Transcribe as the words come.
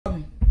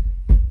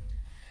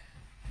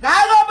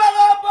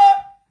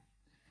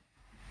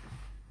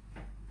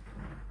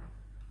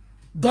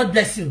God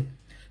bless you.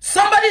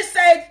 Somebody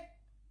said,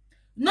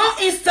 no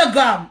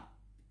Instagram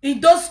in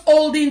those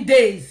olden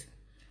days,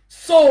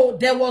 so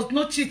there was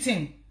no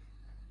cheating.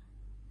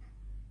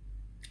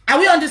 Are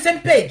we on the same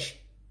page?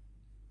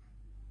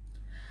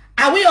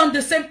 Are we on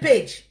the same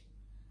page?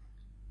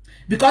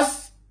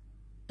 Because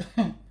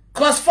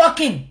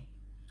cross-fucking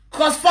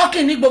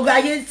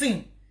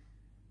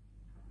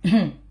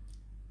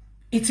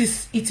it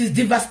is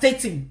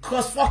devastating.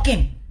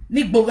 Cross-fucking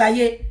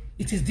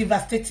it is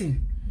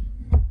devastating.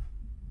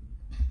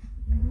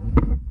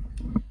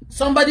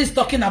 Somebody's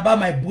talking about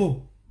my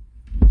bro.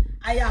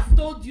 I have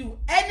told you,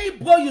 any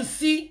bro you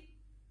see,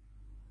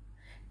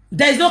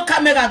 there is no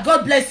camera.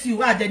 God bless you.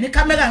 There's no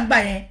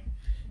camera.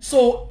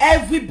 So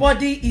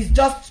everybody is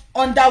just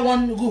under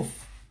one roof.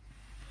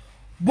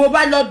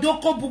 Boba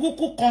lodo ko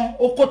buruku kon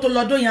okoto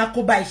lodo yan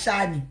ko ba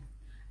ishani.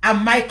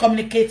 Am I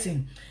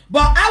communicating?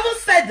 But having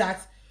said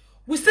that,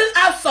 we still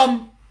have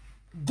some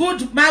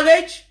good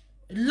marriage,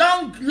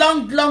 long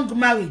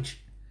marriage.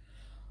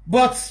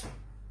 But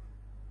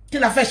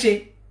till a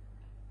feshe.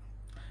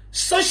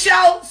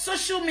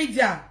 Social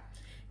media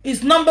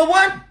is number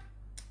one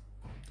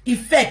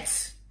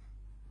effect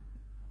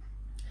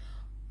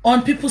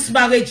on people's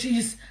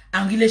marriages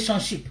and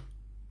relationship.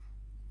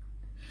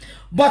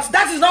 But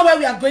that is not where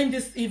we are going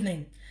this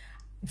evening.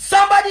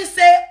 Somebody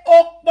say,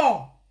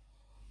 "Okpo,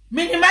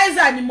 minimize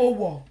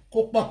animo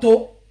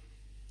kokpoto."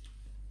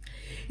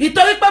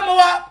 Itori pe mo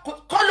wa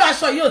color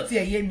aso yo ti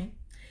eye mi.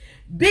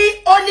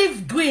 Be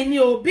olive green ni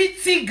o, be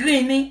tea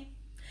green ni.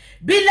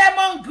 Be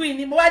lemon green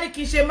ni mo wa di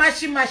kin se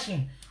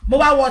machine. Mo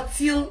wa wo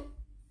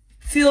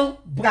teal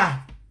bra.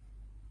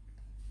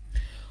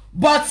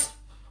 But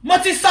mo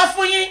ti sọ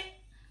fún yín.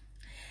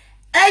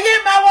 Eye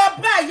ma wo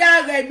bra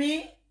ya re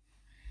mi.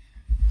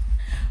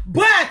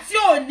 Bra tí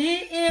ò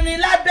ní irin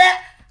lábẹ́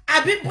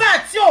àbí bra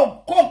tí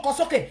ò kó nǹkan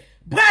sókè.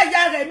 Bra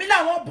ya re mi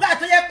làwọn bra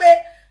tó yẹ pé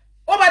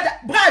ó ma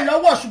bra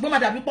lọ́wọ́ ṣùgbọ́n ma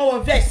dàbí pé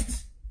wọ́n vest.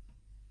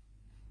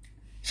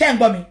 Ṣé ń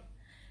gbọ́ mi?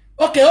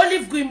 Okay,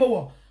 olive green mo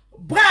wọ̀.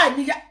 Bra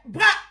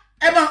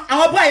ẹmọ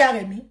àwọn bra ya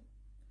re mi.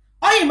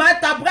 Oyin ma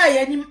ta bra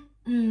yẹn ní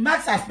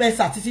Max and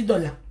Spencer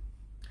 $30.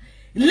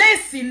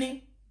 Lacy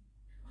ni.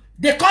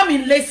 They come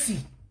in lacy.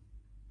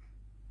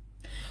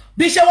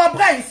 Bí ṣe wọ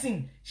bra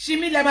isin,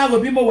 shimi le ma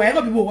robi mo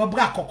wọ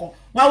bra koko.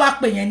 Wọ́n wá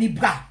pè yẹn ní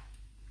bra.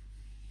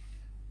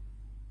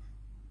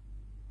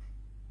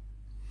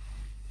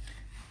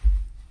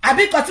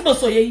 Àbí kan tí mo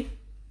sọ yé.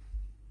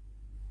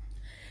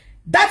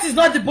 That is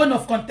not the bone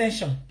of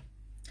contention.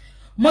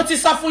 Mo ti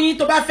sọ fún yín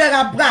tó bá fẹ́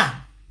ra bra.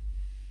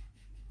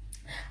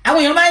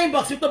 Àwọn èèyàn máa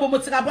inbox wípé mo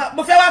ti ra bra.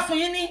 Mo fẹ́ wá fún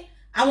yín ní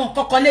àwọn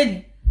kọ̀kọ̀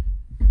lẹ́ni.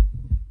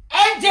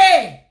 MJ.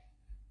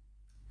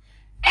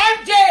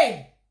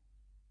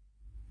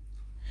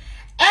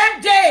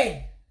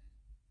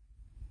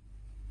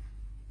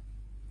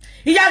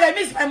 Ìyá rẹ̀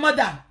mi is my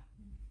mother.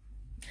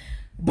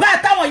 Bra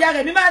táwọn ìyá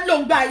rẹ̀ mi máa ń lò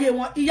ń gba ayé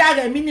wọn. Ìyá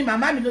rẹ̀ mi ni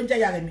màmá mi ló ń jẹ́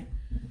ìyá rẹ̀ mi.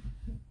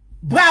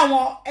 Bra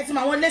wọn ẹ ti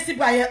ma wọn lesi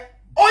bra yẹn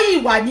ó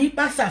yìí wà ní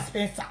Max and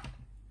Spencer.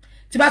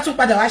 Tí bá tún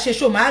padà wá ṣe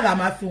show máa rà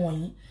máa fi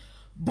wọ̀nyí.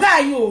 Bra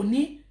yìí ò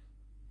ní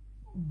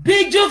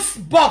Bijux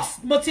box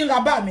mo ti ń ra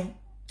bá mi.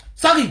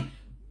 Sorry.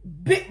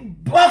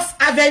 Box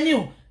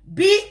Avenue.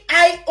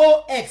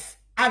 BIOX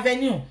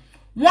Avenue.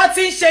 Wọ́n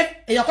ti ń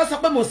ṣe èyàn kan sọ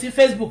pé mo sí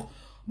Facebook.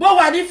 Mo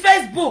wà ní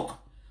Facebook.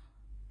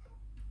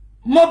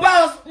 Mo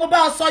bá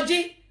ọ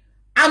sọjí.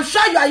 I'm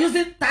sure you are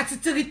using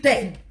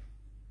 3310.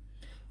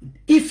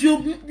 If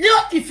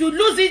you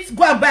lose it,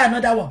 go and buy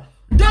another one.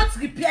 Don't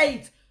repair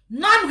it.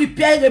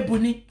 Non-repairable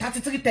ni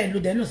 3310 lo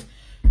den lose.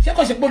 Ṣé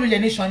kò ṣe pé olùlẹ̀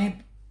nation ni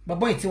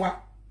bàbá ẹ̀ ti wá.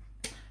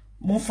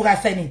 Mo fura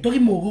sẹ́ni torí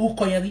mo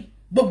orúkọ yẹn rí.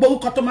 Gbogbo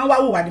orúkọ tó máa wá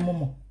wò wá ni mo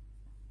mọ̀.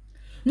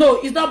 No,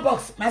 it's not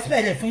box. My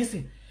spell it for you.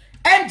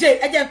 MJ,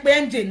 ẹ jẹ́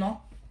pé MJ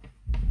no.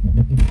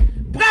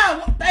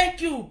 Brown,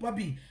 thank you,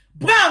 Bobby.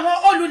 Brown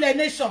olùlẹ̀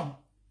nation.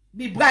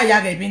 Bí bra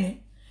ya rẹ̀ mi ni.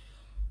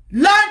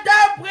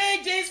 London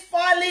Bridge is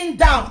falling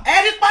down.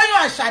 Ẹ̀rí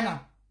pọ́yàn àṣànà.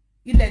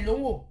 Ilẹ̀ ló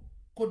ń wò.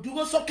 Kò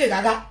dúró sókè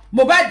rárá.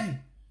 Mohbad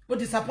ó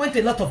disappoint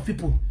a lot of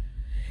people.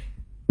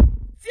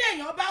 Tí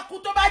èèyàn bá kú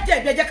tó bá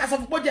jẹ̀bi ẹ jẹ́ ká sọ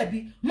fún pé ó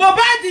jẹ̀bi.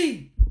 Mohbad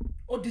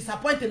ó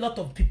disappoint a lot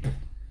of people.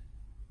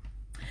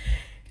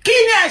 Kí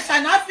ni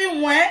àṣànà fi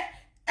wọ́n ẹ́?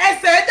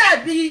 Ẹsẹ̀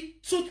dàbí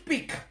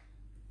toothpick.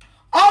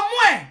 Ọmú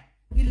ẹ̀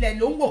ilẹ̀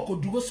ló ń wò kò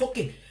dúró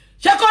sókè.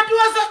 Ṣé kò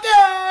dúró sókè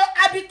o?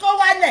 Àbí kò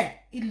wálẹ̀?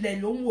 Ilẹ̀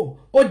ló ń wò.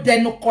 Ó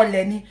dẹnu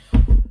kọlẹ̀ ni.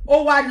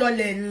 Ó wá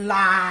lọlẹ̀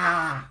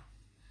là.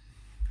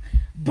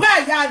 Bra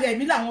ya rẹ̀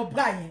mi làwọn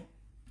bra yẹn.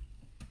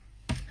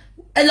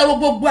 Ẹ lọ wo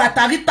gbogbo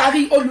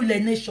àtàrí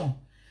olùlẹ̀ nation.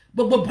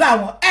 Gbogbo bra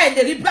wọn. Ẹ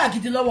lè rí bra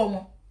gidi lọ́wọ́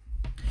wọn.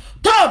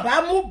 Tó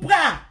bá mú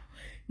bra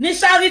ní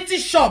charity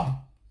shop.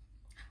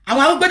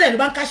 Àwọn arúgbódẹ̀ ló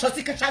bá ń káṣọ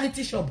sí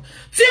charity shop.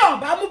 Tí ó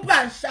bá mú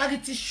bra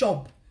charity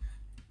shop.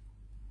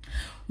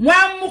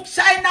 Wọ́n mú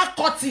China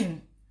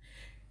cotton.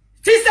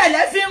 Tí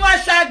sẹ̀lẹ̀ fi ń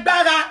ránṣọ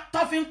agbára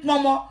tó fi ń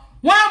pọnmọ.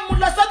 Wọ́n mú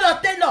lọ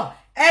sọ́dọ̀ tailor.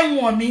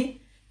 Ẹ̀wọ̀n mi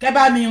kẹ́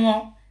bá mi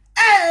rán.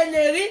 Ẹ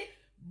lè rí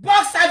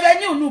Box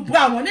Avenue nu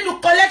bra wọn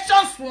nínú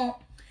collections wọn.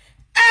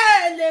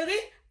 Ẹ lè rí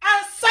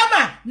and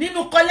summer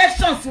nínú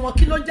collections wọn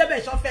kí ló ń jẹ́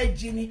bẹ́ẹ̀ ṣó fẹ́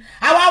jí ni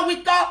àwa wí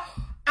tó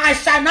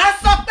Àṣànà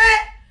sọ pé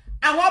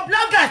àwọn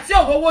blogger tí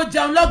òwòwò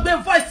jẹun ló gbé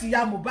voice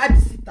ìyá Mohbad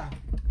síta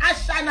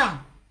Àṣànà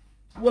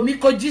wò mí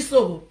kò jí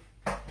sọ̀rọ̀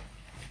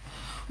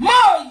mo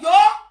yo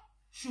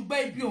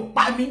ṣùgbọ́n ibi ò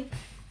pa mí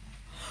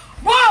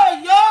mo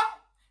yo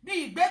bí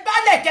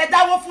ìgbégbálẹ̀ kẹ́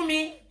dáwó fún mi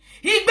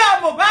ìgbà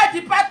Mohbad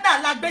partner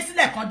la gbé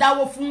sílẹ̀ kan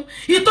dáwó fún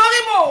ìtorí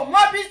mo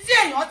mọ̀ bí tí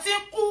èèyàn ti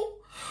kú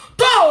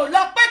tó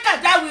lọ pé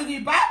kàdáwìrì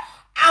bá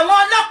àwọn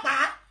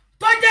ọlọ́pàá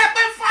tó jẹ́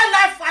pé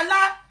fàlàfàlà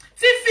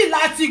tí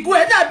fìlà ti gu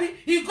ẹ dàbí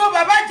ìgò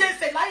bàbá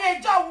jẹsẹ̀ láyé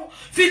ìjọ́hun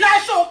fìlà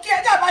ṣòkè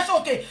ẹ dàbá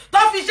ṣòkè tó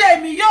fi ṣe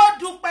èmi yóò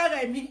dúpẹ́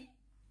rẹ̀ mi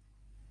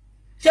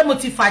ṣé mo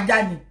ti fàjà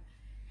ni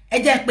ẹ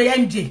jẹ́ pé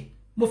MJ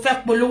mo fẹ́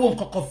polówó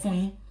nǹkan kan fún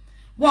yín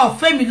wọn ò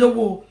fẹ́ mi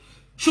lówó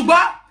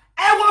ṣùgbọ́n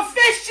ẹ wo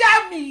facial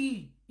mi yìí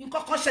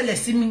nǹkan kan ṣẹlẹ̀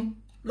sí mi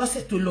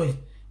lọ́sẹ̀ tó lọ yìí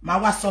màá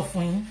wá sọ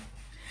fún yín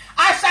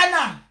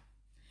Àṣànà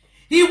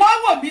ìwọ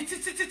wò mí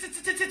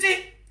títí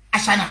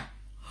Àṣànà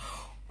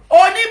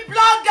oní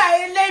blogger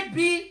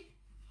elébi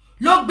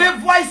ló gbé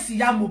voice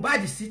ìyá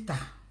Mohbad síta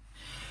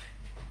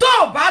tó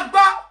bá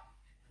gbọ́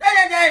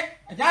ẹ̀yà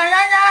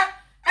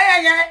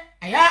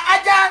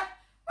ajá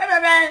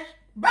bẹ́ẹ̀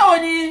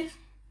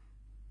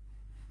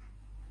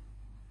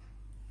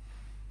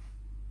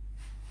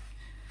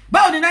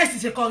báwo ni nice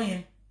ṣe kọrin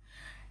yẹn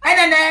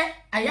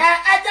ẹ̀yà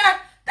ajá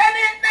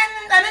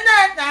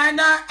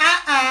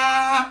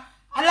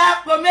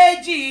alápò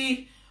méjì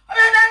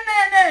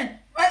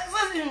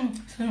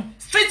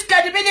street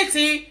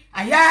credibility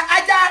ẹ̀yà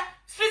ajá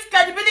street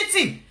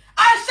credibility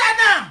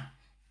Àṣànà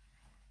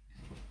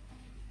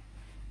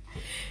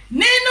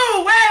nínú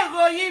ìwé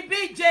ìròyìn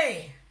BJ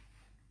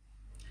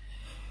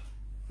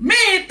mi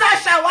ta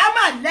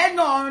ṣàwámà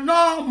lẹ́nu ọ̀nà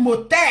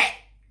mọ̀tẹ́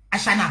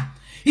Àṣànà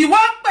ìwọ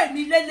ń pè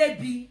mí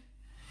lélẹ́bi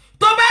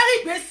tó bá rí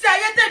ìgbésí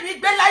ayé tèmi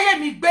gbé láyé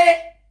mi gbé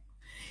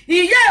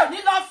ìyá ò ní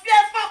lọ fi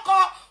ẹ́ fọ́kọ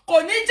kò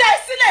ní jẹ́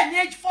sílẹ̀ ní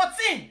age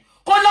 14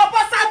 kò lọ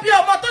bọ́ sábẹ́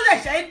ọmọ tó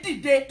ṣẹ̀ṣẹ̀ ń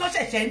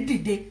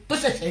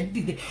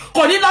dìde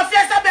kò ní lọ fi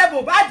ẹ́ sábẹ́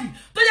Mohbad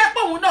tó jẹ́ pé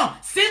òun náà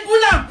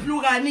singular and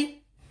plural ni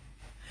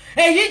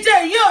èyí jẹ́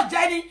èyí ò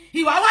jẹ́ ni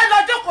ìwà wá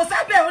lọ́jọ́ kò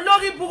sábẹ́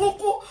olórí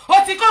burúkú ó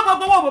ti kó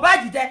gbogbo owó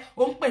Mohbad jẹ ó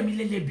ń pè mí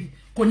lélẹ́bi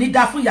kò ní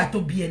dá fún ìyá tó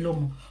bí ẹ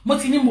lọ́mọ mo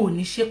ti ní mo ò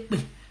ní ṣépè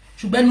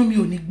ṣùgbọ́n inú mi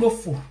ò ní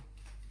gbófò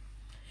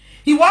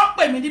ìwọ ń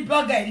pè mí ní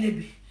blogger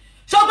ẹlẹ́bi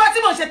ṣọgbọ́n tí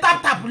mo ṣe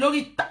tap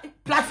lórí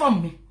platform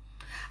mi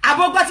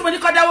àbọ̀gbọ́n tí mo ní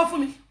kọ́ dáwó fún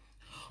mi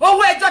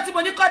owó ẹjọ́ tí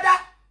mo ní kọ́ dá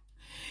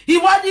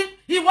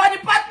ìwọ ni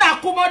partner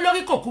kú mọ́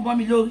lórí kò kú mọ́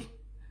mi lórí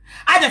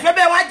adẹ̀fẹ́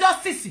bẹ́ẹ̀ wá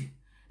justice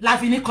la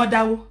fi ní kọ́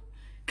dáwó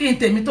kí n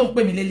tèmi tó ń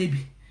pè mí lélẹ́bi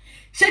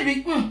ṣé bí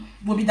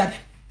mo bí dàbẹ̀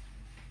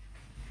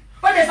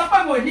ó lè sọ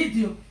pé mo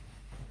nídìí o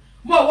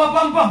mo wọ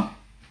bọ́m̀bọ́m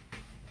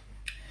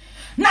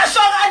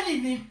naturally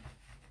ni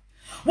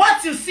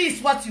what you see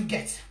is what you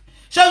get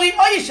sori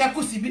ó yìí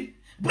ṣẹ́kù síbí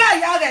bra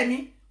ìyá rẹ̀ mi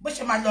bó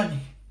ṣe máa lọ ní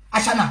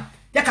Àṣànà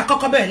jẹ́ ká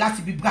kọ́kọ́ bẹ̀rẹ̀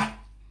láti bí bra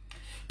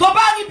tó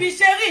bá rí bí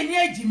ṣe rí ní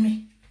èjì mi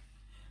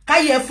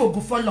káyé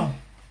fògùn fọ́lọ̀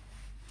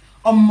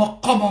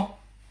ọmọkọ́mọ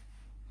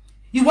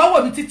ìwọ wò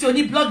mí títí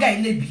oní blogger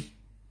ẹlẹ́bi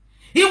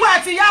ìwọ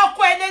àti ìyá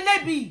ọkọ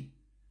ẹlẹ́bi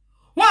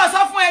wọ́n sọ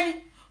fún ẹni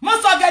mo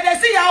sọ gẹ̀dẹ̀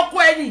sí ìyá ọkọ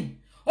ẹni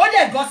ó lè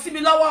gọ́ sí mi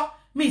lọ́wọ́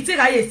mi ti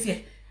ráyè sí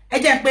ẹ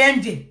jẹ́ pé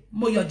MJ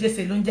mo yọ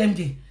jẹ́sẹ̀ ló ń jẹ́ MJ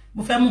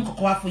mo fẹ́ mú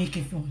kọ́kọ́ wá fún yín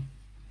kí n fún yín.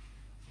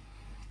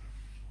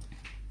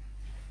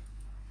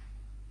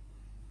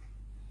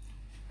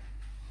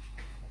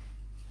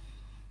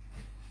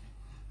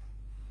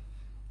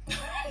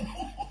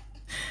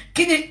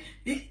 Kini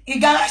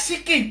igara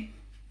chicken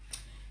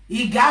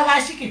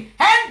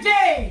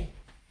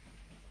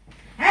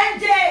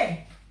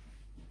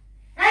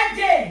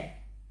MJ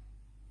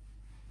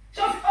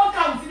so o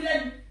ka o fi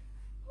lẹ́nu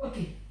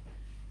okay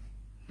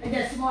ẹ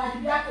jẹ́ sí mo wá di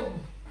bí àkókò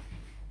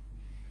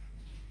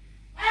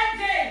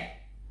MJ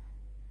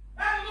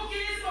bá mi mú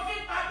kini sí mo fi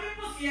pa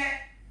pimples yẹn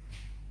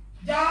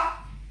jọ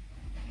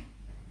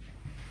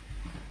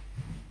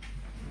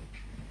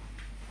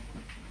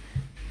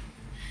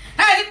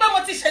rí pé mo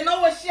ti ṣe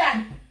náwó ṣíà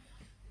ni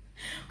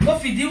mo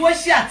fìdíwó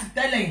ṣíà ti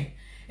tẹ́lẹ̀ yẹn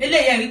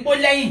eléyìí rí pé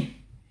lẹ́yìn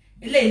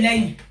eléyìí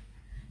lẹ́yìn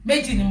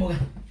méjì ni mo rà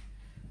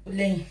ó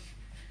lẹ́yìn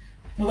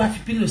mo wá fi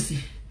pílò sí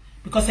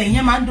because ẹ̀yìn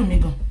yẹn máa ń dùn mí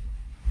gan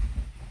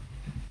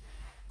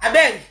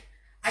abẹ́rẹ́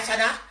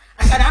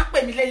Àṣànà ń pè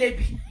mí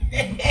lélẹ́bi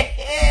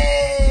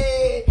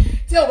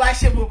tí ò bá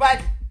ṣe Mohbad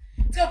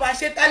tí ò bá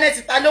ṣe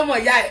tálẹ́tì ta ló mọ̀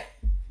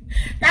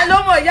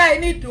ìyá ẹ̀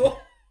nídòó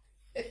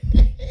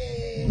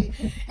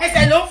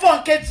ẹsẹ̀ ló ń fọ̀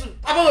kẹ́tù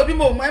abọ́wọ̀ bí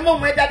mo mọ̀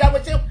ẹ́ dáadáa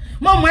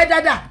mo mọ̀ ẹ́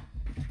dáadáa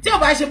tí ò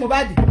bá ṣe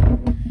Mohbad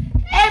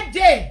MJ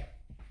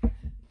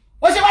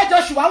ó ṣe wá jọ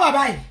ṣùwá wà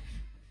báyìí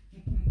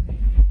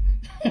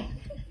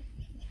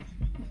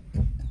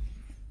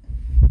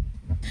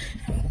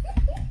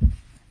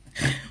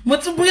mo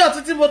tún búyọ̀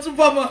títí mo tún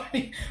bọ́ ọmọ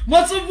mi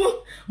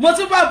mo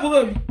tún bá àbúrò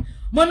mi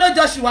mo ná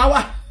jọ ṣùwá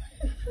wà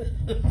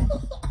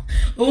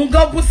òun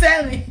gan bú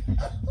sẹ́rìn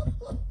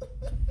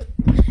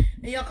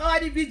èèyàn kan wá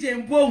ní BJ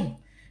ń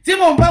bóhùn tí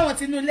mò ń bá wọn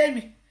tinú ilé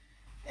mi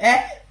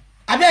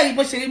abẹ́rẹ́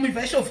bó ṣe rí mi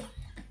fẹ́ ṣòfò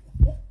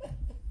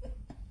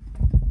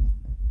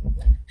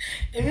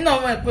Èmi náà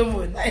mọ̀ pé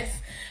mo nice.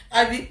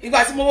 Àbí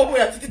ìgbà tí mo wo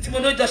bóyá títí tí mo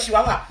no just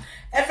chihuahua.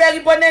 Ẹ fẹ́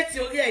rí bonnet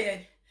orí ẹ̀ yẹn.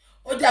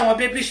 Ó jẹ́ àwọn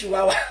baby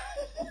chihuahua.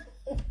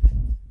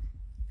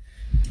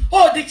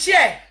 Oh, the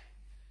chair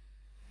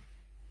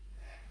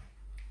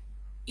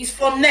is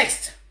from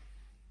Next.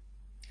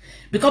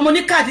 Because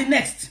Monica the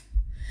Next.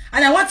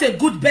 And I want a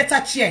good,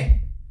 better chair.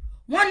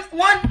 One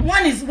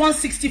is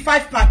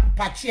 165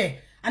 per chair.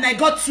 And I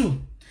got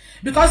 2.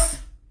 Because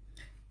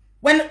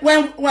when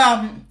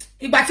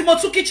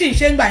Ibatimotu kitchen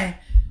shengba,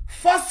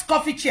 first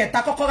coffee chair,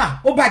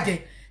 takokora,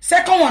 obaje.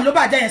 Second one,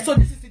 obaje. So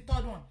this is the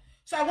third one.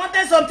 So I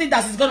wanted something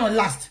that is gonna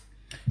last.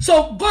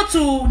 So go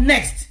to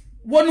Next.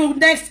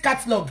 Next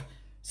catalog.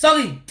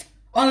 Sorry,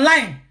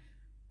 online.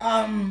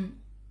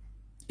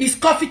 It's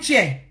coffee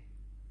chair.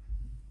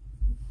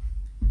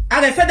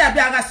 I refer that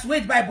I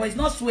suede by, but it's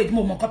not suede.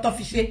 Mo cut off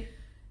fish.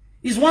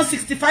 It's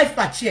 165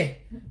 per chair.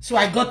 So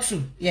I got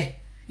 2. Yeah.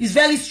 It's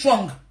very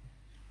strong.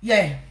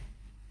 Yeah.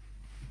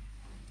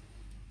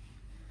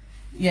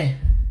 Yeah.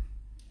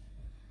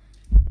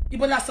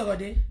 Ibola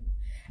sorode.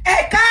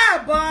 E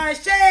káàbọ̀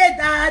ṣe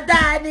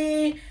dáadáa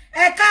ni.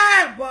 Ẹ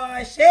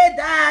káàbọ̀ ṣe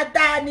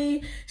dáadáa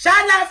ni.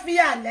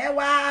 Ṣàlàáfíà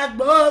lẹ́wà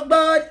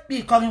gbogbo.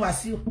 Bí kọrin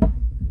Wasiu.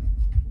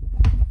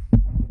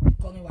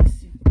 Kọrin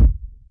Wasiu.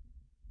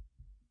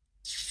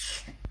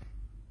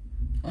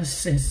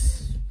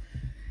 Nonsense.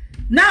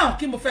 Now,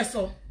 kí mo fẹ́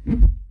sọ.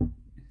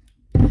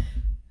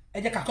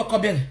 Ẹ jẹ́ ká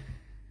kọ́kọ́ bẹ̀rẹ̀.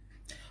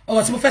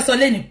 Ọ̀rọ̀ tí mo fẹ́ sọ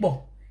lẹ́ni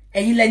pọ̀.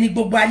 Ẹ̀yin lẹni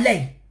gbogbo alẹ́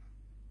yìí.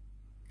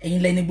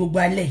 Ẹ̀yin lẹni gbogbo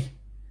alẹ́ yìí.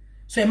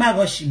 So ẹ má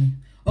rush mi.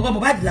 Ọ̀rọ̀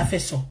Mohbad la fẹ́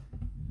sọ.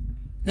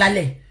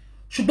 Lálẹ́.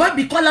 Ṣùgbọ́n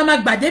bí kan la máa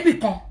gbàdé bí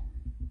kan.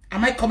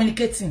 Am I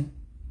communicating?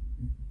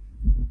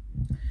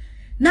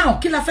 Now,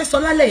 kí la fẹ́ sọ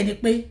lálẹ́ yìí ni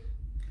pé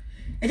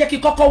ẹ jẹ́ kí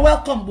kọ́kọ́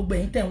welcome gbogbo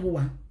ẹ̀yin tẹ́ ń wò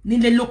wá.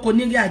 Nílé lóko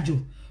nílé àjò.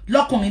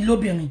 Lọ́kùnrin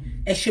lóbìnrin.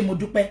 Ẹ ṣé mo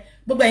dúpẹ́.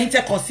 Gbogbo ẹ̀yin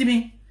tẹ́ kọ sí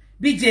mi.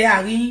 BJ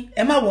àrí,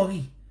 ẹ má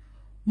worry.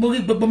 Mo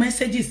rí gbogbo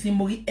messages ni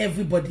mo rí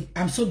everybody.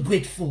 I'm so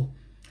grateful.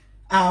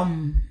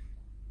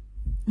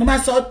 Mo máa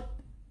sọ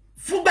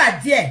fúngbà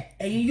díẹ̀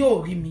ẹ̀yin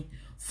yóò rí mi.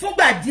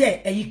 Fúngbà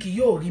díẹ̀ ẹ̀yin kì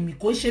yóò rí mi.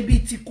 Kò ṣe bí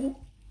ti kú.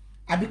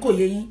 Àbí kò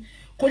yé yín.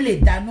 Kò lè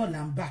dáná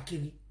là ń bá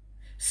kiri.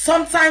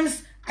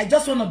 Sometimes I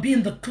just want to be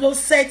in the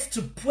closet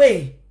to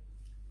pray.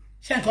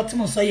 Ṣé nǹkan tí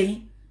mo sọ yé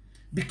yín?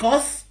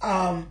 Because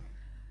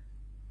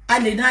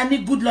I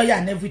need good lawyer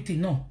and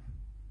everything. No.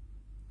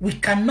 We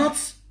cannot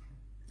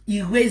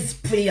erase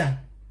prayer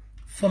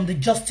from the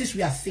justice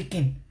we are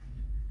seeking.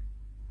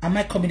 Am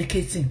I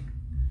communicating?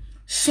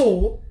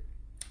 So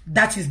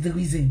that is the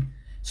reason.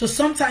 So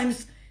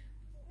sometimes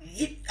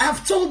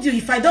I've told you,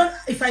 if I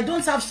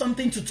don't have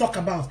something to talk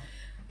about,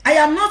 I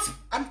am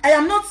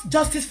not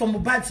justice for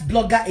Mohbad's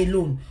blogger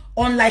alone.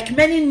 Unlike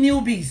many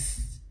newbies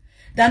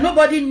that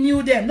nobody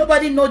knew them,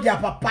 nobody know their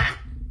papa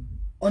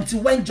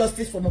until when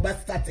justice for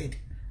Mohbad started.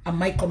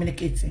 Am I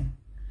communicating?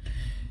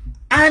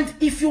 And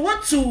if you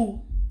want to,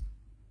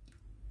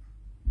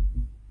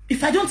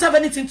 if I don't have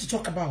anything to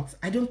talk about,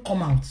 I don't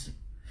come out.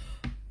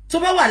 I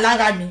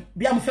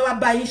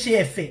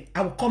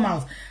will come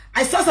out.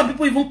 I saw some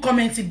people even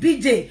commenting,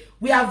 BJ,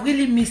 we have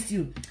really missed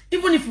you.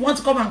 Even if you want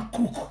to come and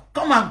cook,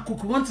 come and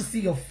cook. We want to see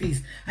your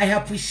face. I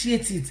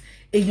appreciate it.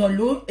 Èyàn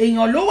ló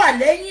wà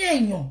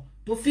lẹ́yìn èyàn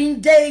tó fi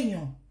ń jẹ́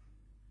èyàn.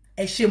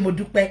 Ẹ ṣé mo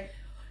dúpẹ́.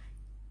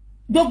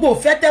 Gbogbo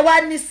òfẹ́ tẹ́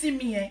wá ní sí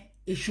mi yẹn,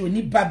 èṣù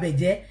ní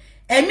babẹ̀jẹ́.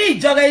 Ẹ̀mí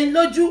ìjọra ẹni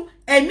lójú,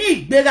 ẹ̀mí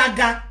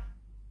ìgbéraga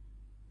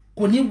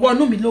kò ní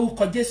wọnú mi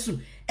lórúkọ Jésù.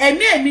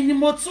 Ẹ̀mí ni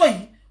mo tó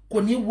yìí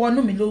kò ní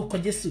wọnú mi lórúkọ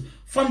Jésù.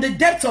 From the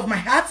depth of my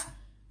heart,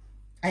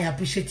 I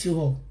appreciate you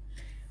all.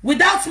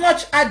 Without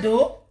much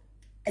ado,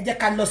 ẹ jẹ́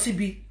ká lọ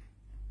síbi.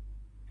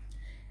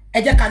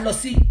 Ẹ jẹ́ ká lọ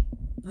sí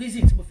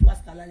reason tí mo fi wá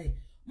síta lálẹ́.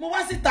 Mo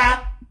wá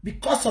síta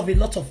because of a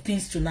lot of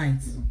things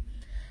tonight.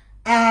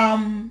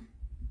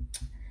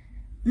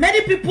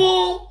 Many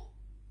people,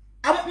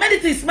 many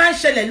things man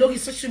ṣẹlẹ̀ lórí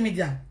social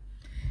media,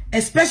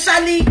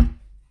 especially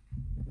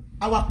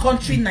our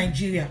country,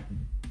 Nigeria.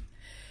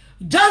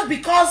 Just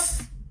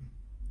because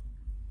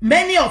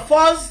many of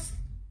us,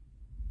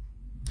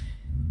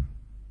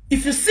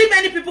 if you see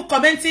many people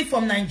commenting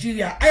from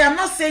Nigeria, I am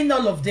not saying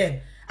all of them.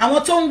 I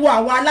want to go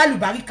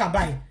alálùbáríkà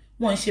báyìí,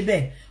 wọ́n ṣe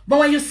bẹ́ẹ̀. But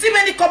when you see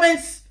many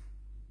comments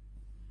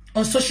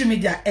on social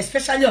media,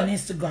 especially on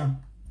Instagram,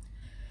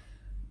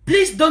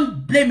 please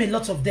don't blame a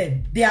lot of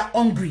them. They are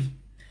hungry.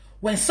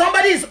 When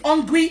somebody is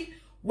hungry,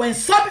 when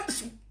somebody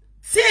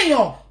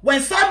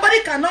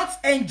cannot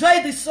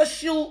enjoy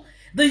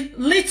the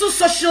little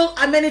social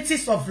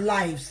amenities of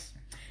lives,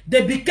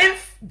 they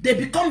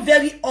become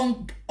very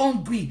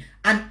hungry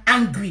and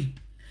angry.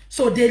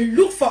 So they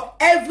look for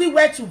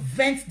everywhere to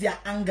vent their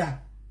anger.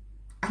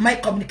 Am I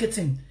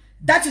communicating?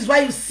 That is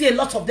why you see a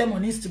lot of them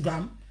on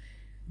Instagram.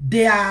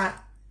 They are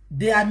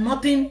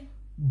nothing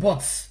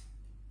but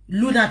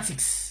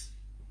lunatics.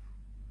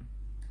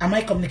 Am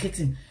I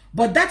communicating?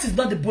 But that is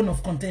not the bone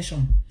of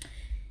contention.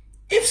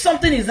 If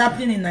something is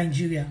happening in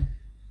Nigeria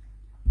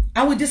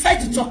and we decide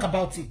to talk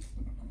about it,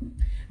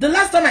 the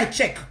last time I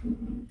checked,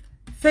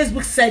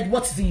 Facebook said,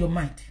 what is in your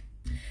mind?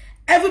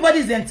 Everybody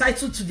is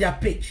entitled to their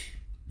page.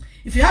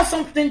 If you have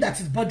something that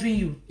is bothering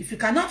you, if you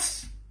cannot,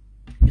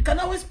 you can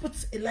always put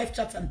a live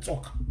chat and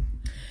talk.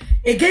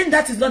 Again,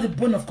 that is not the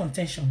bone of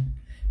contention.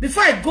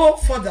 Before I go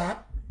further,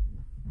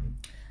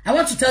 I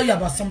want to tell you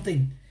about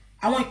something.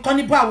 I want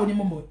Conibra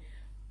Momo.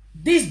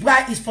 This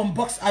bride is from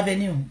Box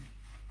Avenue.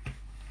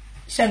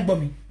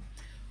 Shengbomi.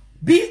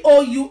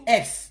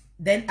 B-O-U-X,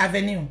 then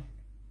Avenue.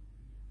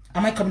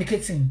 Am I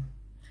communicating?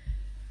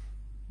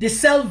 They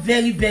sell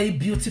very, very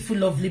beautiful,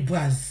 lovely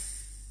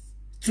bras.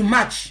 To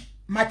match.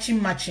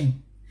 Matching.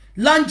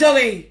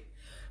 Lingerie.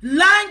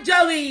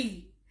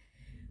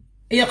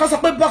 And because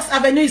of Box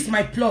Avenue is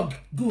my plug.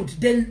 Good.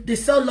 They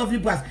sell lovely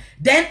bras.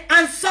 Then,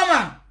 and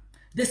summer,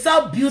 they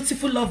sell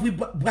beautiful, lovely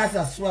bras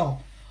as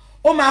well.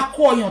 O ma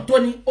ko oyan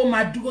Tony, o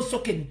ma duro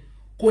soke ni.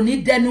 Kò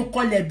ní dẹnu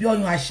kọlẹ̀ bí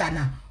oyan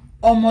Ashana.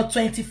 Ọmọ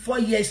 24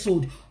 years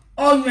old.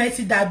 Oyan ẹ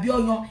ti dàbí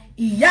oyan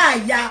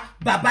ìyá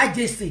Baba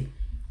Jesse.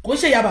 Kò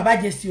ṣe ìyá Baba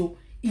Jesse o.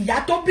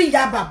 Ìyá tó bí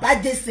ìyá Baba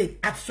Jesse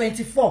at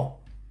 24.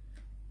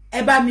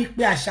 Ẹ bá mi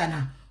pè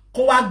Ashana.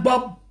 Kó wá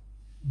gbọ́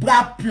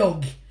bra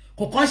plug.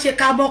 Kò kàn ṣe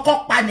ká mọ́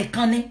kó pa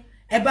nìkan ni.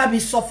 Ẹ bá mi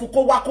sọ fún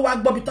kó wá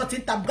gbọ́ bí tó ti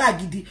ń ta bra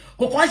gidi.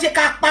 Kò kàn ṣe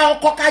ká pa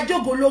ọkọ ká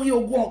jogo lórí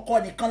ogun ọkọ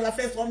nìkan la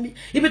fẹ́ sọ mi.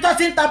 Ibi tó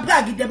ti ń ta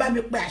bra gidi ẹ bá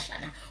mi pè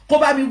Ashana. Kó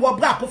bá mi wọ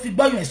bra kó fi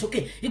gbọ́yàn ẹ̀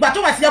sókè. Ìgbà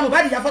tó wà sí ya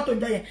Mohbad ya photo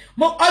ńjọ́ yẹn.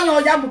 Mo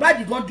ọyàn ya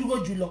Mohbad gan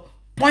dúró jùlọ.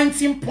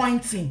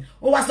 Pointing.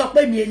 Ó wá sọ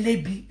pé mi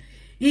elebi.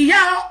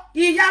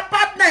 Ìyá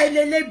partner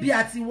elelebi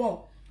àti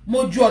wo.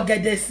 Mo ju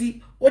ọ̀gẹ̀dẹ̀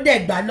sí. Ó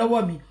dẹ̀ gbà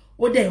lọ́wọ́ mi.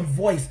 Ó dẹ̀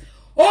voice.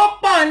 Ó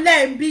pọ̀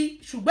nle nbi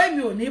ṣùgbọ́n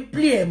mi ò ní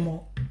play ẹ̀ mọ́.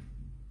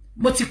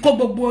 Mo ti kó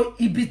gbogbo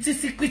ibi tí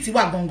secret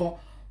wà gangan.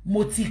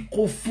 Mo ti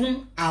kó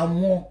fún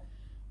àwọn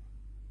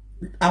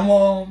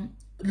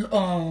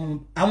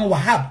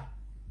Wahab.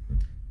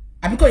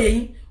 Àbí kò yé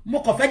yín, mo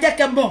kàn fẹ́ jẹ́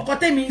kẹ́ mọ̀ nǹkan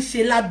tèmi ń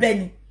ṣe lábẹ́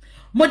ni.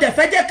 Mo dẹ̀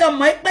fẹ́ jẹ́ kẹ́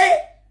mọ̀ pé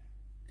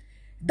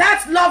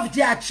that love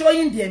they are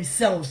showing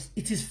themselves,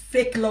 it is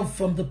fake love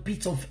from the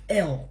pit of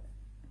hell.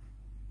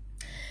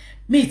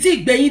 Mi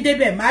ti gbẹ̀yìn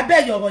débẹ̀, má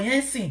bẹ̀ yọ̀rọ̀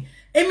yẹn sìn.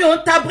 Èmi ò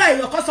ń ta bra,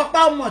 èèyàn kan sọ pé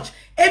how much.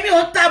 Èmi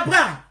ò ń ta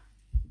bra.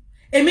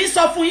 Èmi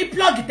sọ fún yín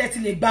plug tẹ́tí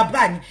lè gba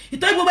bra ni.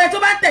 Ìtorí gbogbo ẹni tó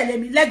bá ń tẹ̀lé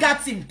mi, legal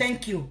team,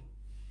 thank you.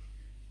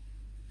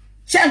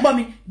 Ṣé ń gbọ́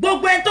mi?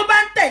 Gbogbo ẹni tó bá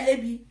ń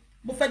tẹ̀lé mi,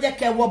 mo fẹ́ jẹ́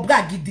kẹ́ wọ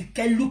bra gidi,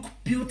 kẹ́ look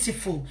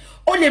beautiful.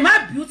 O lè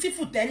má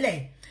beautiful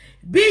tẹ́lẹ̀.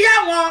 Bí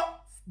àwọn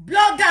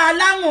blogger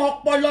aláwọn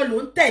ọpọlọ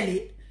ló ń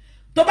tẹ̀lé.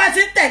 Tó bá ti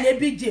ń tẹ̀lé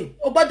BJ,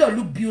 o gbọ́dọ̀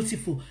look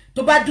beautiful.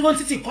 Tó bá dúró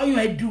títí kọ́yún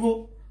ẹ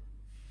dúró.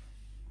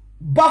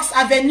 Box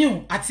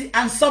Avenue àti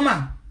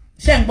Ansoma.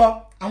 Ṣé ń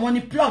gbọ́? I want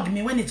to plug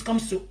me when it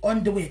comes to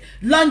on the way.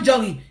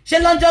 Lingerie. Ṣé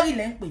lingerie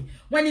lẹ́ ń pè?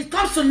 When it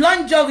comes to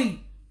lingerie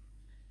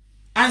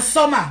and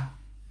summer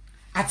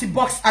at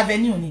Box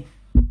Avenue ni.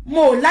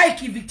 Mo like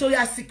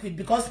Victoria's Secret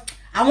because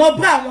àwọn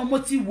bra àwọn mo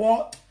ti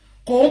wọ̀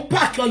kò ń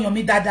pack ọyàn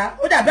mi dáadáa.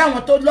 Ó dàbí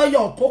àwọn tó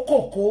lọ́yọ̀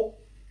kókòkó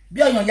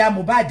bí ọyàn ya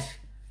Mohbad.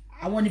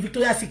 Àwọn ni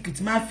Victoria's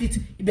Secret máa fit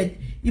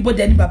ibo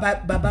de ni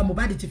baba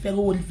Mohbad ti fẹ́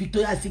rówó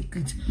Victoria's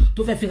Secret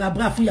tó fẹ́ fi ra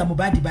bra fún ya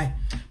Mohbad báyìí.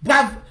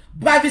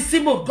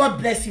 Bravissimo, God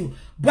bless you.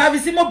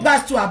 Bravissimo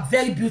bras too are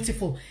very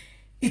beautiful.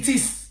 It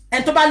is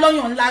en tó bá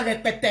lọ́yàn ńlá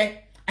rẹpẹtẹ.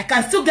 I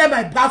can still get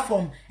my bra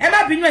from. Ẹ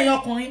má bínú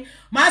ẹ̀yin ọkùnrin.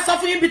 Màá sọ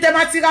fún yín bí tẹ́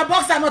máa ti ra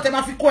boxer náà tẹ́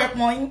máa fi kó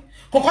ẹpọn yín.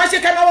 Kò kàn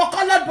ṣe kẹ́ máa wọ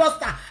colored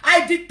boxer.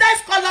 I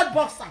detest colored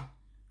boxer.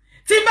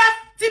 Tí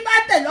bá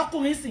tẹ̀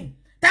lọ́kùnrin sìn.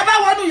 Tẹ́ bá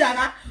wọnú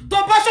yàrá tó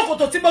bọ́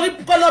ṣòkòtò tí mo rí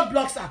colored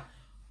boxer.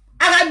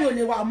 Ara mi ò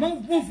lè wà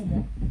move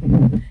mọ́.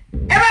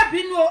 Ẹ má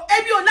bínú o.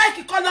 Èmi ò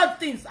like colored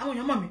things. Àwọn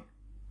èèyàn mọ̀ mi.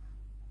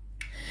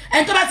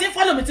 En tó bá ti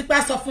follow mi ti pé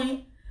sọ fún yín.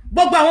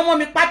 Gbogbo àwọn ọmọ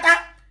mi pátá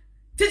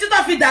títí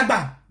tó fi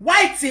dàgbà.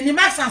 White ni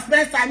Max and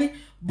Spencer ni.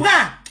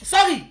 Bra,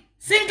 sorry,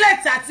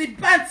 singlet àti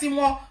pants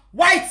wọn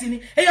white ni.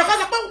 Èyàn kan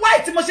sọ pé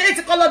white mo ṣe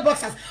ti colored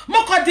boxers. Mo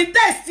kàn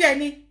detest ẹ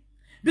ni.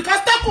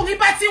 Because tọkùnrin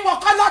bá ti wọ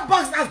colored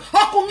boxers,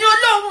 ọkùnrin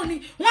olóhùn ni.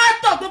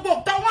 Wọ́n tọ̀ gbogbo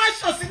tó wọ́n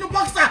ṣọ sínú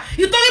boxer.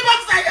 Ìtorí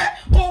boxer yẹn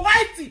kò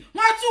white,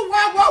 wọ́n tún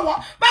wọ́.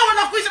 Báwo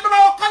lọ kú iṣẹ́ bá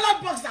wọ colored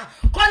boxer?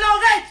 Color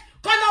red,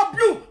 color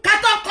blue,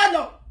 carton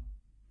color.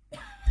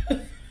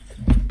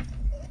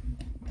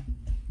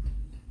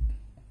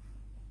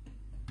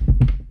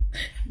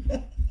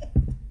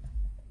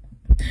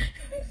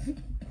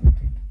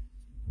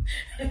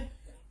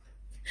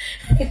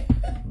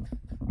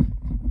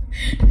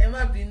 Ẹ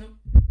má bínú.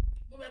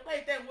 Mo fẹ́ pé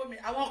ìtẹ́ ìwọ mi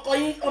àwọn ọkọ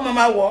yín ọmọ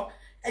máa wọ̀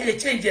ẹ lè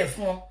change ẹ̀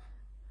fún ọ.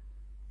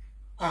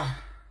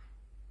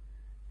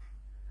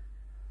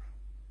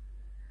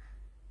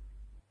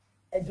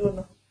 Ẹ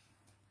jóná.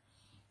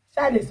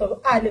 Ṣá lè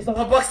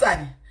sọ̀rọ̀ boxer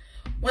ni.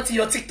 Wọ́n ti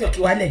yọ TikTok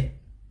wálẹ̀.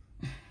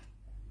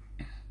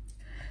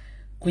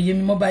 Kò yé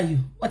mi mọ́ báyìí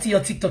o. Wọ́n ti yọ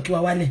TikTok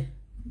wa wálẹ̀.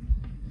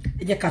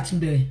 Ẹ jẹ́ ká tún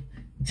bẹ̀rẹ̀.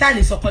 Ṣá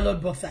lè sọ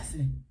colored boxer sí.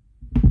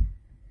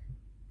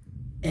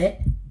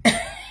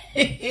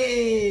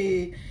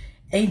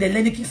 Ẹ̀yin dẹ̀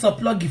lẹ́ni kí n sọ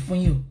plug fún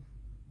yín o.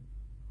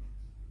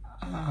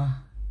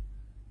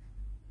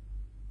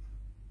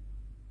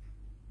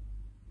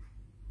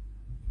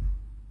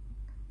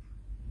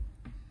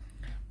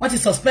 Wọ́n ti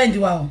suspend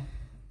wa o.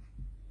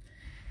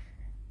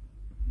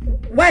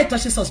 Why tó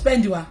ṣe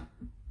suspend wa?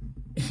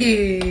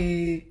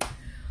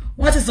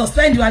 What is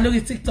suspend you on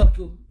TikTok?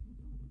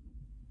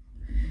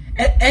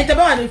 And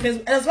the on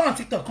Facebook, there's one on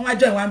TikTok. Come and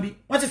join one be.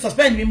 What is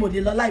suspend me more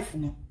the life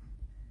no?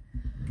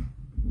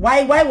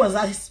 Why was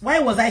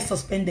I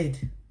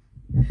suspended?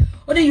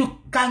 Only you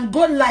can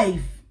go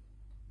live.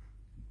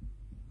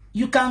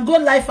 You can go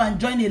live and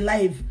join a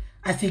live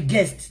as a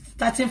guest,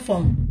 starting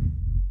from.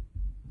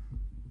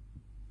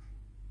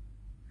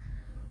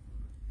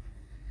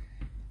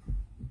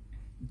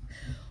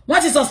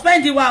 What is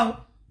suspend you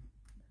wow?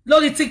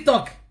 Lórí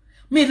TikTok.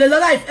 Me the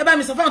live. Eba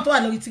mi so fun to wa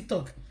lórí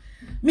TikTok.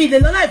 Me the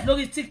live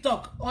lórí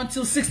TikTok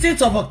until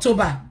 16th of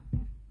October.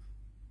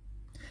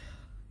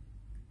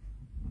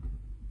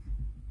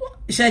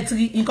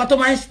 Shetri nǹkan tó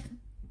máa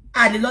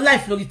le lọ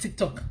live lórí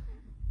TikTok.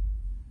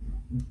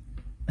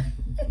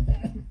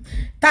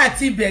 Tá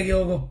ti bẹ̀rẹ̀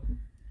ọ̀rọ̀.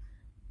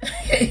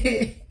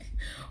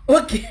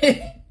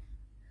 Okay.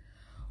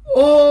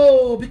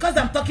 Oh, because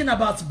I'm talking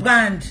about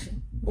brand.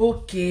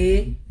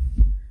 Okay.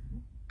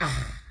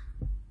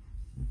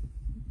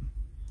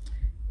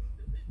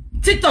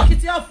 TikTok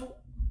it's awful.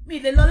 Me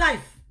the low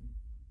life.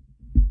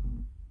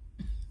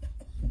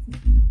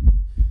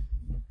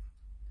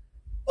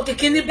 Okay,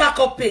 can you back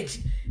up page?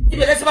 If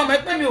let's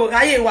make me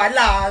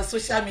Wahala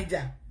social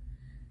media.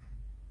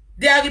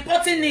 They are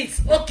reporting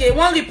it. Okay,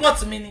 one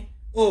report me.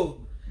 Oh.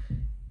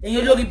 And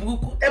you lori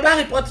buruku. They ban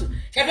report.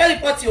 She be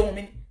report you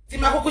me. Ti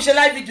ma koko she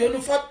live video no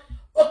for.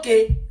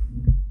 Okay.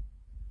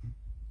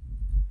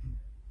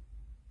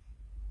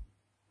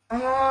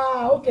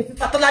 Okay.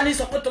 Sister Tolani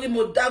sọ pé torí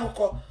mo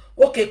dárúkọ.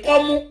 Okay,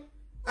 komu.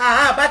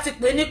 Bá ti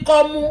pè ní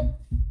komu.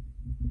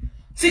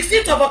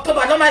 16th of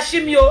October no ma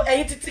ṣí mi o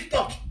ẹ̀yin ti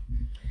TikTok.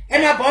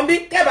 Ẹ ma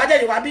bombi, ke ba de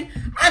le wa bi.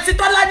 Auntie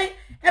Tolani,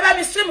 ẹ bá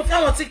mi stream fún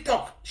àwọn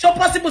TikTok. Show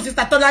possible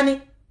Sister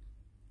Tolani.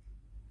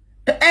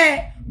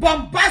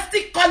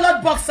 Bombastic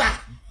colored boxer.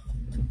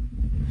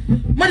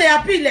 Mo le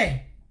appeal.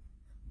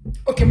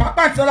 Okay, ma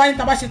pa Tolani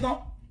tá bá ṣe tán.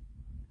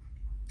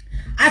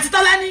 Auntie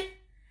Tolani,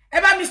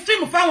 ẹ bá mi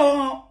stream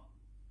fún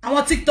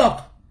àwọn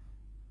TikTok.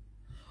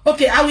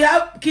 Okay, I will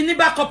have kini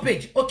backup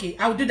page. Okay,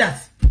 I will do that.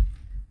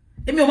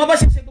 Èmi ò mọ̀ bó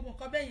ṣe ṣe gbogbo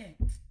nǹkan bẹ́ẹ̀ yẹn.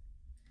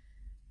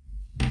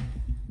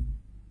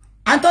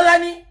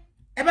 Antolani,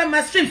 ẹ bá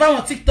mi stream fún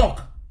àwọn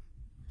TikTok.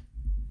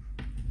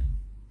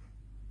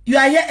 You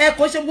are here,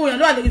 ko ṣe gbogbo yan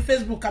lọ lórí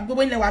Facebook, àbí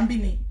gbogbo ilẹ̀ wa nbi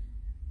ni.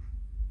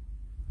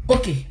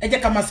 Okay, ẹ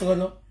jẹ́ ká máa sọ̀rọ̀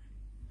lọ.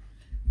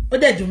 Ó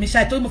dẹ̀ dùn mí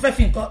ṣá tó mo fẹ́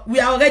fi nǹkan. We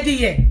are already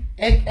here.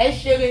 Ẹ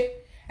ṣeré.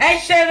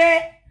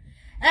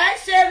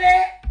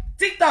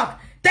 TikTok.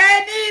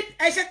 Teni,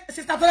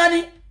 Sister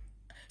Falana.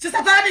 Sister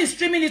Falana is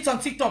streaming it on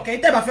TikTok.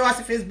 Ẹ tẹ́ bá fẹ́ wá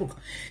sí Facebook.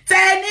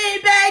 Teni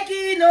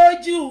begi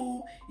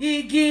lójú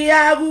igi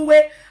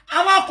aruwe.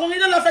 Àwọn ọkùnrin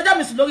ló lọ fẹjọ́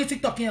mi sùn lórí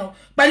TikTok yẹn o.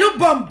 Pẹ̀lú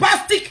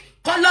bombastic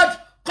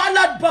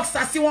colored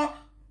boxers sí wọn.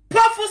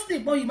 Profusely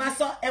bon you ma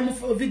sọ ẹ mú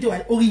fún video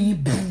orí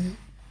yín bu.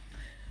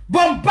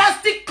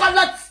 Bombastic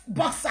colored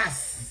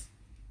boxers.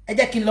 Ẹ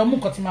jẹ́ kí n lọ mú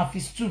nǹkan tí ma fi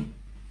stream.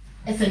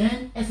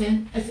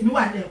 Ẹsẹ̀ mi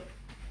wà lẹ́ o.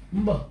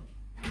 Mbọ̀.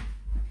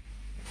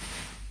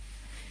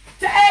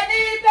 Teni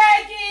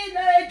begi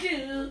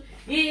lójú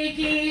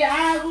igi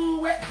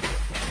aruwe.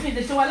 Mi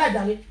lè ṣe wá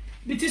ládàrí.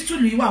 Bí tí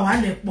stool yìí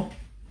wà lẹ́ pọ̀.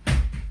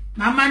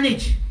 Ma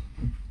manage.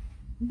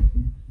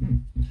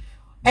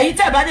 Ẹ̀yin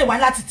tẹ́ bá dé wá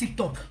láti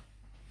TikTok.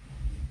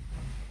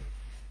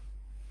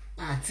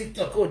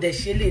 TikTok ó dẹ̀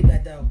ṣe lè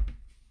dáadáa o.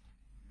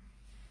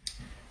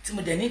 Tí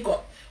mo dẹ̀ ní kọ́.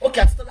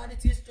 Okay, Sister Tolani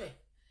ti stream.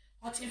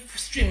 Wọ́n ti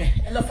stream ẹ̀.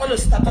 Ẹ lọ follow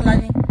Sister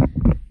Tolani.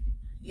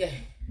 Yeah.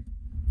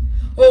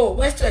 Oh,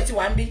 where's to ti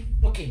wà ń bí?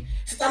 Okay.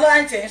 Sister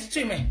Tolani ti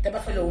stream ẹ̀. Tẹ́ bá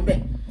fẹ́ lọ wọ́n bẹ̀.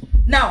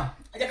 Now,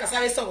 ẹ jẹ́ ká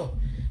sáré sọ̀rọ̀.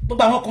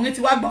 Gbogbo àwọn ọkùnrin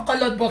ti wá gbọ́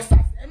colored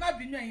boxers. Ẹ má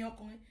bínú ẹ̀yin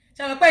ọkùnrin.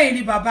 Ṣé mo pé ẹ̀yin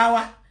ni bàbá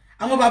wa?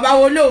 Àwọn bàbá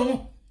wo lóhùn?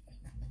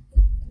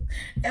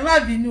 Ẹ má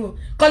bínú o.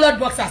 Colored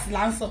boxers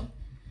là ń sọ.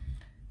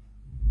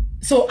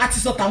 So, a ti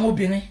sọ tàwọn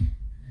obìnrin.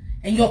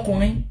 Ẹ̀yin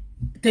ọkùnrin,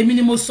 tèmi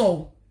ni mo sọ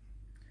o.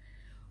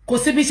 Kò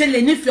sí bí ṣe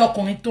lè nífẹ̀ẹ́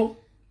ọkùnrin tó.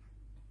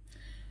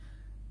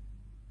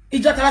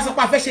 Ìjọ tá bá sọ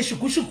pé a fẹ́ ṣe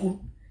ṣùkúṣùkú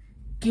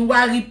kí n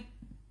wá rí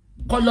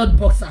colored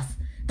boxers.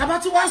 Tá bá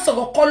tún wá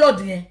sọ̀rọ̀ colored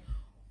yẹn.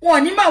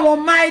 Wọ́n ní máa wọ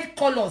mild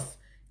colors.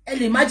 Ẹ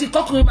lè má jí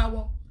kọ́kùnrin máa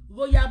wọ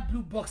royal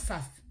blue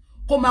boxers.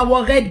 Kó máa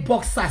wọ red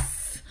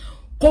boxers.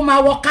 Kó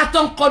máa wọ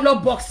carton color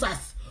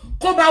boxers.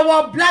 Kó máa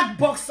wọ black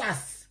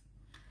boxers.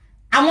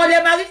 Àwọn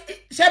lè máa rí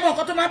ṣé mo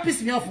nǹkan tó máa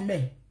piss me off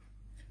ńbẹ̀.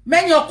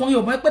 Many ọkùnrin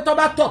ò mọ̀ pé tó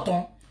bá tọ̀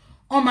tán,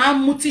 wọ́n máa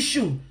mú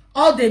tissue.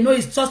 All they know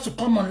is just to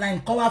come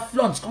online, come out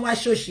flaunt, come out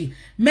shoshi.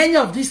 Many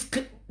of these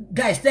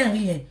guys, then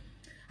here,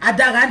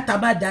 adaran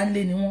tabadan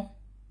le ni wọ́n.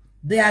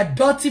 They are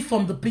dirty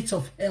from the pit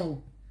of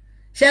hell.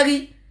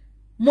 Sherry,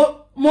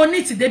 mo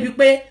ní ti débi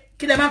pé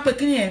kí lẹ máa pè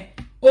kíni yẹn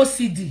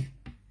OCD.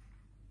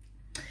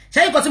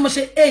 Sherry kò tí mo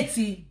ṣe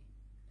 80.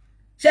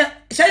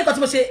 Sherry kò tí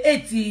mo ṣe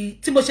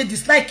 80, tí mo ṣe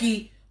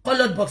dislike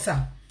colored boxer.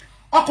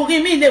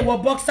 Ọkùnrin mi lè wọ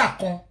boxer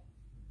kan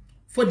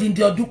for the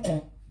ọdún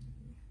kan.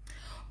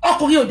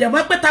 Ọkùnrin ò dẹ̀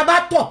mọ̀ pé tá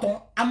bá tọ̀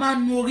tán a máa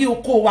nu orí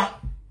oko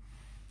wa.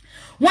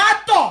 Wọ́n á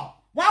tọ̀,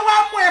 wọ́n wá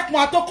mú ẹkùn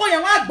àtọkọ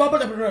yẹn wọ́n á gbọ́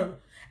bọ̀dọ̀bọ̀dọ̀.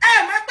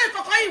 Mọ̀ pé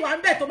kọ́kọ́ ìwà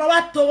ń bẹ̀ tó bá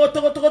wá toro.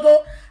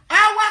 A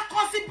wá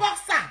kọ́ sí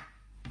boxer.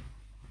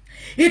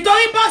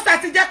 ìtorí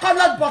boxer ti jẹ́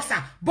colored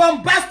boxer,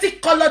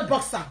 bombastic colored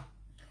boxer.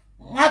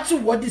 Wọ́n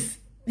tún wọ this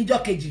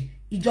níjọ́ kejì,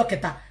 ìjọ́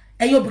kẹta.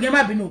 Ẹ̀yin obìnrin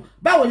má bínú,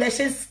 báwo lẹ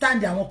ṣe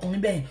stand àwọn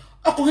ọkùnrin bẹ́ẹ̀.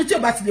 Ọkùnrin tí ó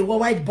bá ti lè wọ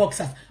white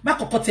boxers, má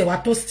kọ́kọ́ tẹ̀ wá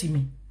toast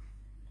mi.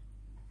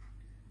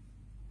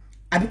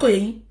 Àbí kò yé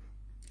yín?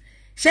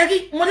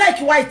 Ṣé mo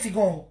like white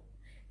gan.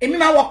 Èmi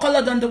máa wọ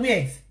colored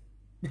underwears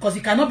because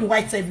it cannot be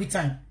white every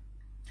time.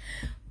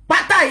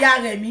 Pátá ìyá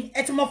rẹ̀ mi,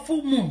 ẹ ti mọ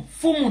full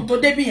moon tó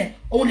débí yẹn,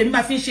 òun lèmi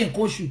máa fi ṣe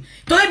nǹkan oṣù.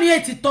 Torí mi ẹ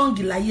ti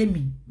tongue láyé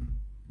mi.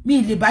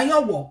 Mi lè bá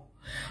yàn wọ̀.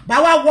 Bá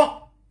wá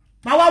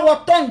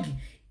wọ tongue.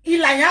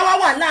 Ìlà yẹn wá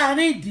wà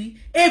láàrin ìdí,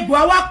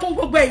 egbò wá kún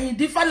gbogbo ẹ̀yìn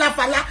ìdí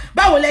falafala.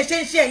 Báwo lẹ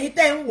ṣe ń ṣe ẹ̀yin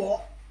tẹ́ ń wọ̀?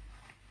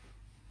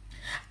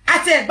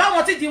 Àti ẹ̀gbá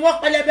wọn ti di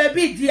wọ́n pẹlẹbẹ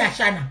bí ìdí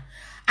àṣànà.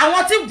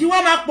 Àwọn tí di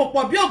wọ́n máa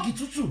pòpọ̀ bí ògì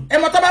tútù. Ẹ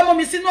mọ̀ tó bá mú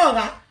mi sínú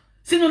ọ̀rá,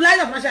 sínú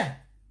line of masha.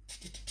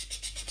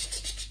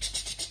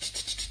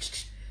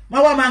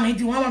 Wọ́n wá máa rìn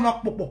di wọ́n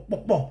máa pòpọ̀.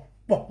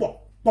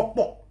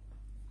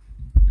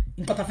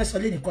 Nǹkan tá fẹ́ sọ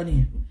lé nìkan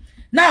nìyẹn.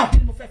 Now kí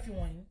ni mo fẹ́ fi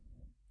wọ̀n yín?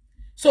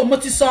 So mo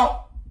ti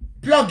sọ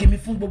plug mi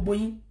fún gbogbo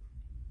yín.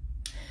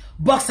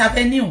 Box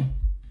Avenue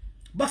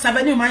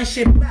máa ń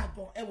ṣe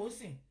báàgọ̀ ẹ wò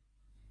sí.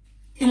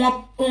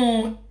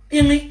 Ìwọ̀n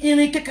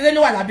irin kékeré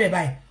ló wà lábẹ́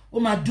báyìí. Ó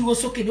máa dúró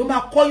sókè, ó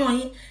máa kọ́yàn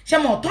yín. Ṣé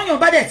mọ̀ tóyàn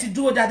bá dẹ̀ ti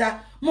dúró dáadáa,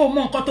 mo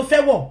mọ nǹkan tó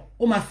fẹ́ wọ̀,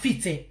 ó máa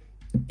fit ẹ.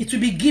 It will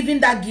be giving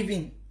that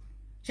giving.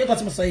 Ṣé nǹkan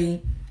tí mo sọ yín?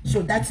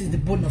 So that is the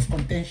bone of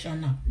contention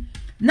now.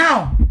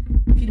 Now,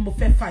 kí ni mo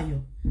fẹ́ fàyọ?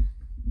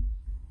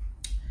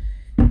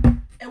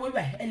 Ẹ wo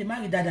báyìí, ẹ lè má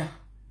rí dáadáa.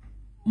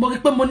 Mo rí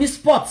pé mo ní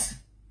spot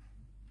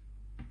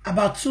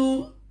about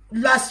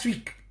last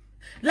week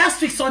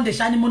Sunday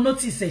ṣá ni mo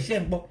notice ẹ ṣe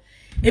ń gbọ́.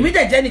 Èmi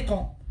dẹ̀ jẹ́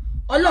nìkan.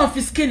 Ọlọ́run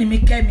fi skin mi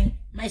kẹ́ mi.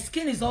 My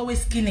skin is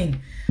always skinning.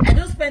 I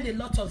don't spend a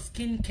lot of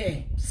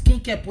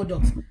skincare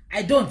products.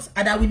 I don't,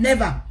 and I will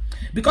never.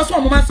 Because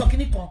one woman sọ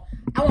kíní kan,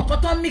 àwọn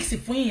kan tó mix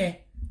fún yín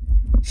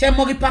ṣe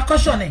mo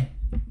repercussion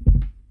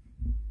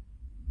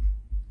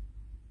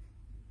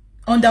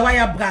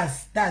underwire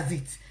bras, that's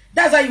it.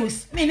 That's how you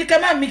me ni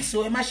kema mix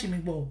so e ma ṣe mi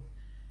gbọ́.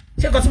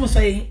 Ṣé ko tí mo sọ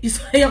yín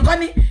èyàn kan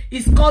ni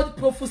is called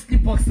profile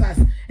slip boxers.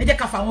 Ẹ jẹ́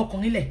ká fa àwọn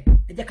ọkùnrin lẹ̀.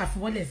 Ẹ jẹ́ ká fi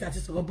wọ́n lẹ̀ sí àti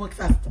sọ̀rọ̀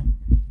boxers tán.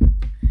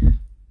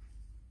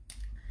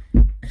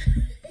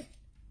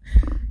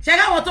 Ṣé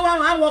káwọn tó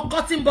máa wọ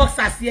cotton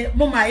boxers yẹn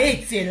mo máa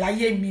hate ẹ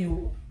láyé mi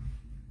o.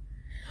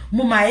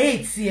 Mo máa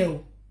hate ẹ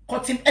o.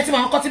 Cotton ẹ ti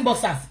máa wọ cotton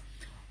boxers.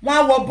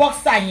 Wọ́n wọ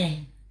boxer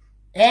yẹn.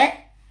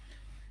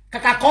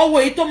 Kàkà kan wo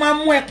èyí tó máa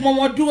mú ẹpọn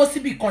wọn dúró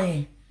síbì kan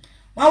yẹn.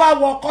 Wọ́n wá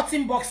wọ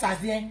cotton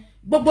boxers yẹn.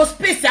 Gbogbo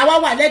space àwa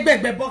wà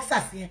lẹ́gbẹ̀gbẹ̀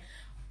boxers yẹn.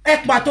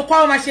 Ẹpọn àtọkọ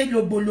àwọn máa ṣe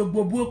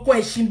lògbòlògbò bu ko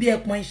ẹṣin bí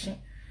ẹpọn ẹṣin.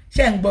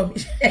 Ṣé ń gbọ́ mi?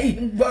 Ṣé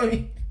ń gbọ́ mi?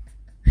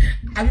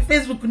 Àbí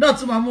Facebook náà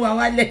tún máa mú wa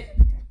wálẹ̀.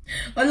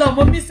 Ọlọ́run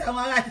mo miss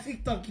àwọn ará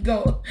TikTok gan.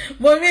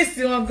 Mo miss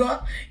wọn gan.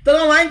 Tó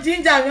lọ máa ń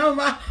ginger mi wọ́n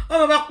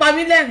máa pa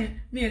mí lẹ́rìn.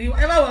 Mi rí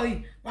ẹ má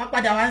worry. Wọ́n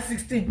padà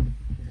 116.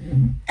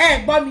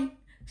 Ẹ gbọ́ mi.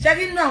 Ṣé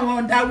rí nínú àwọn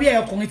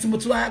underwear ọkùnrin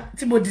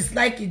tí mo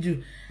dislike jù.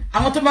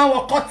 Àwọn tó máa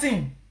wọ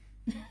cotton.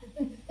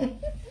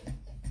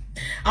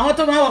 Àwọn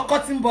tó máa wọ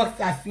cotton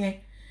boxers yẹn.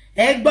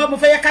 Ẹ gbọ́ mo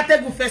fẹ́ yẹ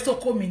kátẹ́gùn fẹ́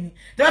sóko mi ni.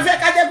 Tí wọ́n fẹ́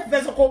kátẹ́gùn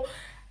fẹ́ sóko.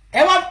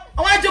 Ẹ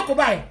wọ́n jókòó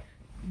báyìí.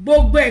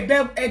 Gbogbo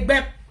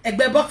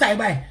ẹgbẹ́ boxer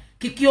báyìí.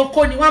 Kìkì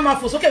oko ni wọ́n máa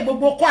fò sókè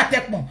gbogbo oko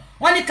àtẹ̀pọ̀n.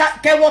 Wọ́n ní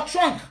kẹwọ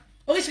trunk.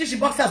 Oríṣiríṣi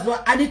boxers lọ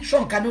a ní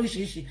trunk àní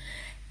oríṣiríṣi.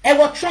 Ẹ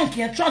wọ trunk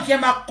yẹn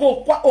máa kó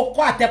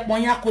oko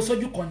àtẹ̀pọ̀n yẹn kó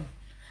sójú kan ni.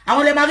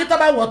 Àwọn lè máa rí tó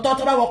bá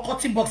wọ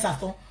cotton boxers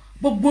tán.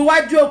 Gbogbo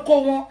iwájú oko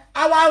wọn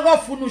á wá rọ̀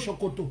fúnnu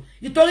ṣòkòtò.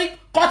 Nítorí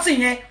cotton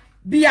yẹn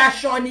bí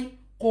aṣọ ni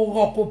kò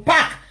rọ̀ kò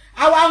pack.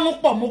 Á wá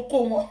ń pọ̀ mọ́ kó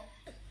wọn.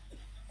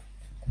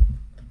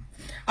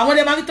 Àwọn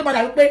lè máa rí tó bá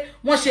dà wípé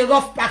wọ́n ṣe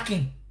rough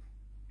packing.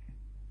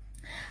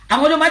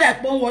 Àwọn ló máa dà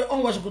pé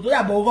on wọ ṣòkòtò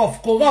yàbọ̀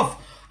rough.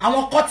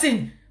 Àwọn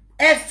cotton,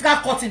 extra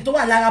cotton tó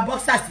wà lára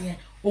boxers yẹn,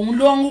 òun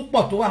ló ń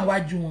pọ̀ tó wà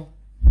níwájú wọn.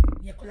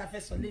 Ìyẹn kọ́ la fẹ́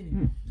sọ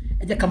lẹ́nu.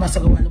 Ẹ jẹ́ ká máa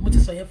sọ̀rọ̀ wà lọ, mo ti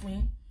sọ yẹn fún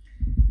yín.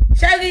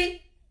 Ṣẹ́rí,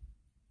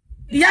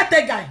 ìyá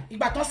tẹ́gà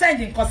ìgbà tó send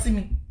nǹkan sí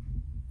mi.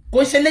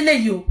 Kò ń ṣe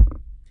léléyìí o.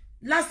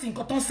 Last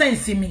nǹkan tó send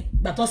sí mi,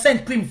 ìgbà tó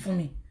send cream fún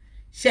mi.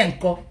 Ṣé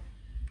nǹkan.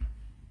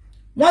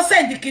 Wọ́n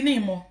send kíní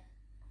ìmọ̀.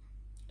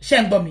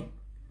 Ṣé ń gbọ́ mi.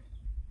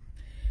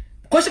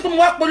 Kò ṣe pé mo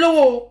wá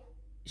polówó o.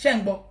 Ṣé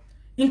ń gbọ́.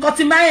 Nǹkan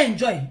tí máa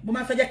enjoy, mo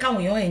máa fẹ́ jẹ́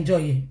káwọn èèyàn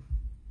enjoy ẹ̀.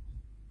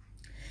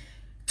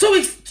 2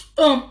 weeks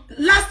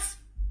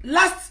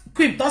last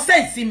cream tó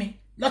send sí mi,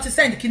 ló ti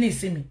send kíní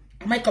sí mi.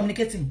 Am I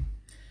communicating?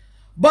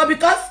 But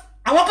because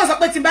àwọn kan sọ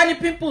pé tí bá ní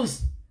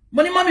pimples,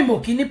 mo ní mommy mo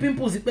kì ní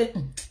pimples pé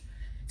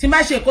tí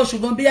má ṣe ko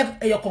ṣùgbọ́n bí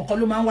ẹyọ kankan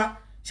ló máa ń wá.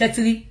 Ṣé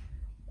ti rí?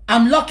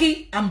 I'm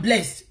lucky, I'm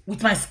blessed.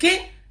 With my skin,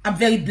 I'm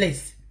very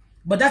blessed.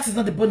 But that is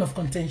not the bone of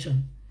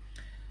contention.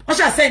 Wọ́n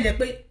ṣá send ẹ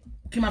pé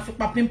kí máa fi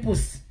pa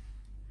pimples.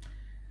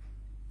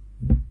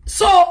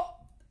 So,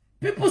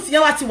 pimples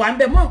yẹn wá ti wà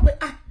ńbẹ̀ mo pé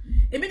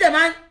èmi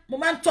dẹ̀ mo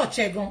máa ń touch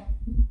ẹ gan.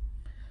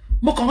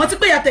 Mo kàn rántí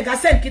pé ya tega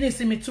send kíní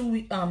sí mi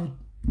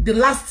the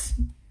last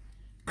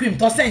cream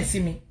tó send sí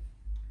mi.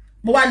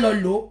 Mo wá lọ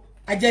lò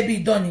ajẹ́ bí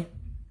idán ni.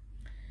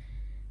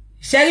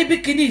 Ṣé rí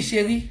bí kíní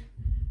ṣe rí.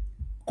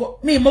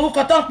 mi mo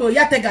ko ton pe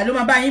Iya Tega ló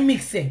máa bá yín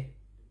mix ẹ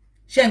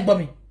ṣé ń gbọ́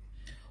mi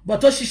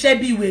but ó ṣiṣẹ́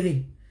bí wèrè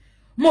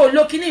mo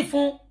lo kíní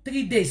fún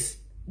 3 days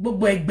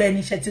gbogbo ẹgbẹ́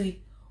ni ṣetiri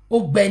ó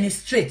gbẹ ni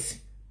straight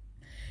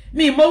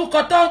mi mo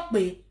ko ton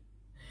pe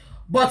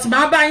but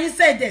máa bá yín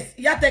say this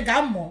Iya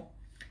Tega mọ̀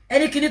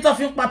ẹni kíní tó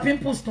fi ń pa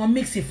pimples ton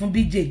mix fún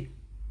BJ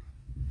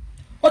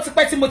ó ti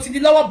pẹ́ tí mo ti di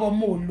lọ́wọ́ bọ̀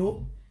mo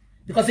lo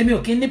because mi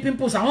ò kí ní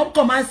pimples àwọn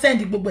kan máa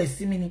send gbogbo ẹ̀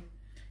sí mi ni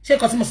ṣé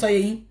nǹkan tí mo sọ yé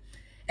yín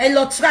ẹ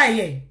lọ try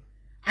ẹ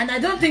and I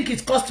don't think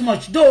it cost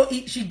much though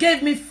she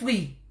gave me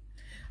free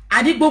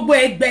adi gbogbo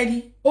ẹgbẹ́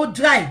ni ó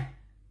dry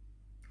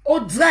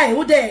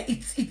ó there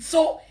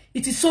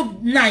it is so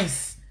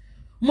nice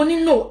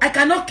money no I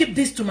cannot keep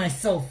this to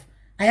myself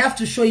I have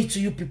to show it to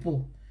you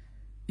people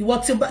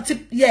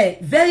yeah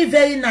very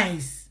very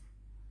nice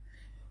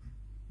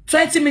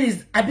 20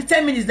 minutes abi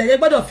 10 minutes de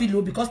gbọ́dọ̀ fi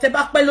lò because te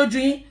bá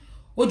pẹ́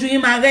ojú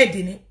yín máa red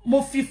ni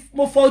mo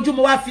fọ ojú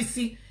mo wá fi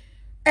sí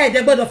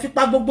de gbọ́dọ̀ fi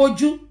pa gbogbo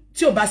ojú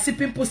tí ó bá sí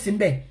pimples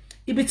ńbẹ̀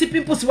ibi tí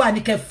pimples wà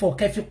ní kẹ́ fọ̀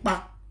kẹ́ fi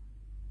pa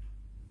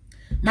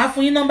má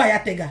fún yín number Iya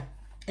Tega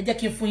ẹ jẹ́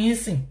kí n fún yín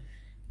sìn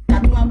ta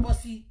tó wá bọ́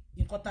sí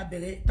nǹkan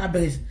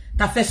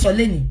ta fẹ́ sọ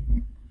leni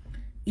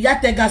Iya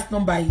Tega's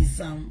number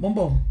is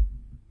bombo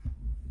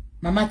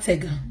Mama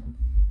Tega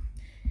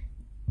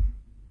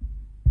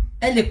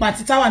ẹ lè pa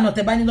titawa náà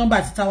tẹ́ bá ní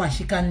number titawa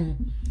shikanu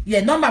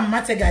yeah number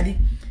Mama Tega di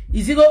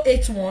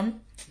 081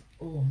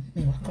 oh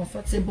me wa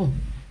comfortable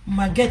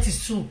ma get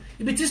is too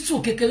ibi tí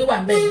stool kékeré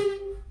wà ńbẹ̀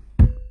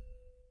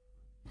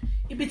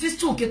ibi tí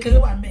stool kékeré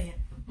wà ńbẹ̀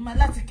ma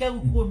láti kẹ́rù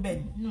kúrò ńbẹ̀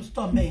nínú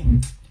store ńbẹ̀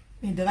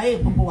mi de ráyè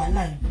gbogbo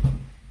wàhálà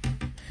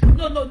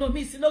yìí no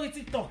mi sí lórí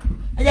TikTok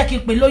ẹ jẹ́ kí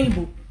n pè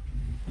lóyìnbó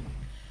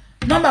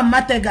number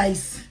Mama Tega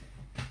is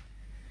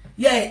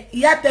yeah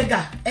Iya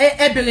Tega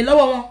ẹ bèrè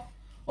lọ́wọ́ wọn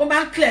ó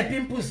máa clear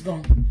pimples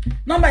gan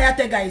number Iya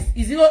Tega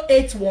is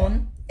 081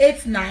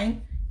 89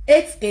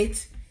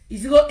 88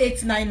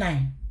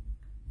 0899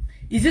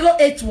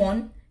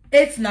 081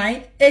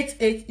 89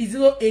 88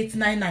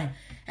 0899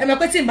 ẹ mọ̀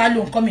pé tí n bá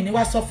lo nǹkan mi ní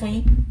wá sọ fún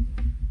yín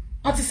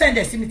wọ́n ti send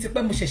ẹ sí mi ti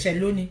pé mo ṣẹ̀ṣẹ̀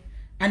lónìí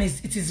and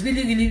it is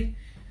really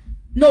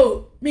no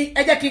mi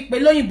ẹ jẹ́ kí n pè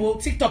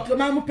lóyìnbó TikTok ló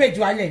máa mú page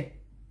wálẹ̀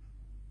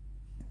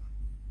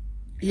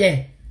yeah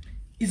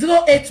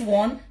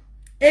 081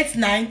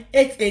 89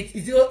 88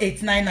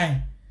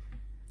 0899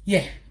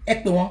 yeah ẹ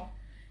pè wọ́n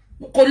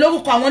kò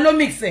lórúkọ àwọn ló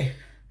mix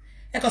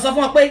ẹ kàn sọ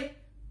fún wọn pé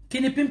kí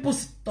ni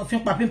pimples tó fi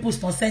ń pa pimples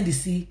tó send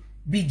sí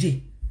BJ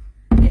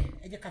yeah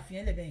ẹ jẹ́ ká fi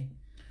yẹn lẹ̀ bẹ́ẹ̀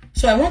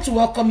so I want to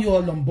welcome you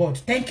all on board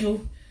thank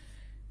you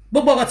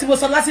gbogbo ọ̀rọ̀ tí mo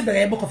sọ láti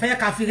bẹ̀rẹ̀ mo kàn fẹ́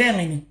ká fi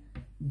rẹ́rìn ni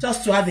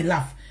just to have a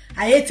laugh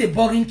I hate a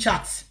boring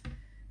chat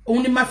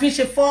òun ni ma fi ń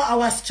ṣe 4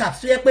 hours chat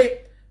so yẹ pé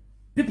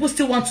people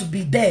still want to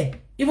be there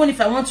even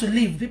if I want to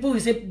leave people will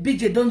say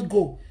BJ don't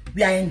go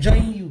we are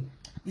enjoying you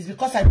it's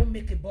because I don't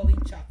make a boring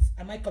chat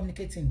am I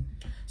communicating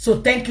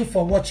so thank you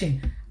for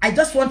watching I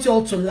just want you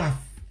all to laugh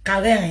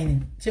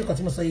karen ṣé nǹkan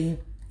tí mo sọ yín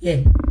yeah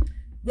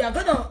we are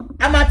gonna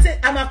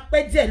I'm a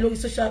pẹ́ díẹ̀ lórí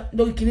social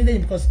lórí kini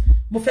lẹ́yìn because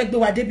mo fẹ́ gbé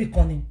wa débi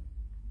kan ni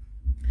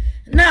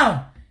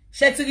now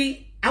ṣé ti rí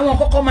àwọn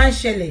kọ́kọ́ máa ń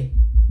ṣẹlẹ̀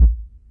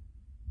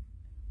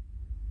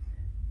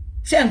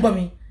ṣé ń gbọ́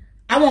mi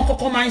àwọn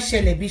kọ́kọ́ máa ń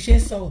ṣẹlẹ̀ bí ṣe ń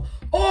sọ̀rọ̀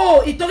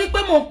oh ìtorí pé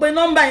mo ń pe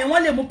number yẹn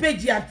wọ́n lè mú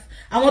page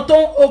àwọn tó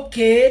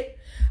okay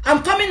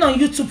I'm coming on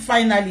YouTube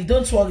finally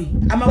don't worry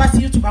I'm about to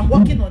YouTube I'm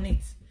working on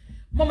it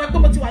Mama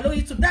go to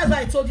YouTube. That's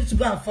why I told you to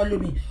go and follow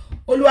me.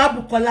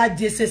 Oluwabukola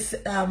JC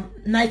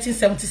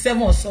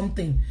 1977 or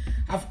something.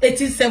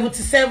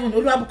 1877.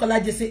 Oluwabukola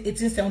JC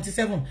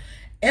 1877.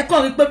 Ẹ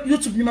kàn rí pé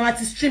YouTube ni mama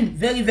ti stream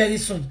very very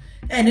soon.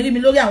 Ẹ ní rí mi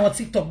lórí àwọn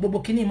TikTok gbogbo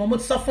kíní mo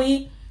ti sọ fún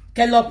yín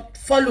kẹ́ lọ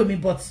follow me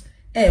but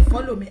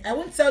follow me. I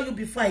won't tell you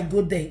before I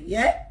go there.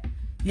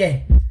 Yeah.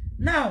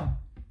 Now,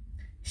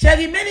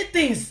 Sherry, many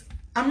things.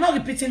 I'm not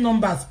repeating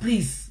numbers,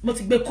 please. Mo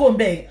ti gbé ko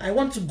nbe. I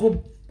want to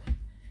go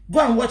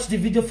and watch the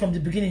video from the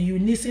beginning. You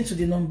listen to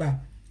the number.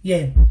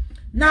 Yeah.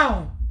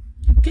 Now,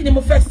 kí ni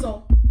mo fẹ́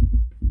sọ?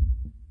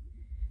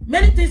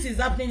 Many things is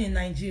happening in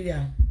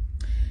Nigeria.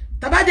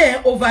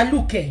 Tabade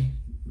overlook.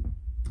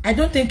 I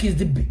don't think it's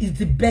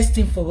the best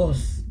thing for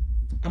us.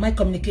 Am I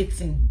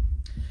communicating?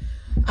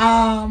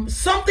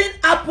 Something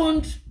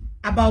happened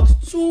about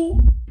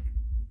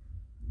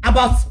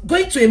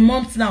going to a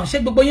month now. Ṣé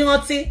gbogbo yín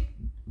rántí?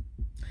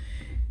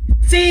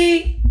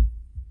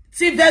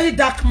 Tí very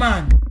dark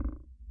man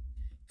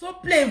to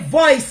play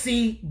voice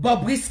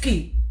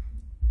Bobrisky.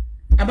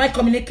 Am I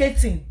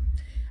communicating?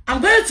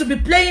 I'm going to be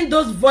playing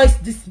those voice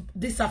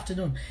this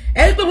afternoon.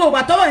 Everybody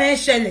wa tọ́rọ̀ yẹn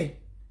ṣẹlẹ̀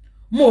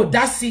mo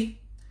dá sí.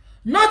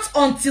 Not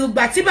until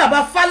gba tí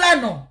bàbá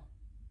Falana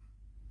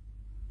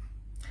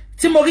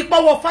tí mo rí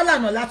pọ́wọ́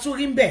Falana la tún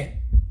rí ńbẹ̀.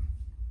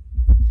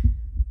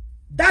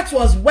 That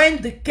was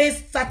when the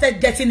case started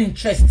getting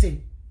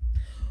interesting.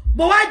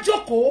 Mo wá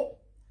jókòó,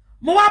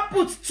 mo wá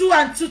put 2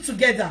 and 2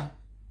 together.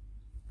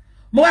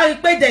 Mo wá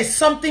rí pé there's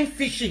something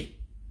fishy.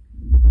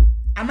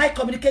 Am I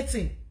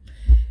communicating?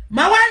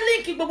 Ma wá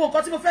link gbogbo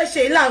nǹkan tí mo fẹ́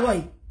ṣe láàárọ̀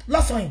yìí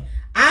lọ́sàn yìí.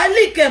 A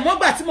link ẹ̀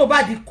mọ́gbà tí mo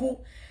bá di kú.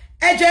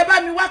 Ẹ jọ̀ọ́ ẹ bá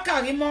mi wá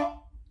Karimo.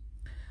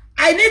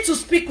 I need to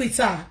speak with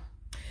her.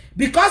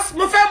 because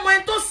mo fẹ́ mọ̀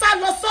en tó sá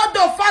lọ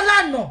sọ́dọ̀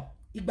Falana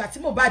ìgbà tí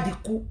Mohbad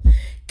kú.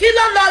 Kí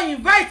ló lọ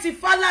invite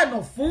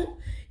Falana fún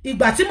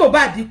ìgbà tí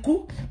Mohbad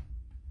kú.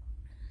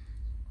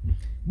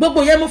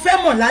 Gbogbo yẹn mo fẹ́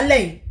mọ̀ lálẹ́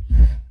yìí.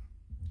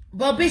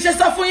 But bí ṣe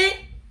sọ fún yín,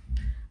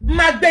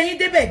 má gbé yín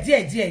débẹ̀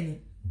díẹ̀ ni.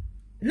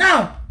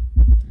 Now,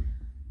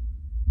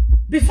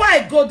 before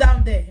I go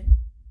down there,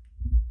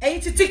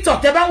 ẹ̀yin tí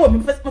TikTok tẹ́ bá wò mí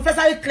mo fẹ́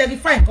sáré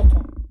clarify nǹkan.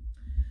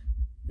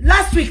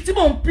 Last week tí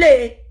mo ń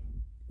play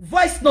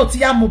voice note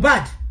ya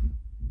Mohbad.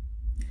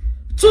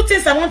 2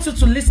 things I want you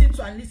to listen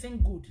to and listen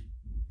good.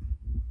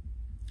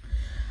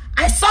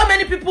 I saw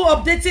many people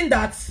updating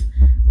that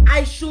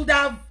I should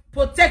have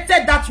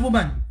protected that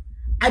woman.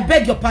 I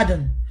beg your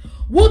pardon.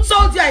 Who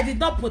told you I did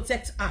not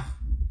protect her?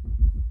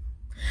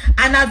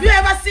 And have you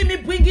ever seen me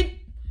bringing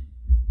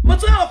mo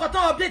tún àwọn kan tó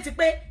update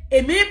pé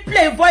èmi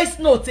play voice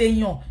note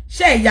èèyàn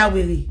ṣé ìyá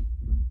wèrè?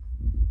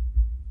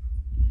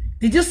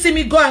 Did you see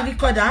me go and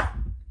record her?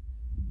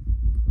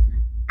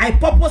 I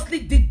purposely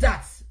did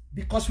that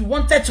because we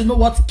wanted to know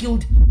what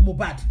killed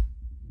Mohbad.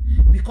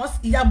 Because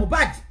ìyá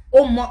Mohbad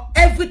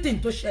everything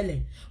to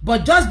ṣẹlẹ̀,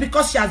 but just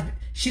because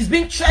she's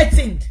been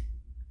threatened,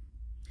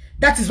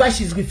 that is why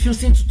she's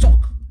refusing to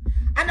talk.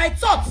 And I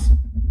thought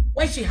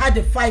when she had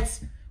a fight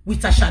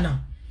with Ashana,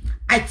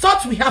 I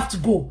thought we have to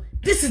go.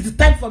 This is the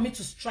time for me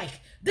to strike.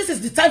 This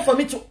is the time for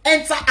me to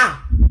enter her.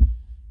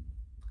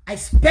 I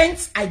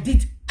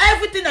did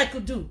everything I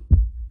could do.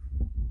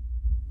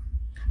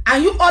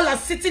 And you all are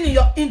sitting in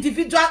your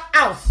individual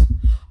house.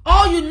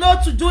 All you know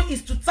to do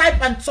is to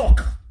type and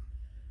talk.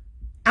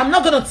 I'm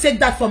not going to take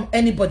that from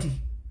anybody.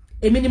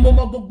 A minimum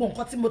of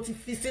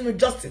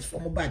justice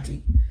for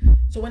Mohbad.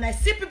 So when I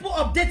see people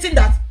updating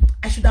that,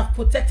 I should have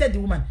protected the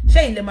woman.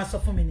 She le ma sọ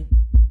fún mi ni.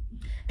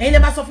 Ẹ̀yin le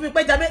ma sọ fún mi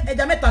pé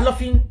ẹja mẹ́ta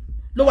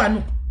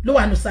ló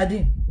wà nù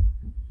sardine.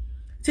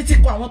 Títí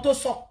kọ àwọn tó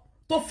sọ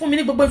tó fún mi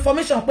ní gbogbo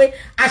information pé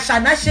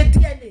Ashana ṣe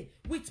DNA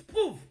with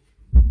proof.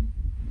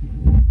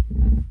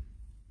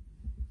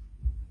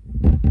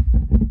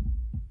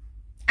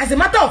 As a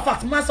matter of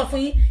fact, ma sọ fún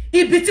yín,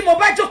 ibi tí mo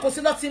bá jókòó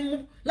sí láti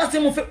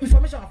mú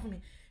information wá fún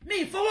mi.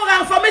 Mi ìfowó ra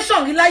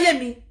information rí láyé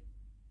mi.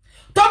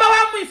 Tó bá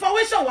wá mú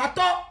information wá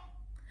tó,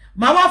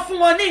 màá wá fún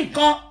wọn ní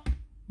nǹkan,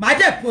 màá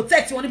dẹ̀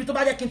protect wọn níbi tó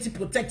bá jẹ́ kí n ti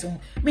protect wọn.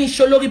 Mi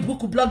ṣe olórí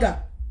burúkú blogger.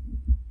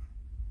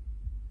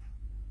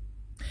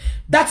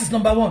 That is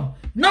number 1.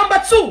 Number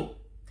 2,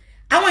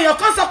 àwọn èèyàn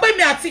kan sọ pé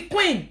mi àti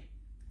Queen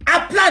a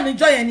plan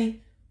níjọ́ yẹn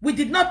ni. We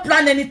did not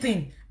plan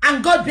anything,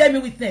 and God bear me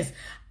witness.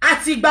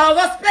 Àti ìgbà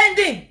ọ̀rọ̀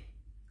spending,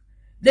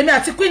 lèmi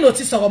àti Queen ò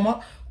ti sọ̀rọ̀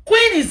mọ́.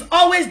 Queen is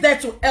always there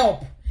to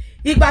help.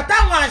 Ìgbà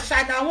táwọn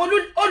Ashana àwọn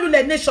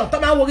olùlẹ̀ nation tó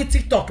máa ń wọrí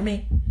TikTok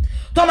mi,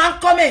 tó máa ń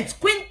comment,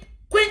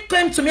 Queen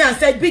came to me and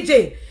said,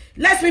 BJ,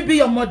 let me be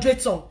your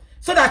moderator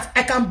so that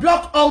I can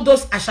block all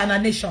those Ashana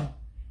nation.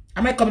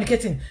 Am I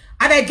communicating?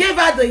 And I gave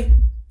her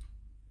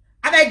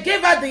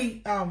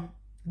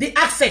the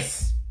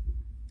access.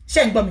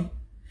 Ṣé ń gbọ́ mi?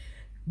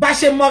 Bá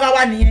ṣe mọ́ra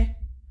wa nìyẹn.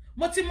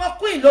 Mo ti mọ̀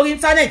Queen lórí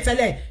internet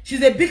tẹ́lẹ̀.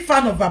 She's a big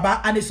fan of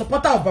Baba and a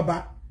supporter of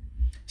Baba.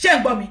 Ṣé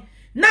ń gbọ́ mi?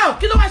 Now,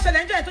 kí ló wá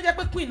ṣẹlẹ̀ ńjọ́ yẹn tó jẹ́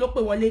pé Queen ló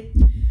pè wọlé.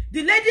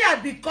 The lady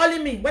had been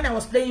calling me when I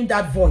was playing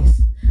that voice.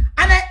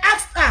 And I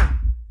asked her,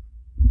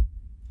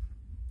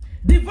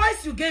 the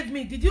voice you gave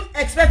me, did you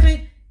expect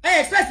me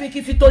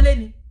kí fi tó lé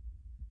ni?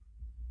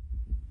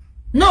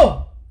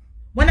 No.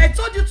 When I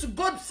told you to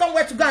go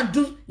somewhere to go and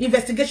do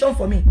investigation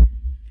for me,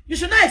 you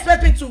should not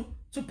expect me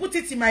to put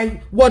it in my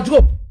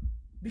wardrobe,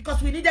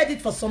 because we needed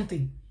it for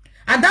something.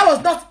 And that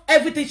was not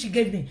everything she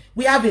gave me.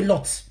 We have a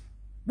lot,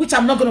 which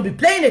I'm not going to be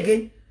playing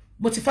again.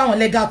 But if I'm on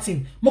legal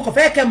team, mo kàn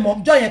fẹ́ kẹ́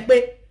mọ̀ jọ́ yẹn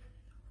pé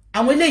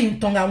àwọn eléyìí ń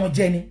tan àwọn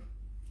jẹ ni.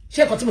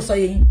 Ṣé nǹkan tí mo sọ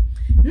yé yín?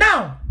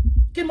 Now,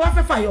 kí mo wá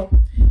fẹ́ fàyọ.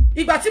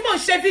 Ìgbà tí mo ń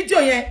ṣe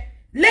fídíò yẹn,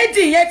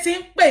 lady yẹn ti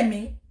ń pè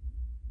mí.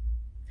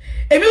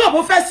 Èmi rò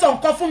bó fẹ́ sọ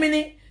nǹkan fún mi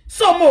ni,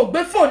 so mo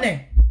gbé phone ẹ̀.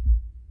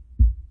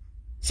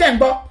 Ṣé ń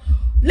gbọ́?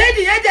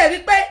 Lady yẹn dẹ̀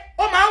rí pé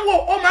ó máa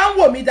ń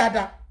wò mí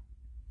dáadáa.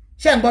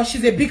 Ṣé ń gbọ́?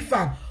 She's a big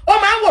fan. Ó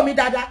máa ń wò mí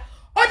dáadáa.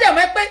 Ó dẹ̀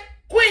mọ̀ pé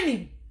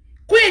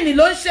Queen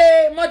ló ń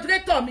ṣe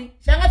moderator mi.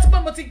 Ṣé rántí pé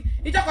mo ti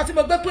ìjọ́ kan tí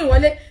mo gbé Queen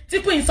wọlé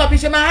tí Queen sọ bí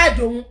ṣe máa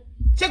hide òun.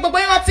 Ṣé gbogbo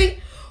yín rántí?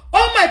 Ó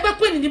mọ̀ pé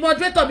Queen ni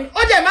moderator mi.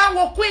 Ó dẹ̀ máa ń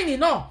wo Queen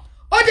náà.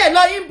 Ó dẹ̀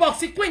lọ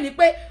inbox Queen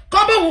pé kó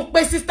bóun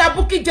pe sister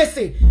Bukky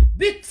Jesse.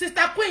 Bí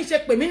sister Queen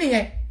ṣe pè mí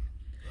nìyẹn.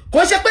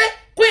 Kò ṣe pé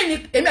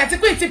Queen èmi àti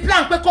Queen ti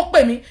plan pé kó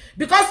pè mí,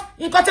 because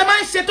nǹkan tẹ́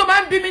máa ń ṣe tó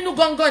máa ń bí mi nú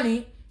gangan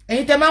ni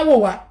ẹ̀yin tẹ́ máa ń wò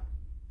wá.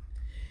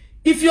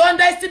 If you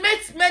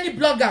underestimate many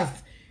bloggers,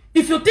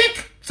 if you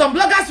think some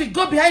bloggers will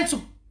go behind to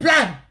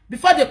plan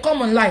before they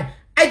come online,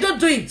 I don't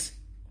do it.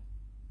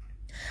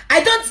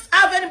 I don't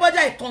have anybody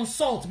I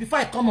consult before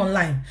I come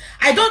online.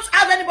 I don't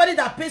have anybody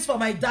that pays for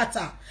my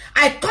data.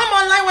 I come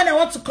online when I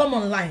want to come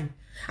online.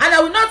 And I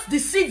will not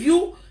deceive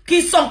you.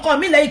 Ki son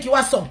komi lẹ́yìn ki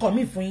wa son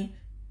komi fún yín.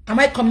 Am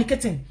I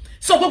communicating?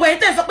 So gbogbo ẹ̀yin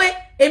tẹ́ sọ pé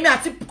èmi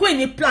àti Queen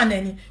ni plan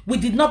any. We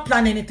did not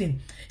plan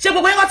anything. Ṣé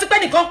gbogbo ẹ̀yin rántí pé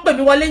nìkan pè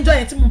mí wọlé ńjọ́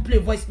yẹn tí mo play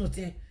voice note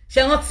yẹn.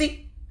 Ṣé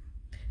rántí?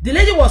 The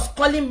lady was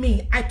calling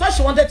me. I thought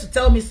she wanted to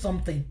tell me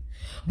something,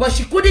 but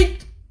she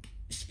couldn't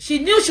she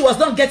knew she was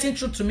not getting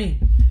through to me.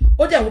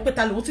 O de wo pe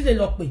ta lo ti le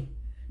lo pe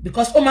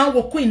because o man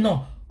wo queen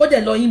no. O de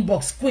lo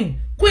inbox queen.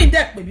 Queen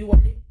de pe mi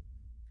wọlé.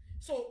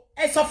 So,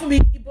 ẹ sọ fún mi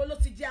ibo lo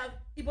ti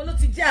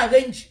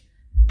jẹ́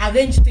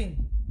arrange thing.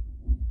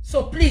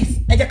 So please,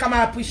 ẹ jẹ́ ká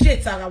máa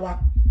appreciate ara wa.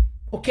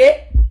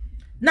 Okay?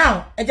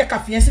 Now, ẹ jẹ́ ká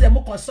fi yẹn sílẹ̀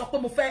mo kàn sọ pé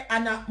mo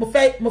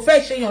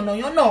fẹ́ ṣe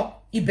yànnà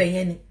ibẹ̀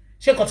yẹn ni.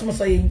 Ṣé nǹkan tí mo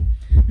sọ yé yín?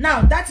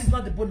 Now, that is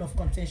not the bone of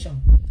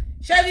contention.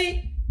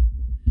 Sherry,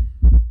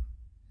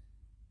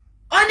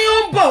 oni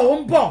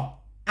umbo,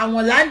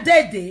 àwọn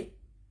landede.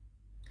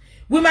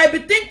 We might be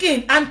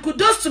thinking, and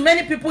kudos to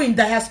many people in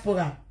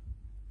diaspora.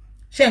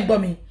 Ṣé ń gbọ́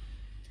mi?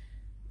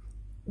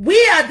 We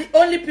are the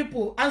only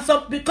people, and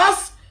so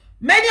because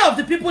many of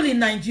the people in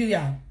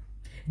Nigeria,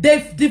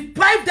 they've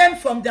deprived them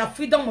from their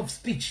freedom of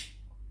speech.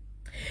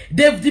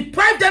 They've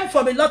deprived them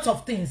from a lot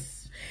of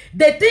things.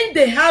 They think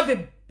they have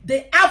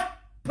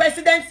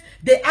presidents,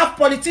 they have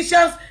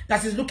politicians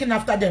that is looking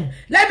after them.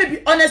 Let me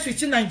be honest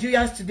with you,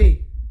 Nigerians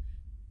today.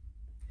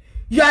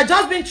 You are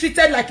just being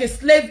treated like a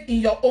slave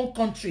in your own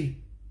country.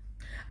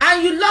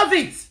 And you love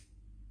it.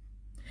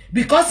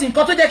 Because in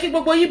Koto Deki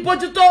Bobo yi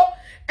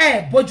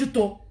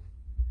bojuto.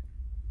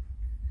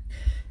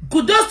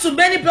 Kudos to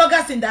many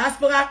bloggers in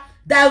diaspora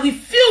that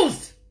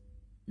refuse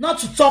not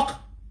to talk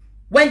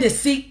when they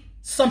see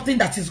something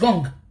that is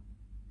wrong.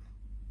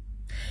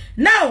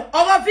 Now,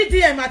 our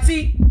VDM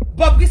àti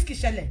Bobrisky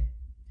ṣẹlẹ̀.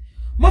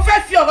 Mo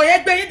fẹ́ fi ọ̀rọ̀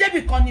yẹn gbé yín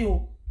débi kan ni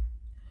o.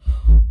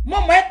 Mo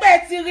mọ̀ pé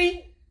ẹ ti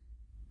rí.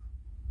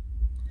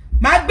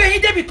 Màá gbé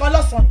yín débi kan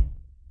lọ́sàn-án.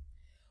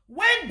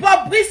 When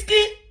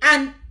Bobrisky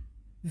and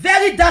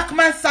Very Dark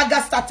Man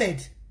saga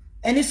started,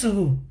 ẹni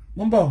sùúrù,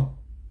 mo ń bọ̀.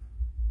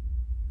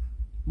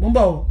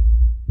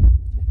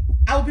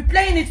 I will be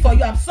playing it for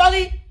you. I'm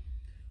sorry.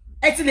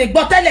 Ẹ ti lè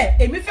gbọ́ tẹ́lẹ̀.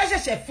 Èmi fẹ́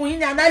ṣẹ̀ṣẹ̀ fún yín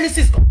ní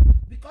analysis kan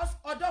because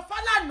ọ̀dọ̀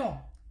Falana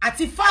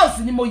àti Falz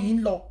ni mo yìí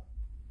ń lọ.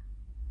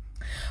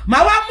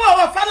 Màá wá mú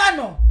ọ̀rọ̀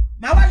Falana,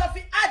 màá wá lọ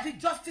fi add the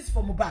justice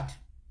for Mohbad.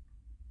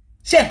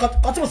 Ṣé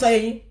nǹkan tí mo sọ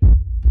yín?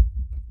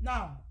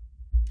 Now,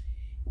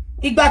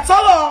 ìgbà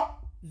tọ́rọ̀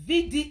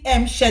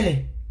VDM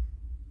ṣẹlẹ̀.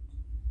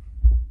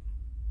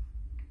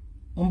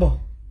 Mo ń bọ̀.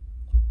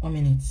 1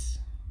 minute.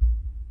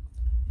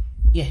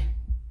 Yeah.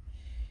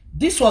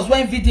 This was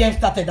when VDM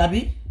started,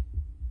 Abby.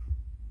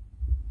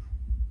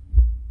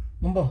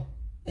 Mumbo,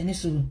 any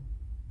suru.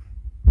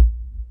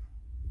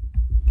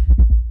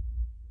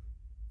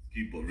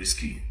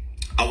 Bobrisky,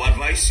 I will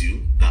advise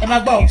you that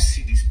after you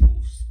see this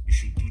post, you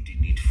should do the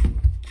needful.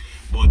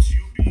 But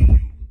you being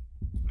you,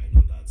 I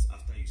know that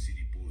after you see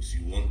the post,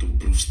 you want to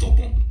prove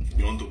stubborn.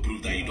 You want to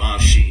prove that you don't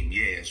have shame.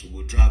 Yes, we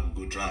go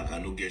drag, I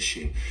no get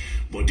shame.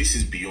 But this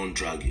is beyond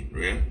dragging,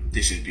 right?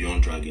 This is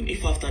beyond dragging.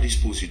 If after this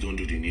post you don't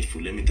do the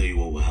needful, let me tell you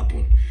what will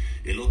happen.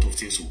 A lot of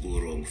things will go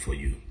wrong for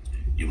you.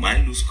 You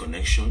might lose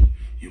connection,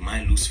 you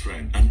might lose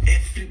friend, and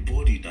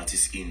everybody that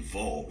is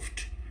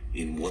involved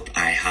in what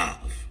I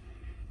have,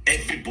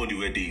 everybody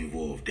where they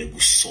involved, they will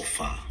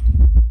suffer.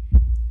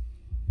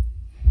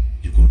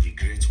 You go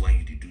regret why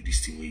you did do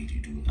this thing where you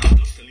did do. I'm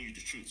just telling you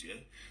the truth, yeah?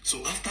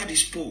 So after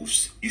this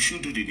post, you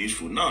should do the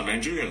needful. Now,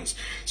 Nigerians,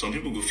 some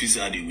people go feel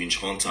say they winch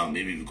hunter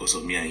maybe because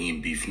of me and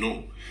him beef.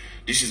 No.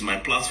 This is my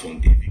platform.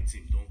 The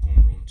victim don't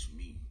come run to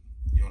me.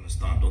 You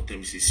understand? Don't tell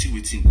me, say, see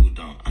what thing go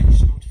down. And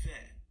it's not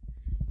fair.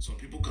 Some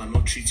people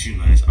cannot treat you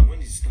nice. And when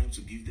it's time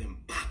to give them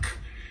back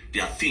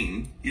their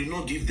thing, you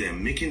not give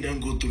them, making them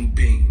go through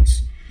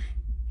pains.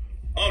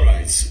 All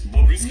right,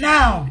 Bobrisky.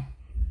 Now.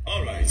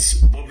 All right,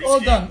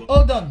 Bobrisky.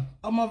 Hold on.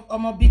 I'm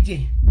a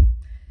BJ.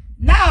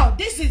 Now,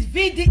 this is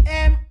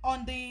VDM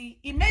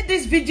he made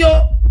this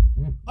video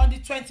on the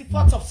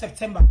 24th of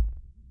September.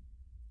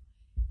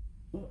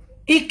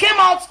 He came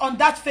out on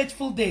that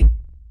fateful day.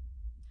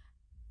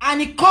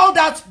 And he called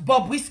out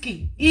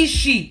Bobrisky.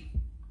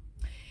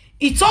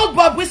 He told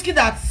Bobrisky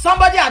that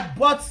somebody had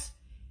brought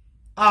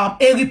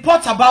a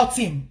report about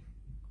him.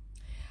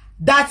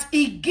 That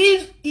he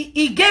gave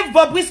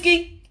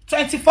Bobrisky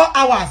 24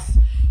 hours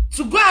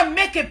to go and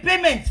make a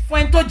payment for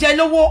Ento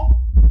Jelowo.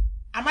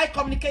 Am I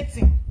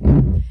communicating?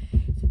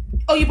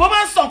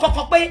 Oyiboman son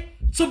kokokpe,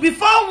 to be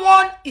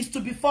forewarned is to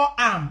be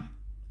forearmed.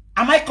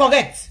 Am I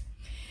correct?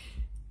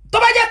 Tó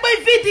bá jẹ́ pé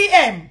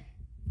VDM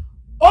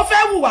ó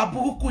fẹ́ hùwà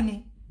burúkú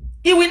ni,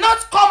 he will not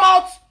come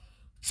out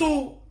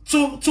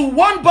to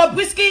warn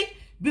Bobrisky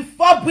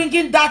before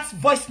bringing that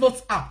voice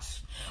note out.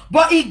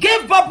 But he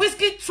gave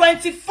Bobrisky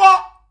 24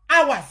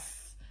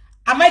 hours.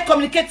 Am I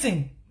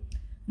communicating?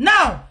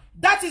 Now,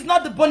 that is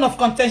not the bone of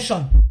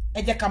contention.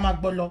 Ẹ jẹ́ ká máa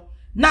gbọ́ lọ.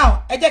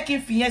 Now, ẹ jẹ́ kí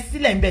n fi yẹn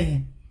sílẹ̀ ńbẹ̀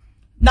yẹn.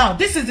 Now,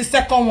 this is the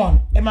second one.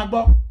 Ẹ máa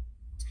gbọ́.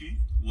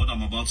 What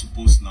I'm about to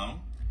post now,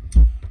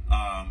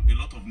 a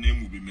lot of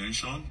names will be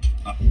mentioned.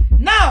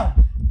 Now,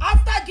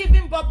 after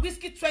giving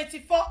Bobrisky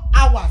 24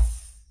 hours,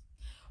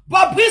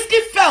 Bobrisky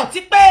felt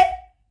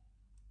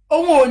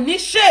oh, ni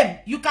shame.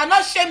 You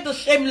cannot shame the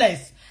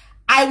shameless.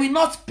 I will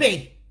not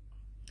pay.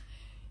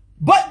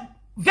 But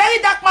Very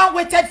Dark Man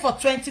waited for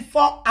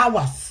 24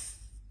 hours.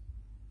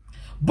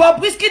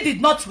 Bobrisky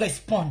did not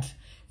respond.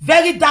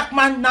 Very Dark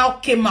Man now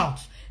came out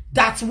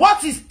that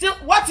what is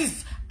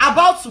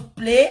about to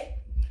play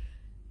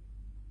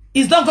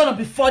is not going to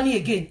be funny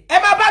again.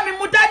 Emma ba mi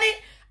mudani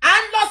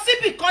and lo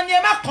sibi kan ni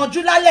e ma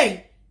kanju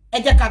lale.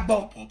 Ẹ jẹ́ ká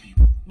gbọ́. Poor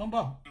people. Number.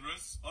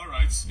 All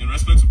right. In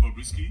respect to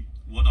Bobrisky,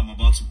 what I'm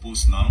about to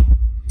post now,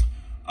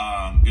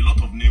 a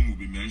lot of names will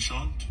be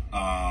mentioned.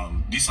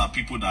 These are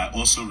people that I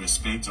also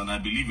respect, and I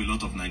believe a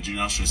lot of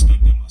Nigerians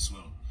respect them as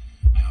well.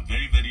 I am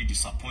very, very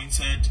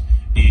disappointed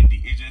in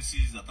the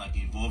agencies that are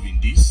involved in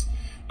this.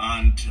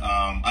 And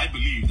I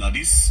believe that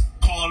this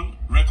call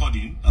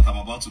recording that I'm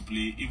about to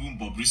play, even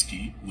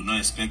Bobrisky will not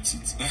expect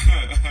it.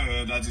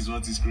 That is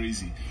what is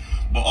crazy.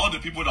 But all the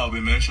people that will be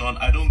mentioned,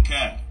 I don't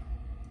care.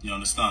 You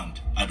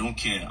understand? I don't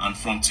care. And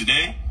from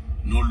today,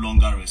 no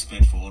longer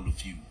respect for all of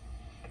you.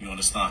 You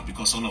understand?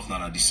 Because all of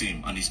them are the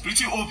same. And it's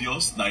pretty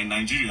obvious that in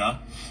Nigeria,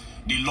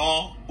 the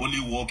law only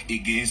works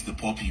against the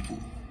poor people.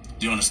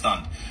 Do you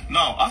understand?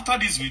 Now, after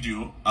this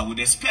video, I would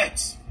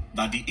expect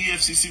that the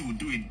EFCC will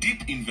do a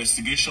deep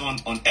investigation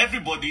on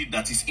everybody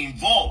that is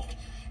involved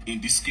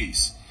in this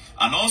case.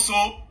 And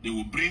also, they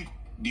will bring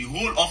the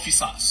whole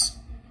officers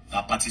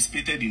that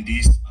participated in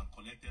this and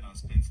collected and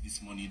spent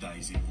this money that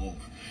is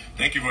involved.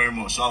 Thank you very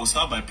much. So I will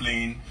start by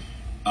playing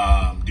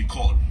the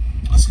call.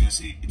 As you can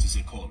see, it is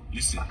a call.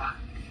 Listen.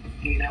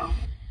 You know,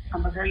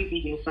 I'm a very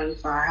big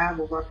influencer. I have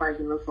over 5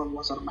 million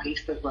followers on my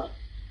Instagram.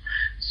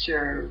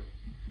 So,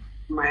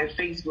 my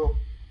Facebook.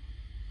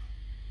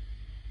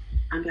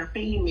 And they're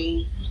paying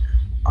me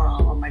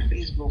on my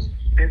Facebook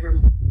every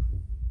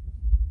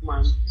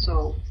month.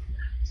 So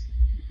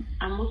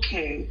I'm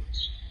okay.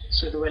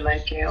 So they were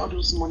like, all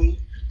those money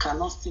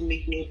cannot still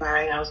make me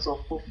buy a house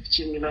of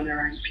 450 million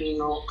in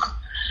Pinnock,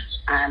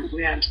 and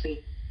we are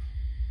staying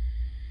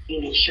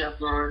in a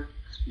Chevron,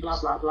 blah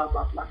blah blah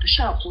blah blah. The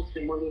shop puts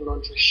the money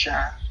laundry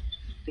shop.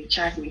 They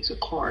charge me to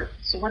court.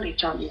 So when they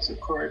charge me to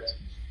court,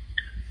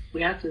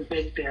 we have to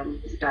beg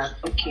them that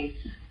okay,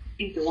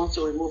 if they want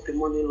to remove the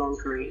money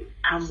laundering,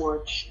 how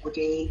much would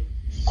they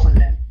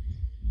collect?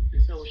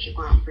 So we should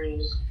go and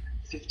bring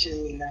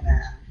 15 million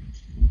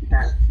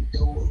that they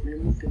will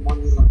remove the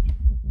money laundering.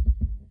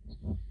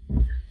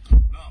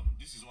 Now,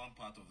 this is one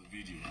part of the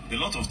video. A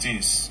lot of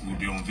things will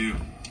be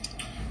unveiled.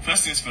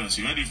 First things first,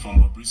 you heard it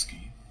from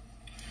Bobrisky.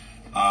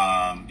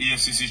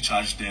 EFCC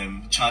charged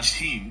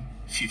him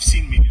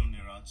 15 million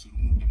naira to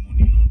remove the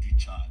money laundering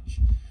charge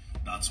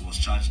that was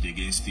charged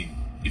against him.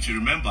 If you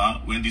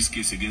remember, when this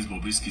case against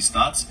Bobrisky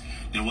starts,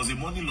 there was a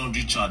money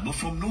laundering charge, but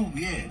from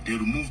nowhere,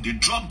 they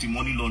dropped the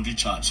money laundering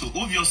charge. So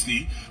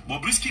obviously,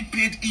 Bobrisky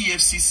paid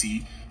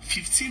EFCC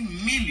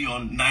 15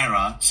 million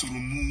naira to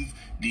remove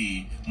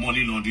the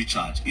money laundering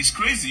charge. It's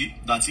crazy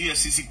that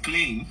EFCC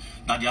claim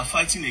that they are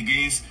fighting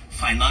against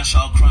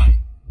financial crime.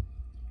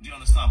 Do you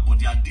understand? But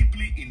they are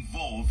deeply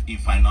involved in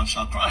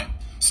financial crime.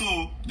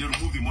 So they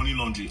remove the money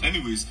laundering.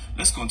 Anyways,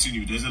 let's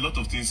continue. There's a lot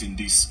of things in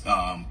this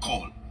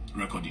call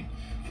recording.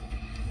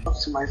 Up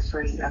to my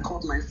friend, I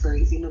called my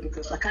friend, you know,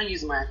 because I can't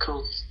use my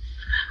account.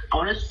 I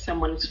wanted to send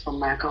money from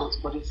my account,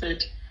 but he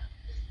said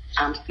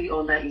I'm still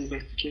under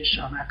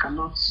investigation. I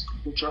cannot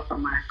withdraw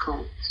from my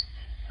account.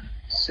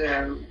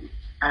 So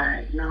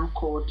I now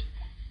called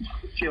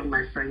a few of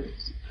my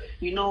friends.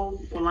 You know,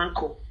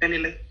 Polanco,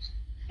 Elele.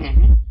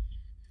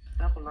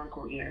 That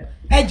Polanco, yeah.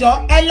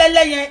 Ejo,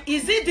 Elele,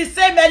 is it the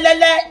same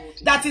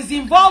Elele that is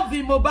involved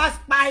in mobile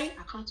spy?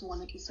 I can't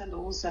want to send the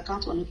whole thing. I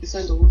can't want to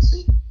send the whole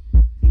thing.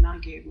 Now I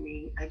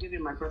gave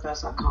him my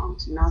brother's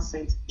account. Now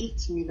sent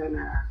 8 million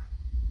naira.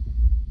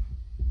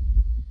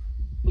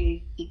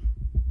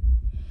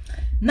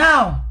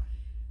 Now,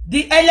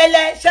 the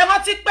Elele, ṣé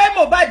rántí pé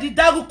Mohbad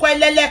dárúkọ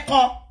Elele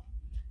kan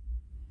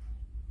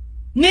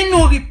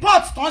nínú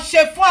report tán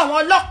ṣe fún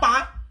àwọn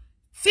ọlọ́pàá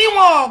tí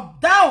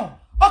wọ́n down.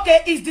 Okay,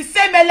 it's the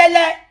same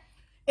Elele.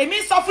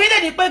 Èmi sọ fún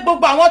yín ní pé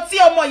gbogbo àwọn tí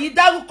ọmọ yìí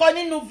dárúkọ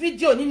nínú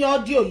fídíò nínú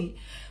audio yìí,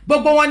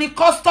 gbogbo wọn ni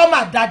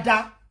customer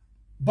dada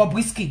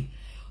Bobrisky.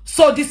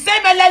 So the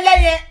same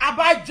Elele yẹn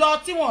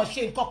abájọ tí wọ́n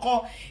ṣe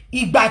nǹkankan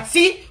ìgbà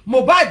tí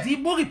Mohbad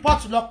mú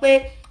report lọ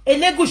pé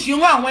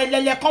Elégùṣì rán àwọn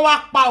Elele kan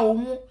wá pa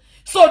òun.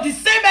 So the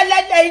same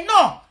Elele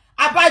náà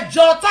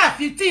abájọ tá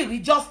fi tí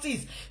rí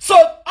justice. So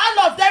all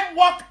of them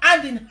work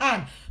hand in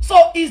hand. So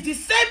it's the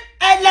same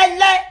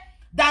Elele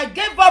that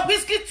gave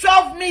Bobrisky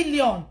 12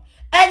 million.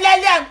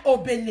 Elele and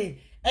Obele.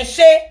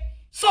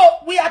 So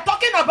we are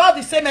talking about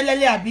the same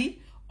Elele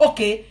abi.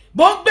 Okay.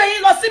 Bon gbe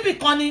yin lọ síbì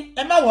kan ni,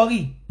 ẹ má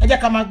worry. Ẹ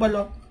jẹ́ ká má gbọ́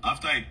lọ.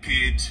 After I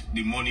paid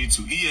the money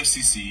to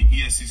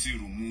EFCC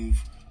removed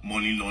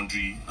money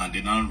laundering, and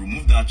they now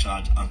removed that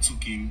charge and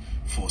took him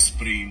for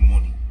spraying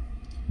money.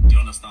 Do you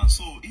understand?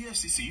 So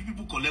EFCC, you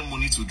people collect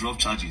money to drop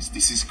charges.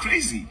 This is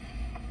crazy.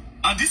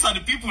 And these are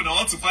the people that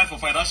want to fight for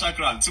financial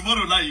crime.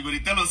 Tomorrow night, you're going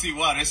to tell us you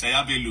will arrest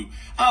Ayabelu.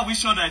 Are we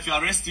sure that if you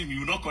arrest him, you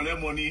will not collect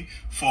money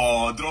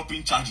for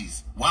dropping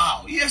charges?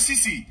 Wow,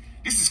 EFCC,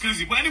 this is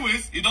crazy. But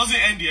anyways, it doesn't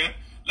end here.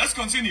 Let's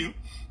continue.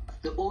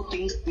 The old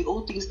things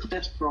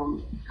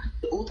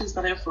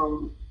started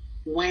from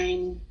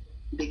when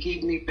they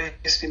gave me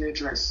best female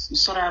dress. You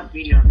saw that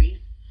video, right?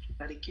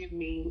 That they gave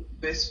me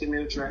best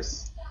female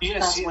dress.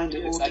 Yes, that's when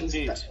the old things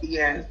started.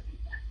 Yeah.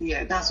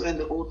 yeah, that's when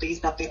the whole thing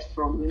started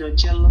from,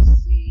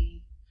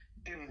 jealousy,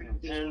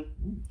 everything.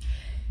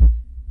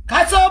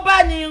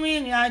 Katoba ni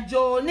rìnrìn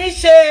àjò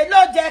níṣe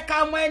ló jẹ́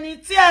ká mọ ẹni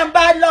tí à ń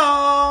bá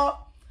lọ.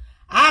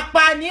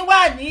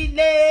 Apaniwa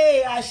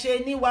nílé,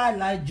 àṣeniwa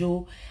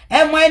lájò.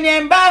 Ẹmọ ẹni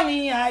ẹ̀ ń bá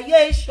rìn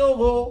ayé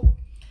ìṣòro.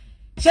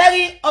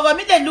 Sherry, ọ̀rọ̀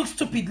mi dey look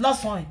stupid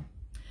lọ́sàn-án.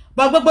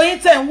 But gbogbo yín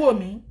tẹ̀ ń wò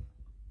mí.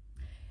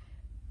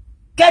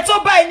 Kẹ́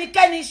tó bá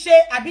ẹnikẹ́ni ṣe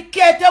àbí kí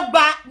ẹ tó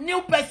gba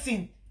new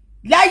person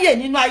láyè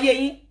nínú ayé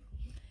yín.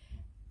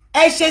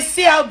 Ẹ ṣe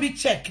CLB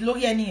check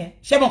lórí ẹni yẹn.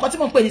 Ṣé mọ̀ nǹkan tí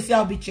mo ń pè ní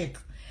CLB check?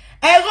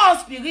 Ẹ run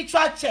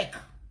spiritual check.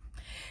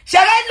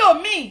 Ṣẹ̀rẹ́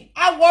lòmíì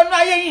àwọnú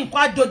ayé yín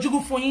nǹkan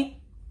àdójúrú fún yín.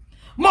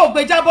 Mo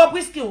gbèjà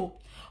Bobrisky o.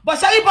 But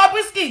ṣẹ́rí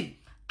Bobrisky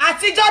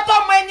àtijọ́ tó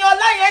mọ ẹni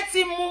ọlá yẹn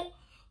ti mú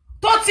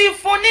tó ti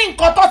fún ní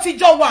nǹkan tó ti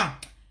jọ wà.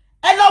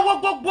 Ẹ lọ wo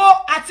gbogbo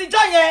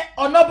àtijọ́ yẹn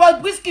ọ̀nà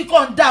Bobrisky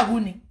kàn dàrú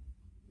ni.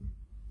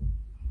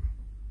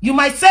 You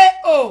might say,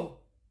 oh,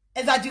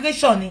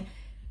 exaggeration ni.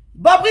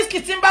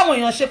 Bobrisky ti ń bá àwọn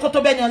èèyàn ṣe kó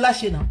tó bẹ́ni ọlá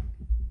ṣe náà.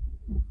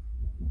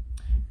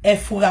 Ẹ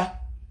fura.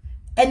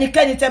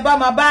 Ẹnikẹ́ni tẹ́ bá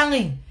máa bá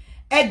rìn.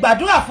 Ẹ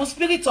gbàdúrà fún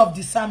spirit of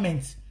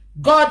discernment.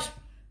 God,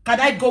 can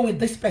I go with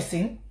this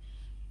person?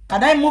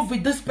 Can I move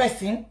with this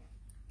person?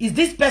 Is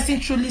this person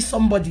truly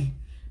somebody?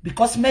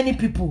 Because many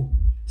people,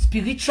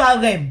 spiritual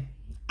realm,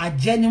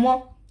 àjẹ́ ni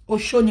wọ́n,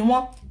 oṣó ni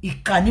wọ́n,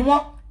 ìkà ni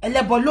wọ́n,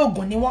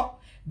 ẹlẹ́bọlóògùn ni wọ́n.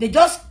 They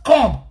just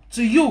come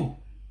to you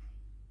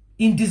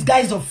in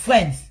disguise of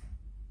friends,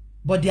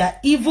 but they are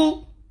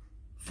evil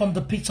from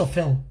the pits of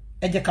hell.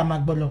 Ẹ jẹ́ ká máa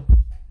gbọ́ lọ.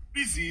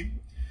 Prison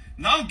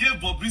now gave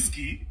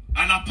Bobrisky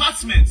an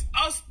apartment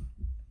house.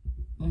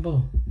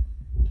 Mbo.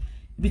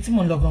 Ibi tí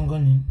mo lọ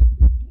gangan ni.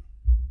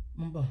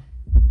 Mbo.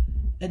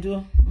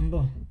 Edo,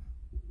 mbo.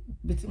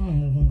 Ibi tí mo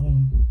lọ gangan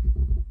ni.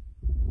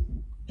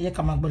 Ẹ jẹ́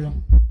ká máa gbọ́ lọ.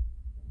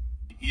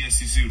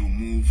 EFCC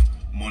removed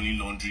money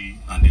laundry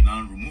and they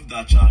now removed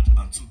that charge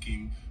and took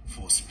him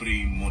for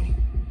spraying money.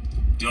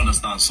 Do you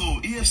understand? So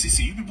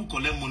EFCC, you people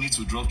collect money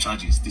to drop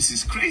charges. This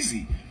is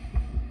crazy.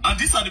 And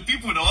these are the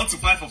people that want to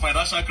fight for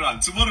financial crime.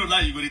 Tomorrow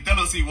night, you're going to tell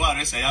us you want to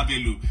arrest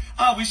Ayabelu.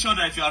 Are we sure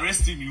that if you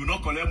arrest him, you will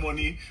not collect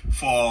money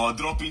for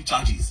dropping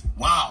charges?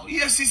 Wow,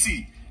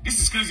 EFCC, this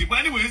is crazy. But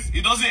anyways,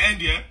 it doesn't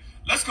end here.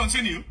 Let's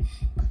continue.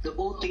 The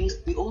old things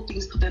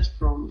started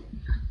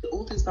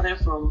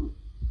from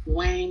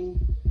when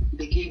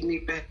they gave me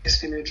best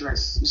female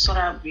dress. You saw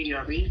that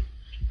video, right?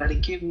 That they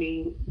gave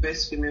me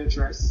best female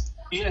dress.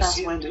 Yes,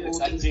 that's when the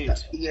old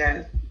things.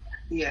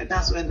 Yeah,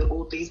 that's when the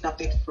old things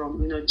started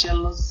from.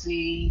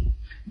 Jealousy,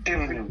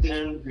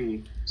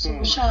 everything. So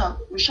we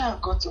shall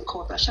got to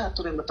court. I shall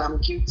told them that I'm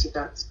guilty.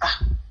 That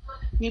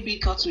maybe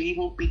got to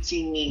even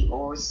pity me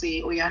or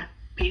say, oh yeah,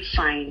 pay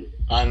fine.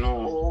 I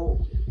know.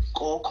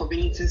 Or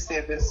community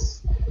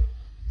service.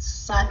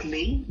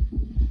 Sadly,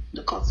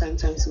 the court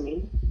sentenced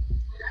me.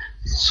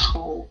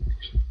 So,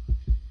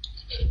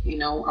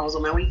 I was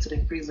on my way to the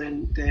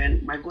prison.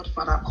 Then my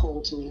godfather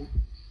called me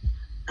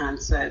and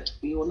said,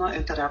 you will not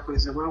enter that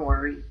prison, don't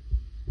worry.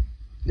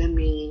 Let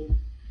me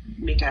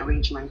make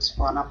arrangements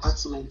for an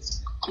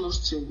apartment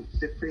close to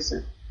the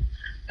prison.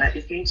 That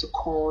is going to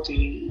call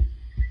the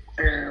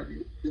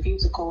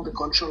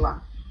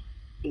controller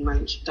in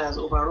Nigeria, that's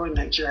overall in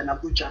Nigeria, in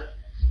Abuja,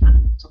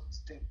 and talk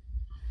to them.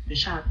 They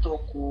shall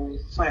talk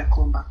before I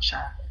come back.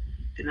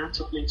 They now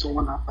took me to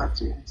one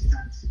apartment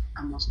that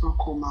I must not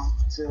come out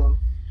till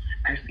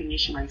I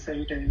finish my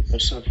sentence. The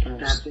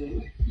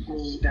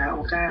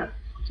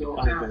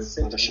Oga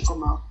said they should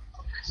come out.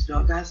 The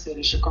Oga said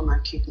they should come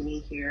and keep me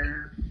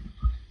here.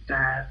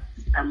 That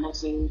I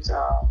mustn't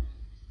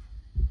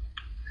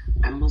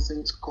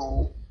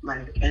go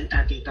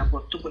enter data,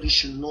 but nobody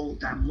should know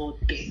that I'm not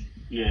there.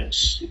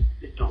 Yes.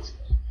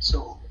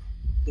 So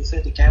they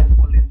said the guy will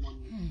collect money.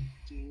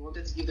 They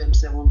wanted to give them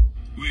 7.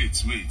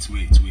 Wait.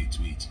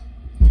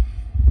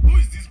 Who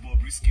is this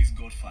Bobrisky's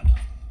godfather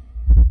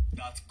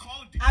that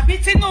called the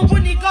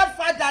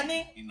godfather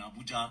in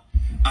Abuja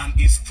and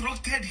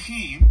instructed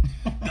him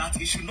that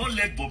he should not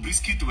let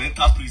Bobrisky to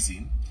enter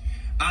prison,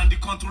 and the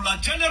Controller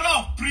General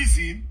of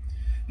Prison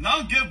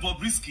now gave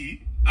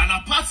Bobrisky an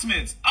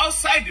apartment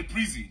outside the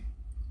prison.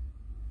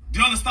 Do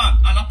you understand?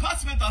 An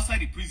apartment outside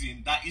the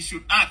prison that he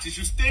should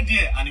stay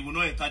there and he will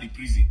not enter the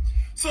prison.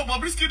 So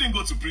Bobrisky didn't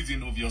go to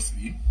prison,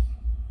 obviously.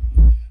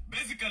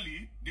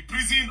 Basically, the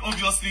prison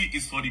obviously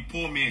is for the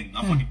poor men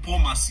and for the poor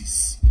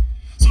masses.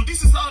 So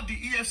this is how the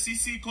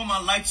EFCC come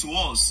and lie to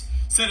us.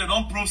 Say they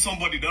don't probe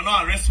somebody, they don't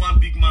arrest one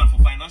big man for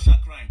financial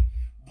crime.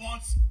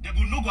 But they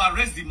will not go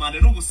arrest the man,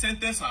 they don't go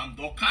sentence him,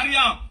 they'll carry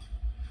him.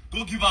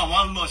 Go give him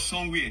one lodge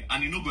somewhere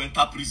and he no go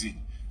enter prison.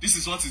 This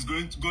is what is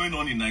going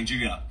on in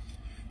Nigeria.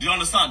 Do you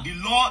understand? The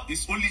law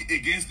is only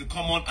against the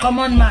common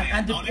man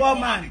and the poor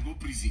man. They go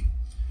prison.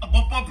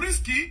 But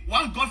Bobrisky,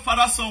 one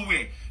godfather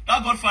somewhere,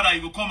 that godfather he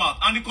will come out.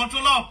 And the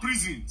controller of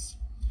prisons,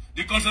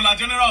 the controller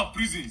general of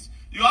prisons,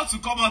 you have to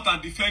come out and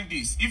defend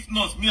this. If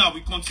not, me, I will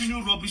continue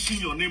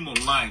rubbishing your name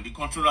online, the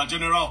controller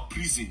general of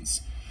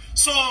prisons.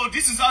 So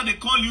this is how they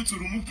call you to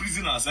remove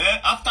prisoners.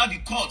 After the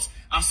court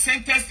have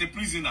sentenced the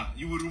prisoner,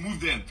 you will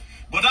remove them.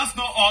 But that's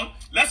not all.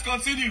 Let's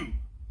continue.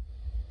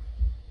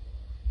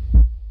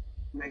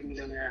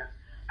 Millionaire.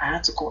 I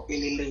had to call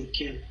Elele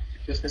again.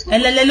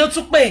 Elele lo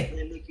tún pè.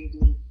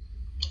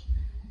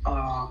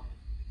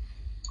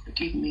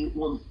 Give me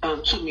 2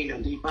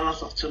 million, the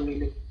balance of 2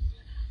 million.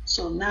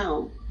 So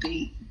now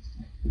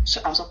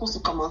I'm supposed to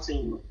come out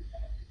in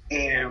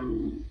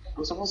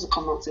what's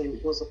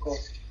it called?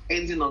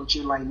 Ending of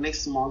July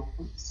next month.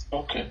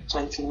 Okay.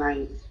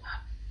 29th.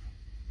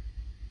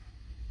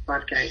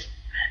 Bad guy.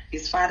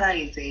 His father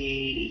is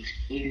a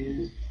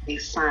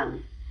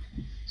son.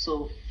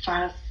 So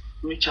father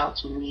reached out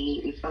to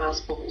me. His father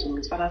spoke to me.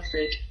 His father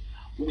said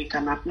we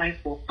can apply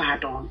for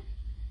pardon.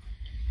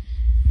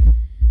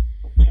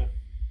 Okay.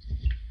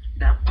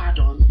 That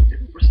pardon the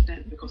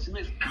president because he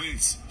knows.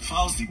 Wait,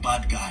 Fal's the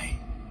bad guy.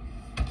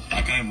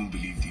 I can't even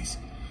believe this.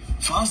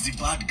 Fal's the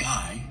bad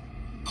guy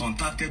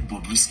contacted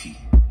Bobrisky.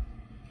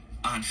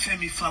 And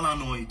Femi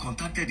Falana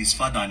contacted his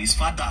father, and his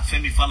father,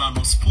 Femi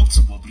Falana, spoke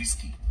to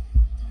Bobrisky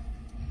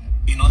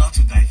in order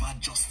to divert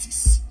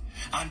justice.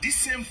 And these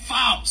same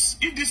Fals,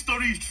 if this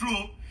story is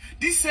true,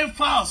 these same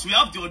Fals will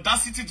have the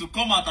audacity to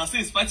come out and say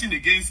he's fighting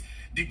against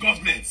the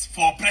government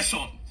for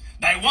oppression.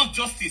 That he wants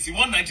justice, he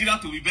wants Nigeria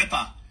to be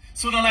better.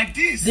 So they're like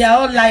this. They are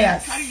all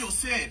liars. Carry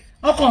yourself.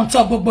 I don't want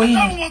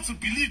to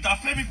believe that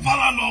Femi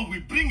Falana will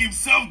bring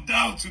himself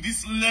down to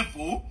this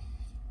level.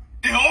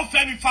 The whole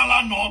Femi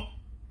Falana,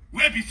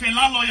 where be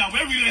Fela lawyer,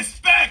 where we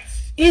respect.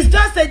 It's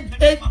just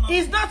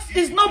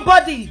it's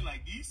nobody.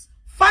 Like this.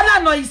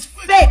 Falana is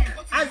fake,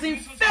 as in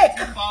fake.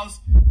 And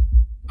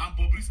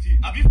Bobrisky.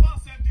 Have you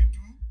found said they do?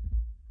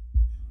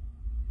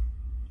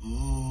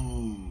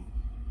 Oh,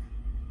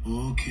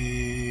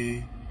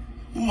 okay.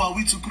 Who are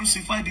we to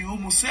crucify the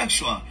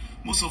homosexual?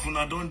 Most of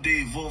them don't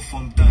they evolve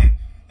from time.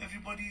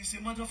 Everybody is a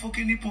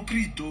motherfucking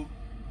hypocrite, though.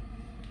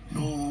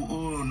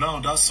 No, now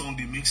that song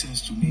they make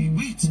sense to me.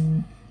 Wait,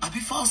 have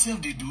you found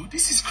self they do?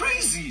 This is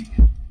crazy.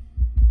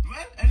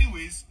 Well,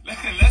 anyways,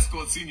 let's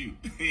continue.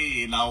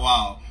 Hey, now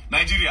wow,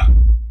 Nigeria.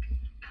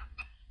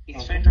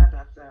 It's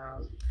better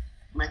that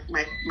my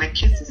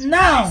case is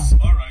now.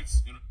 All right.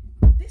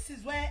 This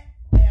is where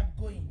I am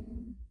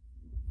going.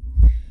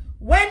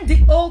 When the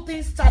whole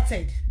thing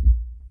started,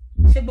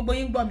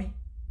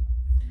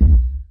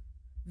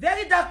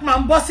 very dark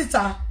man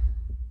bossita.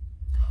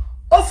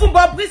 Ofun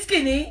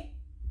Bobrisky ni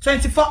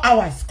 24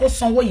 hours kò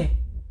sanwó yẹn.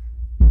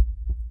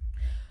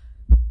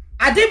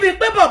 Adibi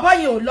pé bàbá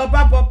yẹn ò lọ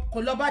bá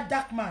kò lọ bá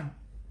dark man.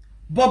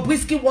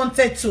 Bobrisky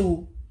wanted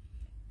to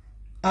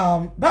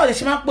báwo lè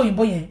ṣe máa pò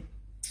yìnbó yẹn.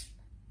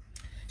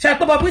 Ṣé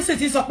pé Bobrisky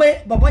ti sọ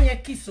pé bàbá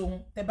yẹn kiss òun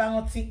tẹ́ bá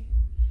rántí.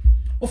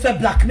 Ó fẹ́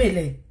blackmail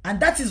ẹ, and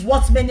that is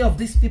what many of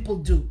these people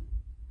do.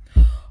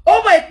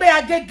 Ó mọ̀ pé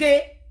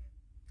Agége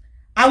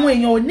àwọn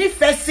èèyàn ò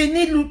nífẹ̀ẹ́ sí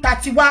nílùú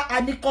tatiwa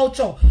ani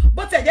culture.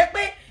 Bó tẹ̀ jẹ́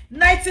pé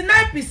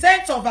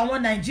 99% of our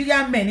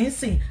Nigerian men in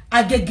sin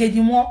Agége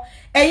ni wọ́n.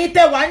 Ẹ̀yin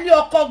tẹ́ wà ní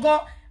ọkọ gan,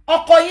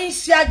 ọkọ yín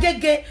ṣe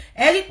Agége,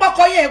 ẹ̀rí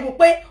pọ́kọ yín ẹ wò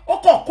pé ó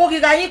kàn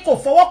kórìíra yín kò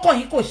fọwọ́ kàn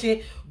yín kò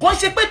ṣe. Kò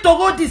ṣe pé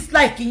toro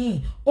dislike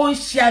yín, ó ń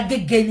ṣe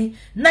Agége ni.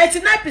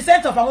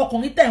 99% of àwọn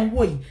ọkùnrin tẹ́ ń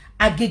wò yìí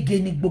Agége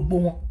ni gbogbo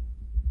wọn.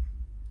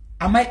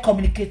 Am I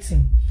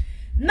communicating?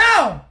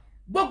 Now,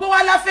 gbogbo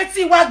wa la fẹ́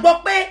tí wá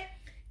gbọ́ pé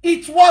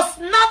it was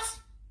not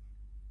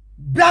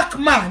black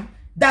man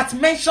that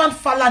mentioned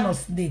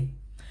Falana's name.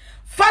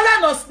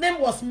 Falana's name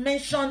was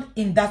mentioned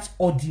in that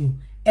audio.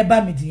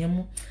 Eba mi diyen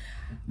mu.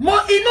 Mo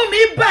inú mi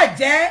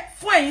bàjẹ́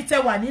fún ẹ̀yin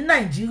tẹ́ wà ní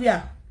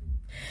Nàìjíríà.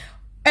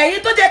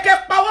 Ẹ̀yin tó jẹ́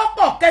kẹ́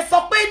pawọ́pọ̀ kẹ́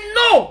sọ pé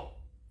no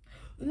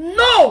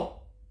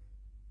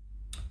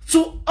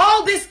to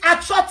all these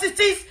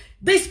atrocities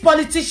these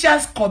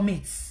politicians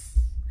commit.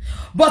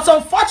 But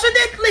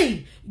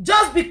unfortunately,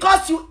 just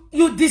because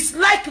you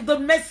dislike the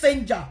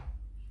messenger,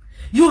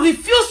 you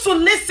refuse to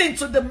listen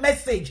to the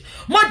message.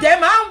 Mo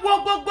dem an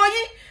wo gbogbo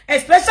yin,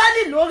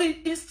 especially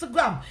lórí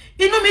Instagram.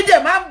 Inú mi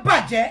dem an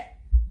bàjẹ́.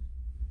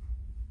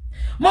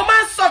 Mo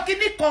man sọ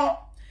kíní kan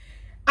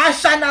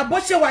àṣànà bó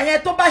ṣe wà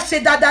yẹn tó bá ṣe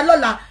dáadáa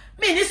lọ́la.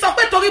 Mi ní sọ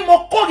pé torí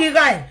mo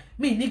kórìíra ẹ̀,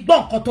 mi ní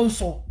gbọ́ nǹkan tó ń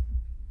sọ.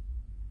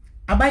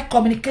 Am I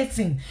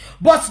communicating?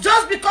 But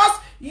just because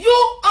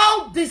you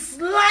all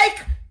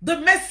dislike the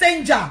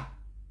messenger,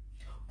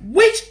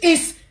 which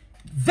is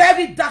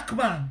very dark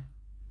man,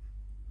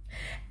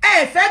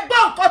 fẹ́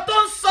gbọ́ nǹkan tó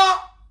ń sọ.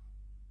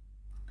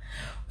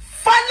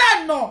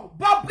 Falana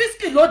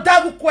Bobrisky ló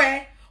dárúkọ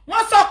ẹ.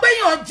 Wọ́n sọ pé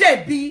yàn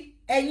jẹ̀bi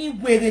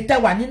ẹ̀yin wèrè tẹ́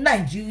wà ní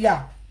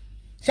Nàìjíríà.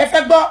 Ṣé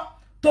fẹ́ gbọ́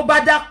tó bá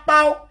dá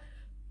pao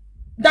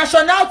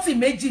nationality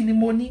méjì ni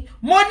mo ní.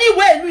 Mo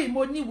níwèé ìlú yìí,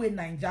 mo níwèé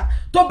Naija.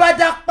 Tó bá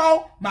dá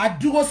pao máa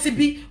dúró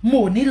síbí,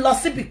 mo ní lọ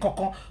síbí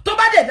kankan. Tó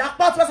bá dé dá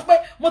pao tó sọ pé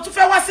mo tún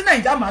fẹ́ wá sí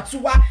Naija máa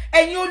tún wá.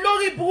 Ẹ̀yin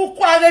olórí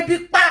burúkú arebi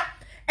pa.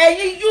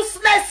 Ẹ̀yin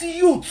useless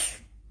youth.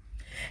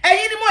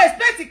 Ẹ̀yin ni mo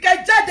expect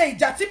kẹ́ jáde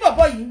ìjà tí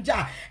bọ̀bọ̀ yìí ń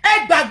jà.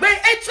 Ẹ gbàgbé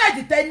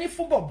hatred tẹ́ ní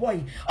fún bọ̀bọ̀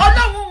yìí.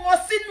 Ọlọ́run wọn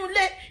sínú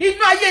ilé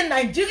inú ayé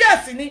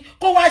Nàìjíríà sì ni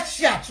kó wá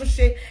ṣe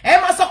àtúnṣe. Ẹ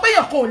máa sọ pé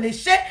èèyàn kò lè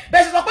ṣe,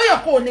 bẹ́ẹ̀ ṣe sọ pé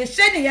èèyàn kò lè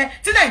ṣe nìyẹn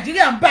tí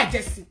Nàìjíríà ń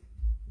bàjẹ́ sí.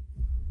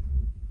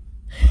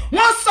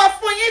 Wọ́n sọ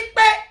fún yín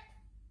pé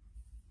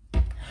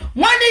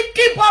wọ́n ní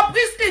kí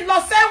Bobrisky lọ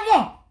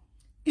sẹ́wọ̀n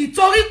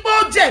ìtorí pé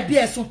ó jẹ̀bi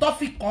ẹ̀sùn tó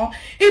fi kàn.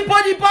 Ibo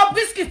ni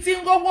Bobrisky ti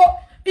ń rówó?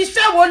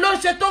 Iṣẹ́ wo ló ń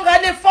ṣe tó ra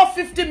lé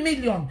 450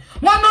 million?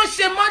 Wọ́n ló ń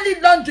ṣe money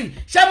laundry.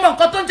 Ṣé mọ̀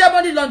nǹkan tó ń jẹ́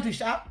money laundry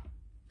ṣá?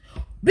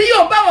 Bí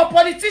yóò bá wọn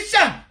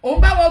politician, òun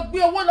bá wọn gbé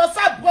owó lọ sí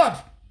abroad.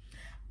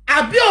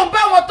 Àbí òun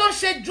bá wọn tó ń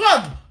ṣe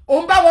drug,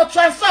 òun bá wọn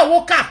transfer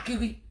owó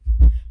káàkiri.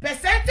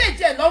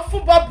 Percentage ẹ̀ lọ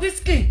fún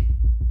Bobrisky.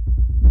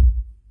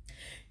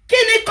 Kí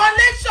ni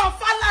connection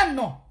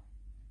Falana?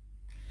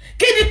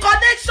 Kí ni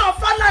connection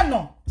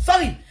Falana?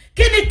 Sorry.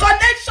 Kí ni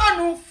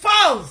connection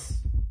Falz?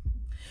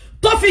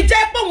 Tó fi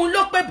jẹ́ pé òun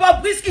ló pe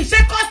Bobrisky.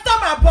 Ṣé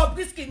customer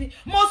Bobrisky ni?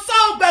 Mo sọ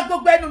ó gba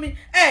gbogbo ẹnu mi.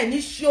 Ẹ ní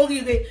ṣe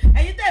oríire.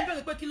 Ẹ̀yin tẹ́ ń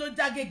bèrè pé kí ló ń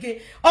já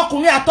gègé.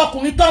 Ọkùnrin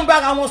àtọkùnrin tó ń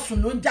bára wọn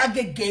sùn ló ń já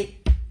gègé.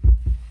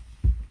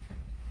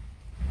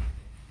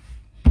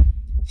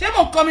 Ṣé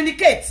mo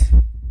communicate?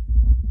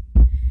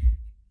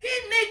 Kí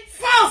ni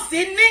Falz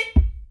ní?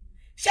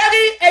 Ṣé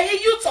rí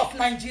ẹ̀yin youth of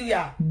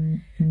Nigeria?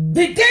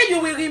 The day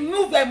you will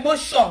remove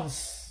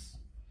emotions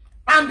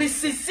and be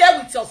sincere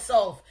with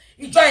yourself,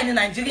 ìjọ in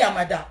Nigeria,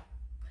 madam.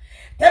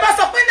 Tẹ́ bá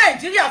sọ pé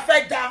Nigeria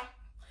fẹ́ dá,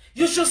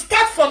 you should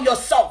start from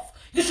yourself.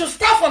 You should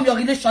start from your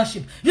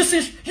relationship. You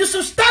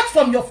should start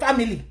from your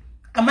family.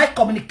 Am I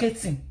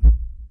communicating?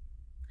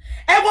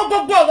 Ẹ wo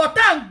gbogbo ọ̀rọ̀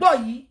tá ń gbọ́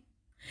yìí.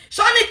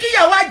 Ṣó ní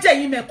kíyàwó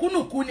ajẹ̀yìn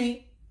mẹ̀kúnnù kú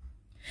ni.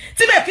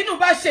 Tí mẹ̀kúnnù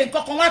bá ṣe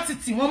nǹkan kan wá ti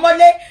tì wọ́n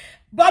mọ́lé,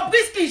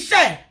 Bobrisky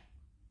ṣe.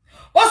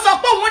 Ó sọ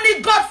pé òun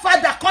ní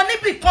godfather kan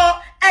níbì kan,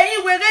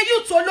 ẹ̀yin wèrè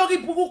youth olórí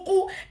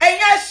burúkú,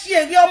 ẹ̀yin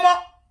àṣìírí ọmọ.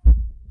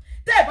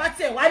 Tẹ́ bá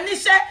tiẹ̀ wá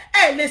níṣẹ́,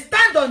 ẹ lè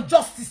stand on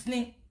justice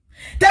ni.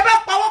 Tẹ́ bá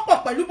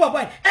pawọ́pọ̀ pẹ̀lú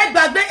bọ̀bọ̀ ẹ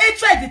gbàgbé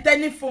hatred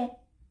tẹ́ni fún.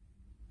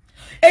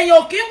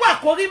 Èèyàn kì í wà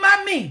kórí má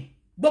mì,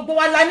 gbogbo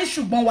wa la ní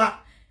ṣùgbọ́n wa.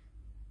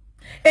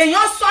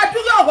 Èèyàn sọ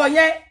dúró ọ̀rọ̀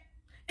yẹn,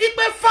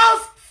 ipe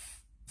Falz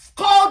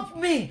called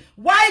me.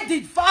 Why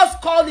did Falz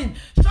call him?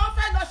 Ṣé wọ́n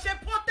fẹ́ lọ ṣe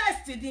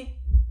protest ni?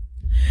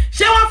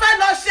 Ṣé wọ́n fẹ́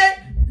lọ ṣe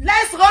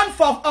let's run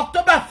for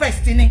October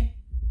 1st ni?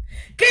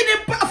 Kí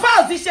ni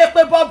Falz ṣe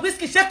pé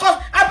Bobrisky ṣe kọ́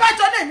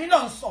abájọ́ náà èmi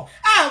náà sọ.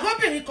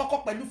 Àròbìnrin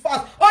kankan pẹ̀lú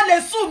Falz. Ó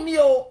lè sùn mí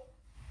o.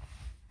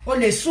 Ó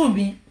lè sùn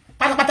mí.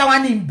 Pátápátá wá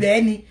ní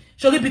ìbẹ́ ni.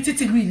 Sórí ibi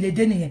títí ìlú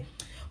ìlédè nìyẹn.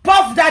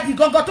 Puff Daddy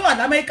gangan tó wà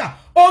l'Amẹ́ríkà.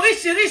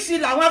 Oríṣiríṣi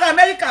làwọn ará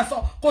Amẹ́ríkà sọ.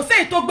 Kò sí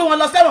èyí tó gbé wọn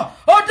lọ sẹ́wọ̀n.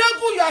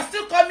 Odogun, you are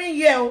still coming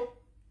here o.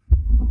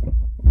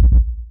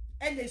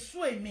 Ẹ lè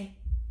sùn èmi.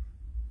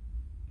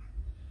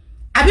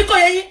 Àbí kò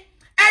yé yín?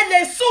 Ẹ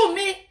lè sùn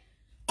mí.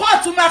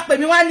 Kóòtù máa pè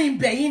mí wá ní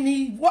ibẹ̀ yín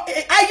ni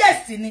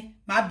ayẹ́sì ni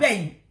màá bẹ̀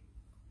yín.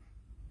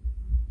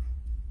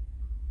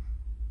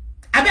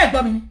 Abẹ́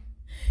gbọ́ mi.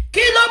 Kí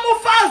ló mú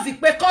Falz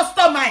pé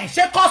customer ẹ̀?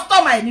 Ṣé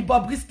customer ẹ̀ ni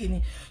Bobrisky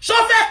ni? Ṣó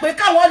fẹ́ pé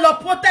káwọn lọ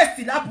protest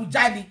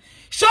l'Abuja ni?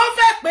 Ṣó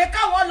fẹ́ pé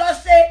káwọn lọ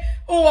ṣe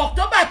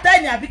October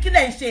 10 àbí kí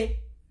lẹ̀ ń ṣe?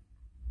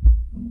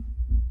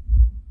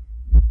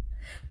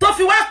 Tó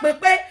fi wá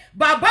pé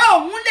bàbá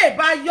òun lè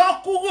bá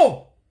yọ kúrò.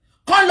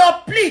 Kọ́ lọ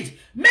plead.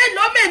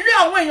 Mélòó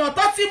àwọn èèyàn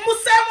tó ti mú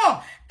sẹ́wọ̀n.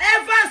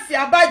 Evans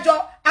àbájọ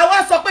àwa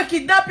sọ pé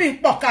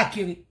kidnapping pọ̀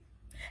káàkiri.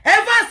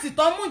 Evans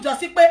tó mú jọ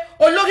sí pé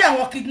olórí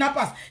àwọn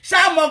kidnappers.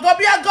 Ṣàmọ̀gọ́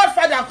bí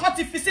godfather kan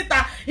ti fi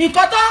síta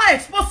nǹkan tó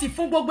expose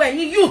fún gbogbo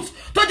ẹ̀yin youth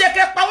tó jẹ́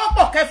kẹ́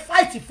pawọ́pọ̀ kẹ́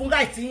fight fún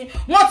right yín.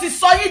 Wọ́n ti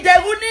sọ yín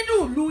dẹrú nínú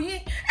ìlú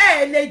yín.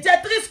 Ẹ lè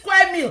jẹ 3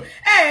 square meal.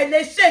 Ẹ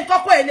lè ṣe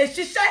nǹkan kan, ẹ lè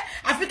ṣiṣẹ́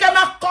àfi kẹ́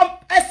máa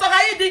ẹ sọra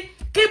yín di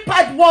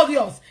keypad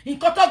warriors.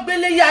 Nǹkan tó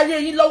gbélé yé ayé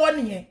yín lọ́wọ́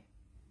nìyẹn.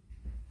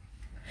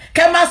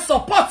 Cannot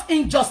support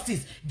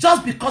injustice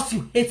just because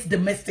you hate the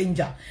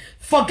messenger.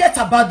 Forget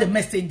about the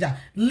messenger.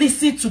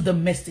 Listen to the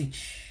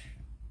message.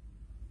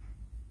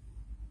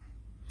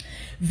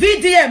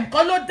 VDM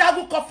kolo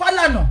dagu ko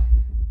Falana.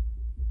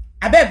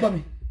 Abeg gbọ́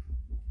mi.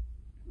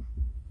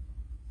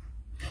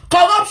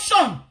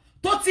 Corruption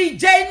tó ti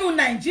jẹ́ inú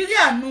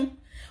Nigeria nu.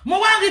 Mo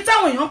wá rí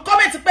táwọn èèyàn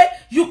comment pé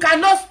you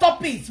cannot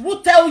stop it.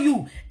 Who tell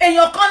you?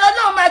 Èèyàn kan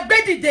lọ́lọ́run máa gbé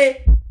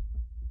dìde.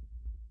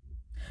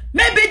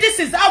 Maybe this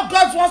is how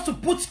God wants to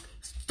put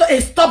a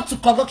stop to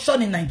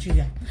corruption in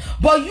Nigeria.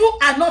 But you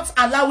are not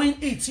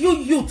allowing it, you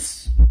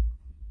youths.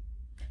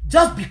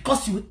 Just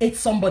because you hate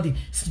somebody.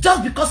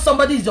 Just because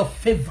somebody is your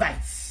favorite.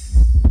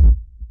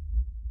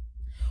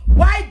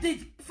 Why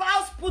did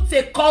Falz put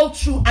a call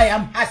through? I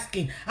am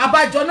asking.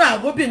 Abájọ́nà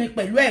àròbìnrin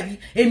pẹ̀lú ẹ̀rí.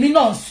 Èmi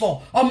náà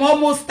sọ. Ọmọ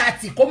almost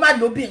 30. Kó má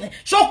lóbìnrin.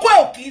 Ṣókó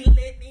ò kí ń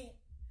lé ní.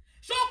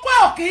 Ṣókó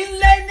ò kí ń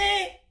lé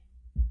ní.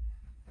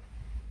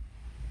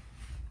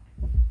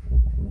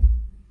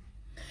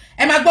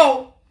 Ẹ máa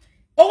gbọ́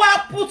ó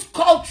wá put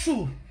call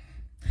through.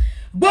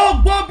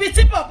 Gbogbo bí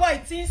tí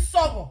bọ̀bọ̀ ti ń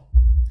sọ̀rọ̀.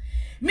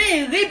 Mi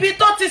rí bí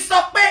tó ti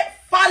sọ pé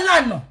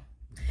Falana.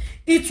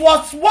 It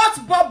was what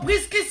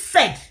Bobrisky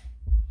said.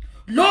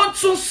 Ló ń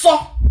tún sọ.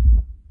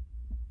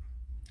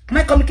 Am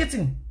I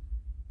communicating?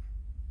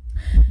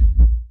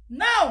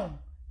 Now,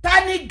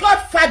 tani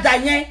godfather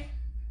yẹn?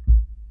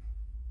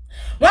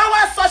 Wọ́n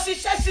wá sọ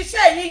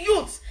ṣiṣẹ́ yín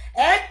youth.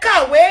 Ẹ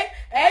kàwé,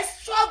 ẹ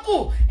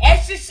struggle, ẹ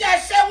ṣiṣẹ́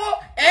ṣẹ́wó,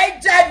 ẹ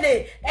jalè,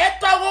 ẹ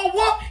tọrọ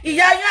owó,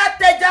 ìyá yín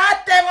àtẹ̀jà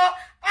àtẹ̀ràn,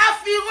 a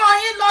fi rán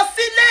yín lọ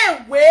sílé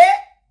ìwé.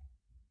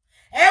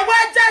 Ẹ wá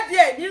jáde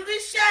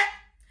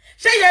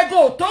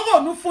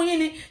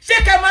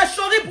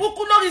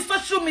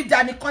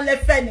media nìkan lẹ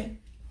fẹ́ ni.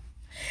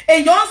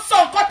 Èyàn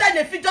sọ nǹkan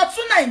tẹ́lẹ̀ fi jọ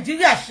tún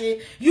Nàìjíríà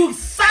ṣe. You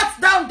sat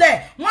down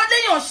there. Wọ́n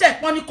léyàn ṣe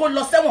wọ́n ní kó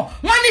lọ sẹ́wọ̀n.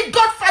 Wọ́n ní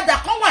Godfather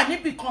kan wà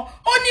níbì kan.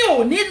 Ó ní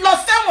ò ní lọ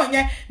sẹ́wọ̀n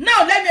yẹn.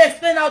 Now let me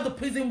explain how the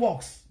prison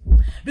works.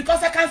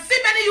 Because I can see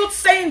many youths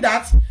saying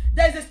that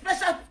there is a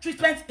special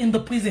treatment in the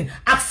prison.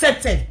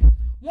 Accepted.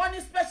 One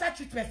is special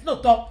treatment.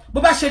 No talk.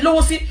 We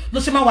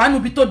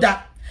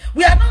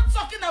are not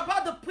talking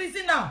about the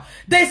prison now.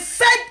 They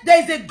said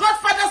there is a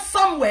Godfather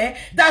somewhere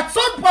that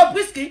told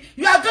Bobrisky,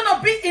 you are going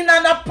to be in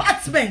an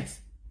apartment.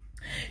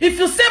 If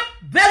you say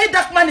very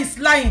dark man is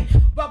lying,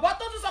 but what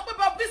does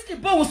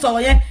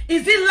Bobrisky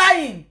is he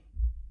lying?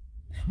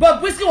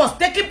 Bobrisky was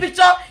taking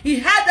picture. He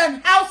had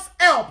an house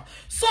help.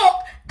 So,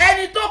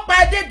 any talk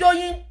by the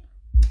doing,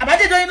 about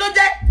the doing no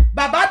day,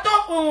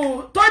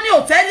 Babato, Tony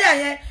Hotelia,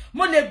 yeah,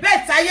 mo le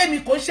bet aye mi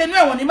ko se nu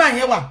ewon ni ma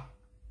yen wa.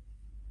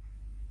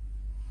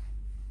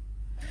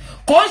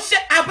 Ko se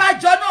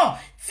abajo na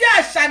ti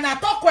asana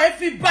toko e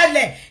fi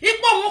balẹ̀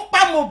ipo ohun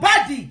pa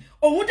Mohbad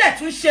ohun de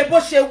tún ṣe bó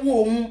ṣe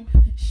wu ohun.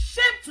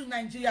 Shame to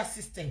Nigeria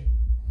system.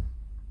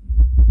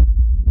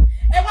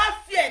 Ẹ wá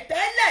fi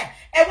ẹ̀tẹ́lẹ̀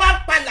ẹ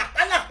wá pa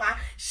làpálàpá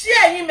ṣé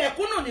ẹ̀yin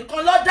mẹ̀kúnnù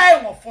nìkan ló dá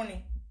ẹ̀wọ̀n fún ni.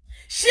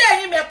 Ṣé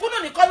ẹ̀yin mẹ̀kúnnù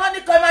nìkan ló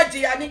ní kan má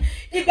jìyà ni.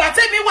 Ìgbà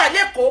tèmi wà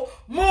lÉkòó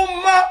mo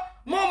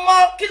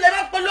mọ kí lè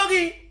máa pè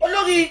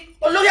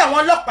olórí àwọn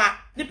ọlọ́pàá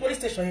ní police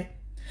station yẹn.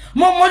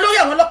 Mo mọ olórí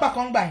àwọn ọlọ́pàá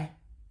kan gbà yẹn.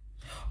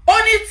 Ó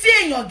ní tí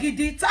èèyàn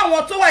gidi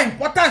táwọn tó wà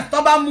important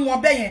tó bá mú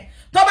wọn bẹ́ yẹn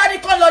tó bá ní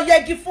kó lọ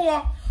yẹgi fún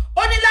wọn.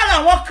 Ó ní lára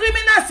àwọn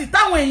criminals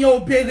táwọn èèyàn ò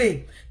béèrè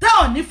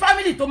táwọn ní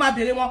family tó máa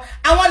béèrè wọn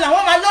àwọn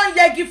làwọn máa lọ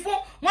yẹgi fún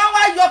wọn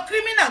wá yọ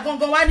criminal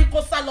gangan wá ní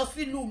kó sá lọ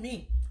sílùú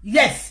mi.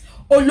 Yes,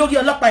 olórí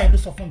ọlọ́pàá yẹn ló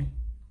sọ fún mi.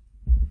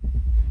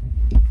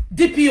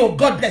 DPO,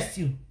 God bless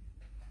you.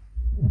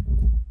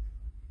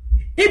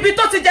 Ibi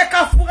tó ti jẹ́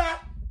ká fura.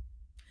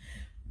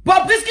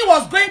 Bobrisky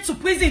was going to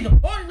prison.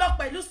 Ó lọ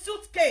pẹ̀lú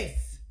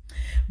suitcase.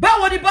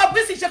 Báwo ni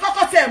Bobrisky ṣe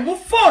kọ́kọ́ tẹ̀ mú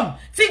phone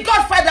tí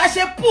Godfather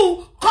ṣe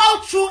pull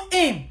call through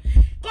him.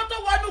 Kó tó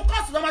wọnú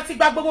course ló máa ti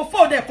gba gbogbo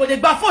phone ẹ̀ kò lè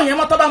gba phone yẹn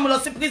mọ́ tó bá mú lọ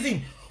sí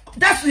prison.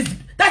 That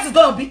is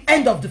going to be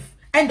end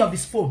of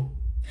his phone.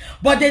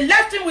 But they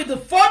left him with the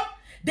phone.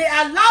 They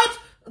allowed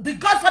the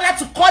Godfather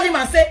to call him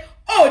and say,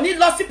 oh, ní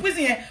lọ sí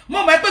prison yẹn.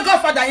 Mo mọ̀ pé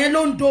Godfather yẹn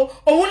ló ń do.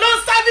 Òun ló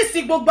ń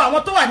service gbogbo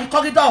àwọn tó wà ní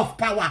corridor of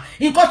power.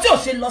 Nǹkan tí ò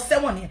ṣe lọ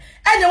sẹ́wọ̀n nìyẹn.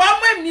 Ẹni wá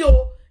mú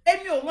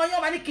èmi ò wọ́n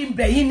yán máa ní kí n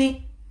bẹ̀ yín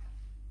ni.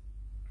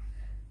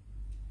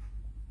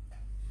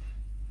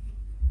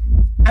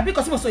 Àbí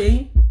kò sí mo sọ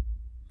yẹn.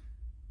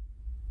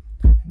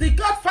 The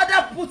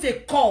Godfather put a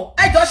call.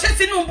 Ẹ jọ̀ọ́ ṣé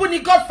Tinubu ni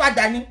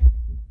Godfather ni?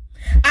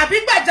 Àbí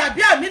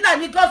Gbajabiamila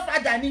ni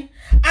Godfather ni?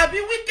 Àbí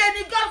Wike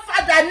ni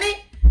Godfather ni?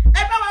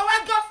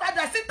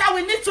 Godfather, Sita,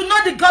 we need to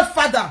know the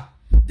Godfather.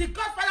 The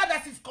Godfather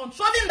that is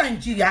controlling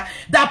Nigeria,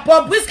 that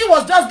Bobrisky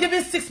was just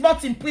given 6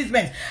 months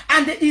imprisonment,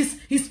 and he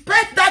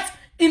spent that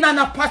in an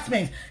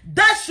apartment.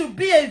 That should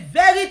be a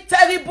very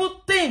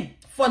terrible thing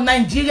for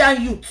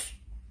Nigerian youth.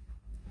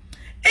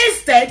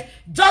 Instead,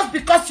 just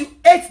because you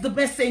hate the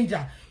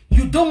messenger,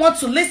 you don't want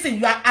to listen,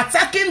 you are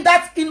attacking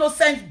that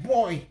innocent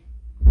boy.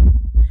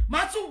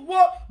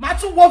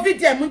 Matu wo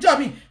video munjo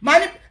mi,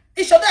 mani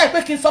ìṣọ̀dá ẹ̀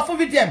pé kí n sọ fún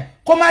VDM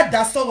kó má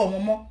dá sọ̀rọ̀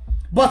wọn mọ́.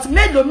 But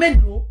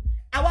mélòó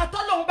àwa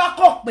tọ́lọ́run bá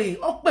kọ̀ pé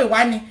ó pè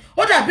wá ni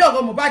ó dàbí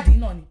ọ̀rọ̀ Mohbad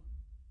náà ni.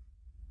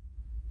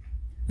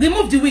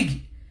 Remove the wig.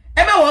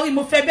 Ẹ má worry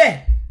mo fẹ́ bẹ́ẹ̀.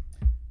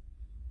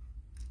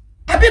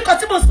 Àbí kan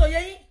tí mo sọ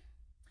yẹn.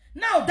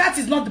 Now that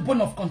is not the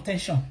bone of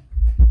contention.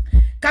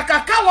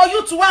 Kàkà káwọn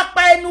youth wá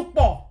pa ẹnu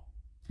pọ̀.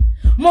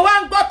 Mo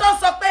wá ń gbọ́ tó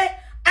sọ pé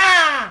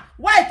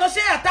why tó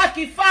ṣe attack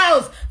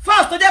Falz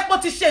tó jẹ́ pé ó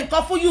ti ṣe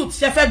nǹkan fún youth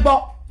ṣe fẹ́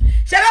gbọ́.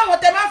 Ṣé láwọn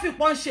tẹ́ máa fi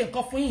pọ́n ṣe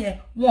nǹkan fún yín yẹn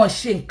wọ́n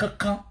ṣe nǹkan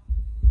kan.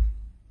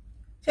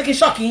 Ṣé kí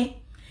ṣọ́ọ̀kì yín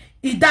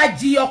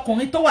ìdajì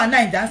ọkùnrin tó wà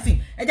Naija ńsìn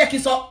ẹ jẹ́ kí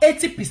n sọ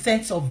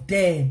 80% of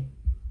them.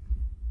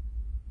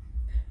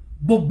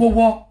 Gbogbo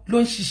wọn ló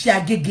ń ṣiṣẹ́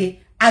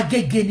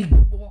agége ni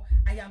gbogbo wọn.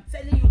 I am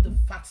telling you the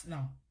facts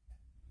now.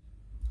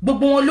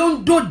 Gbogbo wọn ló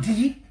ń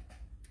dòdì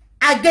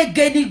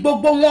agége ni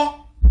gbogbo wọn.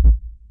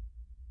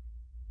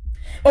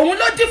 Òun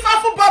ló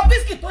dífá fún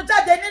Bobrisky tó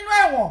jáde nínú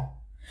ẹ̀wọ̀n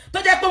tó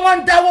jẹ́ pé wọ́n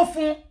ń dáwó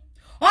fún.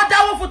 Wọ́n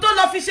dáwó fún tó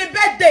lọ fi ṣe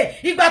birthday.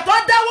 Ìgbà tó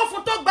dáwó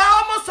fún tó gba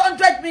almost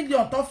 100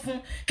 million tó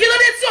fún. Kí ló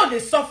dé tí ò lè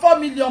sọ 4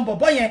 million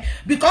bọ̀bọ́ yẹn?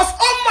 Because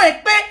ó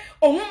mọ̀ pé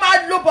òun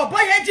máa lo bọ̀bọ́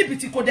yẹn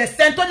jìbìtì kò dẹ̀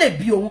sẹ́ni tó lè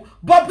bí òun.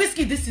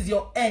 Bobrisky, this is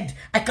your end.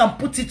 I can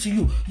put it to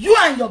you. You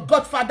and your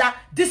Godfather,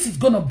 this is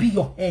gonna be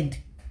your end.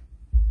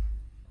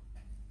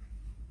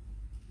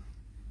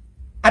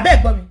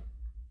 Abẹ́ gbọ́ mi.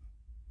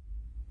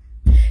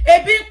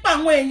 Ebi ń pa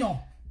àwọn èèyàn.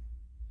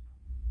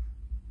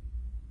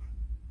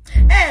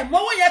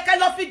 Mọ́wọ́ yẹn ká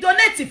lọ fi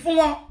donate fún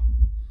wọn.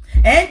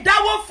 Ẹ ń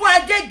dáwó fún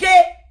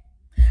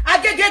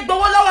Agége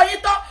gbowó lọ́wọ́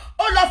yín tán,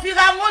 ó lọ fi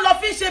ra wọn, lọ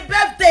fi ṣe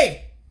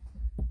birthday.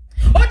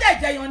 Ó dẹ̀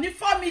jẹyàn ní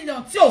 4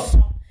 million tí ò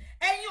san.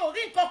 Ẹ̀yin ò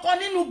rí nǹkan kan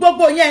nínú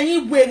gbogbo yẹn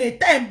ẹ̀yin wèrè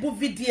tẹ́ ń bú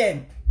VDM.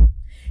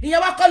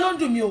 Ìyẹn wá kọ́ ló ń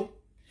dùn mí o.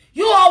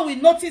 You all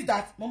will notice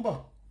that. Mo ń bọ̀.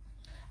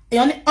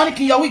 Èèyàn ní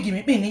kí n yọ wíìgì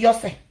mi ní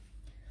yọ̀sẹ̀.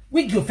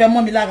 wig yo fẹ́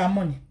mọ́ mi lára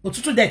money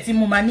òtútù dẹ̀ tí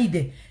mo máa ní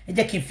ìdẹ̀ ẹ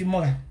jẹ́ kí n fi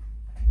mọ́ra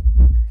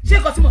ṣé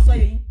nǹkan tí mo sọ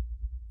yẹn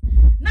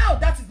now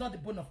that is not the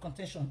bone of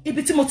contention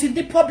ibi tí mo ti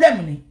ní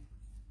problem ni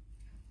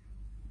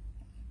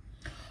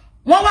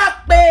wọ́n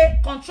wá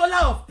pé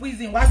controller of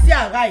prison wá sí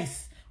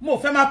Arise mo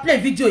fẹ́ máa play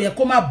video yẹn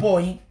kó má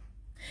bọ̀ yín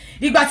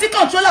ìgbà tí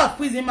controller of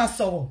prison máa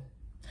sọ̀rọ̀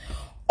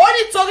ó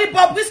ní torí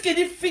Bobrisky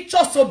ní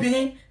features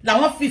obìnrin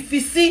làwọn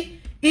fi sí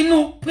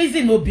inú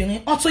prison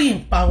obìnrin ó tún yìí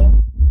ń parọ́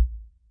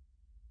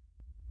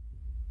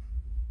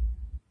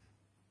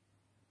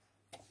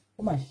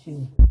ó mà ṣe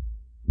o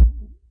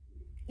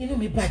inú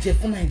mi bàjẹ́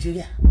fún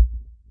Nàìjíríà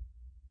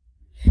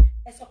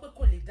ẹ sọ pé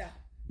kò lè dá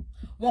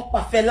wọ́n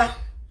pa Fẹlá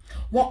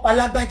wọ́n pa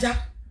Lágbájá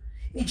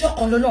ìjọ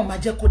kan lọ́lọ́run máa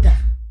jẹ́ kó dá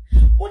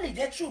ó lè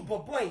jẹ́ true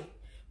boy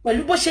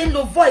pẹ̀lú bó ṣe ń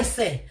lo voice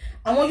ẹ̀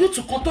àwọn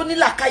YouTube kan tó ní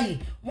làákàyè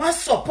wọ́n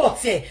support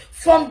ẹ̀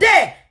from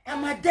there a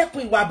máa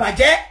dẹ́kun ìwà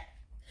àbàjẹ́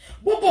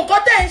gbogbo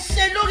nǹkan tẹ́ ń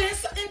ṣe lórí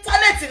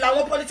íńtánẹ́ẹ̀tì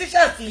làwọn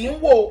politicians yìí ń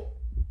wò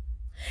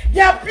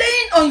they are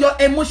playing on your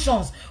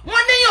emotions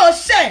wọ́n níyàn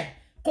ṣẹ̀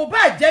kò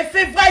bá jẹ́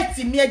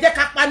favourite mi ẹ jẹ́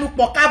ká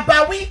panupọ̀ ká bá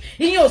wí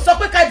ìyẹn ò sọ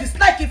pé ká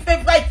dislike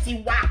favourite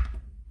wa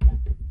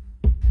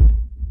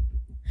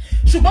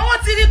ṣùgbọ́n wọ́n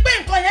ti rí pé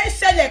nǹkan yẹn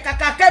ṣẹlẹ̀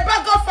kàkà kẹ́ bá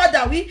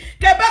Godfather wí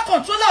kẹ́ bá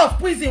controller of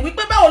prison wí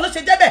pé báwo ló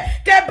ṣe jẹ́ bẹ́ẹ̀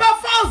kẹ́ bá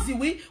Falz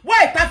wí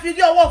why ta fi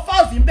rí ọwọ́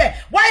Falz ń bẹ̀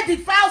why did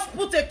Falz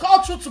put a call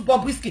through to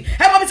Bobrisky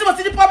ẹ mọ̀ bí tí mo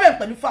ti ní problem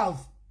pẹ̀lú Falz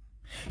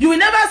you will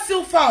never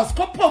see Falz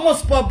kó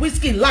promote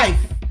Bobrisky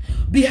life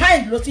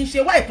behind ló ti ń ṣe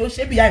why tó ń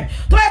ṣe behind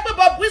tó yẹ pé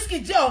Bobrisky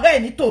jẹ́ ọ̀rẹ́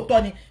ẹ̀ ní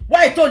tòótọ́ ni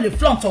why tó lè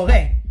flaunt ọ̀rẹ́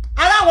ẹ̀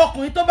ara àwọn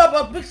ọkùnrin tó bá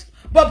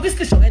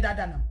Bobrisky ṣọ̀rẹ́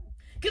dáadáa náà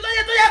kí ló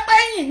yẹ tó yẹ pé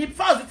ẹ̀yìn ní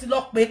Falz ti lọ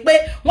pé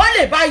wọ́n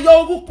lè bá yọ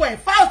orúkọ ẹ̀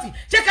Falz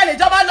ṣé kẹ́ lè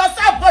jọba lọ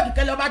sí abroad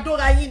kẹ́ lọ bá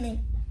dóra yín ni.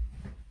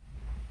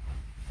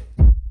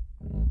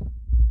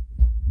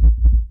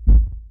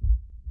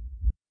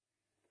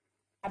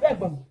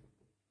 abẹ́gbọ̀n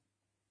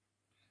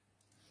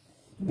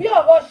bí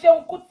ọ̀rọ̀ Ṣeun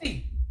Kútì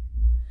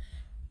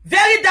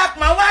very dark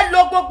man wá lo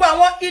gbogbo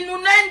àwọn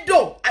innuendo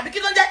àbí kí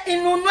ló ń jẹ́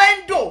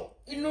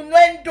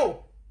innuendo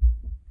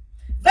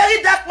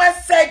very dark man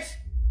said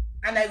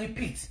and I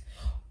repeat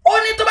ó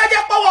ní tó bá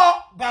jẹ́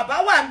pọ́wọ́ bàbá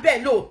wà ń bẹ̀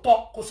lóòótọ́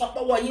kò sọ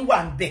pọ́wọ́ yín wà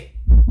ń bẹ̀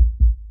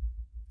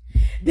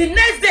the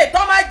next day tó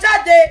máa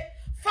jáde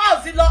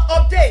Falz lọ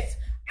update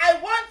I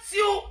want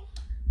you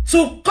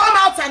to come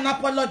out and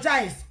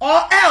apologize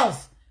or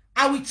else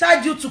I will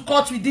charge you to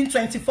court within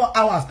 24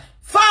 hours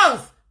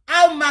Falz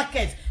how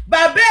market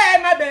bàbá ẹ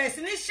máa bẹ̀rẹ̀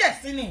sí ní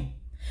ṣẹ̀sín ni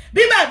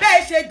bí bàbá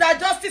ẹ ṣe dá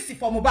justice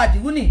for Mohbad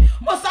wúni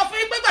mo sọ fún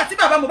yín pé gbà tí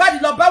bàbá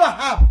Mohbad lọ bá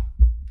Wahab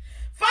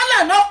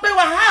Falana pé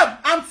Wahab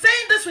I'm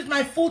saying this with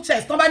my full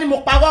chest tó bá ní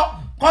mo parọ́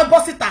kó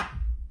bọ́ síta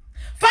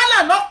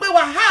Falana pé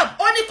Wahab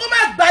ó ní kó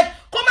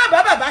má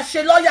bá bàbá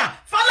ṣe lọ́yà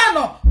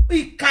Falana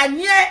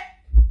ìkànnì ẹ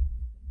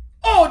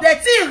ó dẹ̀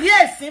tí rí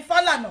ẹ̀sìn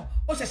Falana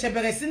ó ṣẹ̀ṣẹ̀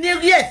bẹ̀rẹ̀ sí ní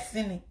rí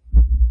ẹ̀sìn ni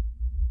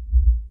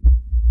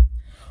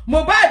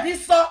Mohbad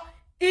sọ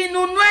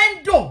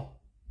innuendo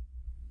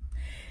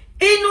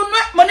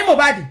mo ní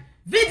Mohbad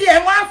video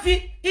ẹ̀ wọ́n fi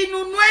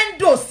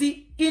innuendo sí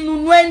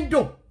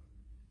innuendo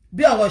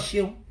bí ọ̀rọ̀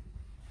Ṣeun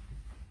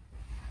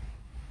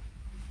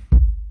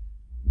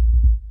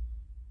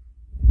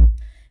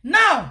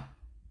now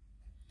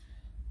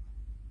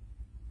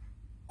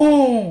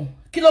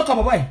kí ló kọ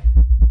bàbá ẹ̀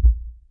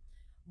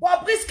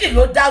Bobrisky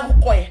ló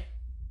dárúkọ ẹ̀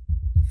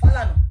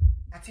Falana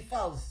àti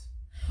Falz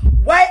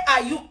why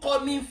are you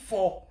coming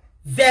for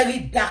very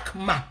dark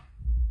man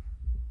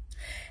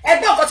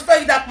ẹgbẹ́ ọkọ̀ tí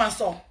very dark man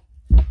sọ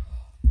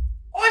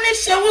ó ní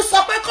Ṣeun sọ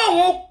pé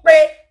kóun pe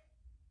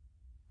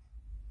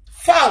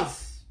Falz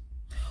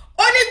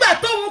ó nígbà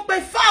tóun pe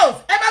Falz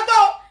ẹ bá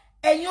gbọ́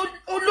ẹ̀yin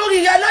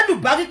olórí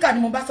aládùbáríkà ni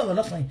mo bá sọ̀rọ̀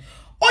lọ́sàn-án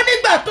yìí ó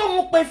nígbà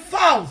tóun pe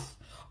Falz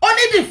ó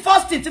ní the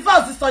first thing tí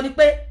Falz sọ ni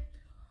pé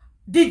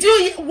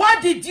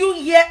what did you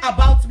hear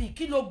about me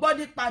kí ló gbọ́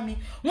nípa mi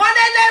wọ́n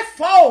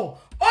lẹ́lẹ́fọ́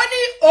ó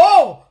ní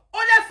ó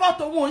lẹ́fọ́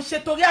tòun ò ń ṣe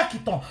torí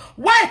àkìtàn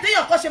why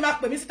téèyàn kan ṣe máa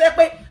pè mí sí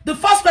pé the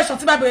first question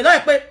tí máa bèrè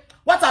lọ́yẹ̀ pé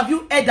what have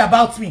you heard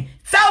about me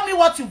tell me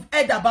what you've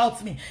heard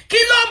about me kí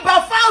ló ń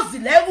ba Falz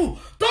lẹ́rù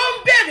tó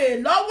ń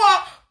bèrè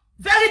lọ́wọ́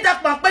very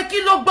dark man pé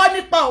kí ló gbọ́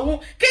nípa òun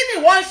kí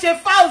ni wọ́n ń ṣe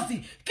Falz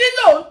kí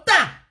ló ń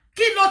tà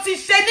kí ló ti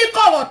ṣe ní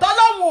kọ̀rọ̀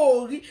tọ́lọ́hun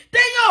ò rí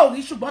téèyàn ò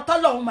rí ṣùgbọ́n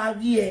tọ́lọ́hun máa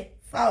rí ẹ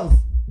Falz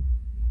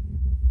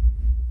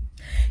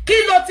kí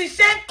ló ti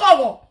ṣe ń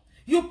kọ̀rọ̀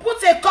you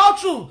put a call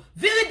through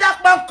very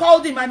dark man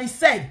called him and he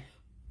said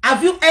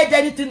have you heard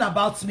anything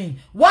about me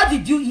what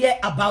did you hear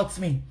about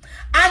me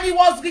and he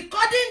was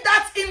recording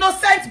that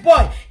innocent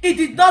boy he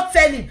did not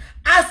tell him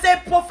as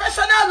a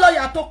professional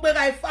lawyer to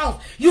pay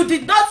Falz you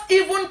did not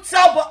even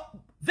tell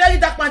very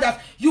dark man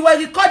that you were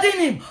recording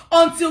him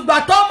until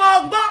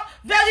Batomo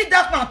very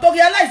dark man to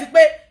realize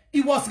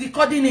he was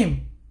recording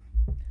him.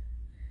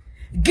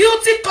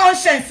 Guilty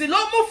conscience.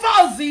 Lomu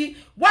Falz,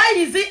 why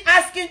is he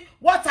asking,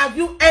 what have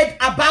you heard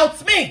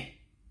about me?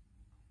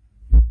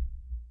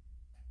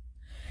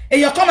 E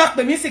yo come back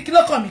me si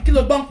kilo komi,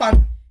 kilo gbon pa.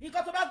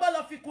 Nkan to ba gbo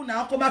lo fi ku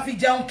na ko ma fi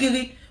jẹun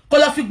kiri, ko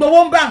lo fi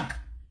gbowo bank.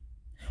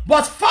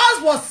 But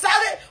Falz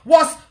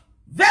was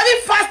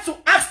Very fast to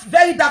ask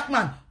very dark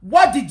man,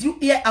 what did you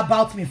hear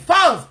about me?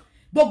 Fouls.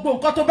 Gbogbo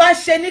nǹkan tó bá ń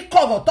ṣe ní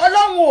kọ̀rọ̀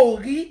t'Ọlọ́run ò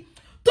rí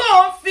tó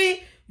ń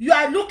fi you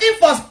are looking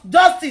for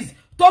justice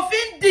to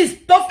fin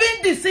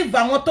deceive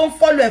àwọn tó ń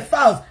follow ẹ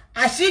fouls.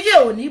 Àṣírí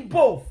ò ní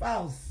bò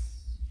fouls.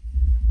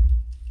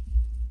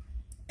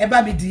 Ẹ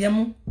bá mi dìyẹn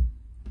mú.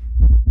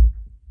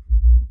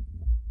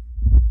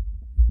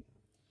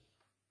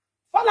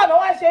 Falana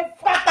wá ṣe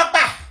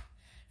frapapa.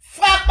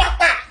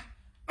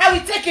 I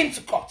will take him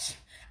to court.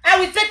 I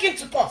will take him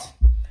to court.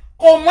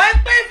 Kò mọ̀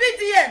pé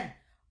VDM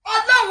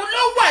Ọlọ́run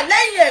ló wà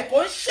lẹ́yìn ẹ̀ kò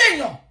ń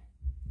ṣèyàn.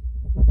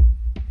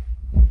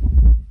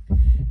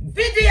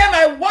 VDM,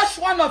 I watched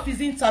one of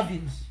his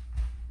interviews.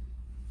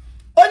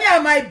 Only I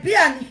might be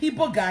an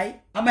Igbo guy,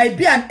 I might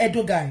be an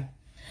Edo guy.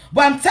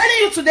 But I'm telling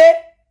you today,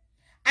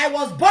 I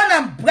was born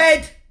and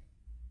bred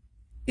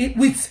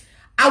with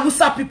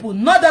Hausa people,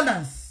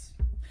 Northerners.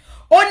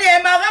 Only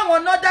Emara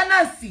wọn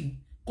Northerners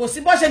kò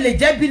sí bó ṣe lè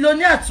jẹ́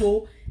billionaire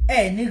tó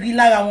ní rí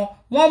lára wọn.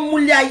 Wọ́n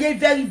múlé ayé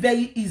very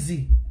very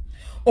easy.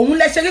 Òun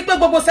lè ṣe rí pé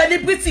gbogbo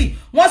celebrity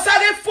wọ́n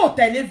sáré fò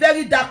tẹ̀lé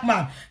very dark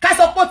man. Ká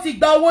sọ pé ó ti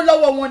gba owó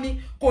lọ́wọ́ wọn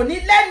ni kò ní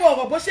lẹ́nu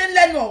ọ̀rọ̀ bó ṣe ń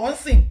lẹ́nu ọ̀rọ̀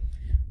sìn.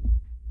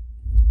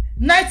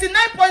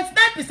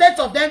 99.9%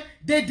 of them,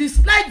 they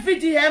dislike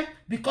VDM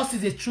because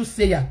he's a true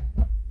sayer.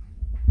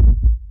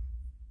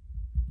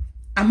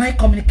 Am I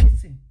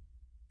communicating?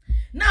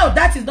 Now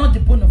that is not the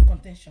bone of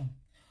contention.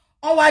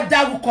 Ó wá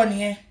dárúkọ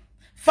nìyẹn.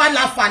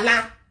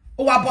 Fala.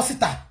 Ó wá bọ́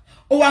síta.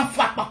 Ó wá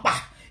fa papa.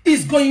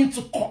 He's going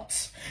to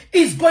court.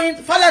 He's going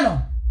to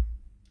Falana.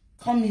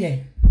 Come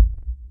here.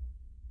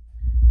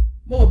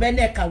 Mo be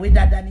ne kàwé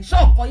dáadáa ni.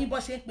 Ṣó ko yin bó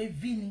ṣe pé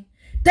V ni.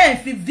 Then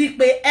fi V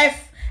pé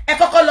F. Ẹ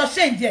kọ́kọ́ lọ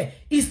change ẹ.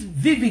 It's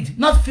vivid,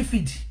 not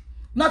vivid.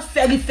 Not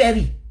very.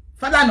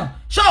 Falana.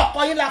 Ṣó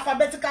ko yin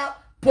alphabetical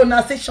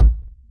pronunciation.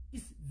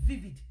 It's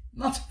vivid,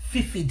 not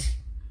vivid.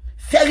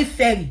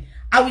 Very.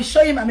 I will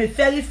show him I'm a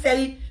very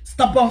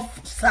stubborn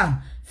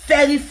son.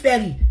 Very.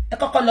 Ẹ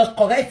kọ́kọ́ lọ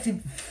correct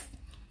it.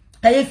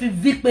 Kaye fi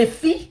V pé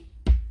fi.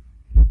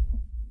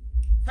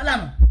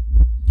 Falana.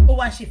 Ó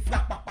wá ṣe fla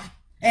papa.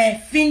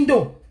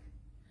 Findo.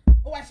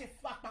 Ó wá ṣe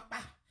fla papa.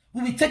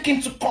 We will take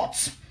him to court.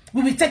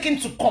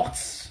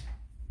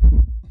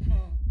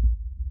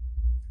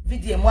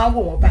 VDM wá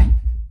wò wọ́n báyìí.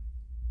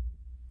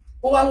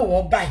 Ó wá wò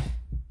wọ́n báyìí.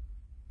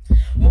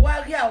 Mo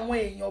wá rí àwọn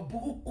èèyàn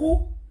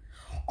burúkú.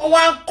 Ó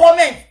wá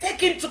comment,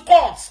 take him to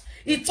court.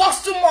 He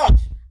talks too much.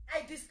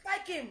 I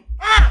dislike him.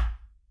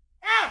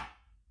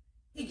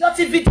 Ìjọ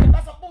tí VDM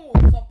bá sọ pé òun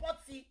ò support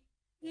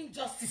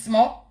injustice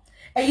mọ́.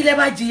 Ẹ̀yin lẹ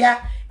máa jìyà.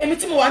 Èmi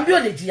tí mo wà ńbí ò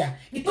lè jìyà.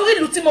 Ìtorí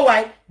ìlú tí mo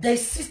wà, there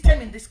is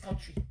system in this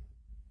country.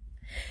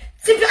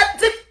 Tí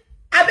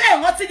abẹ́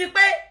ẹ̀wọ̀n ti di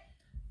pé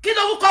kí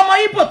lórúkọ ọmọ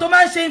Igbo tó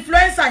máa ń ṣe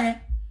influencer yẹn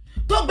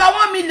tó gba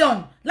 1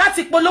 million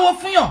láti polówó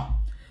fún yàn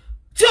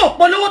tí ò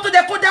polówó tó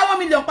jẹ́ kó dá 1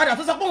 million padà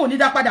tó sọ pé òun ò ní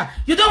dá padà.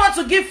 You don't want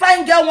to give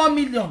fine girl 1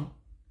 million.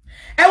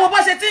 Ẹ wo bó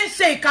ṣe ti ń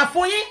ṣe ìkà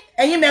fún yín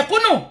ẹ̀yin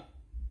mẹ̀kúnnù.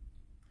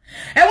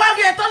 Ẹ wá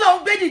rí ẹ tó lọ ń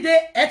gbé dìde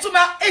ẹ tún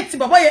máa hate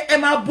bàbá yẹn ẹ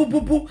máa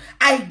bú.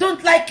 I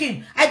don't like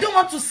him. I don't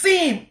want to see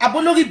him.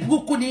 Abolórí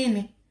burúkú ni yín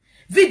ni.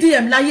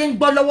 VDM láyé ń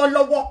gbọ́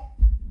lọ́wọ́lọ́wọ́.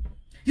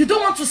 You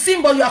don't want to see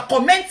him but you are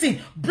commenting.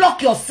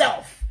 Block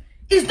yourself.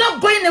 He's not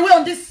going away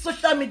on this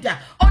social media,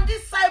 on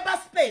this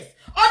cyberspace.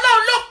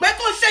 Ọlọ́run ló pé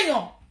kó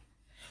ṣèyàn.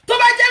 Tó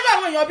bá jẹ́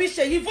àwọn èèyàn bí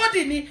Ṣèyí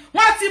Vódì ni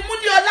wọ́n ti mú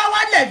ní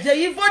Ọláwálẹ̀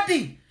Ṣèyí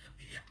Vódì.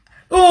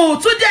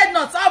 Today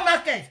not our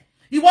market.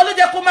 Ìwọ ló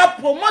jẹ́ kó máa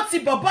promote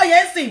bọ̀bọ̀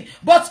yẹn sìn,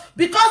 but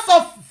because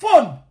of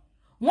phone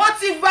wọ́n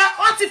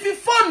ti fi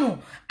fóònù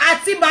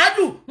àti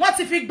màálù wọ́n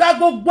ti fi gba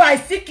gbogbo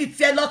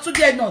àìsíkìtì ẹ lọ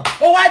Today not.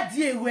 Ó wá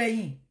di èrò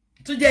ẹ̀yìn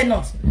Today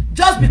not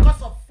just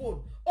because of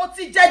phone. Ó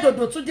ti jẹ́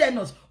dodo Today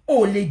not.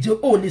 Ó lè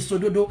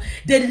sòdodo.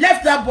 They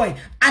left that boy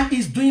and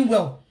he's doing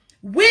well.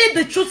 We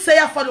the truth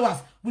sayer followers,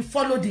 we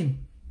followed him.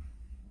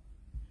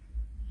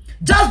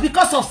 Just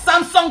because of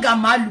Samsung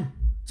and Malu.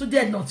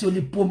 Today not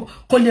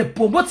kò lè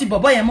promote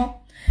bọ̀bọ̀ yẹn mọ́.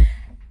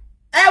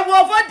 Ẹ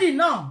wo Vódì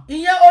náà,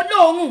 ìyẹn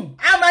olóhùn,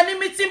 a máa ní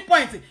meeting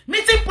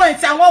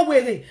point àwọn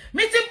wèrè,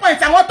 meeting point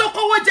àwọn tó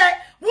kówó jẹ.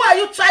 Who are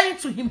you trying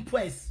to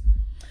impress?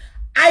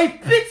 I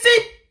pity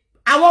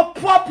our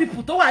poor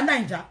people tó wà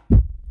Naija.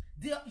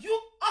 You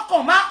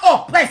ọkàn máa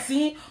oppress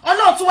yín.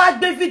 Ọlọ́run tún wá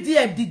gbé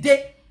VDM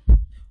dìde.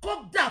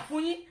 Kó dà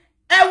fún yín.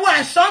 Ẹ wo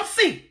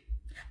Ashanti.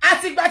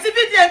 Àtìgbà tí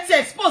VDM ti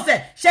expose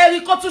ẹ̀, ṣe rí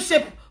kó tún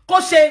ṣe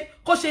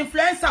kó ṣe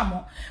influencer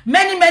mọ́.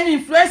 Many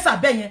influencer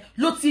bẹ́ẹ̀ yẹn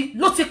ló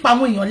ti pa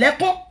àwọn èèyàn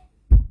lẹ́kún.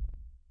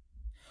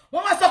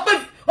 Wọ́n máa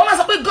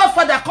sọ pé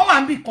Godfather kan wà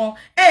níbì kan.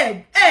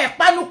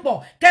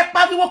 Panupọ̀. Kẹ́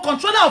pariwo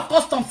controller of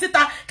customs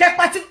síta. Kẹ́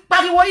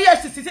pariwo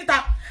EFCC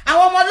síta.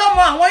 Àwọn ọmọ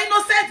ọlọ́mọ, àwọn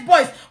innocent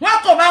boys,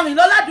 wọ́n kò máa rìn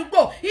lọ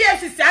ládùúgbò.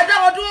 EFCC á dá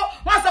wọn dúró.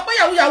 Wọ́n sọ pé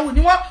yahoo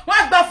ni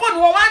wọ́n gba fóònù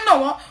wọn, wọ́n ná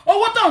wọn.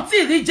 Owó tó ń tí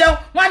rí jẹun,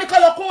 wọ́n ní kó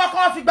lọ kó wá kó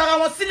wọ́n fi gbara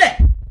wọn sílẹ̀.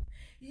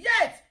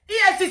 Yet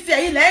EFCC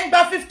ẹ̀yin lẹ́ ń gba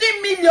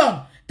 15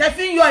 million. Tẹ́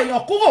fi ń yọ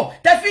èèyàn kúrò,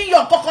 tẹ́ fi ń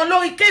yọ kankan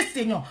lórí kéèsì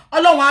èèyàn.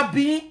 Ọlọ́run á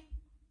bí yín.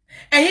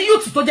 Ẹ̀yin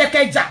youth tó jẹ́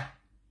kẹjà.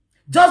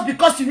 Just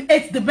because you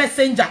hate the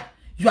messenger,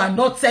 you are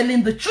not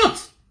telling the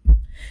truth.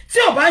 tí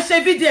ò bá ń ṣe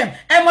VDM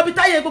ẹ mọ̀ bí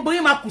táyé gbogbo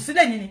yín máa kù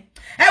sílẹ̀ yín ni.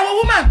 Ẹ wo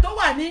woman tó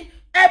wà ní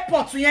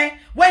airport yẹn,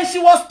 when she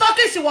was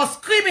talking she was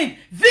screaming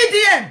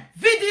VDM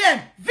VDM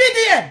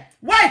VDM.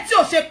 Why tí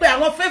ó ṣe pé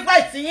àwọn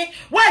favorite yín?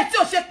 Why tí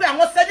ó ṣe pé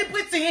àwọn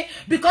celebrity yín?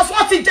 Because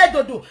wọ́n ti jẹ́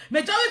dodo.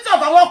 Majority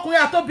of àwọn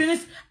ọkùnrin àtobìnrin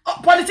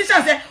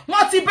politicians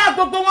wọ́n ti bá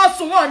gbogbo wọn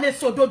sùn, wọ́n lè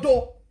sọ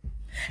dodo.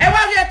 Ẹ wá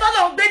rí ẹ̀tọ́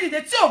lọ́hùn gbé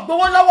dìde tí ò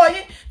gbowó lọ́wọ́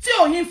yín, tí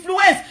ò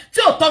influence,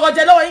 tí ò tọrọ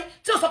jẹ lọ́wọ́ yín,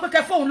 tí ò sọ pé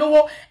kẹ́ fóun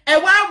lówó. Ẹ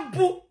wá ń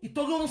bú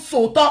ìtorí ń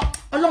sòótọ́.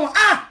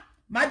 Ọlọ́run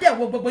má dẹ̀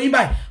wo gbogbo yín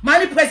báyìí. Má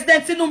ní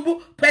President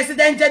Tinubu,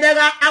 President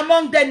General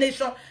among the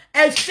nation.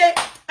 Ẹ ṣe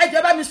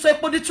ẹjọ́ bá mi sọ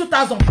epo di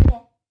 2,000 fún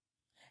wọn.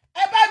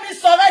 Ẹ bá mi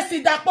sọ rẹ́sì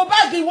ìdàpọ̀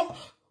báàgì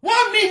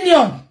 1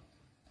 million.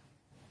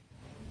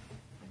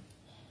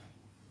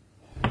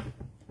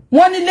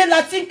 Wọ́n nílé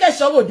láti ń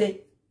kẹ̀ṣọ́ ròde.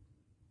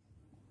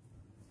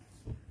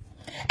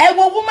 Ẹ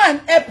wo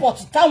woman airport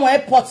táwọn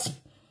airport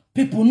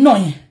people náà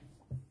yẹn.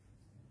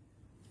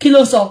 Kí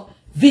ló sọ?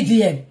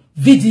 VDM,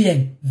 VDM,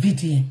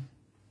 VDM.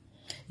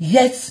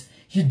 Yet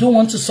you don't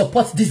want to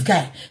support this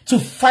guy to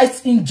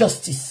fight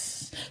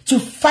injustice, to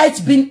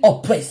fight being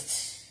oppressed.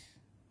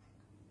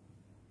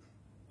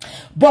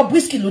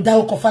 Bobrisky ló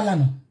dárúkọ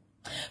Falana.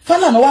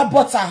 Falana wá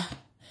bọ́ta.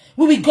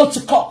 We will go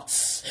to court.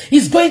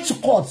 He's going to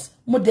court.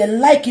 Mo de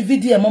like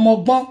VDM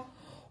ọmọ gbọ́n.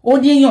 Ó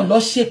ní èèyàn lọ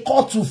ṣe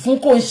court fún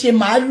kò ń ṣe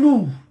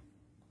màálù.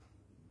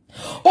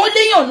 Ó ní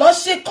èèyàn lọ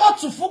ṣe court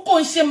fún kò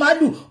ń ṣe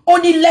màálù. Ó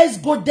ní let's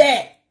go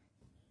there.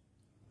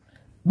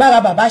 Bára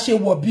bàbá ṣe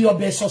wọ̀ bí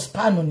ọbẹ̀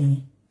sọ̀spánù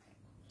nìyẹn.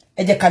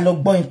 Ẹ jẹ́ ká lọ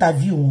gbọ́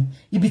interview wọn.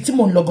 Ibi tí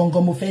mo ń lọ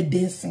gangan mo fẹ́ dé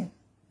nsìn.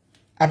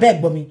 Àbẹ́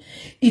gbọ́ mi.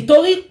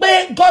 Ìtorí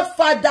pé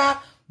Godfather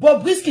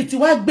Bobrisky ti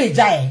wá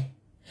gbèjà ẹ̀.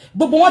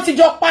 Gbogbo wọn ti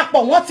jọ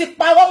papọ̀, wọ́n ti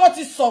parọ́, wọ́n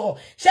ti sọ̀rọ̀.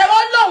 Ṣé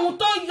wọ́n lóhun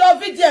tó yọ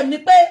VDM ni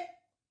pé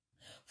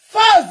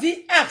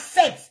Fauzi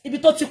accept ibi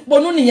tó ti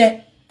ponú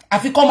nìyẹn.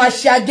 Àfi kó máa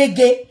ṣe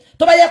agége.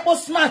 Tó bá yẹ kó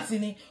smart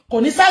ni,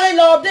 kò ní sáré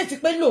lọ update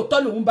pé lóòótọ́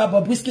lòun bá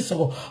Bobrisky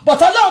sọ̀rọ̀. But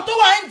Ọlọ́run tó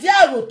wà ń di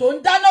àrò tó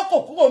ń dáná kò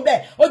kúrò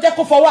ńbẹ̀, ó jẹ́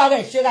kó fọwọ́ ara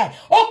ẹ̀ ṣe ra ẹ̀.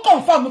 Ó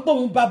confirm pé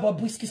òun bá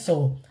Bobrisky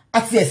sọ̀rọ̀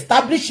àti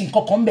establish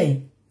nǹkan kan ńbẹ̀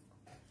yẹn.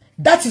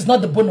 That is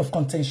not the bone of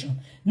contention.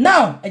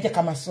 Now, ẹ jẹ́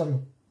ká máa sọ̀rọ̀.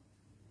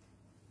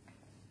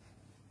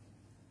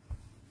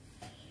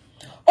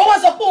 Ó wá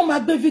sọ pé òun máa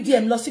gbé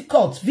VDM lọ sí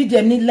court.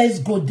 VDM ní let's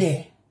go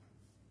there.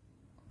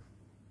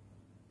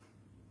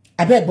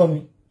 Àbẹ́ gbọ́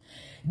mi.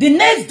 The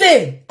next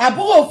day,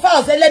 àbúrò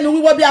Falz ẹlẹ́nu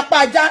wíwọ́ bí apá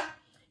ajá.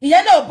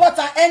 Ìyẹn náà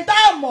bọ́ta ẹ̀ńtà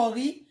àmọ̀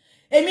rí.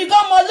 Èmi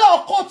gan mọ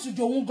lọ́ọ̀ kóòtù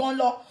jòun gan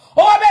lọ.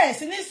 Ó wá bẹ̀rẹ̀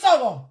sí ní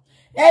sọ̀rọ̀.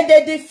 And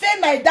they defame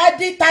my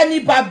daddy tani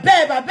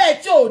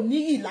bàbẹ́ tí ò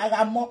níyì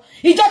lára mọ́.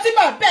 Ìjọ tí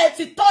bàbẹ́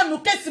ti tọ́nu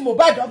kéèsì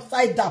Mohbad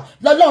upside down.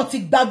 Lọ́lọ́run ti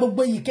gba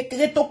gbogbo yìí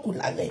kékeré tó kù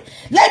lára ẹ̀.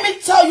 Let me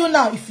tell you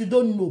now, if you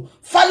don't know,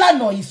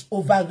 Falana is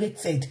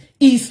overrated.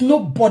 He is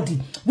nobody.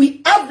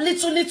 We have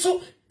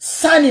little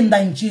son in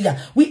Nigeria.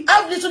 We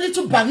have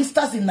little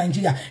baristas in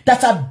Nigeria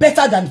that are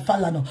better than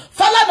Falana.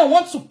 Falana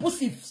wants to put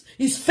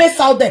his face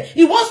out there.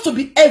 He wants to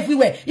be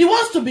everywhere. He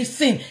wants to be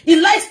seen. He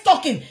likes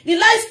talking. He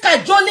likes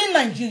cajoling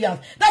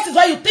Nigerians. That is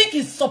why you think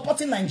he's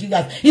supporting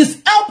Nigerians.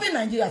 He's helping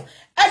Nigerians.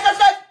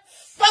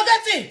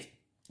 Forget it.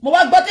 Mo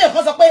wá gbọ́ tí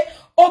ẹ̀kọ́ sọ pé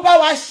ó bá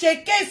wa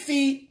ṣe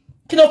kéèsì.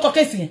 Kí ló kọ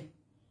kéèsì yẹn?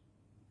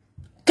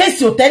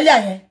 Kéèsì hòtẹ́ẹ̀lì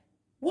yẹn.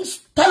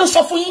 Ta ló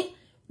sọ fún yín?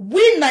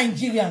 We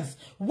Nigerians,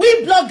 we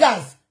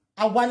bloggers,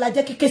 àwa la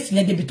jẹ́ kí kéèsì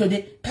yẹn débi tó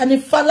dé. Ta ni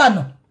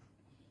Falana?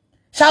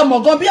 Ṣá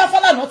mọ̀ gan bí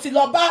Falana ti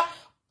lọ bá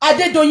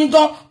Adédoyin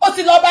gan, ó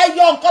ti lọ bá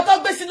yọ nǹkan tó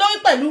gbé sí lórí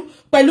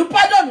pẹ̀lú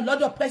pardon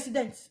lọ́dọ̀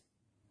president.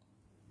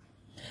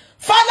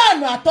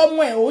 Falana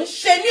àtọmọ ẹ̀ ò ń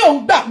ṣe ní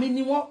òun gbà mí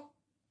ni wọ́n.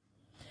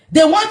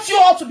 They want you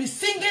all to be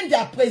singing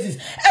their praises.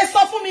 Ẹ sọ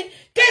fún mi,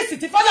 kéèsì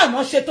tí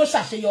Falana ṣe tó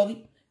ṣàṣeyọrí.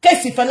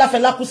 Kéèsì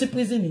Fẹlá kú sí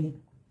prison ni.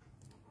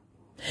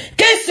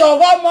 Kéèsì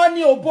ọ̀rọ̀ ọmọ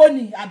ní òbó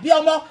ni àbí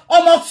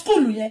ọmọ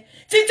school yẹn.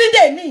 Títí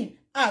dé ní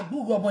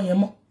àgbúrò ọmọ yẹn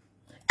mọ́.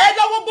 Ẹ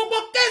lọ́wọ́ gbogbo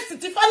kéèsì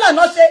tí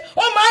Falana ṣe,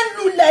 ó máa ń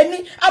lulẹ̀ ní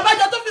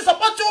abájọ tó fi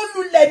support ó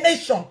lulẹ̀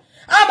nation.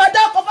 Àmàdá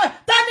ọkọ̀ fà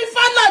ta ni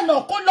Falana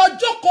kó lọ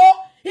jókòó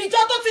ìjọ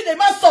tó ti lè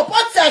máa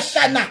support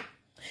àṣànà.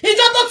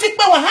 Ìjọ tó ti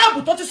pé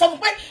Wahab tó ti sọ fún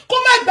pé kó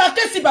má gba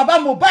kéèsì bàbá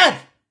Mohbad.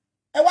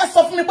 Ẹ wá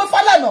sọ fún mi pé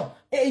Falana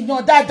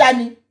èèyàn dáadáa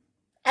ni.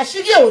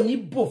 Àṣírí ò ní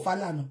bò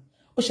Falana.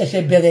 Ó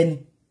ṣẹ̀ṣẹ̀ bẹ̀rẹ̀ ni.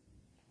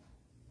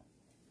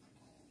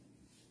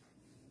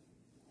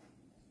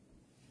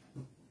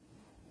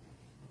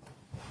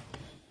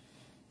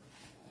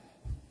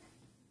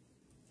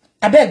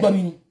 Abẹ́ ẹ̀gbọ́n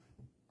mi ni.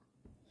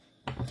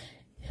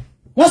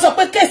 Wọ́n sọ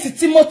pé kéèsì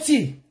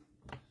Timothy.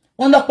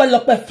 Wọ́n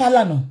lọ́pẹ́lọpẹ́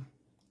Falana.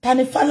 Ta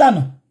ni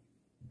Falana?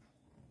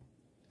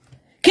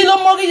 Kí ló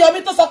mọ Oríyọmí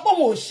tó sọ pé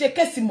òun ò ṣe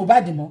kéèsì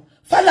Mohbad mọ́?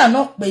 Falana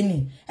pè ní.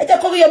 Ẹ jẹ́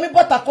kó Oríyọmí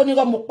bọ́ta kó ní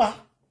rọ́mọ pa.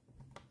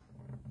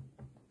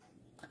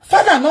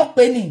 Falana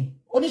pè ní.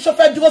 Oníṣó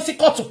fẹ́ dúró sí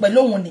kóòtù pẹ̀lú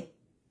òun ni.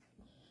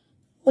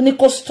 Ó ní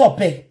kó stop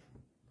ẹ̀.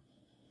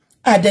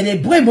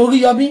 Àdẹ̀lẹ̀ blame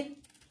Oríyọmí.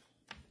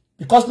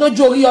 Because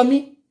lójú Oríyọmí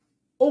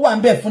ó wà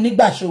ńbẹ̀ fún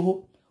nígbà ṣòro,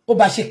 ó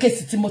bá ṣe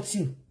kéèsì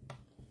Timothy.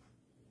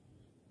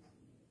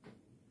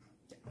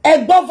 Ẹ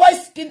gbọ́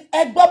voice skin,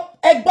 ẹ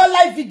gbọ́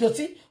live video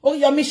tí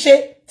Oríyọmí ṣe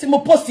tí mo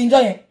post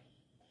ńjọ́ yẹn.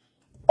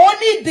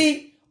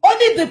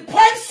 Only the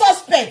prime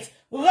suspect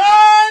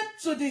run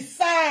to the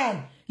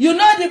sand. You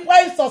know the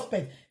prime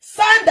suspect.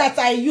 Sand that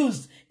I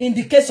used in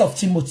the case of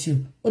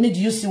Timothy. Only do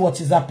you see what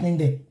is happening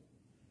there?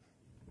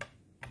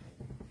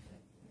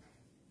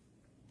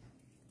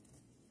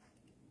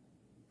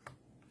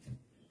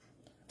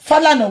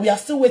 Falana, we are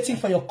still waiting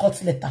for your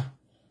court letter.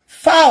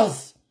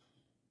 Files,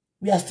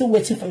 we are still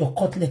waiting for your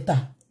court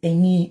letter.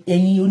 Any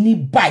only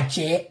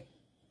budget.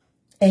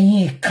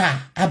 Any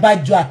car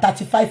about you at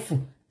 35.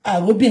 I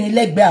will be in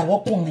leg bear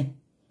walking.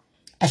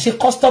 I say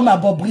customer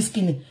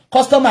Bobrisky ni,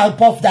 customer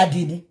Puff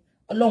Daddy ni.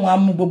 Ọlọ́run á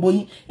mú gbogbo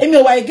yín. Èmi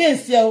ò wá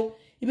against ẹ o.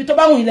 Ibi tó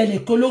bá wùn ilẹ̀ lè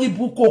kó lórí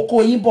burúkú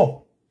oko yín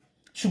bọ̀.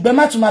 Ṣùgbọ́n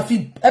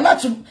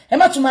ẹ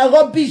má tún máa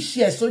rubbish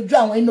ẹ̀ sójú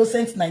àwọn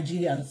innocent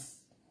Nigerians.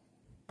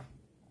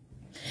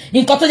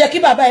 Nǹkan tó yẹ kí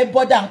bàbá ẹ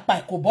bọ́dà ń pa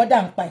kò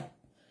bọ́dà ń pa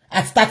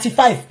at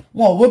 35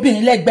 wọn ò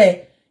róbìnrin lẹ́gbẹ̀ẹ́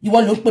ìwọ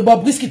ló ń pe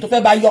Bobrisky tó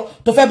fẹ́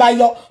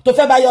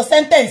bá yọ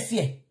sentence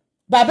ẹ̀.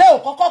 Bàbá ò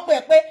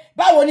kọ́kọ́ pé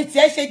báwo ni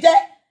tiẹ̀ ṣe jẹ́?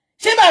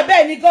 Ṣé bàbá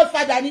ẹ ní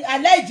godfather ni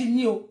alleged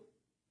ni o?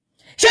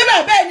 Ṣé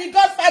bàbá ẹ ní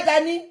godfather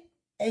ni?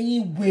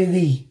 Ẹ̀yin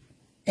wèrè,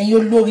 ẹ̀yin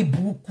olórí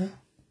burúkú.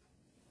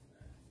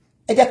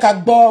 Ẹ jẹ́ ká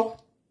gbọ́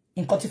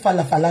nǹkan tí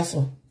Falafala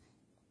sọ.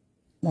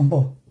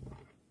 Number.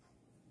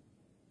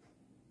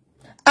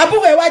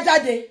 Àbúrò ẹ wá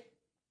jáde.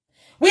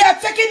 We are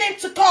taking him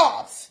to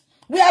court.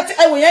 We are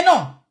ẹwò yẹn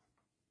náà.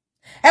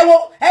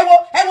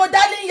 Ẹwò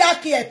darling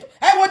yaki eto.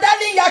 Ẹwò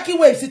darling yaki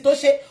waves tó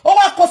ṣe. Ó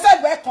wá kó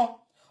sẹ́gbẹ̀ẹ́ kan.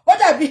 Ó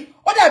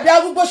dàbí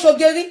arúgbó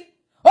ṣogeri.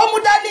 Ó mú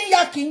darling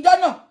yaki ńjọ́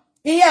náà.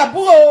 Ìyẹn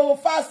àbúrò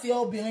fásì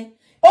obìnrin.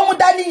 Ó mú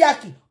darling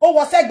yaki. Ó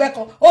wọ sẹ́gbẹ̀ẹ́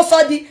kan. Ó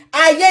sọ di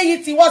ayé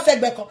yìí ti wọ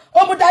sẹ́gbẹ̀ẹ́ kan.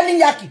 Ó mú darling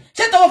yaki.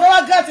 Ṣé tó fẹ́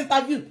wá grant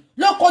interview?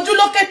 Ló kojú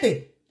lókètè.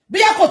 Bí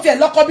yà kò tiẹ̀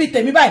lọ́kọ bí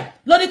tèmi báyìí.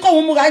 Ló ní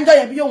kóhun múra ńjọ́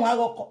yẹn bí yóò wá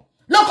rọkọ.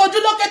 Ló kojú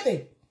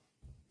lókètè.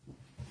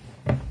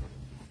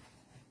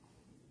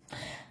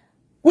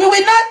 We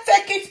will not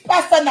take it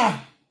personal.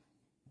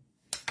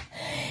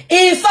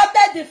 He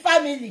insulted the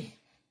family.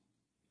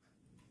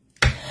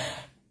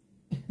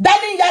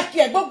 Darling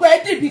yaki gbogbo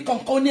edi bi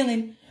kankan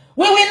onirin.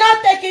 We will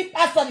not take it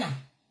personal.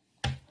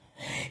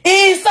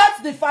 He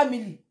insults the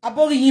family.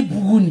 Abori yin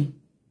buru ni.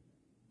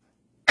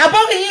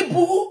 Abori yin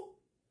buru.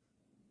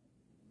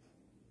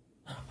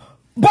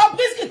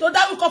 Bobrisky to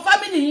dárúkọ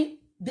family.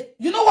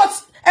 You know what?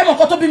 Ẹ mọ̀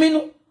nǹkan tó bí mi nú.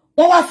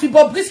 Wọ́n wá fi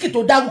Bobrisky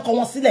to dárúkọ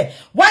wọn sílẹ̀.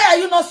 Why are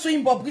you not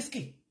suing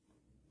Bobrisky?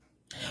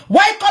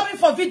 Why coming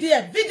for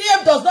VDM?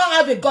 VDM does not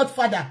have a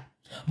godfather,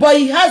 but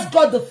he has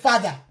God the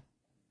Father.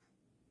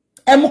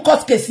 Emu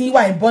court case ni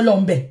wa in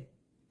Bolombe.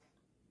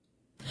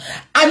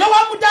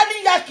 Anowa mu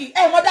darling yaki,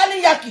 mo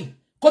darling yaki.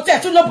 Ko te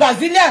tún lo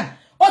Brazilian.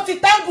 O ti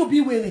tangu bi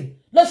wèrè.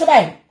 Lo se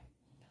báyìí.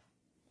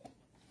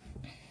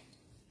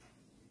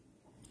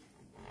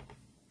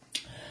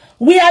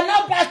 We are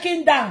not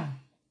backing down.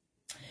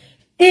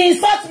 He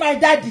insults my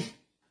daddy.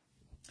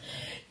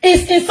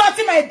 He's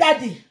insulting my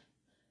daddy.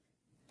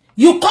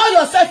 You call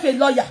yourself a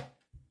lawyer.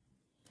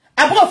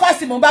 Abro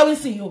fast Mumba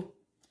see you.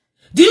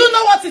 Do you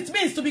know what it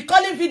means to be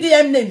calling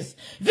VDM names?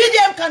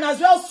 VDM can as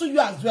well sue you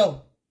as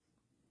well.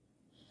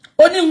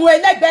 Oni mu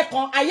elegbe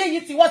kan ayé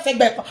yìí ti wo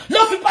segbe kan.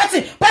 Ló fi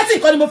party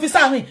kan ni mo fi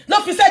sáàrin.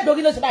 Ló fi se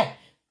gbori ló ṣe báyìí.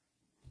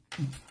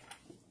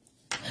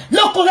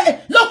 Lókun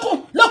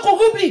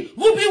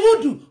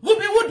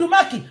Ruby Wudu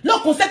Maki.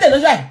 Lókun sete ló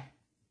ṣe báyìí.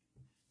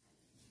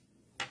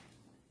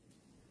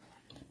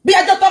 Bí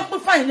ẹjọ́ tó pín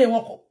fine le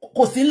wọn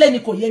kò sí nle ni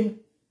kò yé mi.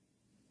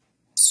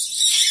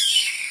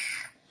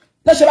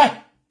 No, Shabbat.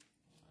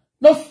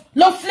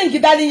 No fling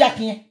darling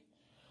yaki.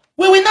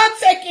 We will not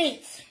take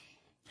it.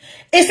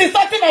 It's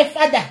insulting my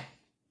father.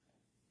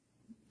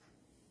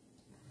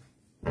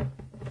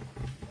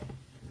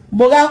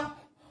 Mora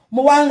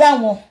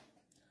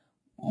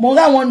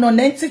wọn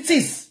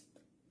non-entities.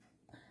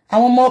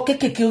 Àwọn ọmọ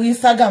kékèké orí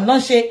Instagram ló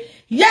ń ṣe.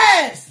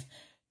 Yes!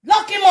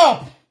 Lock him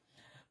up.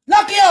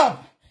 Lock him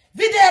up.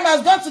 VDM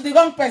has gone to the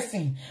wrong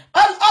person.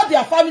 All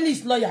their family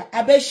is lawyer.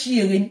 Abe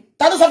Shirin.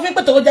 Tado sọ fún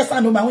pé tó just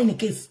stand over win the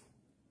case.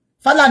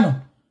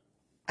 Falana,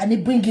 and he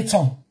bring it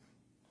on.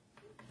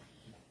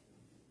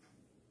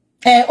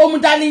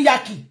 Omu darling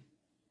yaki.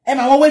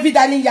 Ma won we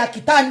darling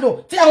yaki tan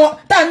lo. Ti ń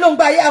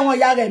gba ayé àwọn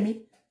ìyá rẹ̀ mi.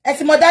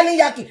 Ti mo darling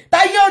yaki.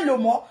 Ta ye o lo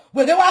mo.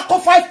 Wèrè wá kó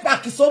 5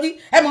 pack sórí.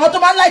 Ma won tó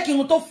máa like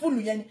irun tó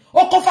full yẹn ni.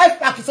 Ó kó 5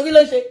 pack sórí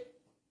ló ń ṣe.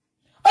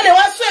 Ó lè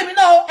wá sue èmi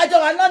náà o. Àjọ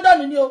wa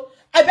London ni o.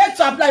 I beg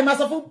to apply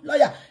myself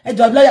lawyer.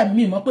 Ẹjọ́ lawyer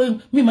mi mọ̀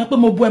pé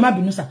mo bu ẹ má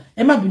bínú sà.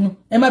 Ẹ má bínú.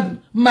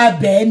 Má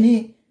bẹ̀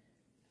ni.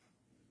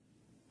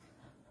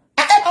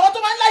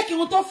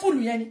 Irun tó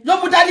fúlù yẹn ni ló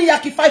mú dání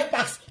yaki 5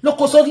 packs ló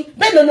kó sórí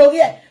bẹ́ẹ̀ ló lórí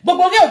ẹ̀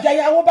gbogbo orí òjò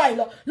ìyàwó báyìí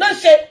lọ ń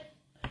ṣe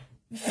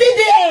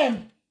VDM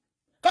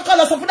kọ́kọ́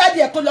lọ sọ fún dádì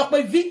ẹ̀ kó lọ pé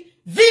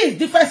V is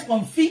different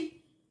from fee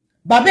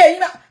bàbá ẹ̀yìn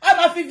náà a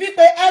máa fi V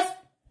pé F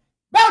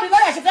báwo ni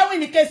lọ́yà ṣe fẹ́ win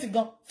ní kéèsì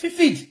gan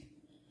fífìd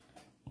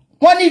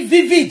wọ́n ní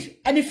vivid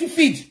and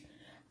fífìd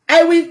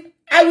I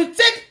will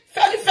take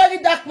very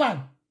dark man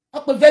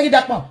wọ́n pe very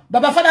dark man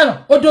bàbá fádà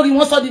náà ó dórí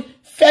wọn sọ di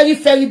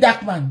very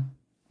dark man.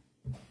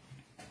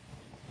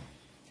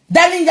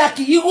 Darling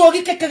Yaki, irú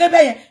orí kékeré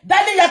bẹ́yẹn.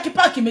 Darling Yaki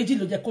páàkì méjì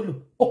ló jẹ́ kó lò.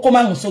 Ó kó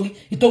márùn sórí.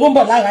 Ìtòrò ń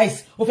bọ̀ lára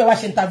ice. Ó fẹ́ wá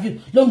ṣe interview.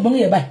 Ló ń gbóhùn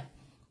yẹn báyìí.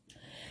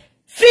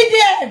 Feed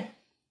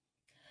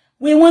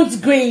we want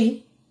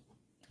grey.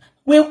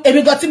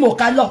 Èmi gan tí mo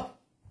kà lọ.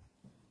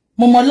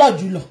 Mo mọ lọ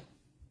jù lọ.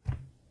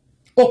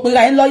 Ó pe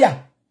ra en lawyer.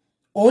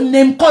 Ó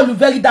name call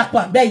very dark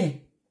one bẹ́yẹn.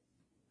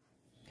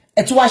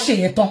 Ẹ tún wá ṣe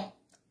yẹn tán.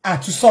 A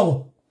tún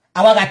sọ̀rọ̀.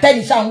 Àwa ga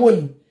tẹ́lẹ̀ ṣá ń wò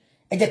yín.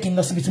 Ẹ jẹ́ kí n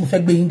lọ síbi tí mo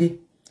fẹ́ gbé yín dé.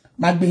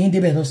 Má gbé yín dé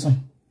bẹ́ẹ̀ lọ́sàn.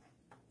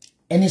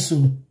 Any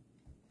soon.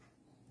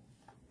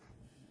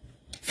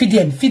 Feed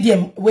them,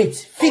 wait.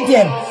 Feed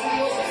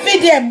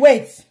them,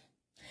 wait.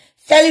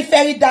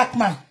 Very dark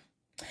man.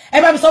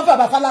 Ẹ bá mi sọ fún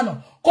Baba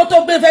Falana. Kó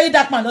tó gbé very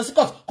dark man lọ sí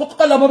court. Kó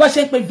kọ́kọ́ lọ mọ bá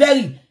ṣe ń pè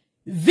very.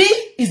 V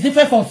is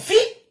different from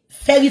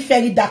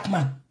very dark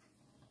man.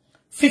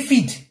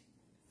 Fifid.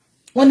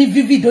 Wọ́n ní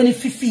vivid, wọ́n ní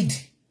fifid.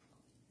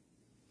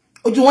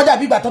 Ojú wọn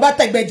dàbí ìgbà tó bá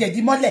tẹ̀gbẹ́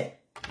jẹ̀dí mọ́lẹ̀.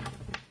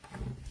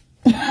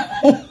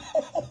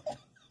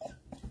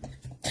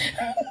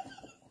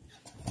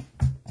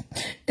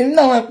 Èmi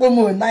náà wọ́n pé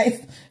mo nice.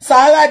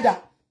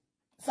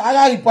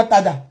 Sahara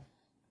reporter da.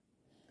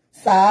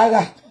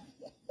 Sahara.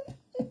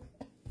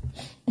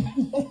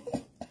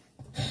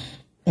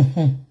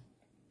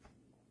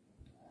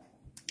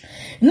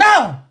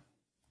 Now,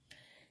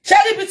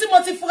 ṣẹ́rí bí tí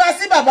mo ti fura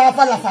sí Baba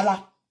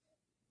Falafala.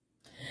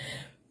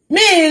 Mi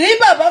rí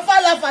Baba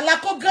Falafala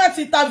kó grant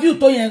interview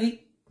tó yẹn rí.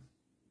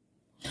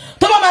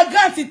 Tó bá ma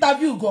grant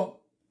interview gan.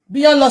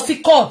 Bí wọ́n lọ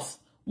sí court,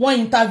 wọ́n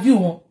interview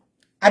wọn.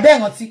 Abẹ́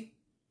rántí.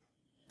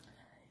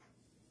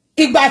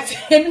 Ìgbà tí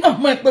èmi náà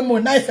mọ̀ pé mo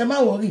nice má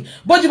worry.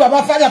 Bójú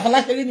Baba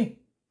Falafala ṣe rí ni.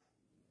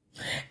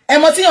 Ẹ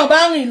mọ̀ tí yàn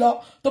bá rìn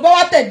lọ, tó bá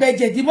wá tẹ̀gbẹ́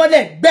jẹ̀dí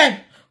mọ́lẹ̀ gbẹ̀m,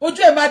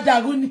 ojú ẹ̀ máa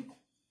dàrú ni.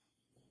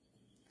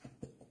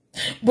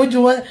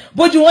 Bójú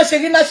wọn ṣe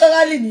rí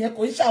naturally nìyẹn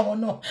kò ń ṣàwọn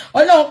náà.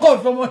 Ọlọ́run kò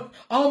fẹ́ wọn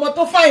àwọn ọmọ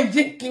tó fine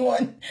jí kí wọn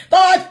ni. Tó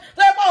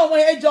bá àwọn ọmọ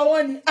yẹn jọ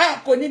wọn ni,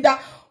 kò ní dá.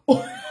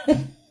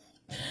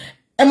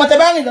 Ẹ mọ̀ tẹ́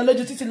bá rìn lọ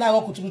lójú títí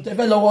láàárọ̀ kùtùkùtù ẹ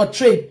fẹ́ lọ wọ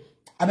train.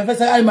 Àbẹ̀fẹ́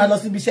sáré máa lọ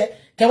síbi iṣẹ́.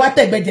 Kẹ wá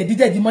tẹ̀gbẹ́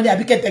jẹ̀dí mọ́lẹ̀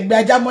àbí kẹ tẹ̀gbẹ́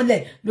ajá mọ́lẹ̀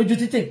lójú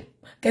títì.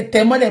 Kẹ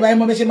tẹ̀ mọ́lẹ̀ báyìí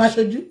mọ́ bẹ́ ṣe máa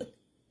ṣojú.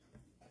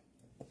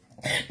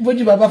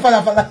 Bójú Baba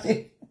Falafala ṣe.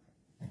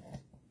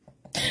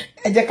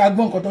 Ẹ jẹ́ ká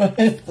gbọ́ nǹkan tó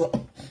fẹ́ sọ.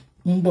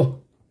 Ń bọ̀.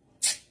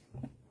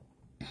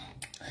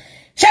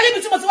 Ṣé níbi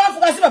tí mo ti wá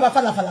fura sí Baba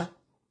Falafala?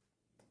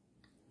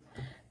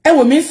 Ẹ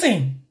wò mí sìn.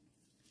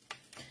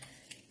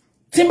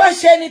 Tí n bá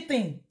ṣe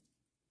anything,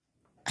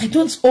 I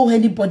don't owe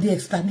anybody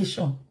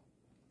explanation.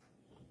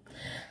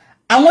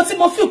 Àwọn tí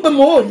mo feel pé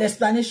mo owe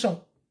explanation.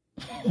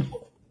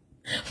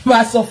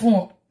 Máa sọ fún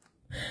wọn.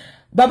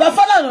 Baba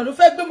Falana ló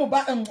fẹ́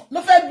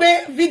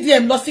gbé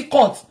VDM lọ sí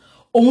court.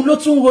 Òun ló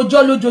tún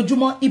rojọ́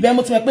lójoojúmọ́. Ibẹ̀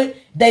mo ti mọ̀ pé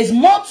there is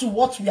more to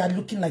what we are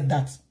looking like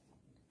that.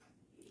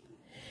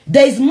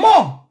 There is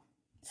more.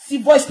 See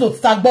voice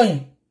notes tá gbọ́ yẹn.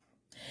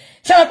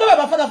 Ṣé wọ́n pé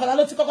Baba Falafala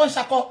ló ti kọ́kọ́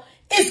ṣakọ.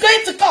 It's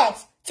going to court.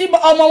 Tí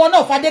ọmọ wọn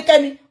náà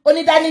Fadékẹ́mi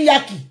oní Darling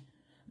Yaki.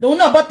 Lòun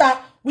náà bọ́ta.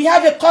 We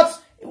have a court.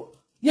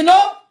 You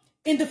know,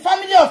 in the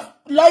family of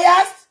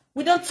lawyers,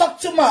 we don't talk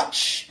too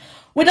much.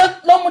 We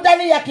don't lọ mú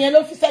Darling Yaki yẹn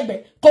ló fi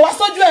sẹ́gbẹ̀. Kò wá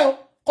sójú ẹ̀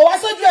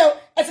o.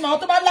 Ẹ ti mọ̀ àwọn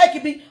tó bá like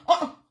bí.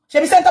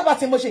 Ṣebí center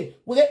party mo ṣe.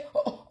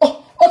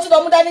 Ó tún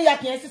lọ mú Darling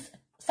Yaki yẹn sí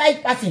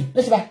side party.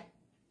 Ló ṣe bá.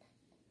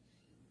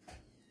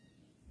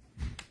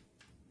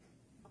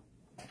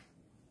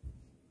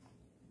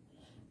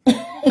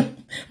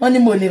 Wọ́n ní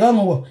mo lè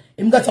rọrùn wọ̀.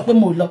 Èmi gan sọ pé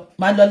mo lọ.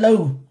 Máa lọ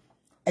lọ́rùn.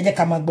 Ẹ jẹ́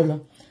ká máa gbọ́ lọ.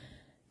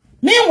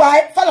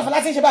 Meanwhile,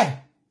 Falafala ti ń ṣe báyìí.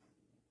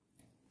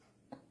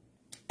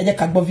 Ẹ jẹ́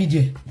ká gbọ́ fídíò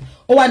ẹ̀.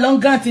 Ó wá long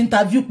grant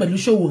interview pẹ̀lú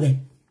show rẹ̀.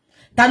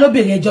 Ta ló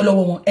béèrè ẹjọ́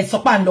lọ́wọ́ wọn. Ẹ sọ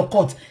pé à ń lọ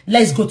court.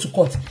 Let's go to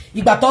court.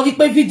 Ìgbà tó rí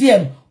pé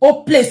VDM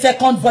ó play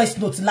second voice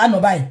note lánàá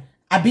báyìí.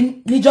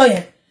 Àbí níjọ́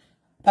yẹn.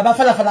 Baba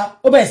Falafala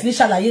ó bẹ̀rẹ̀ sí ní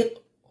ṣàlàyé.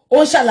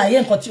 Ó ń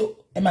ṣàlàyé nǹkan tí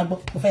ẹ máa gbọ́.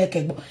 Mo fẹ́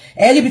kẹ́ gbọ́.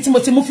 Ẹ rí ibi tí mo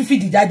ti mú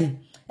fífìdí jáde.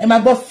 Ẹ máa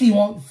gbọ́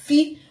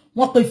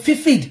wọ́n pè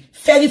fifid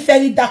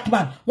very dark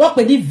man. Wọ́n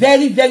pè ní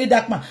very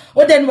dark man.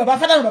 Ó dẹnu Baba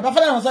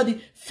Falana sọ di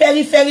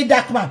very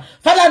dark man.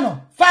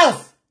 Falana,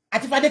 false.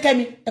 Àti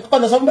Fadékẹ́mi, ẹ kọ́kọ́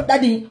lọ sọ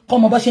daddy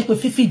come bá ṣe pé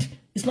fifid.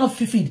 It's not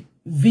fifid,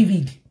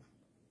 vivid.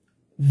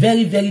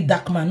 Very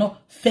dark man, no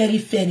very.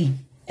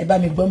 Ẹ bá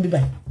mi gbọ́ bí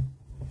báyìí.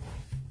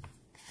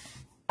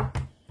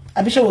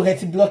 Àbí ṣé wo rẹ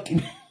ti block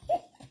mi.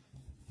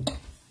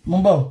 Mo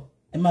ń bọ̀,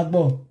 ẹ máa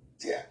gbọ́.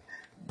 Yeah.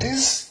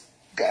 This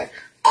guy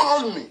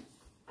called me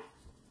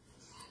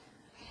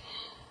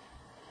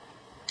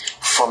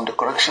from the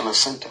correctional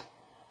center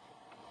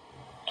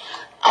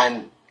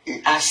and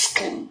he asked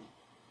him,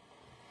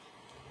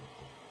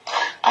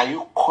 are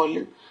you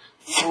calling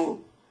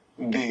through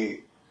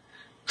the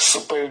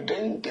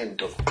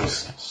superintendent of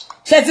prisons?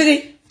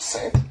 Shetiri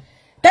said,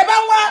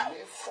 Tebanwa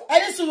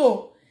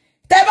Elisuro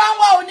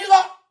Tebanwa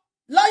Oniro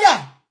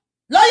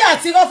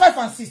lawyer ti ro 5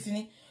 and 6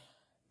 ni.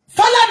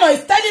 Falana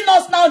is telling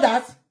us now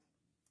that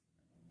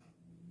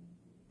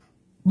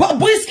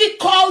Bobrisky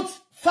called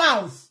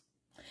fouls.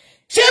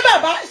 Ṣé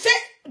bàbá ṣé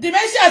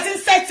dementia ti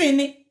setting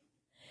ni.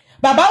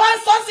 Bàbá wa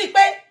sọ sí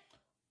pé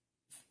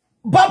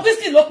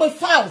Bobrisky ló pe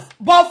fouls,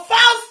 but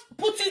fouls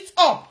put it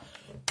up.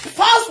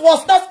 Fouls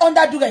was not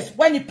under duress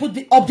when he put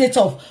the update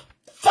of.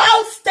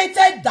 Falz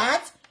stated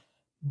that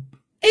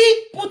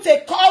he put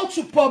a call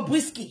to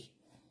Bobrisky.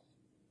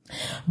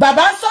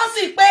 Baba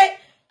Sonsi pe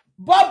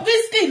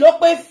Bobrisky ló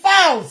pe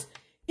Falz.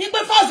 He pe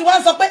Falz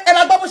wá sọ pé ẹ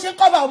má gbọ́ bó ṣe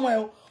cover ọmọ ẹ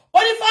o. Ó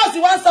ní Falz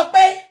wá sọ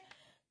pé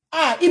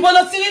ibo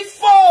ló ti rí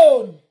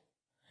phone.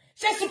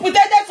 Ṣé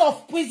superintendent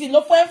of prison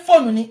ló fún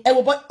phone ni ẹ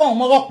wo bo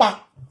mo ro pa.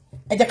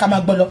 Ẹ jẹ́ ká má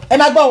gbọ́ lọ. Ẹ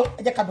má gbọ́ o,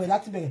 ẹ jẹ́ ká bẹ̀rẹ̀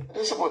láti bẹ̀rẹ̀.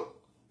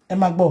 Ẹ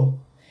má gbọ́ o.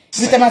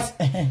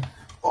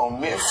 On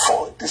May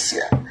 4 this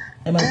year,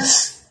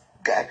 this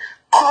guy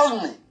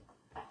called me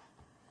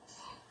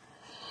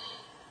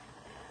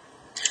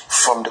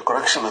from the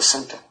correctional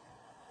center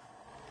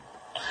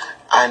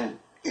and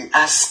he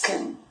asked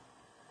him,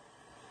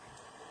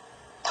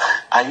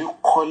 are you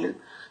calling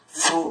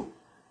through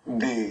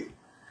the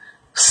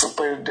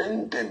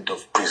superintendent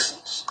of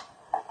prisons?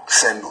 He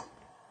said no.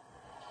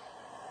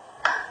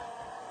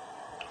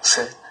 He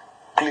said,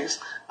 please,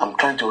 I'm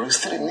trying to raise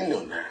 3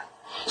 million naira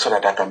so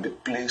that I can be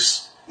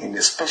placed in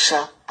a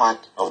special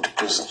part of the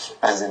prison,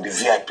 as in the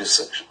VIP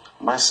section.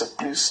 Man said,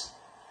 please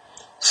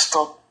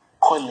stop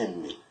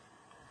calling me.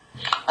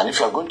 And if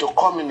you are going to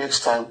call me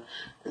next time,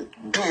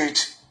 do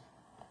it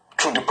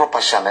through the proper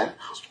channel,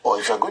 or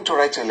if you are going to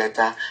write a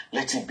letter,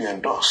 let it be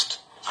endorsed.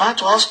 I had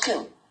to ask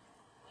him,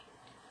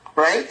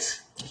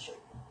 right?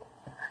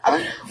 I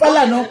mean,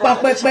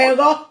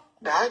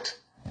 Dad,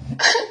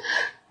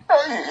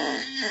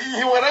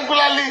 you were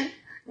regularly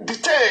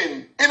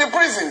detained in the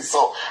prison,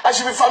 so I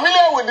should be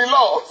familiar with the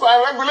laws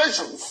and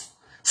regulations.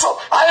 So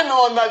I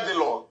know under the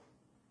law,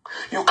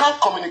 you can't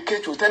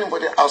communicate with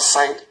anybody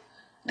outside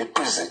the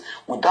prison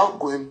without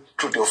going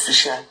through the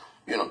official,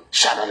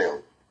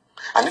 channel.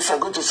 And if you're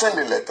going to send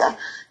a letter,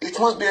 it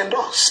must be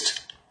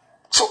endorsed.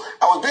 So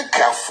I was being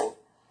careful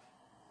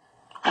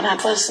and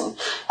advised him.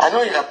 I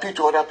know you appeal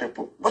to other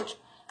people, but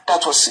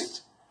that was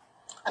it.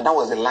 And that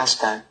was the last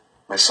time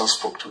my son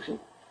spoke to him.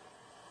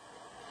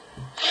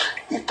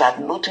 It had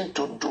nothing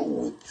to do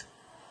with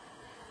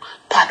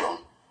pardon.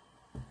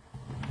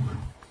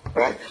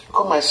 Right?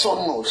 Because my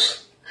son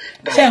knows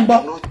that I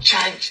do not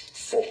charge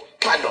for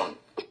pardon.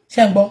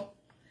 Shengbo.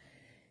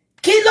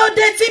 Kilo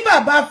de ti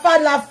baba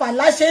Fala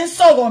ṣe ń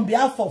sọ̀rọ̀ on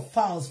behalf of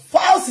Falz.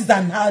 Falz is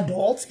an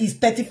adult. He's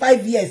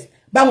 35 years.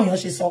 Báwo yan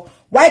ṣe sọ.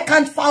 Why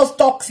can't Falz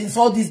talk since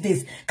all these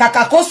days?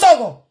 Kàkà kó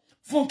sọ̀rọ̀.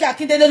 Fúnkẹ́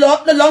Akíndélé ló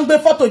ń gbé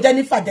photo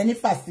Jennifer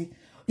sí.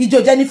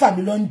 Ijo Jennifer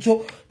mi ló ń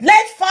jó.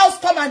 Let Falz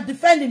come and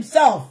defend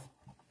himself.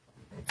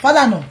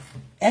 Falana,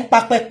 en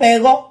pa pepe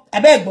ro,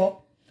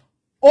 abegbo.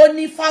 Ó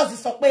ní Falz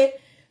sọ pé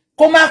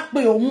kó má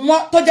pe òun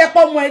mọ́ tó jẹ́ pé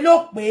ọmọ ẹ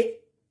ló pé.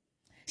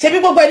 Ṣebí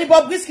gbogbo ẹni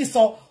Bobrisky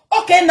sọ,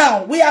 okay,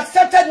 now we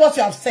accepted what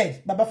you have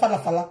said, Baba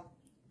Fala.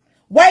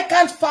 Why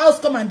can't Falz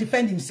come and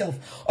defend himself?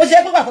 Ó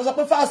ṣe pé pàtó sọ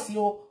pé Falz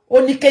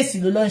ó ní case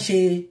ló ń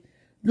ṣe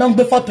ló ń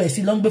gbé photo ẹ̀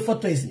sí, ló ń gbé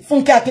photo ẹ̀ sí.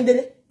 Fúnkẹ́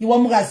Akíndélé, ìwọ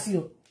múra sí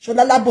o. Ṣó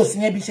la labo sí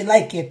yẹn bí ṣe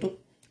like ẹ tó.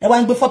 Ẹ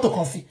wá ń gbé photo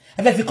kan sí.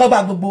 Ẹ fẹ́ fi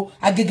cover gbogbo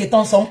agege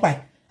tán sọ npa ẹ̀.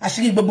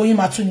 Àṣírí gbogbo yín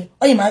máa tú ni.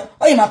 Ó yín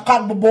máa ká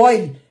gbogbo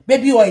oil,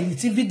 baby oil,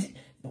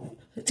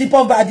 tí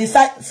pop by the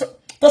side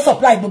to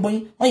supply gbogbo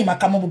yín. Ó yín máa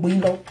ká mọ́ gbogbo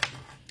yín lọ.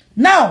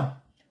 Now,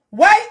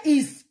 why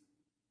is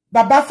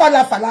Baba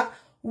Fala,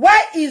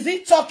 why is he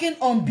talking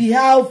on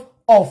behalf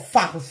of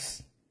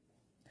Falz?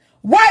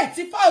 Why?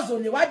 If Falz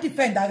only what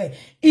defend that?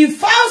 If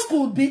Falz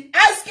could be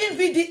asking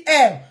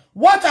VDM,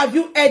 what have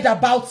you heard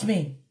about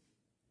me?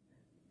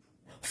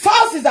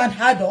 Falz is an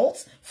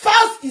adult.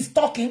 Falz is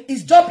talking,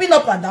 is jumping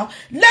up and down.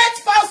 Let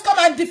Falz come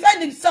and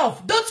defend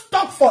himself. Don't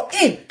talk for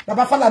him.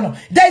 Baba Falana,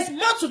 there is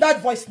more to that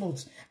voice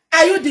note.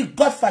 Are you the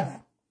godfather?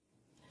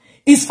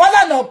 Is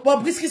Falana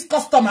Bobrisky's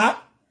customer?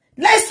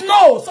 Let's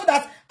know so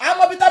that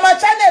I'm a bit of my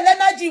channel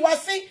energy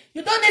was see.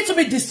 You don't need to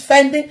be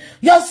defending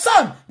your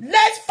son.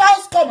 Let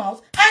Falz come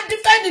out and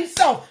defend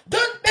himself.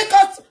 Don't make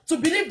us to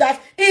believe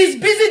that he is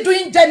busy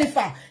doing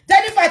Jennifer.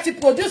 Jennifer to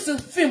produce a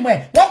film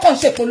where what can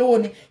shake Polo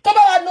ni. Come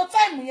on, no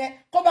time here.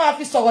 Come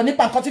on, if so ni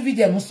pan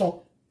video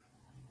muso.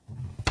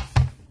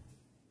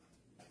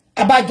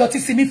 Abajo ti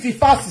simi fi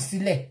Falz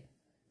sílẹ̀.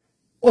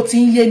 Ó ti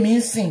ń yé mi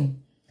nsìn.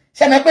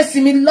 Ṣé me pe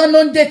simi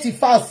London date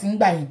Falz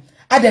ngba yin.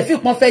 A de fi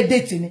pon fẹ́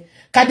date ni.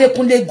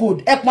 Kadekunle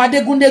gold, ekpon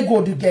Adegunle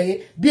gold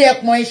geye, bí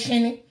ekpon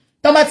ẹṣin ni.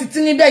 Tó bá ti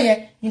tin níbẹ̀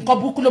yẹn, nǹkan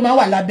burúkú ló máa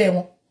wà lábẹ́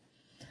wọn.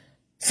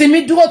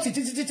 Simi dúró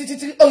títí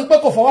ó rí pé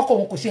kò fọwọ́ kò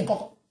wọn kò ṣe nǹkan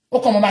kan. Ó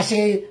kàn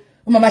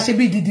máa ṣe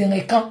bí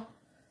dídìrín kan.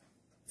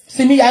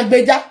 Simi ya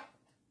gbéjà.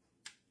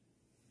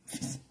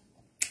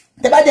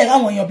 Tẹ́ bá dẹ̀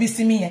ráwọn èèyàn bí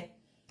Simi yẹn,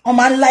 wọ́n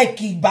máa ń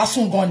like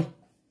ìbásùn gan ni.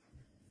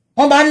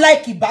 Wọ́n máa ń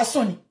like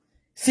ìbásùn ni.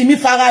 Simi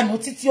fara nù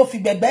títí ó fi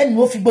gbẹ̀gbẹ́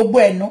nù ó fi gbogbo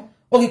ẹ̀ nù.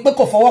 Ó rí pé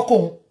kò fọwọ́ kò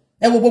wọn.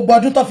 Ẹ wo gbogbo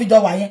ọdún tó fi jọ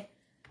wà yẹn.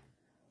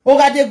 Ó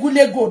ra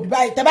Adegunle gold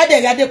báyìí tẹ́ bá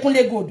dẹ̀ ra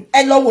Adegunle gold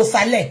ẹ lọ wò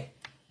sálẹ̀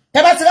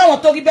tẹ́ bá ti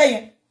ráwọn tó rí bẹ́ẹ̀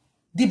yẹn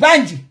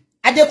Dibanji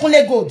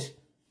Adegunle gold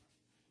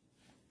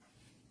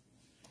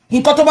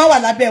nǹkan tó bá wà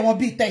lábẹ́ wọn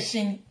bí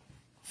tẹ̀sìn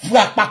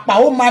fura pàpà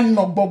ó máa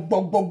nà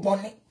gbọgbọgbọgbọ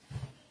ni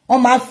wọ́n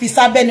máa fi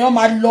sábẹ́ ni wọ́n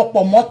máa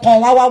lọ́pọ̀ mọ́ tán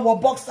wá wọ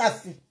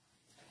boxers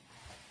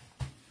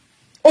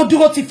ó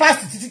dúró ti fast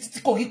títí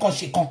kò rí kan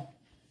ṣe kan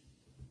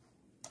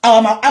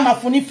ama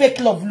fún fake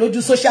love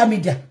lójú social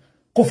media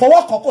kò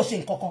fọwọ́ kan kò ṣe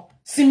nǹkan kan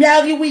Simi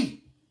ariwi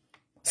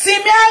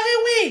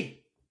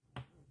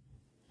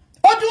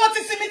ó dúró ti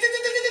Simi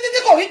títí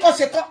kò rí kan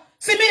ṣe kan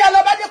Simi ya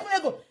lọ bá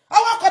Adékúnlé Gold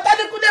àwọn kan tá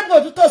Adékúnlé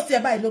Gold tó ṣe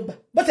báyìí ló gbà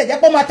bó ṣe jẹ́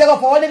pé ó máa tẹ́rọ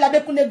fọwọ́ lé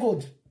l'Adékúnlé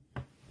Gold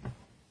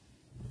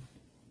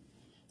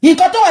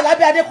nǹkan tó wà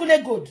lábẹ́ Adékúnlé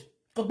Gold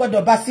kò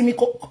gbọ́dọ̀ bá Simi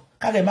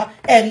kárẹ̀má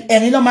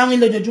ẹ̀rín ló máa ń rí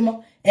lójoojúmọ́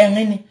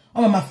ẹ̀rín ni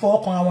wọ́n máa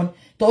fọwọ́ kan àwọn ni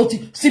tó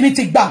ti Simi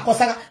ti gbà nǹkan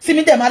sára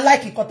Simi dẹ̀ máa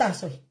like nǹkan tá à ń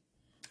sọ yìí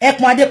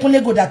ẹ̀pọ̀n Adékúnlé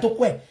Gold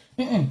àtòkù ẹ̀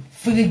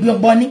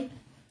fìrìgbọ̀ngbọ̀n ni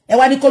ẹ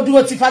wá ní kó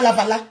dúró ti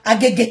falafala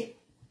agége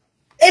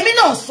èmi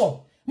náà sọ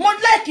mo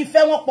like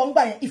ìfẹ́ wọn pọ̀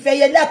ńgbà yẹn ìfẹ́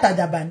yẹlé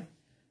àtàdàbà ni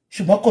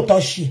ṣùgbọ́n kò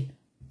tọ́ ṣe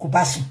kò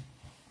bá sùn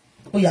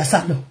ó yà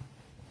sá lọ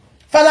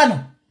Falana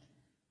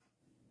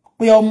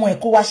pé ọmọ ẹ̀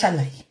kó wá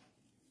ṣàlàyé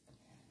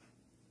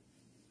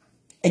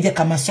ẹ jẹ́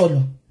ká máa sọ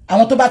lọ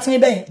àwọn tó bá ti ní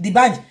bẹ́ẹ̀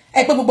Dìbànjì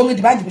ẹ pé gbogbo ní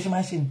Dìbànjì bó ṣe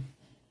máa ń ṣe ni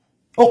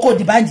oko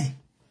Dìbànjì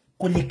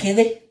kò lè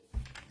kéré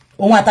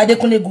òun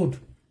àtàdékúnlé Gold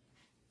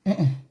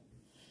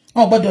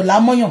wọn gbọ́dọ̀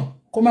lámọyàn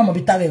kó má mọ̀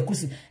bí tara ẹ̀ kú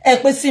sí ẹ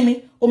pé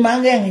Simi ó máa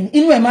ń rẹ́rìn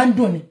inú ẹ̀ máa ń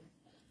dùn ni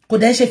kò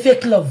dẹ̀ ń ṣe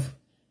fake love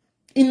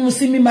inú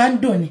Simi máa ń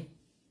dùn ni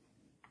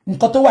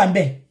nǹkan tó wà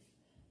ńbẹ̀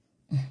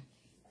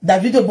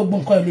Davido gbogbo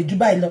nǹkan ò lè jù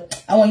báyìí lọ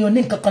àwọn èèyàn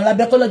ní nǹkan kan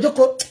lábẹ́ kó lọ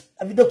jókòó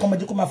Davido kan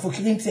mọ̀jú kó máa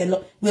fòkìrí ti ẹ lọ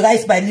we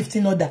rise by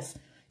lifting others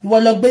ìwọ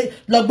lọ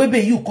gbé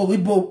bèyí kò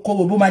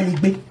bó máa lè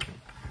gbé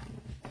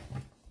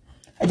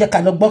ẹ jẹ́ ká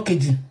lọ gbọ́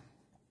kejì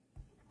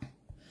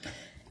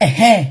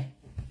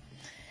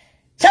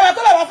ṣé wọn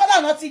kó bàbá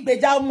Falana ti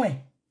gbèjà ọmọ ẹ̀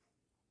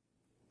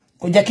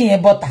kò jẹ́ kí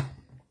yẹn bọ́ta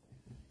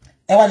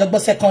ẹ wá lọ gbọ́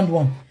second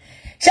one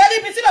ṣé rí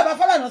ibi tí bàbá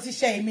Falana ti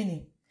ṣe èmi ni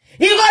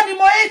irọ́ ni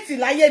mo hate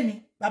láyé mi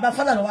bàbá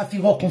Falana wá fi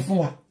rọ́kùn fún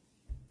wa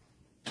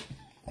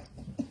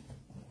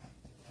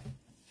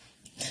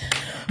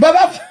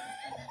bàbá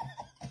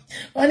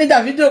wọ́n ní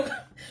Davido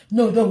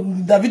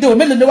Davido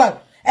mélòó ló wà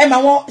ẹ mà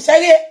wọn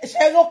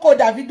ṣeré oko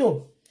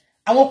Davido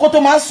àwọn oko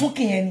tó máa ń sún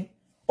kìyẹn ni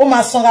ó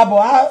máa sanra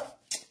bọ̀ á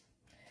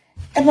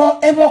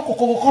ẹmọ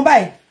kòkòrò kan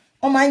báyìí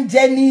wọ́n máa ń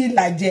jẹ ní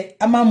ìlàjẹ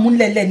a máa mú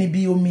lẹ́lẹ́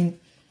níbi omi ni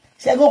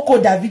ṣeré oko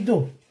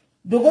Davido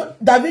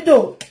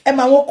ẹ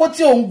mà wọn oko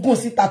tí ò ń gùn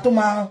síta tó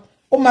máa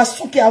ó máa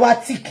sún kí àwa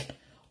tíìk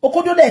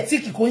oko tó dẹ̀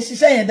tíìk kò ń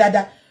ṣiṣẹ́ yẹn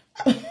dáadáa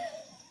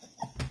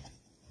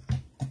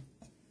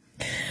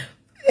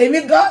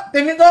èmi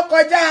gan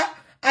kọjá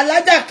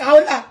alájà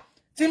Kaola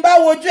tí n bá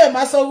wojú ẹ̀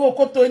máa sọ owó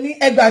oko tó ní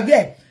ẹgbàgbé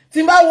ẹ̀ tí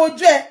n bá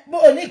wojú ẹ̀ bó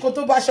o ní nǹkan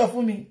tó bá ṣọ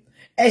fún mi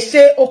ẹ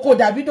ṣe oko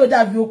Davido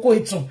dàbí oko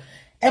ìtùn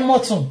ẹ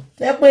mọ̀tún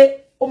tẹ́ pé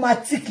ó máa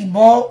tíìkì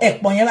mọ́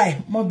ẹ̀pọ̀n yẹn báyìí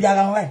mọ́ bí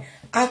ara wọn báyìí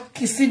á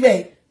kí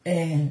síbẹ̀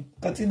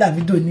kan tí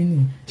Davido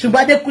nínú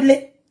ṣùgbọ́n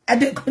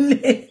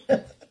Adékúnlé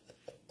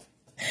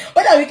ó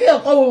dàbí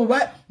kéèyàn kọ́ wo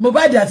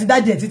Mohbad àti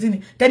dájì ẹ̀ títí ni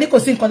kẹ́ni kò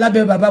sí nǹkan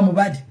lábẹ́ bàbá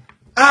Mohbad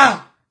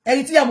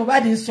ẹni tí ya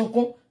Mohbad ń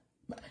sunkún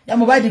ya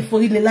Mohbad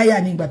forí lé láyà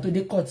ní ìgbà tó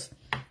dé court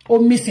ó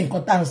miss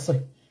nǹkan tá à ń sọ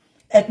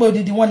ẹ pé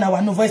odidi 1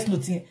 hour no voice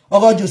note yẹn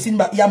ọ̀rọ̀ ọjọ́ sí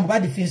ya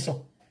Mohbad fi ń sọ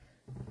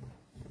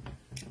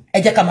ẹ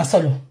jẹ́ ká máa sọ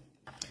lọ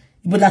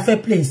ibo la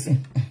fẹ́ play sí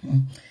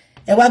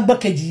ẹ wá gbọ́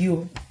kejì yìí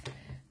o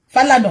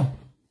Falana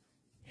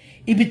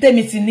ibi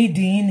tẹ́mi ti ní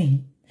ìdí yín ni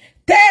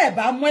tẹ́ ẹ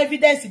bá mú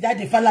evidence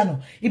jáde Falana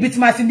ibi tí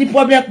máa ti ní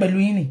problem pẹ̀lú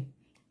yín ni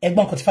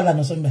ẹgbọ́n kan tí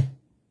Falana sọ nígbà.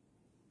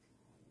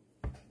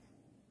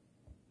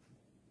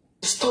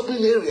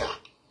 Disturbing area.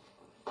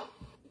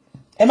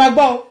 Ẹ máa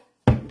gbọ́ o.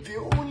 The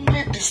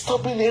only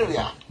disturbing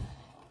area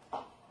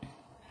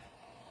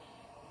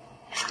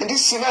in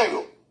this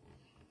scenario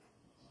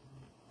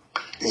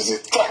is a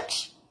threat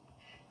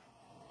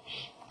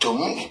to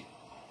me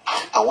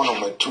and one of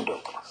my 2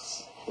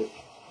 daughters.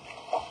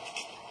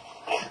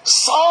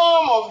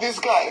 Some of these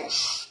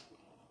guys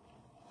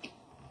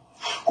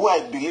who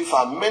I believe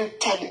are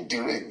mentally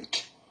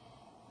deranged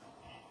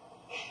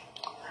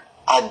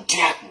are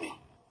dared me.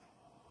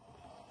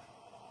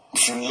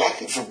 If you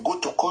like, if you go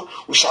to court,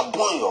 we shall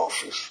burn your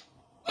office.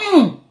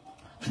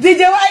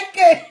 DJ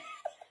YK.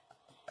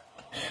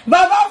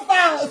 Baba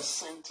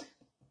Faust.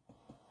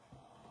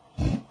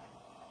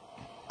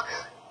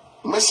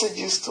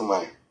 Messages to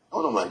one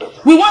of my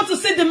daughters. We want to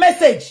see the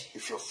message.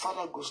 If your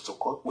father goes to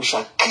court, we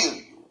shall kill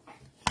you.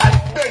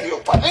 I beg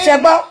your pardon.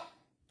 Sheba,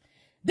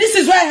 this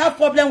is why I have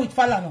problem with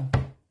Falana.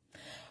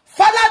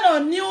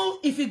 Falana knew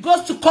if he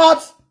goes to court,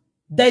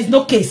 there is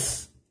no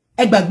case.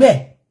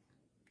 Egbagbe.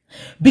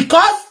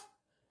 Because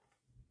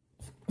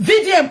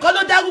VDM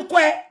kono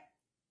darukwe,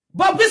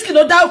 Bobrisky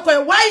no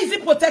darukwe. Why is he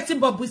protecting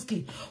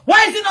Bobrisky?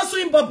 Why is he not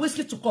suing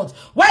Bobrisky to court?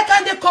 Why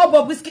can't they call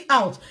Bobrisky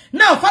out?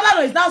 Now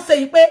Falana is now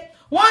saying,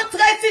 one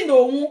threatening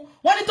no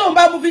one need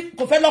to movie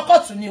ko fe lo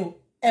court ni o.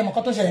 Mo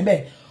kan to sele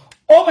be.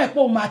 O mo pe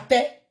o ma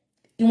te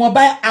ìwọ̀n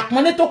ba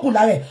àpọ́nlé tó kù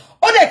láre.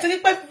 Ó dẹ̀ ti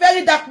rí pé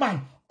very dark man.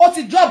 Ó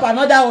ti drop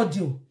another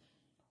audio.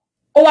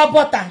 Ó wá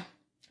bọ́ta.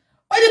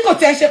 Ó ní kò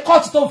tẹ́ ṣe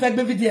court tó fẹ́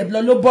gbé VDM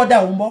lọ ló bother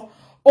òun mọ́.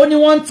 Ó ní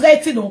wọ́n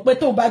threatening òun pé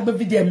tó bá gbé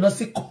VDM lọ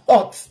sí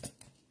court.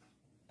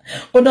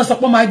 Ó náà sọ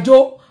pé máa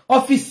jó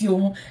ọ́fíìsì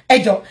òun.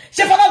 Ẹjọ́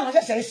ṣé Falana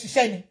ṣẹ̀ṣẹ̀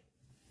ṣiṣẹ́ ni.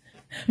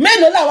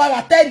 Mélòó la wá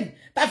ra tẹ́lì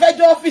tá fẹ́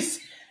jó ọ́fíìsì.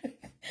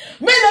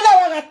 Mélòó la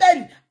wá ra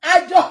tẹ́lì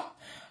àjọ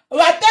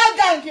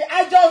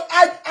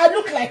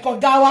like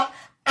Ogawa.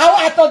 Àwọn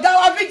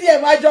àtọ̀gáwa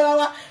VDM àjọra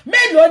wa.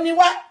 Mélòó ni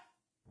wá?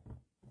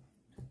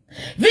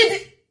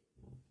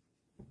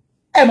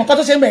 Mo kan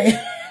tó ṣe ńbẹ̀.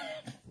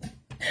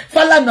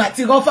 Falana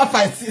àti Rofa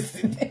Francis.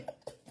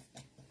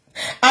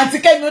 Àǹtí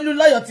Kẹ́mi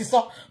Olúlọ́yọ̀ ti sọ,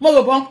 mo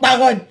rò bọ́n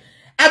parọ́ ni.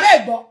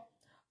 Abẹ́ gbọ́,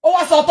 ó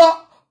wá sọ tán,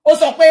 ó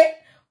sọ pé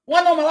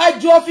wọ́n náà máa wá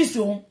ju ọ́fíìsì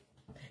òun.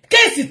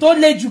 Kéèsì tó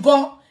le jù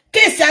gan,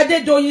 kéèsì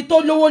Adédoyin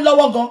tó lówó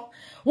lọ́wọ́ gan.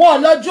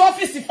 Wọ́n lọ ju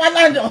ọ́fíìsì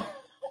Falana.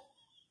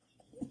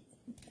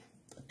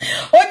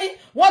 Ó ní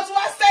wọ́n tún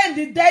wá send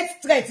the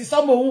death threat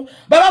sọ́mọ òun.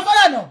 Baba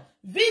Falana,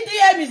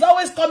 VDM is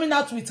always coming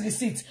out with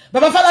receipts.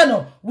 Baba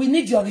Falana, we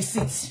need your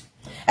receipts.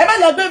 Ẹ má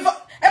lọ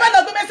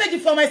gbé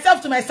message from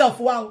myself to myself.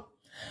 Wow.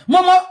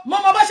 Mama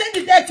ba ṣe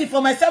detective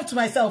for myself to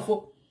myself.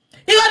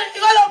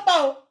 Irọ́ ló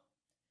pa o.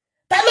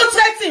 Ta ló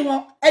threaten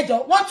wọn?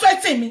 Ẹjọ́, wọ́n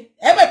threaten mi.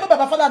 Ẹ mọ̀ pé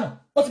Baba Falana,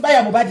 ó ti bá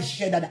ya Mohbad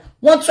ṣiṣẹ́ dáadáa.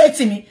 Wọ́n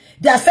threaten mi.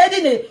 They are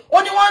sending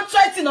ó ní wọ́n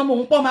threaten ọmọ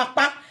òun pọ̀ máa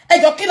pa.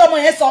 Ẹjọ́, kí lọmọ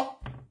yẹn sọ?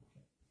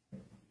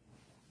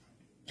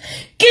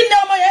 Kí ni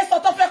ọmọ yẹn sọ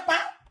tó fẹ́ pa?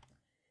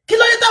 Kí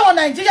ló dé táwọn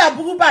Nàìjíríà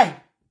burú báyìí?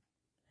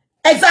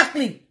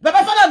 Exactly. Baba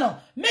Falana,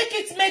 make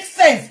it make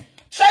sense.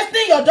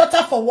 Threatening your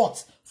daughter for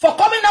what? For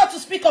coming out to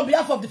speak on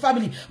behalf of the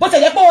family. But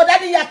say, "Yepo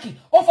Daddy Yaki,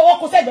 ó fọwọ́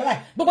kó sẹ́gbẹ̀ báyìí."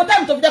 Gbogbo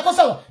time tó fi jẹ́ kó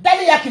sọ̀rọ̀,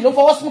 Daddy Yaki ló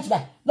fọwọ́ smooth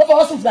báyìí. Ló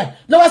fọwọ́ smooth báyìí.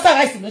 Ló wá sa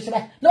rice ló ṣe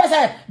báyìí. Ló wá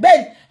sa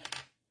ben.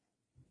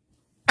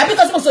 Àbí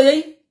kò sí mo sọ yé.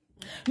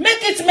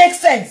 Make it make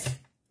sense.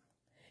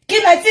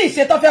 Kí la tí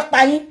ṣe tó fẹ́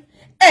pa yín.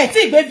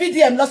 Tí gbé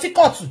VDM lọ sí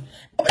court.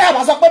 Ó bí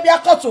àwa sọ pé bí a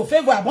court ò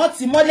favor àbọn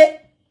ti mọ́lé.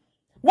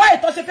 Why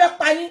tó ṣe fẹ́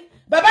pa yín?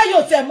 Bàbá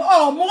yóò tẹ̀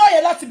mú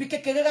roye láti bí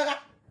kékeré rárá.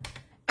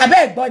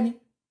 Àbẹ́ gbọ́ ni.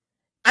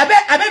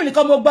 Àbẹ́ mi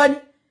nìkan mo gbọ́ ni.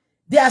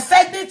 They are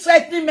sending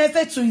threatening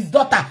message to his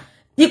daughter.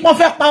 Ipò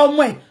fẹ́ pa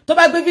ọmọ ẹ̀ tó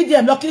bá gbé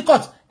VDM lọ kí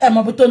court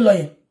mọ̀ bí tó ń lọ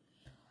yẹn.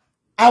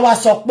 Àwa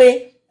sọ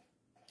pé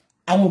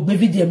àwọn ò gbé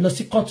VDM lọ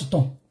sí court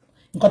tán.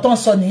 Nǹkan tó ń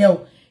sọ nìyẹn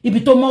o. Ibi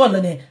tó mọ́rọ̀ lọ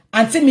nìyẹn.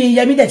 Àǹtí mi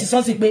Yẹmí dẹ̀ ti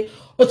sọ sí pé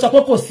ó sọ pé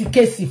kò sí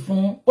case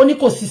fún, ó ní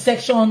kò sí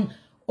section,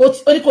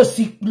 ó ní kò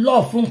sí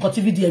law fún nǹkan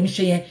tí VDM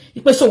ṣe yẹn.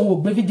 Ipe so wo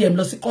gbé VDM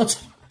lọ sí court.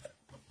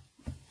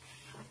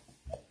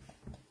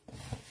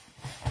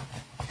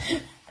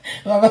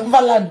 Baba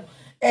Falana,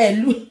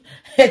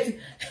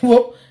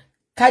 wo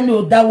can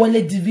you da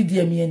wọlé di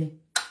VDM yẹn ni?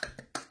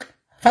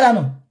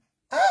 Falana,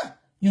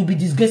 you'll be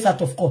disgraced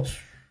out of court.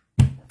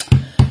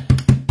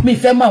 Me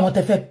fẹ́ mọ̀ àwọn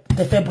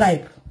tẹ́ fẹ́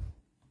bribe.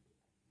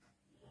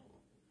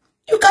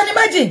 You can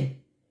imagine.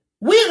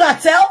 We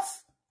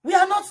Rattels, we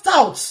are not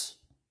touts.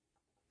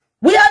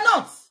 We are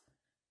not.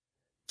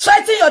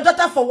 Threaten your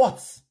daughter for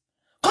what?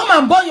 Come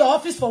and burn your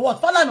office for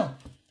what? Falana,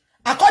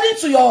 according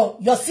to your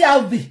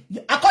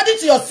CLV, according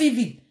to your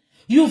CV,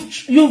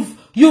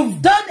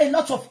 you've done a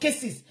lot of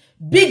cases,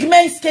 big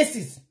men's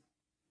cases.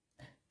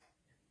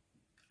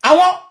 I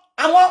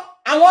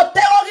want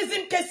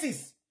terrorism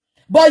cases.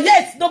 But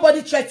yet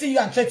nobody threaten you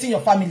and threaten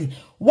your family.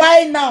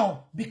 Why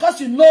now?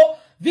 Because you know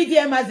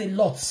VDM has a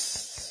lot.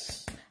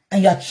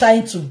 And you are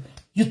trying to,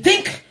 you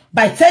think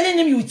by telling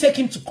him you will take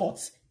him to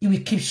court, he will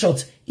keep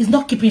short. He's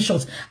not keeping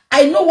short.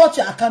 I know what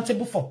you're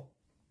accountable for.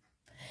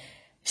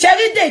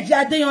 Sherry Deji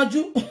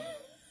Adeyanju.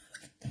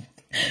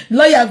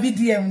 Lawyer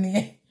VDM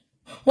ni.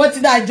 What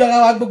did I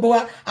jọra wa gbogbo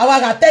wa? Àwa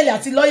Ratel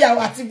àti lawyer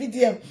wa àti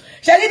VDM.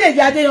 Sherry Deji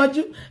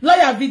Adeyanju,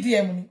 lawyer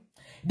VDM ni.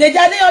 Deji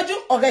Adeyanju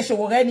ọ̀rẹ́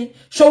Sowore ni.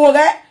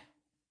 Sowore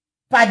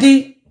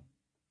pàdí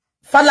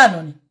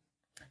Falana ni.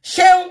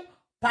 Seun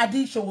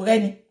pàdí Sowore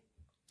ni.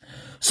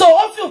 So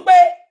ó fi pé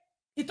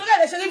ìtorí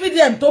ẹ̀ ṣe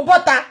VDM tó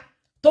bọ́ta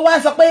tó wá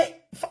sọ pé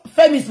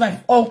Femi is my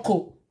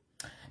uncle.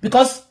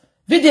 Because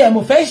VDM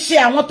ò fẹ́ ṣe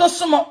àwọn tó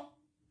súnmọ́.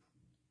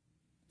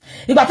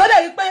 Ìgbà tó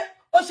dẹ̀ rí pé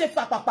ó ṣe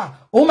fàpàpà,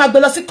 òun máa gbé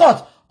lọ sí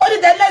court. Ó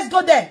ní then let's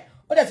go there.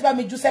 Ó dẹ̀ ti bá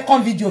mi ju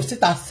second video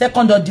síta,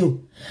 second audio.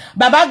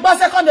 Bàbá gbọ́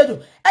second audio.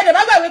 Ẹ dẹ̀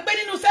bá gbà wí pé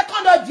nínú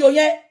second audio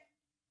yẹn,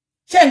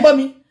 ṣé ń gbọ́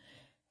mi?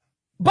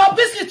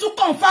 Bobrisky tún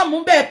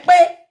confirm bẹ́ẹ̀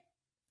pé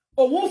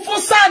òun fún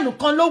Sànù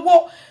kan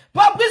lówó.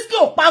 Bobrisky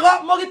ò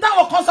parọ́. Mo rí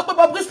táwọn kan sọ pé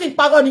Bobrisky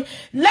parọ́ ni.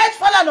 Let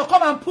Falana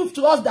come and prove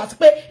to us that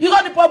pé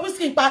irọ́ ni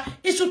Bobrisky pa.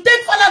 He should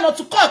take Falana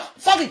to court.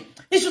 Sorry.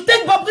 He should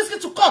take Bobrisky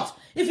to court.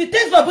 If he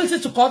takes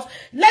Bobrisky to court,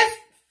 let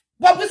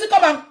Bobrisky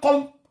come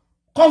and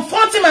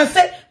confront him and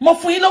say, mo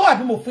fún yín lówó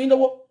àbí mo fún yín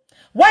lówó.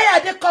 Why are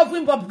they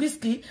covering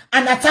Bobrisky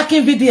and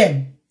attacking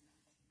VDM?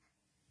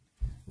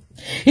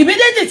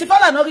 Immediately tí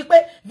Falana rí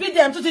pé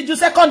VDM tún ti ju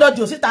second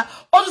audio síta,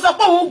 ó tún sọ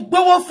pé òun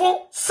gbowó fún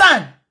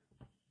San.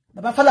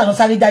 Baba Falana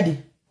sáré jáde.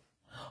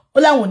 Ó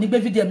láwọn ò ní gbé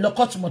VDM lọ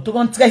court mọ́ tó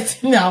rán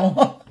threatening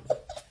àwọn.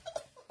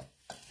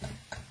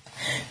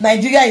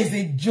 Nigeria is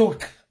a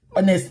joke,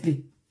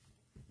 honestly.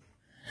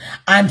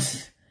 And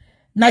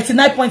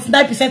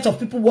 99.9% of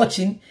people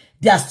watching,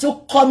 they are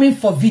still coming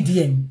for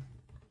VDM.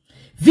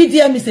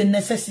 VDM is a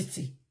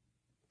necessity.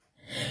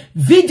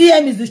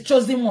 VDM is the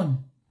chosen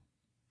one.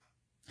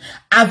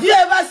 Have you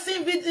ever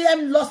seen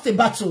VDM lost a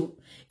battle?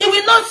 He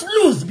will not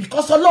lose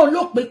because Ọlọ́run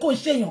ló pé kó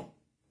ṣèyàn.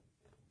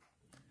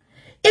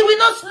 He will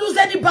not lose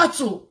any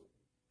battle.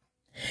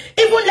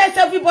 Even let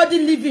everybody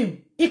leave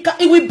him. He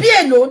will be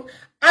alone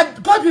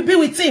and God will be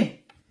with him.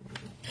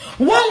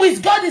 One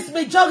with God is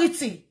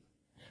majority.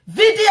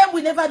 VDM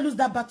will never lose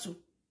that battle.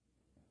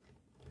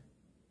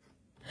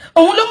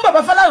 Òun ló mú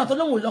bàbá Falana tó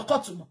lóhùn lọ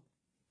court mọ́.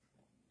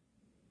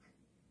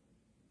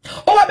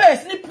 Ó wá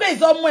bẹ̀rẹ̀ sí ní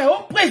praise ọmọ ẹ̀,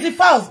 ó praise the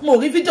fouls. Mo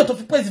rí fídíò tó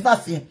fi praise the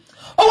fouls yẹn.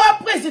 Ó wá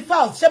praise the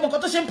fouls. Ṣé mo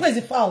nǹkan tó ṣe ń praise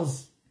the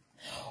fouls?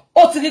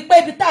 Ó ti rí pé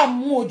ibi tá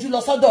mú ojú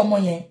lọ sọ́dọ̀ ọmọ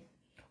yẹn.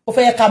 Ó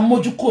fẹ́ yẹ ká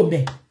mójú kúrò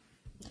ńbẹ̀.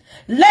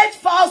 Let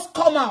fouls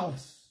come out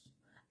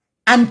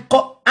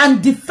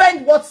and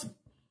defend what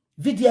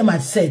VDM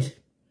had said.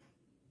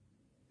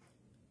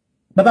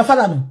 Baba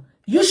Falana,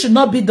 you should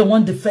not be the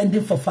one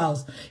defending for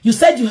fouls. You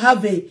said you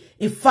have a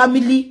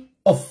family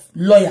of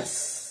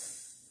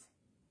lawyers.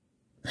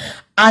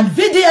 And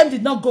VDM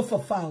did not go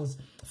for fouls.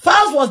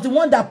 Fouls was the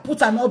one that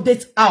put an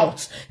update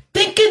out,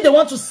 thinking they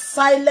want to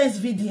silence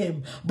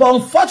VDM. But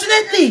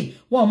unfortunately,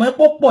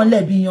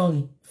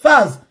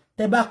 fouls,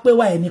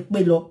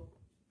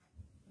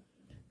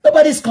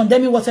 nobody is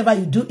condemning whatever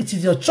you do. It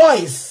is your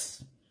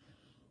choice.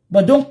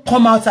 But don't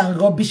come out and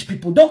rubbish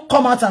people. Don't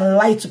come out and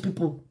lie to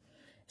people.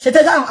 I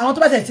want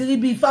to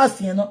be fast,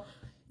 you know.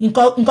 If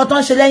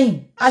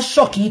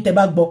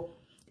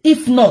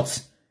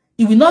not,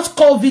 he will not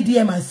call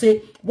VDM and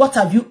say, what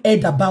have you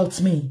heard about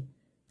me?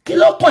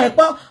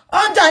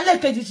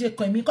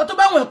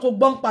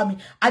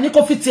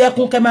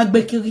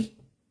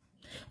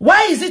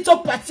 Why is it so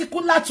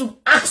particular to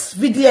ask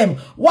VDM,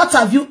 what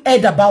have you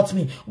heard about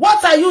me?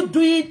 What are you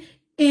doing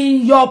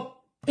in your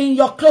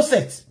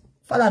closet?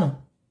 Falana.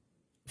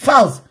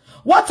 Fouls.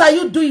 What are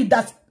you doing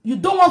that you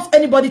don't want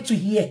anybody to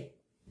hear?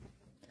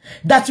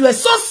 That you are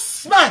so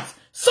smart,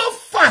 so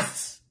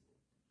fast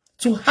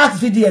to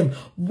ask VDM,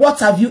 what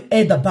have you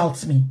heard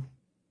about me?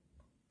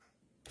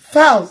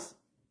 Fouls,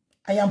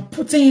 I am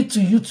putting it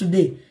to you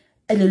today.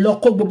 El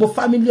local bobo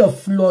family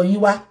of Flo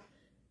yiwa.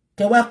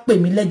 Kewa pe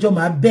mi lejo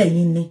ma be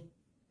yin ni.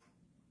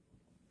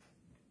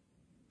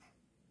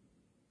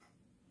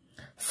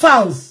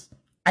 Fouls,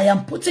 I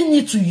am putting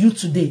it to you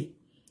today.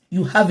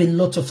 You have a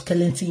lot of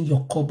skeleton in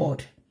your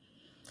cupboard.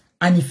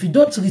 And if you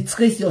don't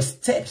retrace your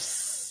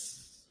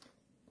steps,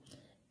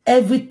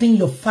 everything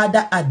your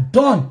father had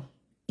done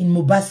in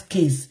Mohbad's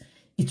case,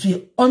 it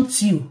will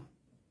haunt you.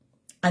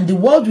 And the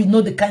world will know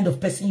the kind of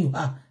person you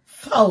are.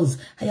 Fouls,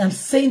 I am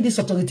saying this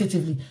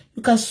authoritatively.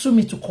 You can sue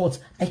me to court.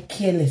 I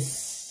care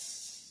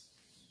less.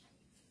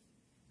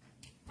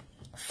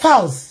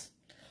 Fouls,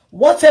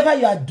 whatever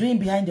you are doing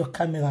behind your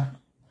camera,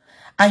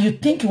 and you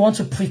think you want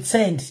to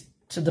pretend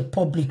to the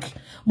public,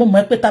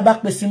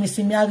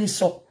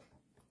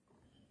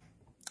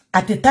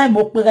 at the time,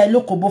 you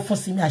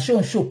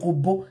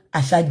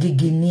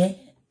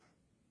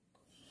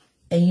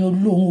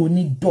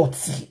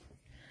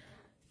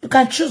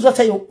can choose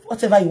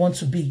whatever you want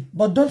to be,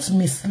 but don't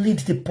mislead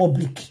the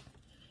public.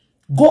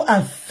 Go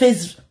and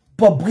face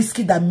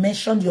Bobrisky that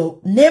mentioned your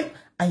name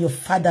and your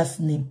father's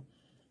name.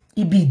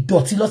 Go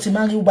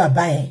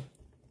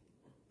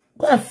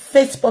and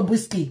face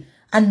Bobrisky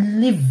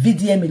and leave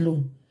VDM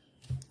alone.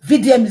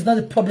 VDM is not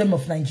the problem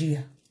of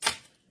Nigeria.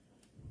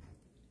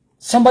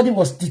 Somebody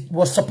was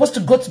supposed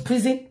to go to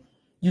prison.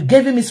 You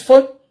gave him his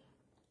phone.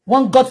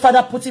 One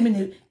godfather put him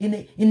in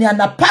an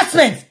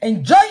apartment,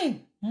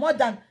 enjoying more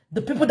than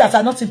the people that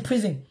are not in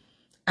prison.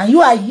 And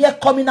you are here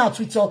coming out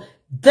with your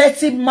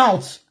dirty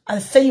mouth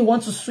and saying you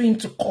want to sue him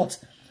to court.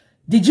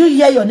 Did you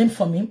hear your name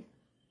from him?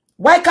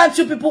 Why can't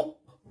you people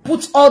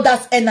put all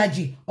that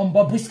energy on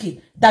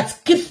Bobrisky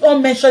that keeps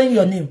on mentioning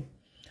your name?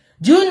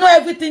 Do you know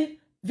everything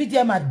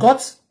VDM had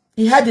got?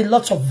 He had a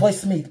lot of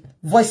voice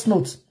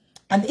notes.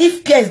 And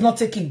if care is not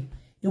taken,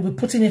 you'll be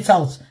putting it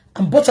out.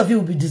 And both of you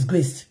will be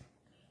disgraced.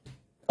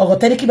 And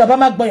look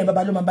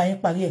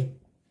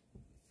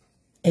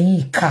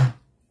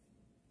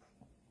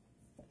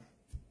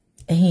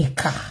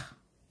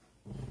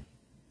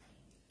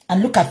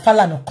at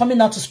Falana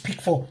coming out to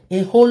speak for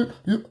a whole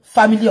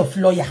family of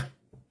lawyers.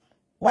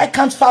 Why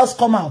can't Fouls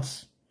come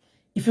out?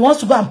 If he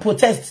wants to go and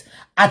protest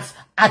at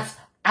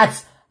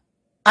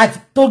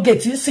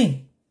Tollgate, you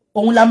see,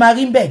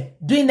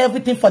 doing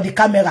everything for the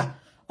camera.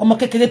 Omo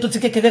kekere to ti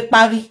kekere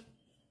pari.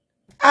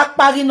 A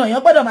pari no,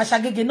 yon gbọ́dọ̀ ma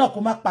ṣagege náà kó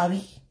má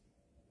pari.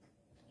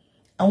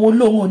 Àwọn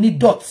olóhun oni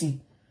dọ̀tí.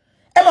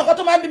 Ẹ mọ̀ kan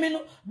tó máa bí mi nú,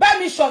 bá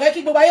mi ṣọ̀rẹ́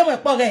kí gbogbo ayé mọ̀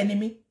ẹ̀pọ̀ rẹ̀ ni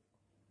mi.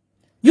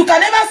 You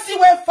can never see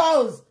where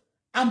Fouls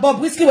and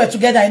Bobrisky were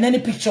together in any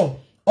picture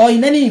or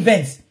in any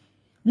event.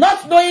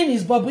 Not knowing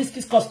he's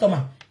Bobrisky's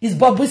customer, is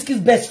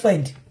Bobrisky's best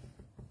friend.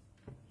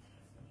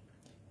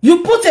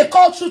 You put a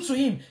call through to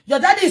him. Your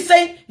daddy is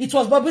saying it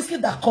was Bobrisky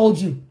that called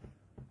you.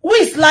 Who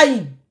is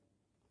lying?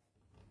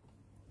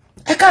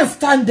 I can't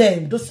stand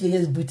them, those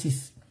years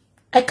British.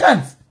 I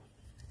can't.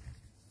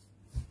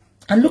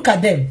 And look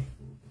at them.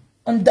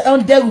 On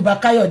there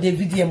Ubakayo the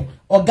VDM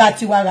or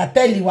Gatiwa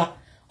Rateliwa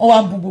or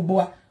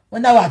Ambubuwa.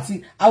 When I was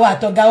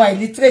Togawa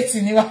illiterate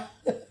in Iwa.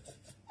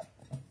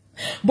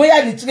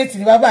 Boya illiterate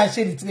in Iwa, but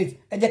I literate.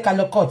 I just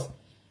cannot cut.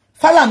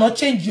 Falana not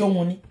change your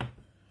money.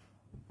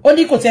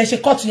 Only because I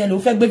should cut you and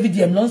offer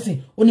VDM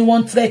Lonsi. Only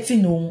one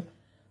threatening no.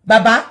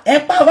 Baba,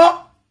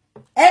 empower.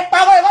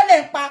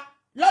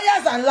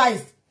 Lawyers and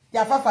lies. They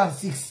are 5 and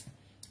 6.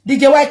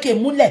 DJ YK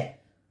múlẹ̀.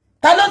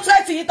 Ta ló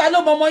threaten yín, ta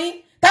ló mọ ọmọ yín,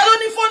 ta ló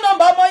ní phone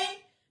number ọmọ yín.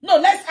 No,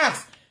 let's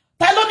ask.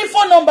 Ta ló ní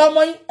phone number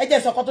ọmọ yín? Ẹ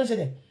jẹ́ sọ kan tó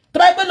ṣẹlẹ̀. Tó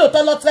bá pé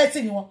lóòótọ́ ló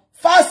threaten wọn,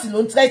 false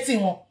ló ń threaten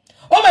wọn.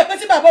 Ó mọ̀ pé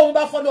tí bàbá òun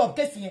bá follow up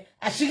case yẹn,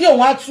 àṣírí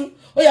òun á tú.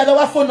 Ó yá lọ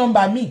wá phone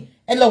number mi.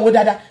 Ẹ lọ wò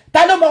dáadáa.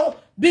 Ta ló mọ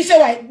bí ṣe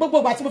wà gbogbo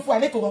ìgbà tí mo fi wà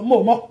lẹ́kọ̀ọ́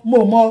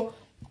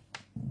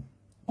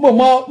mo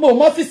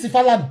mọ ọ́fíìsì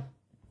Falana.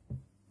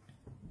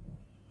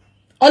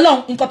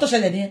 Ọlọ́run nǹkan tó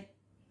ṣẹlẹ̀ nìyẹn.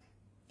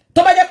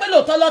 Tó bá jẹ́ pé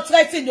lóòótọ́ ló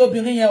threaten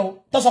obìnrin yẹn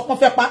o, tó sọ pé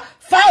fẹ́ pa,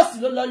 false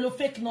ló lọ lo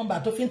fake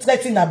number tó fi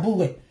threaten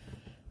àbúrò ẹ̀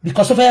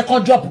because ó fẹ́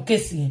kàn drop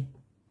case yẹn.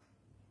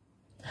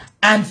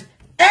 And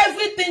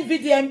everything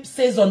VDM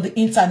says on the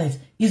internet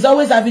is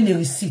always having a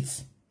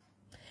receipt.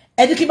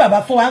 Ẹ kí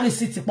bàbá fún wa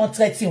receipt pọ́n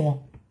threaten wọn.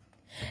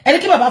 Ẹ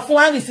kí bàbá fún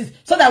wa receipt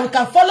so that we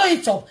can follow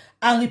it up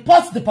and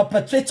report the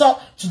perpetrator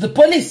to the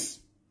police.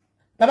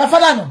 Bàbá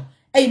Falana,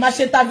 ẹ̀yin máa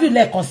ṣe interview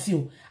lẹ́ẹ̀kan sí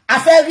o. A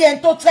fẹ́ rí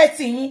ẹni tó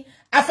threaten yín.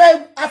 A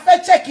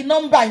fẹ́ check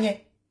number yẹn.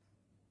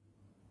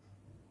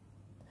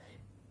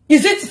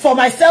 Is it for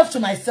myself to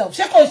myself?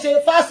 Ṣé kò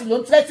ṣe fast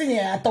ló threaten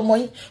yẹn àtọmọ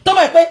yín? Tó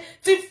mọ̀ pé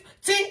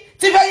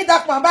tí very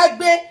dark man bá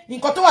gbé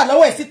nǹkan tó wà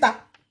lọ́wọ́ ẹ̀ síta.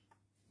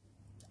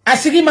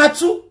 Àṣírí máa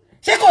tú.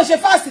 Ṣé kò ṣe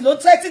fast ló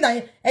threaten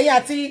ẹ̀yin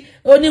àti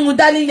onírun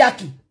dálí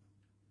yaki?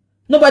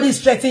 Nobody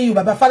is threatening you,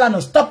 Baba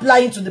Falana. Stop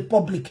lying to the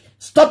public.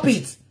 Stop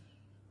it.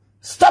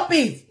 Stop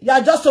it. You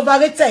are just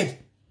overrated.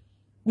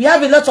 We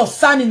have a lot of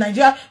sun in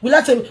Nigeria. We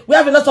have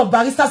a lot of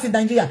baristas in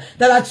Nigeria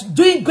that are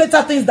doing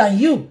greater things than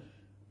you.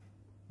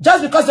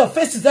 Just because your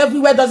face is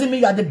everywhere doesn't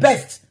mean you are the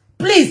best.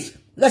 Please,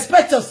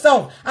 respect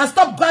yourself and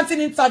stop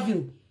granting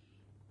interview.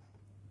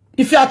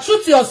 If you are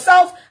true to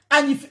yourself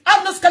and if you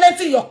have no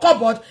skeleton in your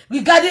cupboard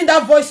regarding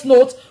that voice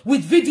note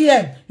with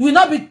VDM, you will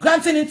not be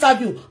granting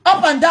interview.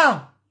 Up and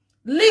down.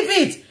 Leave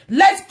it.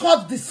 Let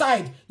court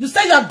decide. You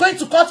say you are going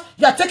to court.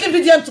 You are taking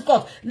VDM to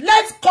court.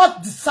 Let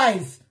court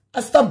decide.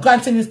 And stop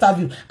granting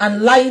interview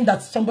and lying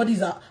that somebody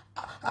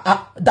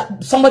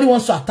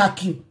wants to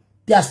attack you.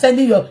 They are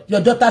sending your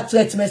daughter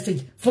threat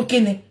message.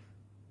 Fukini,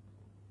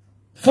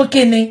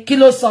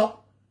 kilo so.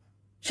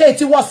 Ṣé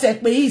ti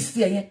WhatsApp pé yìí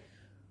sí ẹ̀yẹn.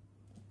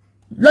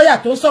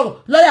 Lawyer tó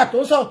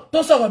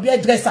sọ̀rọ̀ bí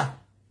hairdresser.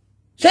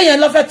 Ṣé yẹn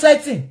ló fẹ́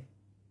threaten?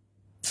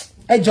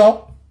 Ẹ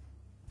jọ̀ọ́.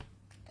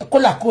 Ẹ kó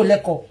là kó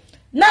lẹ́kọ̀ọ́.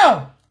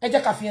 Now, ẹ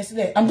jẹ́ ká fi yẹn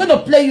sílẹ̀. I'm going to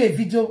play you a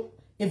video,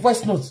 a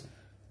voice note.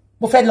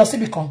 Mo fẹ́ lọ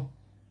síbi kan.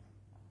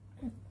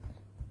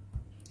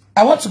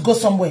 I want to go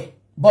somewhere,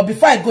 but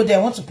before I go there,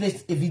 I want to play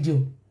a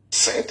video.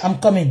 I'm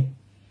coming.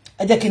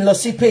 I just can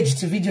see page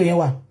to video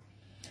yẹn.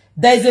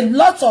 There is a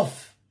lot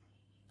of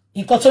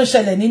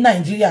inconstitution in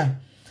Nigeria,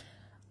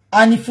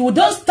 and if we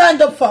don't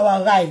stand up for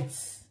our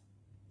rights,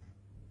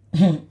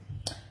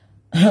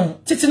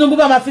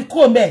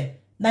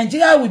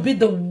 Nigeria will be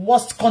the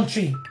worst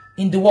country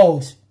in the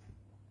world.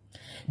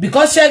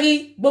 Because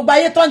Sherry, gbogbo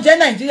ayé tó ń jẹ́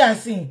Nigeria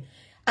sin,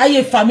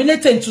 ayé family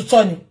ten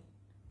tutoni.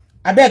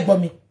 Abeg gbọ́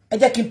mi. I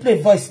just can play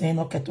voice name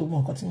okay to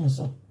mo nǹkan tí mo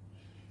sọ.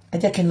 Ẹ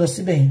jẹ́ kí n lọ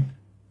síbẹ̀ yẹn.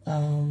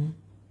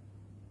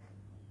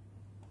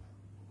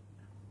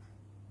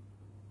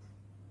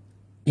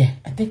 Yeah,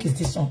 I think it's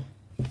this one.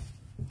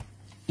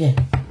 Yeah.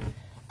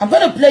 I'm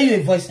going to play you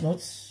a voice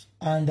note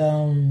and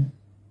then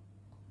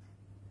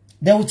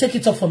we'll take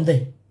it up from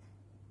there.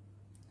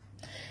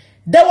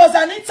 There was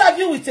an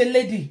interview with a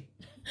lady.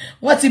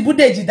 Wọ́n ti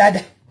búdèjì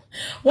dáadáa.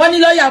 Wọ́n ní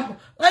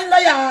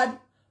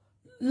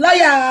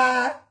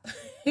lawyer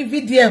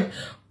VDM.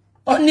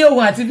 Only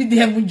one at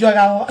VDM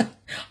jọra wọn.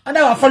 On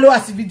our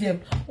followers VDM.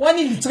 One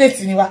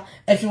illiterate ni wa.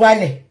 Ẹ fi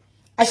wálẹ̀.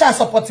 I shall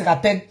support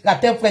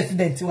Ratel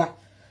president wa.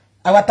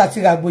 Àwa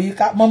tati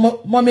Ragboyika.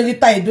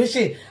 Momerita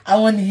Edoshe.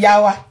 Àwọn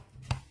ìyá wa.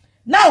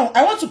 Now,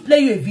 I want to play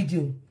you a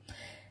video.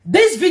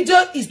 This video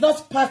is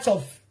not part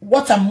of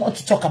what I want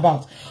to talk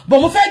about.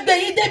 But mo fẹ́ gbé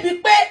yín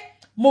débi pé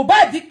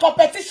Mohbad di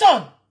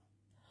competition.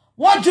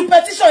 Wọ́n ju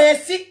petition yẹn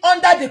sí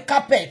under the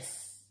carpet.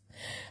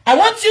 I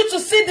want you to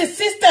see the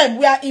system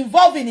we are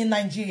involving in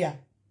Nigeria.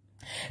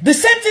 The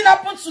same thing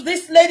happened to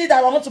this lady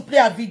that I want to play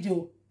a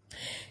video.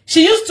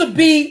 She used to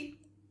be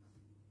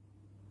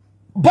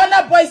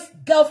Burna Boy's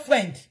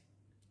girlfriend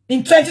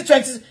in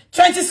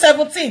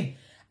 2017.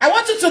 I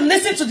want you to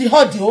listen to the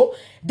audio.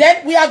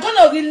 Then we are going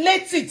to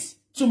relate it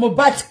to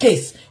Mohbad's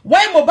case.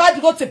 When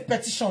Mohbad wrote a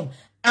petition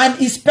and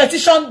his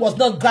petition was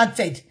not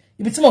granted.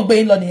 But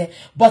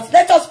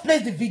let us play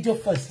the video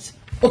first.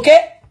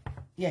 Okay?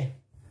 Yeah.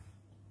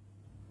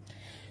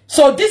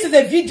 So this is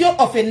a video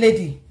of a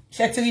lady.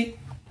 Shetiri.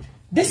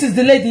 This is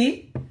the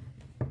lady.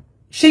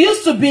 She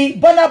used to be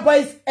Burna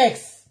Boy's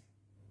ex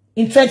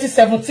in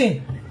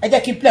 2017. I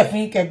just keep playing for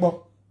you,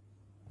 Kegbo.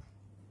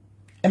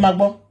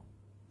 Emagbo.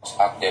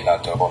 Acted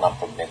that Burna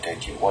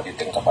pregnanted you. What do you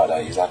think about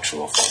that? Is that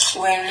true or false?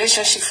 We're in a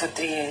relationship for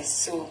 3 years,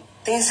 so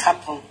things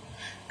happen.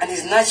 And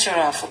it's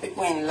natural for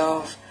people in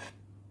love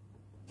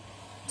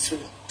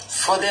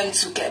for them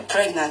to get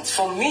pregnant,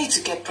 for me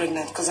to get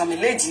pregnant, because I'm a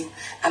lady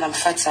and I'm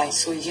fertile.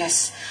 So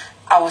yes,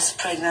 I was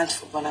pregnant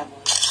for Burna Boy.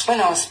 When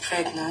I was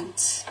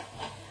pregnant,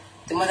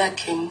 the mother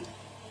came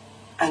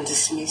and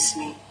dismissed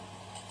me.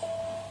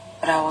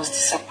 But I was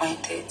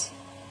disappointed.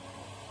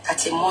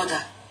 that a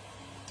mother,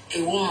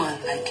 a woman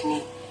like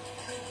me,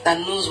 that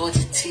knows what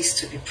it is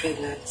to be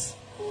pregnant,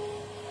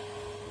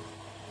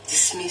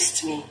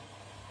 dismissed me,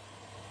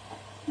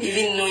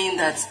 even knowing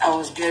that I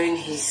was bearing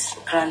his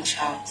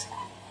grandchild.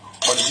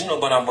 But did you know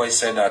Burna Boy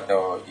said that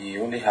he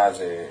only has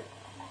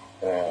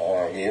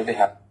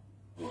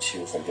with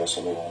you for just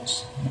only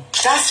once?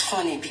 That's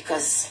funny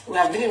because we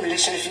have been in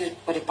relationship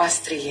for the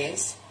past 3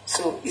 years.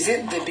 So is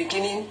it the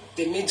beginning,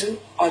 the middle,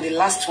 or the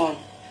last one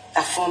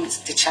that formed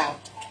the child?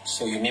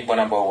 So you mean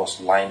Burna Boy was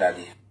lying that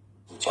he...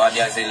 So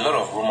there's a lot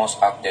of rumors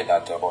out there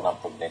that Burna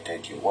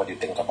impregnated you. What do you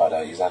think about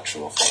that? Is that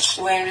true or false?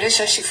 We're in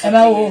relationship for 3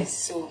 years,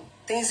 so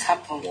things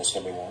happen. Just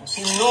only once.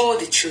 He knows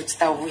the truth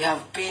that we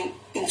have been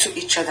into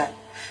each other.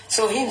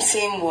 So him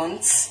saying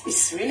once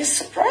is really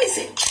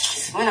surprising.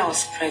 When I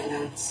was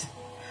pregnant,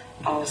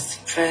 I was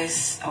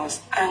depressed, I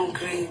was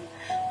angry,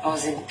 I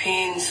was in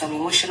pain, some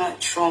emotional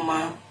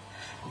trauma.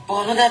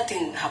 But another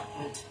thing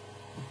happened.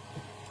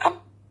 I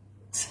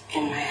was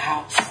in my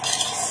house.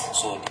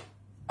 So,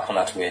 happened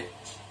at where?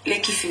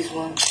 Lekki Phase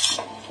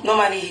 1.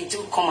 Normally he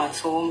do come at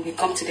home, he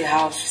come to the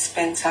house, we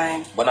spend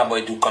time. Burna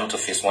Boy do come to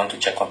Phase 1 to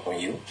check up on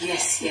you?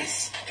 Yes,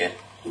 yes. Okay.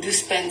 We do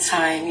spend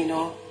time, you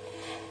know,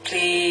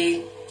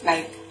 play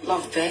like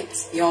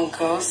lovebirds, young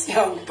girls,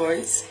 young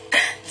boys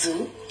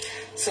do.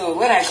 So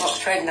when I got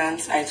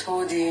pregnant, I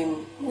told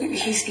him,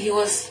 he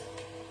was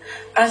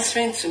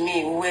answering to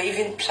me. We were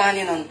even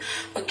planning on,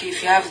 okay,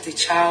 if you have the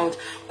child,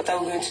 what are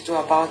we going to do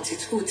about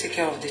it? Who will take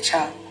care of the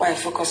child? While I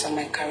focus on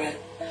my career.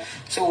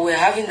 So we were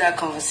having that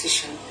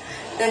conversation.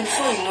 Then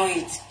before you know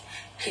it,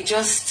 he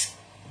just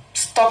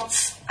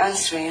stopped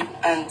answering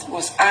and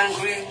was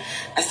angry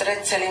and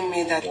started telling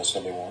me that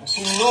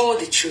he knows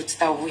the truth,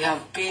 that we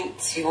have been,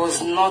 he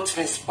was not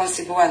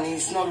responsible and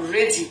he's not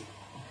ready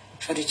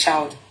for the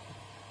child.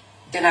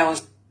 Then I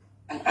was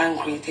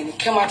angry. Then he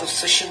came out of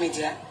social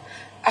media.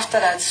 After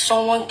that,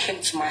 someone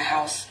came to my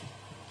house,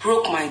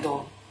 broke my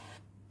door.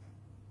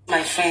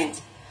 My friend.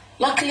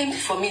 Luckily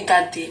for me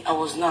that day, I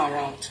was not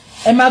around.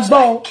 So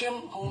I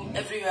came home,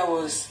 everywhere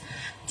was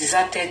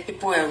deserted,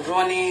 people were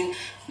running,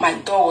 my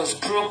door was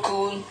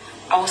broken.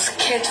 I was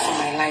scared for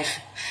my life.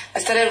 I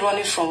started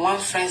running from one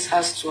friend's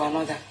house to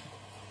another.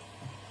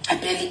 I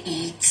barely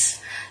eat,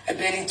 I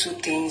barely do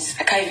things,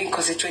 I can't even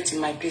concentrate in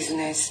my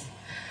business.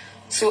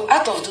 So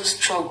out of those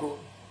struggle,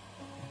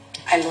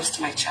 I lost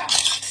my child.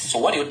 So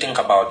what do you think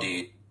about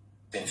the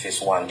in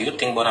Phase 1? Do you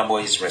think Burna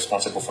Boy is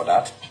responsible for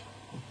that?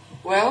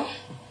 Well,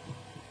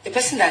 the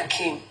person that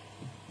came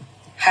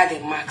had a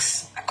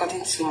max,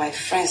 according to my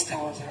friends that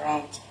was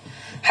around,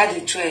 had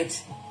a dread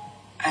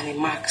and a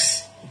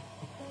max.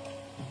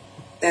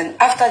 Then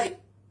after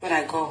when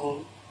I got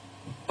home,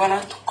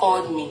 Burna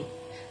called me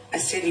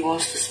and said he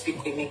wants to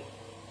speak with me.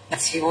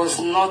 That he was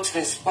not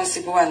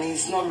responsible and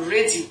he's not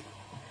ready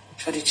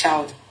for the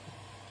child.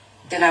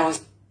 Then I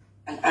was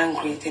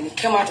angry. Then he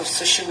came out of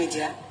social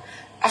media.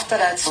 After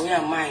that, where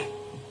am I?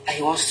 That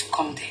he wants to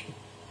come there.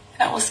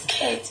 I was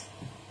scared.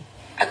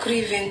 I couldn't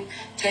even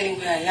tell him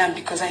where I am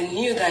because I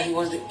knew that he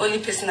was the only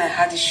person I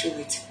had issue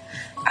with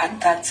at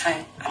that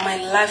time. And my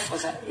life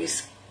was at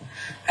risk.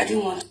 I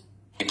didn't want to.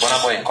 Did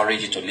Burna Boy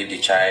encourage you to leave the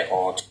child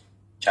or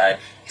child?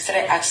 He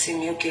started asking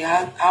me, okay,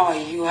 how are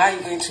you? How are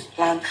you going to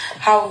plan?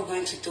 How are we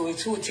going to do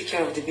it? Who will take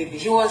care of the baby?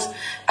 He was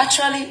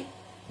actually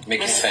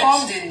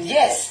responding, sense.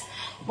 Yes.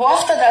 But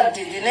after that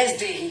day, the next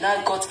day, he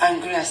now got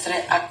angry and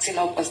started acting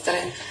up and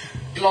started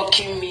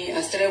blocking me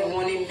and started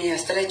warning me and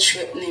started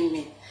threatening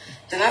me.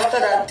 Then after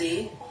that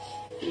day...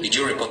 Did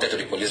you report to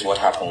the police what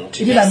happened?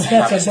 Yes, I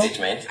had a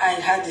statement. I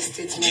had the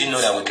statement. Do you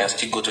know that we can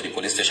still go to the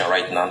police station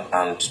right now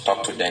and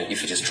talk to them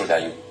if it is true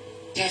that you...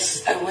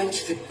 Yes, I went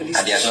to the police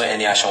and there's no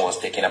any action was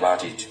taken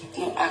about it?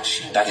 No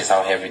action. That is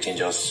how everything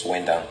just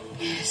went down?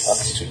 Yes. Up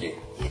to today.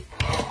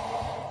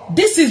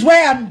 This is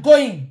where I'm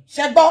going.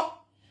 Shebo,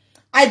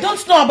 I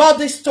don't know about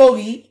this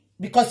story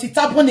because it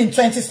happened in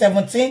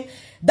 2017.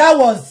 That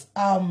was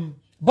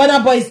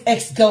Burna Boy's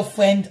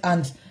ex-girlfriend,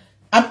 and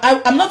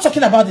I'm not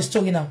talking about the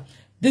story now.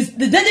 The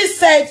lady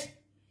said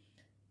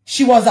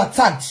she was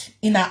attacked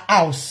in her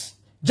house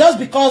just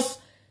because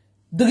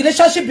the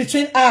relationship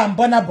between her and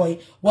Burna Boy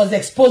was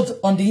exposed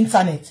on the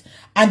internet,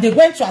 and they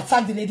went to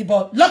attack the lady.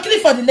 But luckily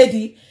for the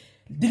lady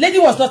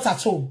was not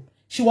at home.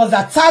 She was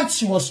attacked.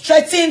 She was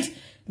threatened,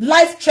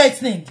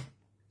 life-threatening.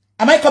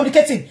 Am I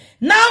communicating?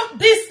 Now,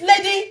 this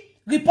lady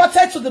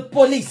reported to the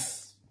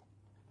police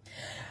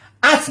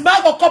at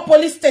Magoko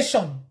police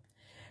station.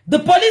 The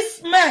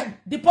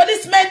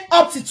policemen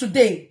up to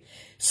today,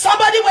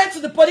 somebody went to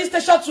the police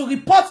station to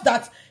report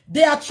that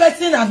they are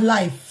threatening her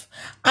life.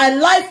 Her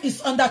life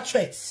is under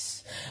threat.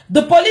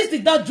 The police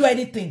did not do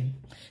anything.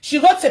 She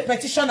wrote a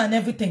petition and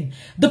everything.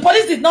 The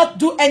police did not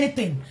do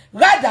anything.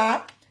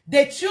 Rather,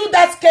 they threw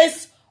that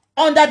case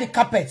under the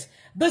carpet.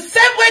 The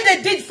same way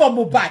they did for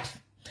Mohbad.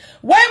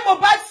 When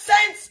Mohbad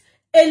sent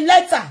a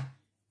letter,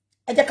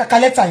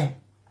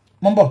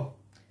 Mombo,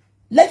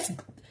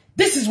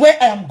 this is where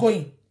I am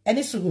going. I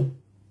need to go.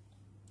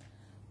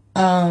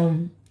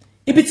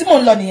 Ibiti mo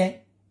lo niyen.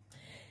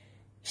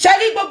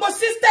 Shari gbogbo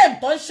system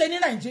tó ń ṣe ní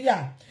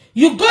Nigeria.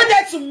 You go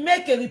there to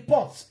make a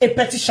report, a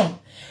petition.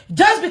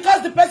 Just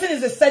because the person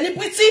is a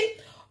celebrity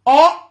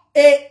or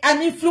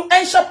an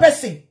influential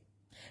person.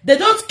 They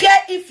don't care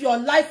if your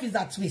life is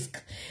at risk.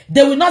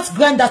 They will not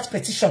grant that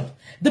petition.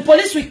 The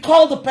police will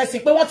call the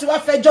person. But what you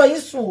have to do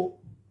is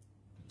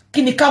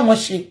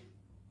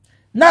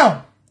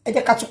now, I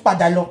take a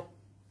padà lọ.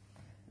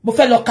 Mo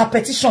fẹ́ lọ ka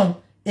petition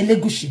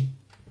Elegushi.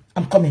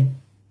 I'm coming.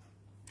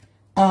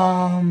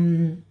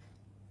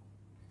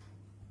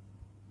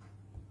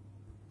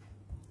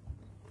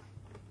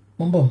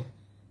 Mumbo.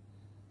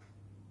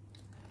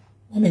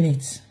 1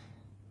 minute.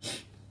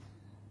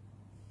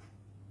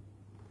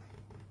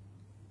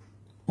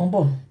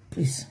 Mumbo,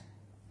 please.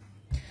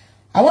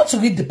 I want to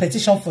read the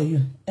petition for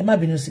you. Emma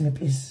Binosimi,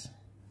 please.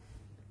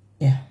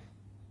 Yeah.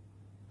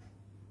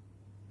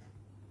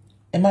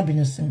 Emma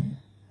Binosimi.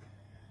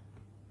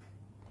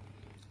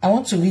 I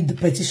want to read the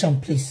petition,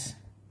 please.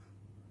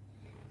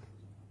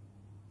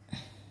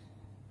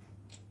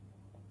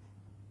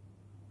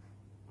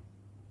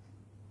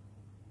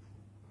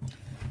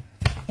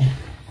 Yeah.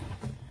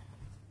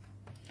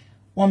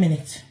 1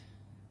 minute.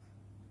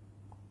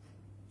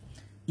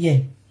 Yeah.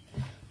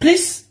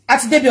 Please,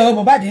 at the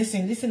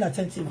listen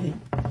attentively.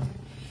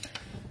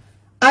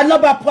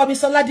 Aloba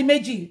Promise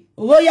Oladimeji,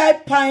 Royal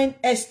Pine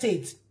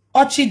Estate,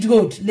 Orchard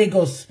Road,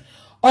 Lagos,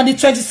 on the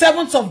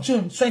 27th of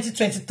June,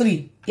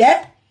 2023.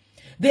 Yeah?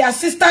 The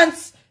assistant,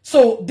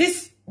 so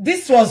this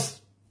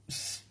was,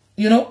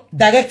 you know,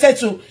 directed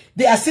to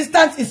the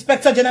Assistant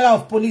Inspector General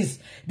of Police,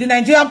 the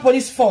Nigerian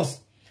Police Force,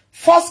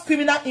 Force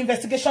Criminal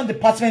Investigation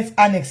Department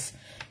Annex,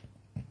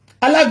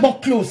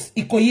 Alagbon Close,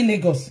 Ikoyi,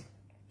 Lagos.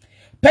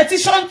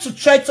 Petition to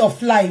threat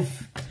of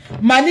life,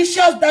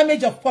 malicious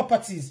damage of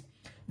properties,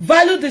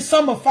 value the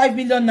sum of 5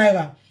 million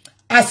naira,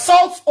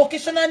 assault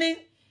occasionally,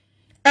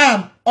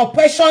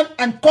 oppression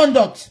and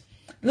conduct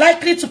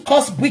likely to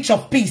cause breach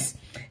of peace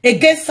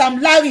against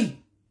Sam Larry,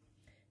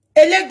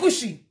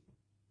 Elegushi,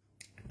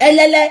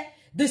 Elele,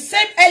 the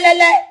same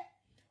Elele,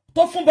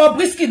 to fún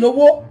Bobrisky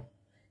lówó,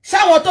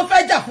 ṣáwọn tó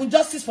fẹ́ jà fún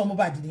justice for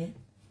Mohbad ni.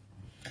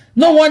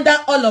 No wonder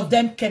all of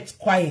them kept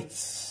quiet.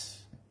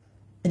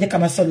 Ede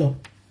kama solo.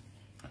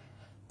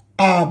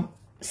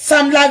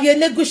 Sam Larry,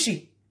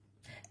 Elegushi,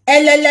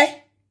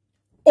 Elele,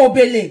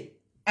 Obele,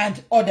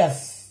 and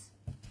others.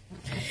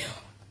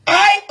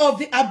 I of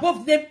the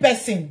above named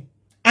person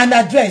and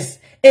address,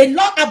 a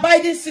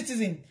law-abiding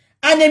citizen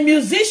and a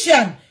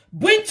musician,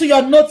 bring to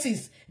your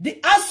notice the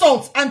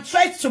assaults and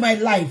threats to my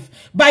life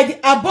by the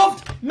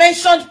above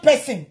mentioned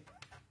person.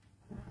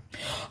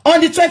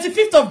 On the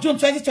 25th of June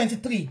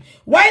 2023,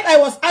 while I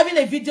was having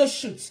a video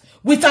shoot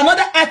with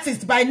another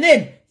artist by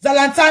name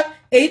Zalantan,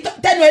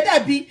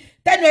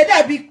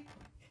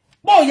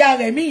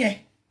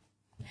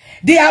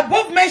 the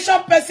above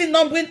mentioned person,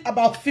 numbering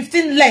about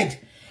 15, led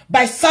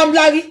by Sam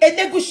Larry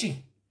Elegushi,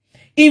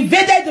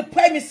 invaded the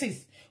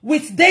premises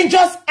with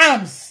dangerous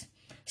arms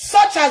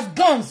such as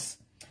guns,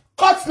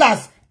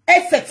 cutlass,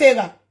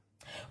 etc.,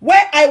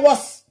 where I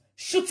was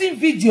shooting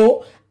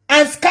video,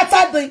 and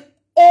scattered the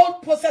whole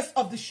process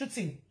of the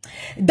shooting.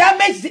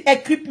 Damaged the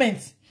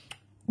equipment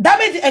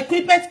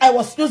I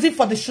was using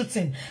for the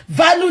shooting,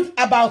 valued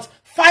about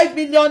 5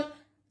 million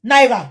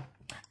naira.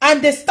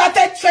 And they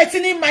started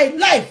threatening my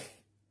life.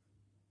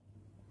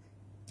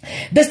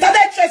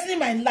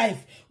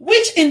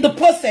 Which in the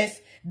process,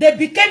 they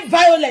became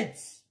violent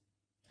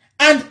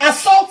and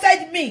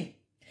assaulted me,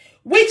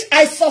 which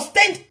I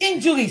sustained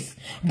injuries,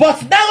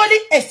 but narrowly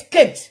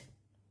escaped.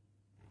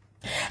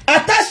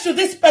 Attached to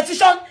this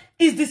petition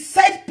is the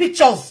said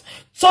pictures.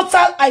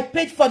 Total I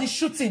paid for the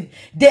shooting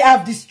they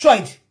have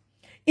destroyed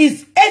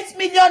is 8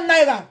 million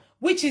naira,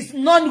 which is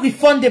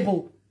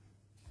non-refundable.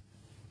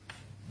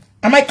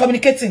 Am I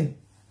communicating?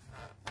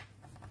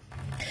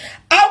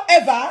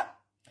 However,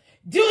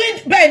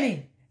 during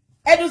Benny,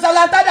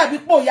 Eduzalanta da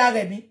big mo ya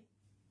remi.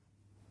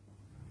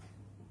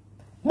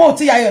 Mo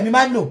ti ya remi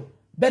man no.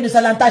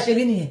 Benuzalanta ṣe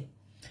rí nìyẹn.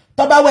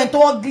 Tó bá wẹ́n tó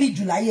ugly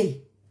jù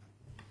láyé.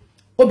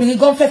 Obìnrin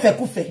gan fẹ́fẹ́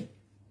kúfẹ́.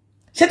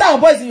 Ṣé táwọn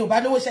boys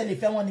Yorùbá lówó ṣe lè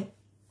fẹ́ wọn ni?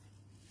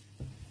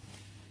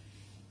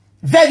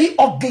 Very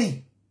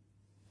ugly.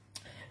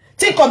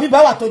 Tí nǹkan mi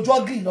bá wà tó ju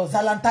ugly lọ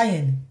Zalanta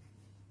yẹn ni.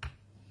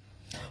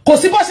 Kò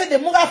sí bó ṣe lè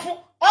múra fún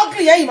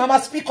ugly yẹn, mama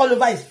speak all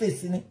over his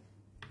face ni.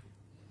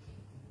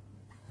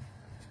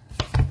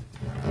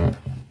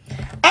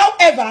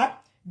 However,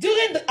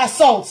 during the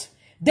assault,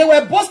 they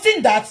were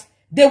boasting that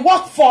they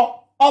work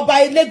for Oba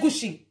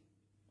Elegushi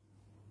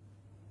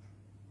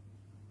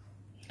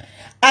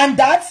and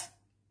that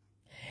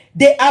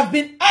they have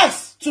been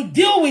asked to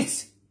deal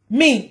with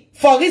me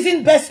for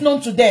reason best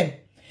known to them,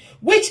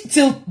 which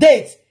till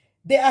date,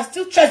 they are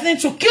still threatening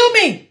to kill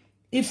me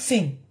if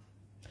seen.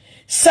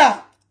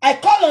 Sir, I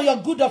call on your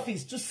good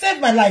office to save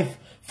my life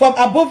from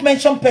above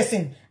mentioned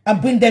person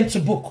and bring them to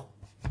book.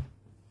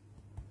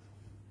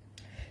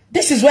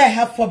 This is where I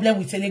have problem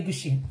with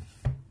Elegushi.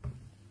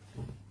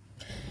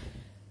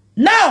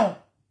 Now,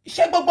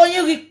 ṣé gbogbo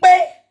yín rí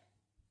pé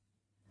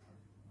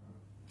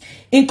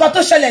nǹkan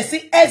tó ṣẹlẹ̀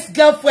sí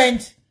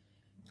ex-girlfriend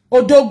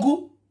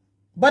Odogwu,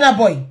 Burna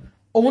Boy,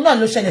 òun náà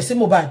ló ṣẹlẹ̀ sí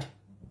Mohbad.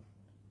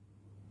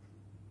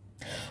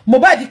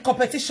 Mohbad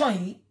competition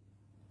yìí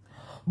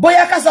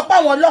bóyá ká sọ pé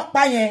àwọn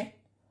ọlọ́pàá yẹn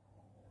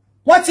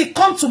wọ́n ti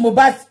come to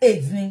Mohbad's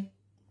aid ni,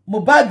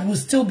 Mohbad will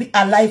still be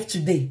alive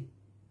today.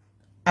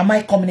 Am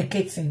I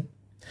communicating?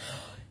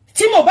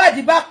 Tí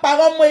Mohbad bá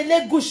parọ́ mọ́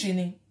Elegushi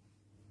ni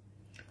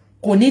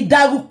kò ní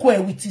dárúkọ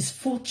ẹ̀ with his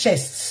full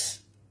chest.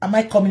 Am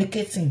I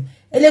communicating?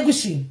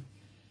 Elegushi,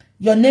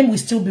 your name will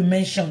still be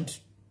mentioned.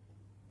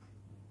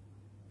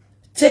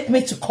 Take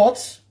me to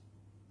court.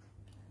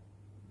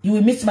 You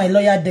will meet my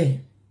lawyer there.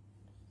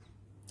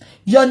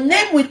 Your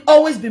name will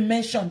always be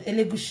mentioned,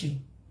 Elegushi,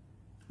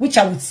 which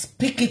I will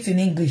speak it in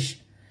English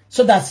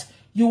so that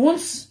you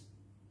won't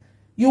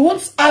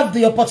have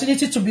the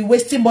opportunity to be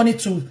wasting money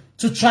to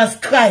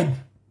transcribe.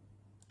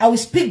 I will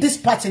speak this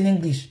part in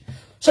English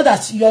so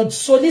that your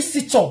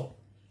solicitor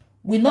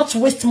will not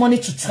waste money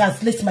to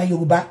translate my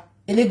Yoruba.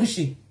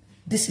 Elegushi,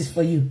 this is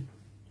for you.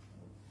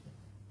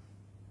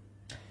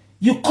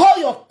 You call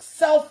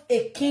yourself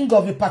a king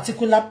of a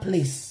particular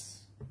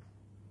place.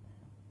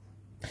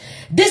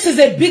 This is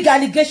a big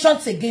allegation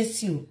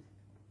against you.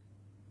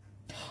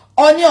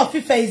 Oni of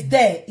Ife is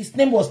there. His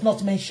name was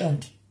not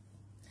mentioned.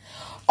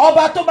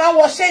 Oba to ma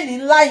wo se ni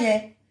nla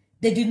yen,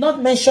 they did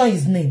not mention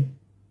his name.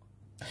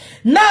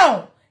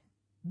 Now,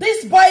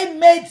 this boy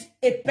made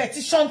a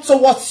petition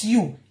towards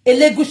you,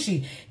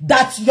 Elegushi,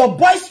 that your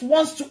boys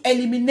wants to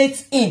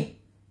eliminate him.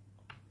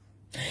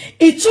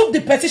 He took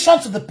the petition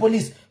to the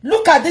police.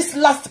 Look at this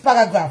last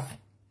paragraph.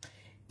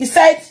 He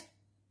said,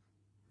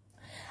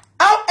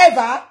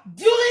 however,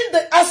 during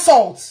the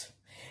assault,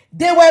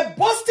 they were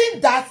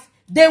boasting that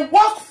they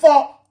work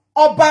for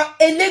Oba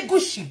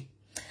Elegushi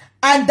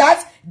and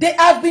that they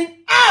have been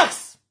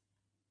asked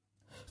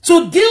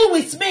to deal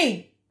with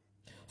me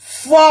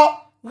for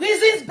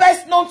reasons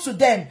best known to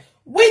them,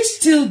 which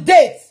till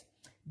date,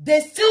 they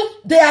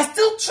are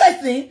still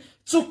threatening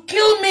to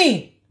kill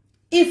me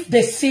if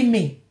they see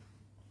me.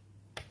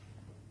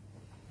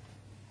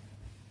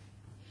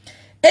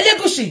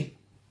 Elegushi,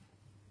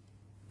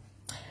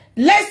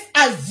 let's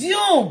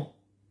assume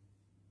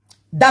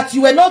that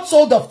you were not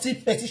told of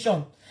this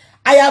petition.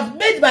 I have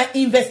made my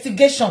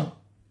investigation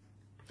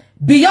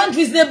beyond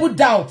reasonable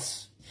doubt.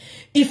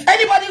 If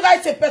anybody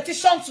writes a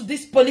petition to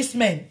this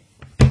policeman,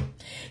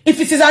 if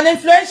it is an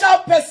influential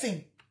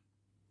person,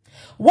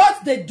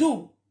 what they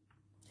do,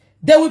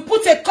 they will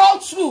put a call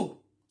through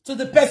to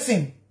the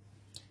person.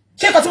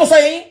 Check what I'm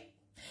saying.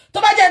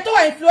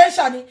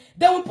 Influential,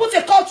 they will put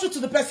a call through to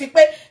the person.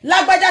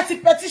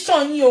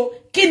 Petition you,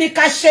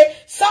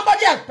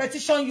 somebody has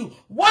petitioned you.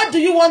 What do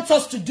you want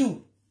us to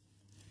do?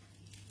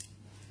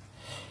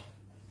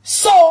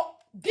 So,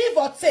 give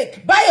or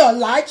take, by or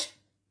large,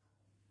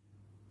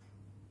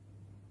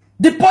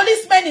 the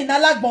policemen in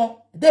Alagbon,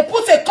 they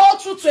put a call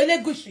through to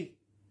Elegushi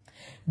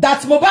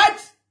that Mohbad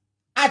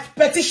had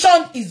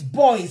petitioned his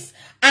boys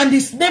and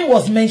his name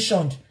was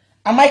mentioned.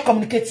 Am I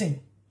communicating?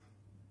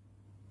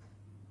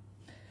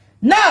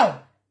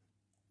 Now,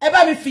 put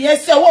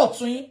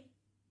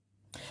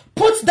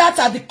that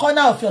at the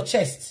corner of your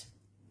chest.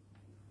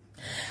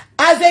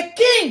 As a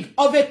king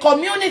of a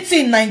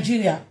community in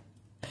Nigeria,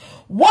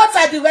 what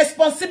are the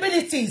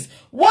responsibilities?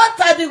 What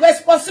are the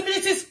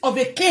responsibilities of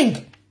a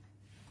king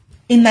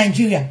in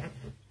Nigeria?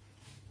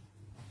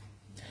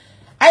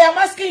 I am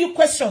asking you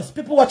questions,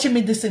 people watching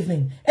me this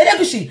evening.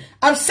 Elegushi,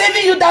 I'm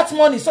saving you that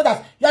money so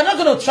that you are not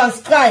going to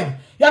transcribe.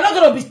 You are not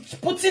going to be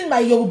putting my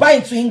Yoruba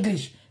into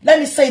English. Let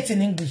me say it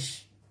in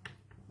English.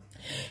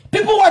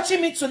 People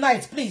watching me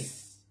tonight,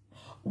 please.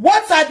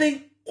 What are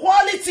the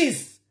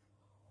qualities?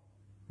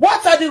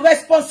 What are the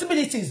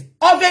responsibilities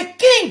of a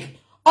king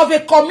of a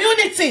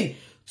community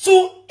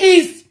to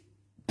his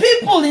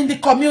people in the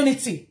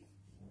community?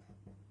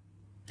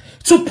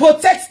 To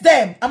protect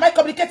them. Am I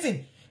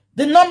communicating?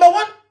 The number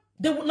one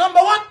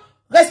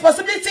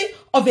responsibility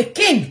of a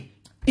king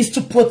is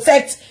to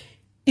protect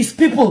his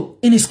people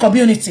in his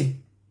community.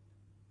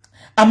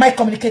 Am I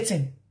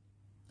communicating?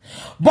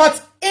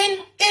 But in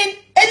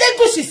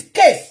Elegushi's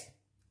case,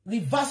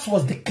 reverse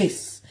was the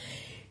case.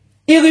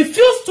 He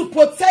refused to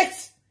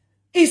protect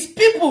his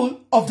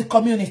people of the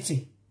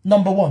community.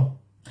 Number one.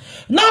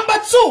 Number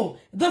two,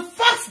 the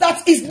fact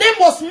that his name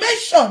was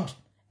mentioned.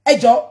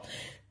 Ejo,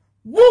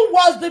 who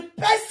was the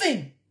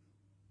person?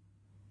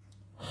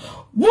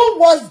 Who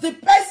was the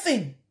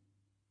person?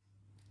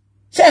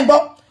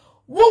 Chembo,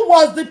 who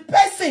was the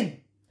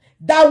person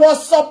that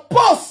was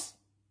supposed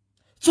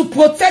to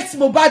protect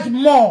Mohbad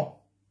more?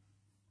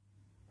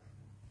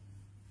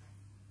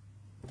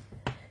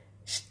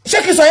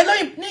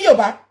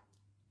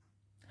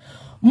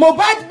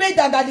 Mohbad made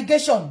an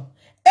allegation.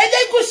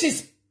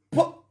 Elegushi's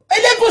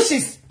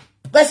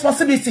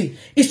responsibility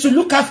is to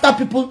look after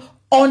people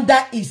under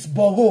his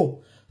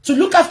borough, to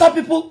look after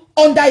people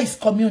under his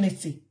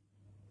community.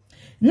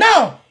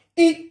 Now,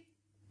 he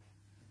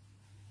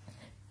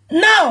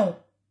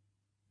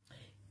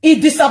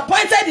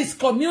disappointed his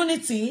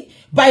community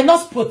by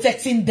not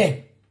protecting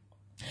them.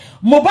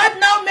 Mohbad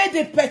now made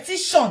a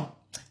petition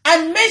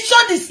and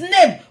mentioned his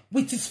name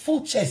with his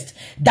full chest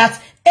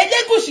that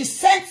Elegushi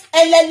sent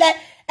Elele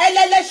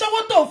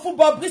showo to fún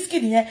Bobrisky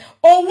nìyẹn.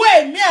 Owó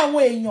ẹ̀mí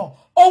àwọn èèyàn,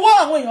 owó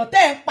àwọn èèyàn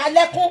tẹ́ ń pa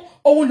lẹ́kún,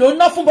 òun ló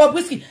ná fún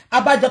Bobrisky.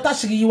 Abájọ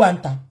táṣìírí yìí wà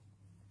ńta.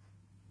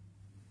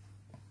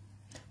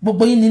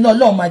 Gbogbo yín nínú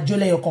Ọlọ́run máa jó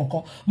lẹ́yọ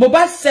kọ̀ọ̀kan.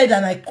 Mohbad said,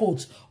 and I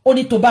quote, ó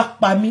ní tó bá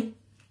pa mí,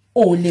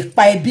 ó lè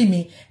pa ẹbí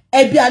mi.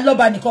 Ẹbí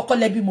Alọ́ba ní kọ́kọ́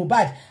lẹ́bí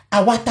Mohbad.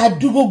 Àwa tá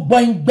dúró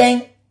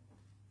gbọ̀ngbẹ̀ng.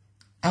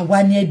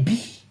 Àwa ni ẹbí.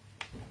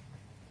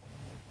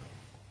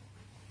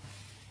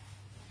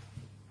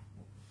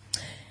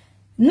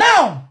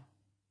 Now,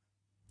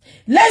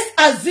 let's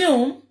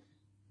assume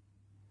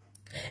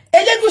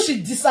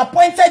Elegushi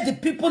disappointed the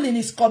people in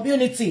his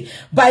community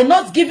by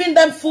not giving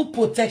them full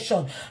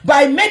protection,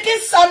 by making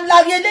Sam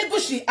Larry,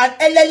 Elegushi, and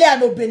Elele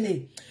and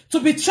Obele to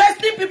be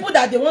threatening people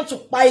that they want to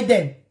buy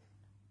them.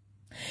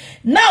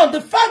 Now,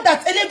 the fact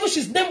that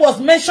Elegushi's name was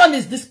mentioned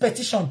in this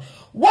petition,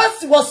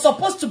 what was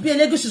supposed to be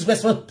Elegushi's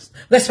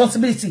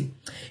responsibility?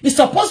 He's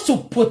supposed to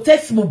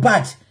protect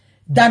Mohbad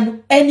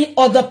than any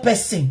other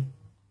person.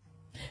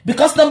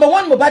 Because number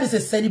one, Mohbad is a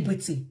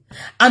celebrity.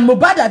 And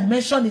Mohbad had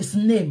mentioned his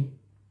name.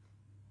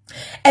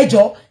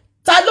 Ejo,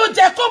 Talo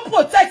Jeko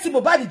protect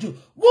Mohbad. Who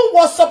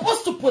was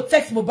supposed to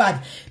protect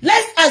Mohbad?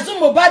 Let's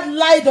assume Mohbad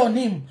lied on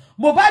him.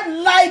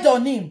 Mohbad lied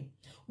on him.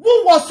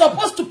 Who was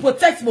supposed to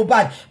protect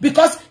Mohbad?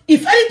 Because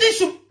if anything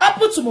should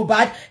happen to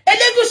Mohbad,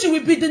 Elegushi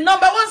will be the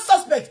 #1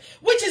 suspect,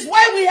 which is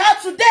why we are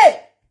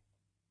today.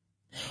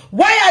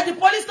 Why are the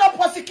police not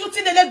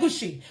prosecuting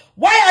Elegushi?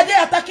 Why are they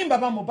attacking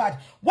Baba Mohbad?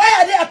 Why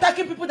are they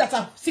attacking people that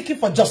are seeking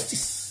for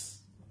justice?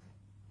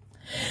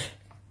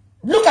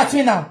 Look at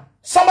me now.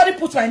 Somebody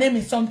put my name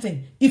in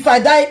something. If I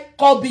die,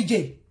 call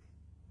BJ.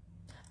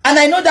 And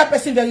I know that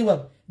person very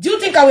well. Do you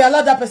think I will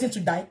allow that person to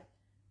die?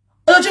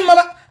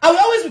 I will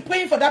always be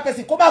praying for that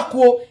person. Are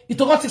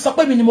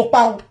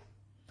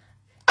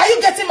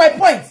you getting my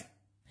point?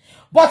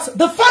 But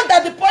the fact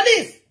that the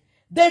police,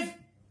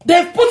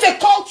 they've put a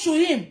call to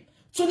him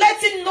to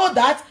let him know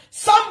that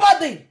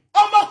somebody,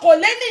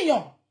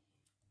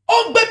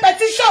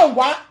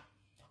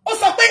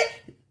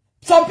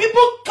 some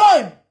people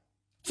came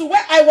to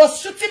where I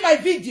was shooting my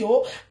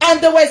video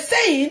and they were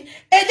saying,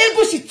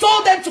 Elegushi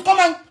told them to come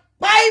and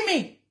buy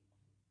me.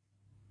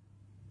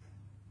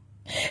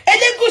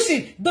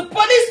 Elegushi, the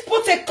police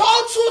put a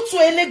call through to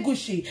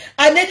Elegushi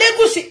and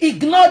Elegushi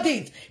ignored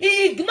it.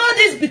 He ignored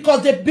it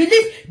because they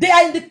believe they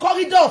are in the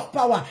corridor of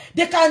power.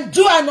 They can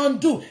do and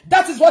undo.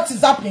 That is what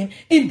is happening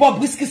in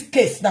Bobrisky's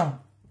case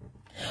now.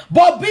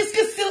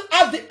 Bobrisky still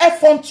has the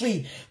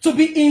effrontery to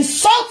be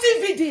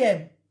insulting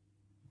VDM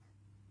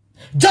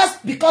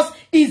just because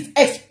he's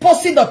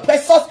exposing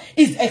oppressors,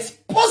 he's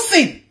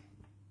exposing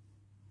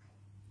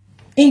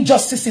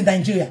injustice in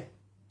Nigeria.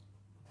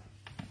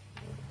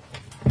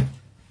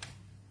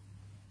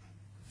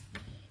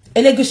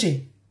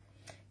 Elegushi,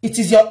 it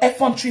is your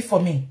effrontery for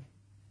me.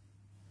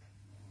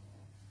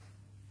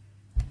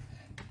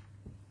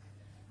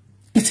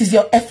 It is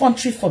your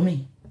effrontery for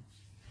me.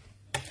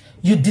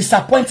 You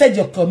disappointed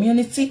your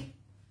community.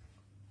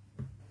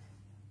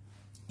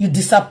 You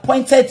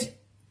disappointed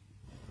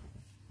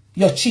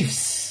your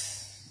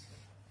chiefs.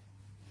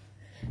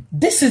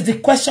 This is the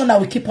question I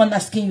will keep on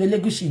asking you,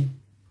 Elegushi.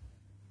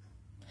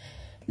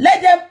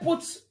 Let them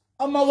put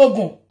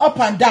Omologun up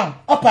and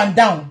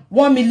down,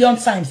 1 million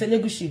times,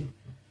 Elegushi.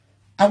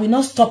 I will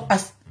not stop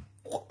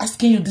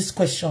asking you this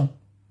question.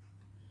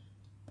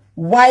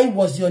 Why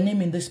was your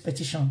name in this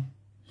petition?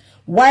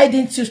 Why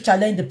didn't you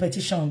challenge the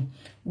petition?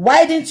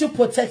 Why didn't you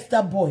protect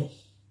that boy?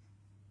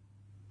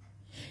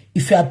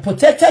 If you had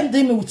protected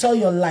him with all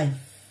your life,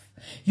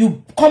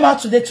 you come out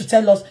today to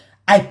tell us,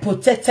 I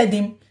protected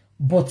him,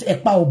 but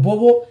Ekpa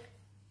Oboro,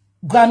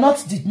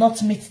 Granot did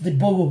not meet the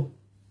borough.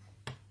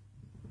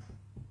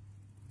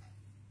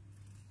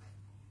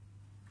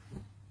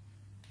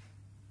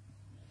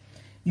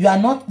 You are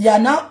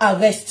now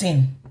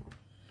arresting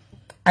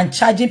and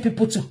charging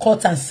people to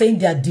court and saying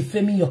they are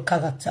defaming your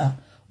character.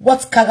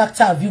 What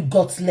character have you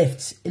got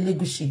left,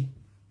 Elegushi?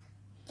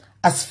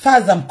 As far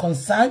as I'm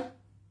concerned,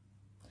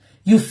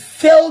 you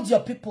failed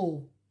your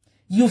people.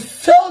 You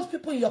failed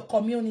people in your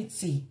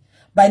community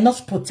by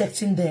not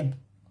protecting them.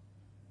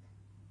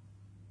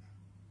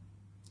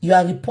 You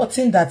are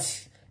reporting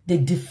that they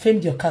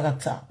defamed your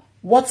character.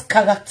 What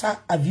character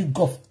have you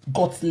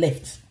got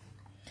left?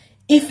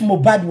 If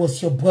Mohbad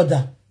was your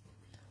brother,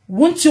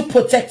 wouldn't you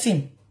protect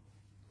him?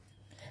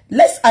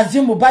 Let's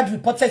assume Mohbad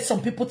reported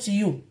some people to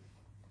you.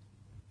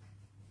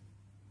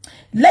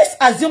 Let's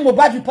assume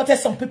Mohbad reported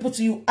some people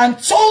to you and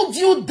told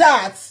you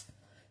that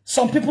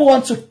some people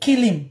want to kill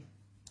him.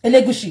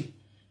 Elegushi,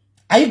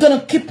 are you going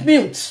to keep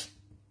mute?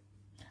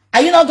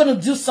 Are you not going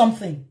to do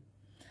something?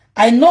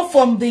 I know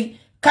from the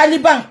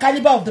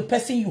caliber of the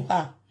person you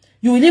are,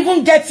 you will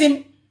even get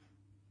him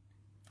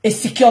a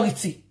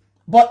security.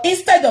 But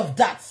instead of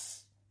that,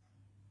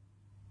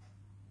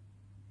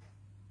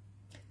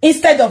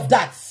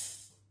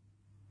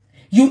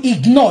 you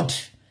ignored.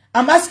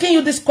 I'm asking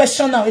you this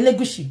question now,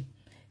 Elegushi.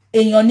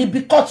 In your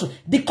the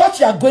court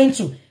you are going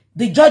to,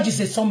 the judge is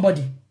a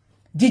somebody.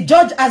 The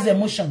judge has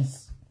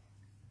emotions.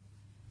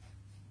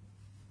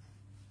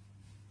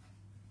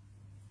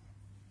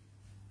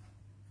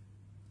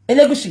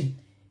 Elegushi,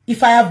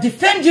 if I have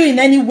defamed you in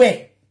any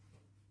way,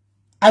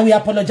 I will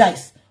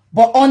apologize.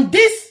 But on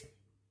this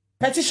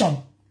petition,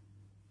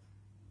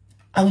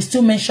 I will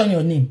still mention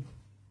your name.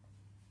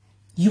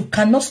 You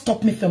cannot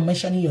stop me from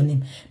mentioning your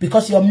name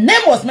because your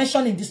name was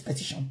mentioned in this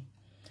petition.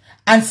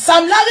 And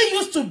Sam Larry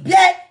used to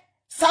bear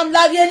Sam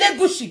Larry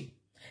Elegushi.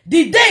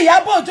 The day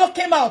Yabo Ojo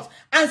came out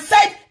and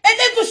said,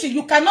 Elegushi,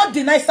 you cannot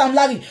deny Sam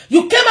Larry.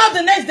 You came out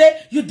the next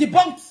day, you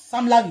debunked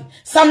Sam Larry.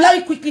 Sam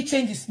Larry quickly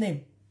changed his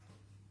name.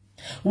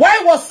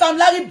 Why was Sam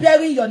Larry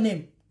bearing your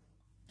name?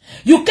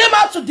 You came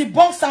out to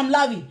debunk Sam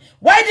Larry.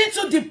 Why didn't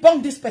you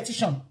debunk this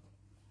petition?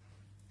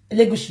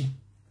 Elegushi,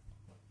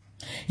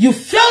 you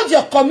failed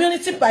your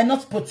community by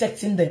not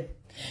protecting them.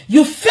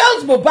 You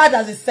failed Mohbad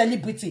as a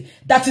celebrity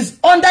that is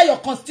under your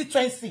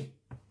constituency.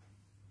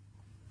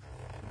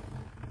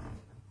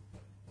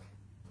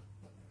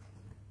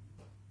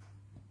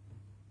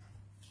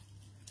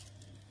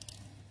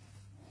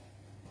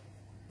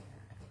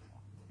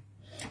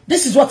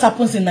 This is what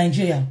happens in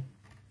Nigeria.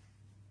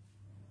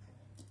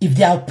 If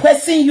they are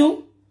oppressing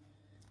you,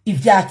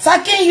 if they are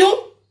attacking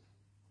you,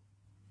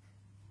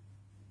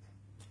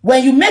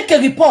 when you make a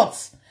report,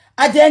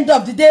 at the end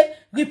of the day,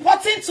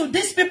 reporting to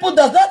these people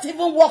does not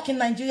even work in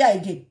Nigeria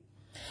again.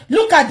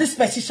 Look at this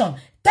petition.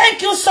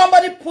 Thank you,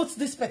 somebody put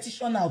this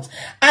petition out.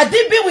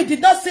 Adibi, we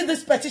did not see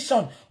this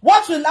petition.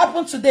 What will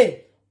happen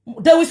today?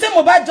 They will say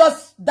Mohbad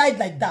just died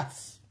like that.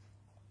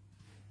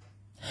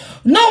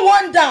 No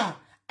wonder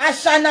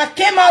Ashana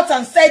came out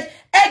and said,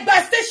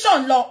 Egba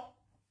station law.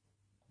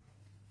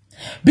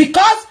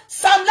 Because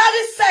Sam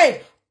Larry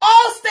said,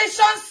 all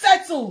stations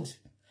settled.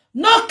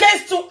 No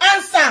case to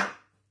answer.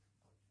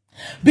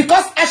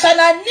 Because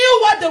Ashana knew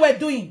what they were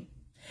doing.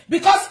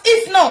 Because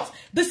if not,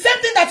 the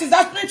same thing that is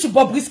happening to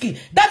Bobrisky,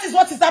 that is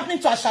what is happening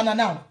to Ashana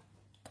now.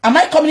 Am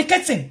I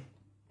communicating?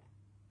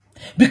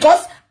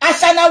 Because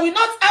Ashana will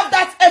not have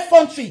that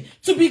effrontery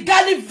to be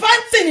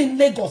gallivanting in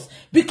Lagos.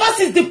 Because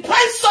he's the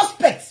prime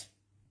suspect.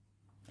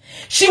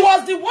 She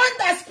was the one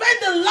that spent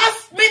the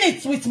last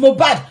minutes with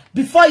Mohbad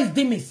before his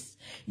demise.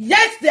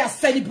 Yet they are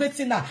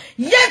celebrating her.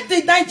 Yet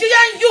the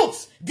Nigerian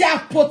youths, they are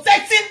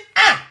protecting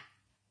her.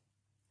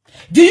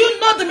 Do you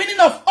know the meaning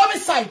of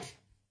homicide?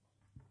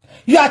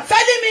 You are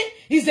telling me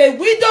he's a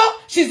widow,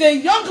 she's a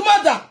young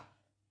mother.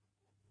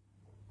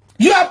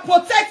 You are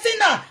protecting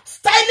her.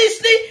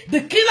 Stylishly,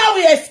 the killer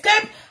will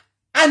escape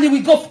and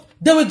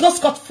they will go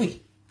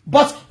scot-free.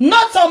 But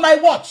not on my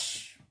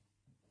watch.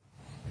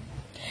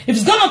 If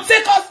it's going to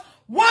take us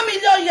 1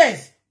 million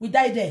years, we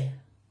die there.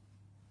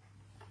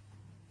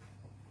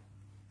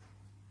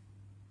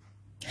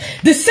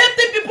 The same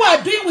thing people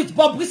are doing with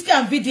Bobrisky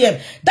and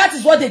VDM. That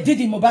is what they did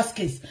in Mohbad's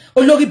case.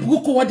 Olori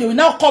Buku, what they will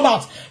now come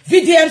out.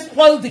 VDM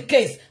spoiled the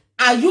case.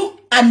 Are you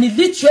an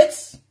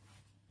illiterate?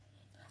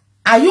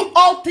 Are you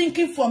all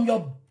thinking from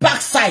your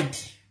backside?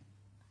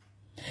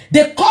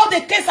 They call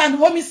the case an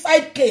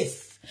homicide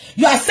case.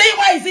 You are saying,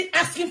 why is he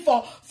asking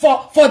for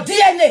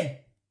DNA?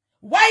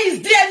 Why is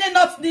DNA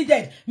not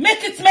needed?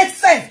 Make it make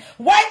sense.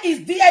 Why is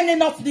DNA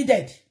not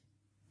needed?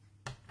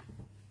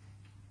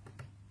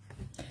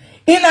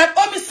 In an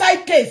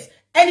homicide case,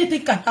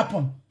 anything can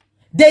happen.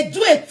 They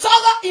do a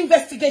thorough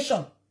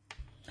investigation.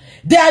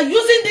 They are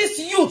using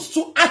these youths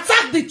to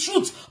attack the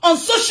truth on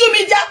social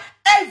media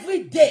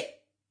every day.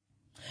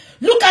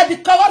 Look at the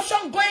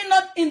corruption going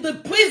on in the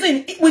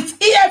prison with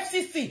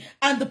EFCC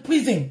and the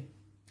prison.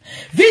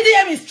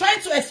 VDM is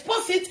trying to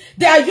expose it.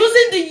 They are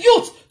using the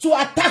youth to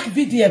attack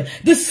VDM.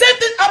 The same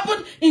thing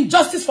happened in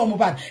Justice for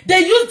Mohbad. They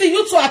used the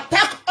youth to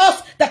attack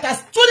us that are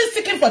truly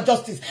seeking for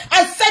justice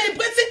and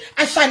celebrating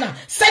Ashana,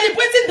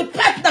 celebrating the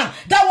partner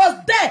that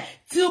was there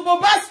till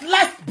Mohbad's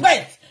last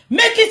breath.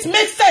 Make it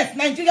make sense,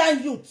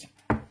 Nigerian youth.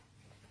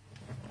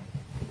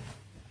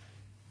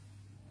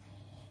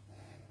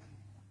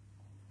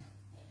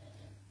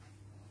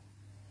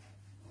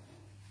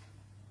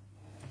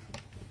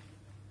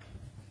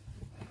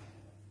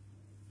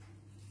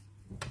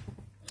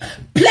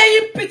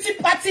 Playing pity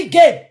party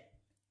game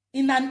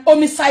in an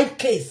homicide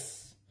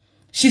case.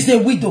 She's a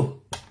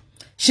widow.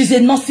 She's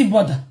a nursing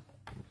mother.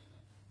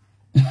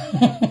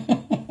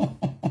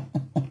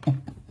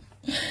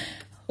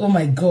 Oh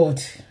my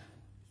God.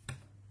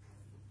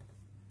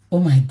 Oh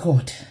my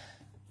God.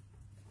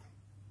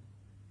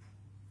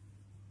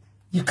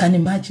 You can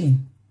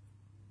imagine.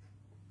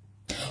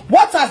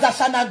 What has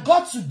Ashana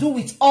got to do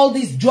with all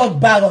these drug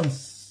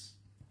barons?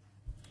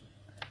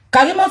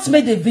 Karimot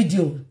made a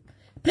video.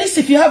 Please,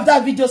 if you have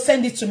that video,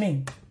 send it to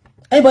me.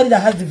 Anybody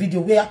that has the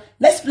video,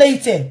 let's play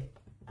it here.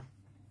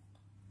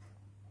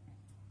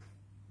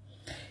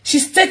 She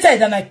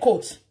stated, and I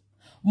quote,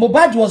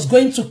 Mohbad was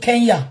going to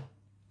Kenya.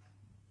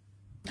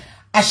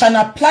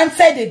 Ashana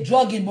planted a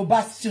drug in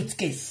Mohbad's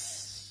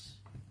suitcase.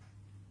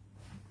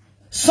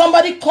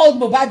 Somebody called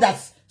Mohbad that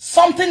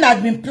something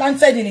had been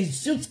planted in his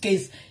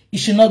suitcase. He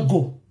should not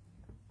go.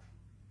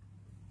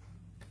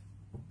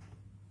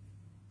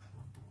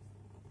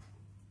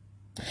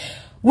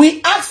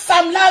 We asked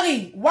Sam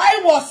Larry,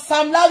 why was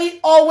Sam Larry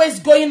always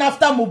going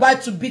after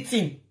Mohbad to beat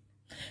him?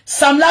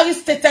 Sam Larry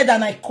stated,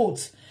 and I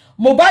quote,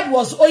 Mohbad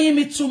was owing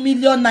me 2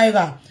 million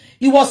naira.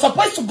 He was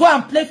supposed to go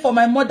and play for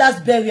my mother's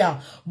burial,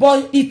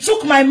 but he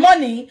took my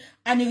money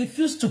and he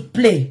refused to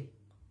play.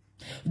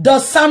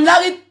 Does Sam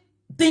Larry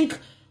think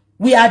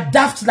we are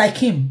daft like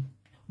him?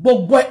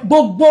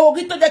 Gbogbo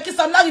ri tó jẹ́ kí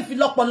Sam Larry fi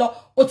lọ́pọlọ,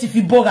 ó ti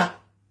fi bóra.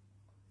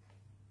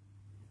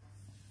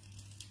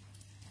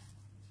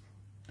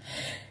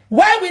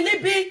 Why will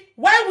it be?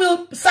 Why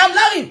will Sam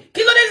Larry?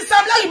 Kí ló dé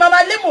Sam Larry mama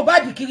lé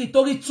Mohbad kiri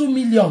torí 2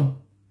 million.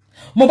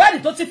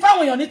 Mohbad tó ti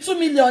fáwọn èèyàn ní 2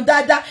 million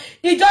dáadáa.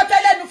 Ìjọ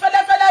tẹ́lẹ̀nu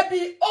fẹ́lẹ́fẹ́lẹ́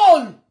bí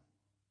all.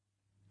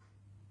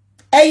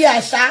 Ẹyẹ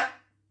àṣà.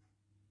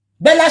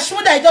 Bella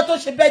Shmurda ìjọ tó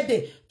ṣe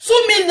birthday.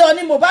 2 million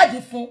ni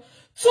Mohbad fún.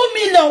 2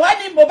 million wá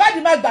ní Mohbad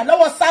máa gbà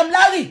lọ́wọ́ Sam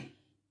Larry.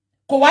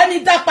 Kò wá ní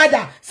dá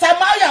padà. Sam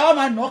Larry àwọn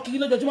máa nà kiri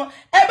lójoojúmọ́.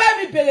 Ẹ bá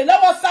mi bèrè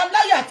lọ́wọ́ Sam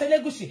Larry àti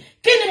Elegushi.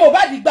 Kí ni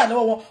Mohbad gbà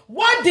lọ́wọ́ wọn?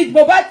 What did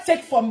Mohbad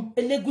take from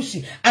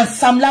Elegushi and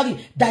Sam Larry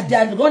that they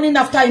are running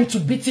after him to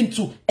beat him,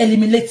 to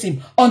eliminate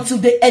him, until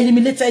they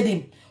eliminated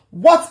him?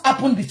 What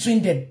happened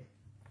between them?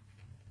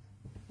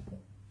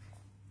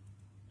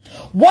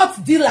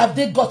 What deal have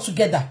they got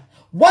together?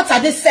 What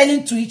are they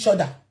selling to each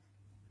other?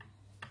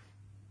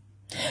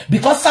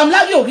 Because Sam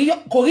Larry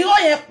kò rí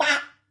yẹn pa.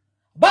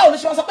 Báwo ló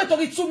ṣe wọ́n sọ pé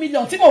torí 2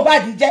 million tí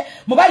Mohbad jẹ́,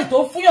 Mohbad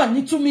tó fún yàn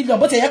ní 2 million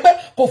bó ti yẹ pé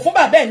kò fún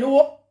bàbá ẹ̀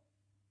lówó.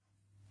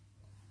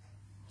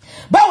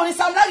 Báwo ni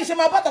Sam Larry ṣe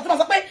máa bọ́ta tó máa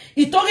sọ pé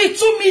ìtorí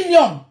 2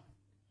 million?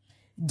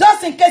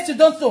 Just in case you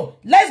don't know,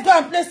 let's go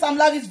and play Sam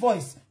Larry's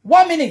voice.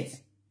 1 minute.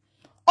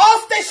 All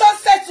stations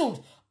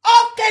settled.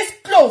 All case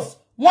closed.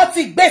 Wọ́n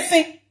ti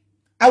gbèsè.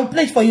 I will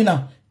play it for you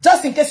now.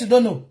 Just in case you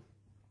don't know.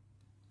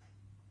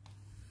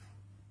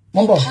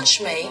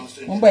 Punch me.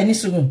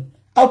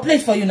 I'll play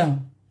it for you now.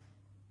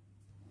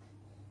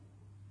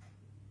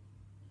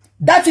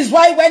 That is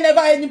why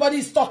whenever anybody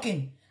is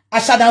talking,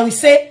 Ashada will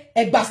say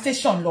Egba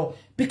station law.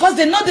 Because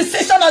they know the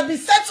station has been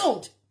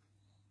settled.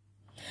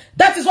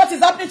 That is what is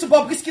happening to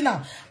Bobrisky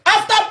now.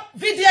 After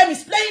VDM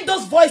is playing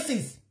those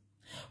voices,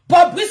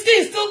 Bobrisky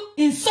is still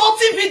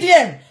insulting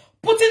VDM,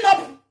 putting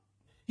up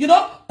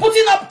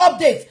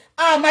updates.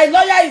 My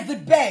lawyer is the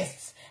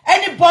best.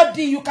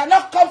 Anybody, you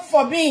cannot come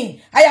for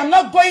me. I am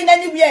not going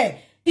anywhere.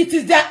 It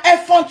is their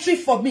effrontery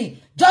for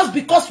me. Just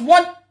because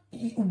one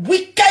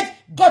wicked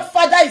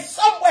godfather is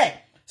somewhere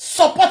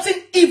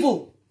supporting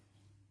evil,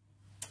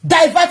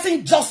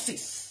 diverting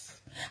justice.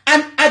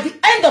 And at the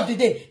end of the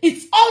day,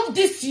 it's all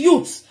these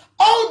youths,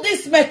 all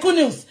these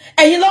mecunials,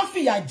 and you don't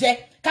feel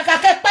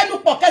kakake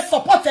penu poke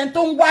support and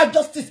don't want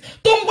justice,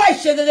 don't want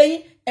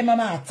share and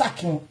mama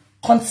attacking.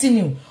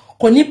 Continue.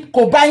 But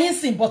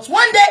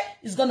one day,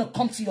 it's going to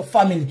come to your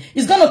family.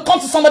 It's going to come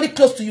to somebody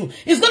close to you.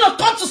 It's going to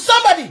come to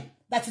somebody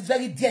that is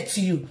very dear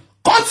to you.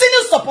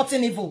 Continue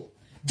supporting evil.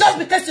 Just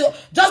because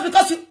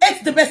you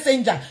hate the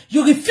messenger,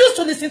 you refuse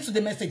to listen to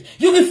the message.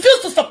 You refuse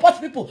to support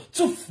people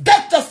to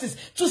get justice,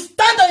 to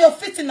stand on your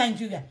feet in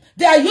Nigeria.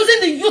 They are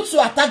using the youth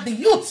to attack the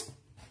youth.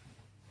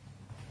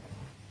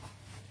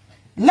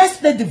 Let's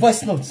play the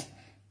voice notes.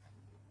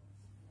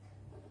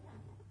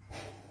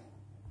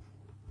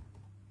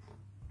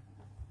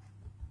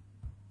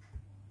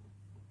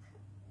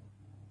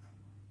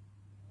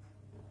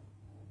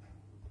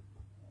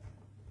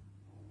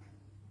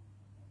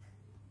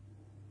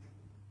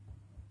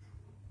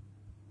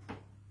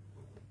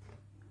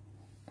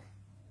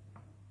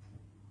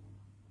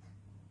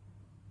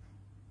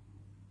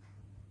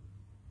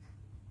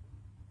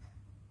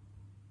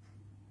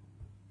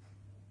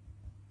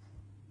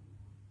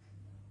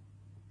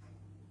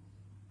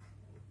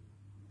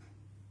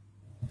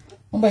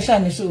 On va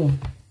changer ça.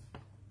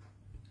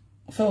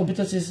 Faire au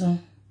bito c'est ça.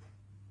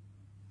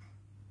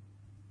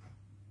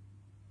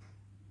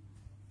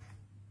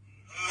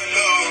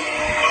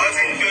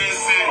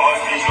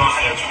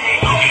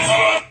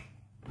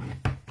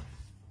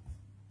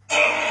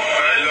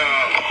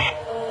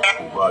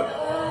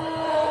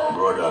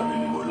 Brother,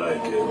 minimum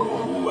like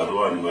who I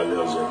don't animal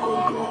else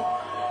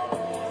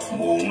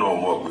no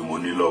more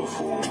money love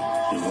for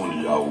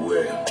even the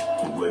aware.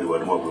 When you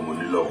want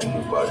money love for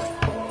Mohbad.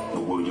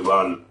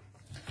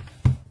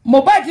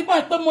 Mohbad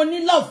didn't pay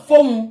money love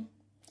for him,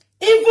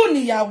 even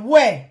ìyàwó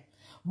ẹ̀.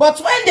 But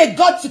when they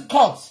got to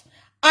court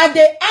and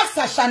they asked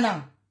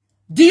Ashana,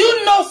 do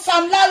you know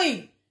Sam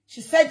Larry?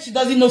 She said she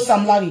doesn't know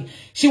Sam Larry.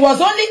 She was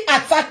only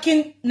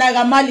attacking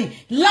Naira Marley,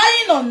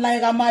 lying on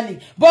Naira Marley,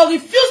 but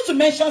refused to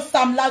mention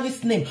Sam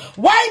Larry's name.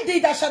 Why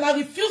did Ashana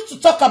refuse to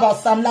talk about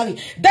Sam Larry?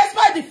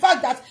 Despite the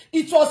fact that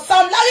it was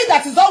Sam Larry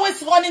that is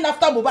always running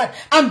after Mohbad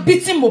and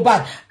beating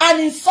Mohbad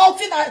and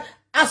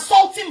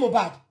assaulting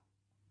Mohbad.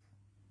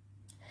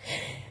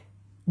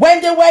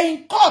 When they were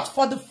in court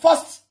for the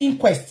first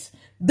inquest,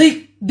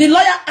 the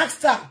lawyer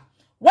asked her,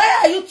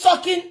 why are you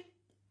talking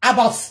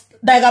about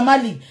Naira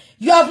Marley?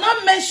 You have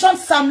not mentioned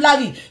Sam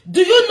Larry.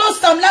 Do you know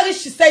Sam Larry?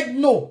 She said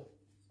no.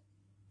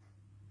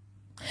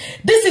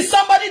 This is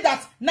somebody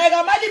that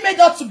Naira Marley made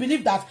us to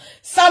believe that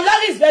Sam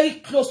Larry is very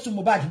close to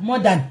Mohbad, more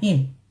than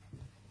him.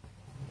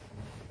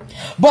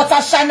 But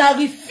Ashana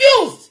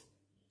refused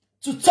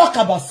to talk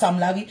about Sam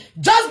Larry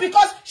just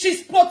because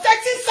she's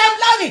protecting Sam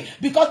Larry,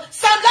 because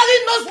Sam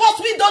Larry knows what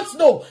we don't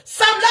know.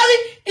 Sam Larry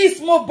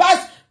is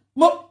Mohbad's,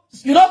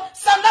 you know,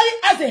 Sam Larry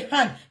has a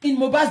hand in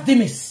Mohbad's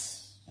demise.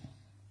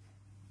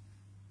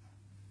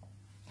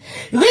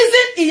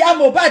 Reason Iya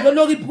Mohbad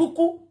Olori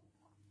Bukky,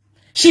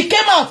 she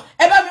came out,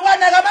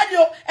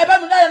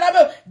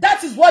 that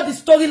is what the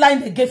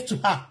storyline they gave to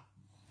her.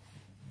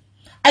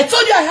 I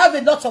told you I have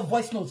a lot of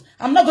voice notes.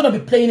 I'm not going to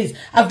be playing it.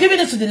 I've given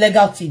it to the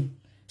legal team.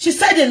 She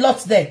said a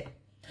lot there.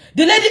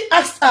 The lady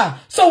asked her,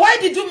 so why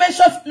did you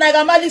mention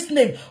Naira Marley's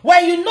name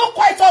when you know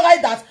quite all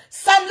right that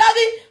Sam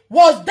Larry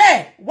was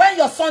there when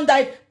your son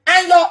died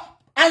and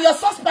your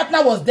son's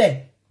partner was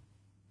there?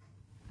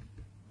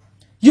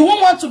 You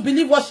won't want to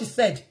believe what she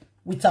said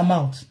with her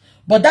mouth.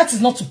 But that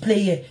is not to play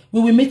here.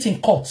 We will meet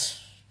in court.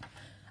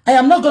 I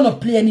am not going to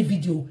play any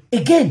video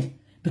again,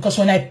 because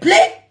when I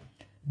play,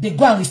 they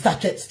go and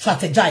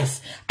strategize.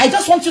 I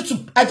just want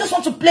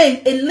to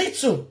play a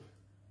little.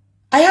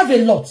 I have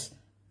a lot.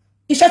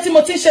 That's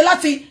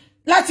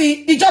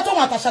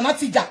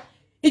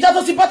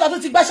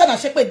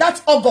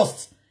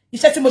August.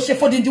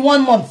 For the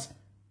 1 month.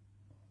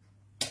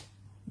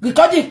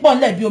 Recording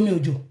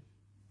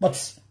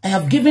but I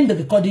have given the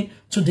recording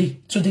to the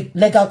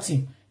legal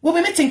team. We'll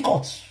be meeting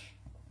court.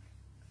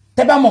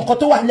 You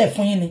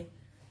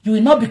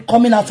will not be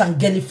coming out and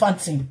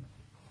gallivanting.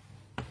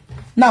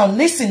 Now,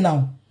 listen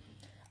now.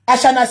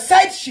 Ashana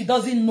said she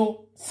doesn't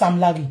know Sam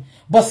Larry.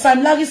 But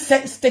Sam Larry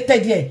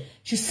stated here.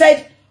 He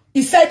said,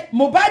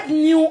 Mohbad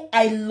knew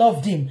I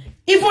loved him.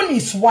 Even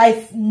his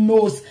wife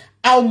knows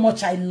how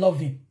much I love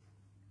him.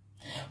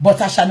 But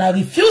Ashana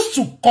refused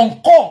to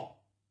concur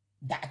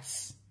that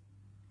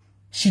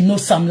she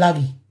knows Sam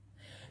Larry.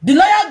 The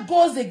lawyer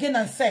goes again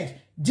and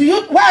said,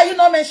 why are you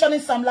not mentioning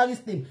Sam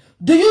Larry's name?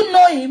 Do you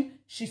know him?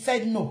 She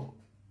said no.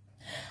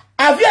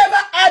 Have you ever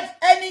had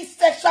any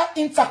sexual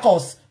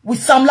intercourse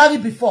with Sam Larry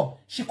before?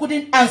 She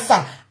couldn't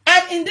answer.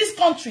 And in this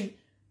country,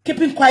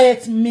 keeping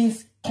quiet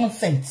means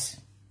consent.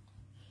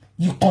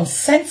 You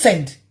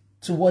consented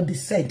to what they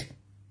said.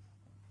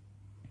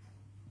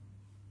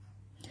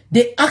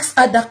 They asked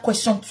her that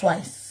question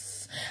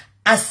twice.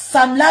 As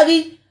Sam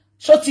Larry,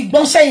 she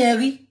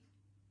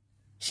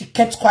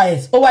kept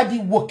quiet.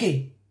 Owadi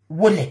woke,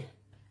 wole.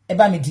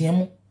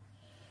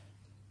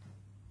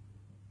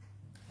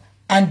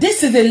 And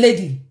this is a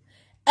lady.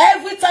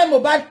 Every time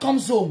Mohbad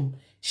comes home,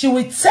 he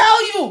will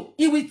tell you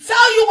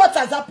what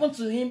has happened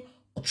to him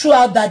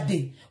throughout that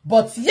day.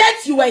 But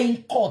yet you were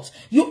in court.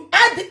 You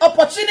had the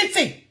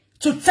opportunity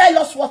to tell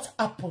us what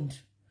happened.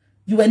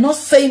 You were not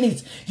saying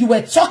it. You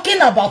were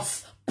talking about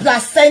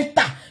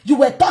placenta. You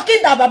were talking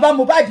about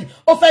Mohbad.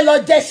 Ofelo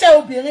jeshe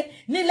obìnrin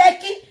ní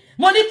Lekki.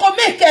 Money ko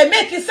make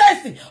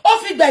sense.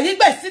 Ofi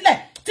gbe sílẹ̀.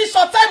 Ti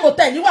short time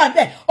hotel you want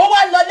there. O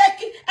wa lọ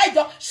Lekki.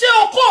 Ejo, ṣé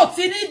oko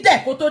ti ní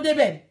de kó tó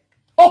débẹ̀.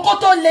 Oko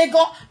tó le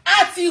gan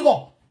àti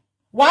ro.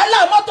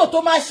 Wahala mọ́tò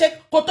tó máa ṣe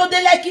kó tó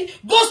dé Lekki.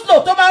 Go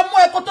slow tó máa mú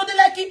ẹ kó tó dé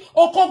Lekki.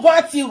 Oko gan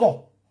àti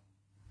ro.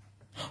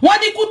 Wọ́n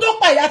ní kú tó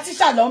pa ìyá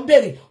tíṣà ló ń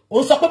bèrè.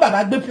 Ó sọ pé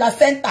bàbá gbé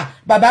placenta,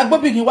 bàbá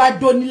gbóbìnrin wá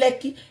dó ní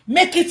Lekki.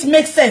 Make it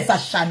make sense,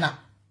 Ashana.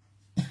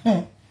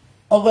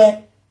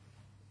 Okay.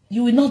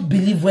 You will not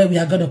believe where we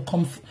are going to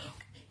come from.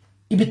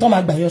 You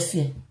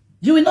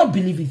will not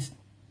believe it.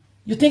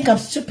 You think I'm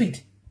stupid?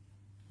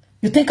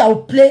 You think I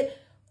will play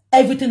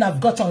everything I've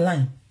got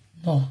online?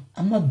 No,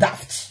 I'm not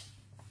daft.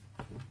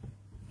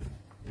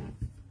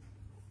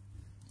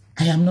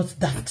 I am not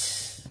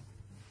daft.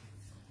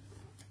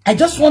 I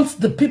just want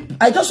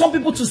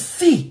people to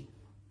see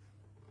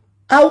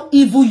how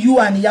evil you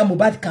and Iya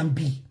Mohbad can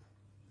be.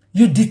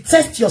 You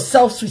detest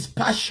yourselves with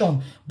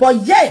passion, but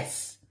yet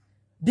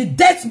the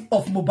death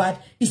of Mohbad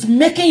is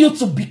making you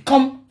to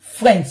become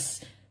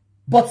friends.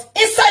 But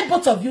inside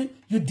both of you,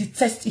 you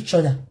detest each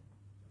other.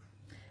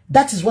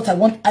 That is what I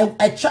want. I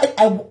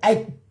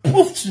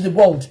proved to the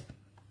world.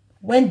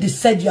 When they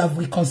said you have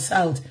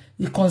reconciled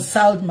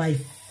my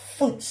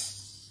foot.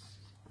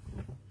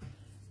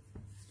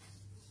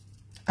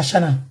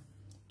 Ashana,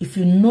 if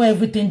you know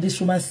everything this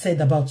woman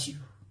said about you,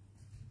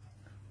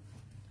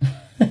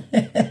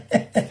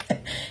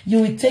 you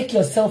will take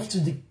yourself to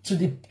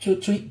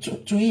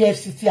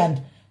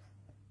EFCC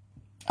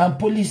and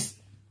police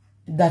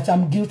that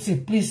I'm guilty.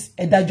 Please,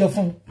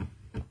 Edajofun.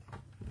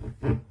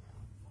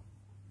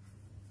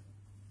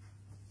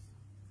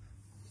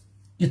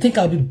 You think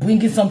I'll be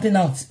bringing something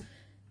out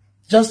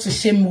just to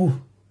shame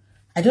you?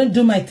 I don't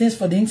do my things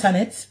for the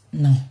internet.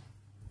 No.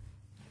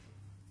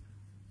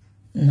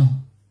 No.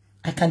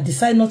 I can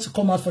decide not to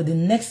come out for the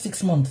next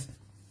 6 months.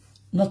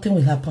 Nothing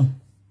will happen.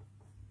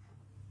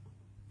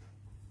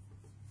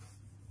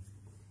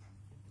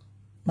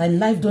 My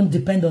life don't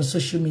depend on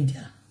social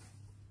media.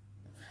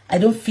 I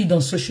don't feed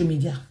on social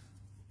media.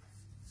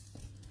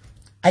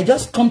 I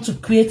just come to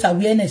create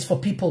awareness for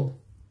people.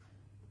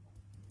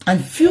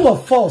 And few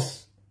of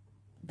us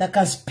that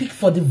can speak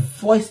for the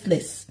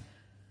voiceless,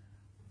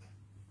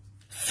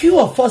 few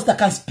of us that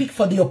can speak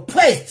for the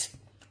oppressed,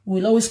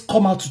 will always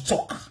come out to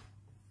talk.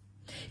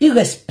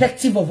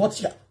 Irrespective of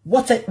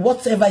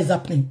whatever is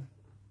happening.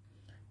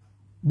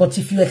 But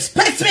if you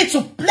expect me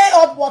to play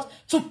up all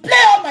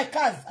my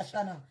cards,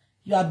 Ashana,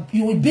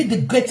 you will be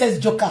the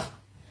greatest joker.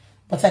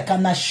 But I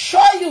can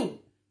assure you,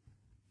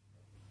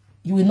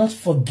 you will not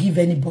forgive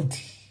anybody.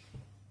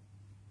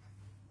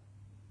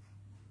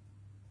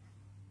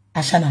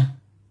 Ashana,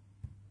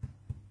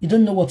 you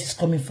don't know what is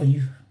coming for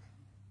you.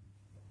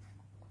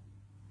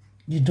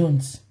 You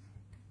don't.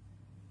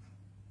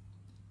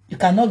 You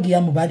cannot give her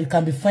Mohbad. You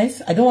can be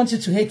friends. I don't want you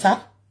to hate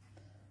her.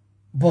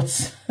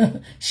 But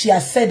she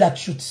has said the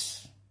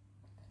truth.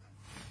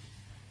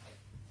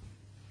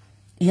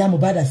 Iya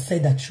Mohbad has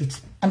said the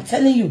truth. I'm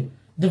telling you,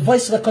 the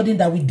voice recording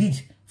that we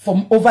did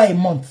from over a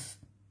month.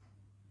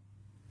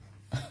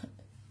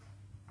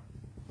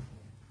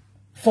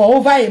 For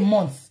over a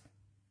month.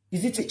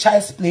 Is it a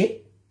child's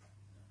play?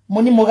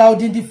 Money Moral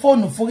did the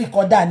phone for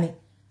recordani.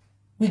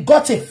 We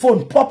got a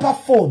phone, proper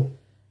phone.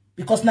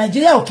 Because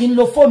Nigeria okin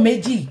lo phone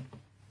meji.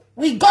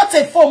 We got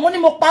a phone. Money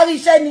mo pari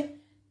sheni.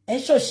 En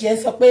so she en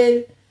so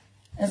pe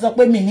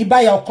mi ni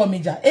baya oko mi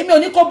ja. Emi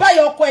oni ko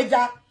baya oko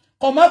eja.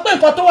 Ko mo pe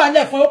nkan to wa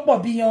nle fun o po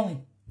bi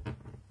yanrin.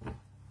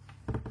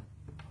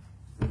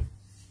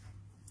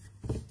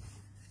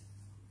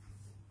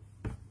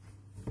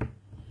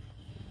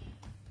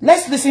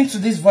 Let's listen to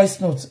this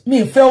voice note.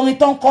 Mi fe orin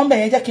ton kon be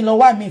yen je kin lo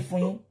wa mi fun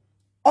yin.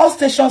 All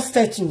stations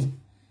settled.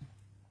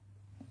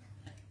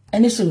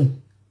 Any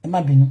soon. E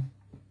ma binu.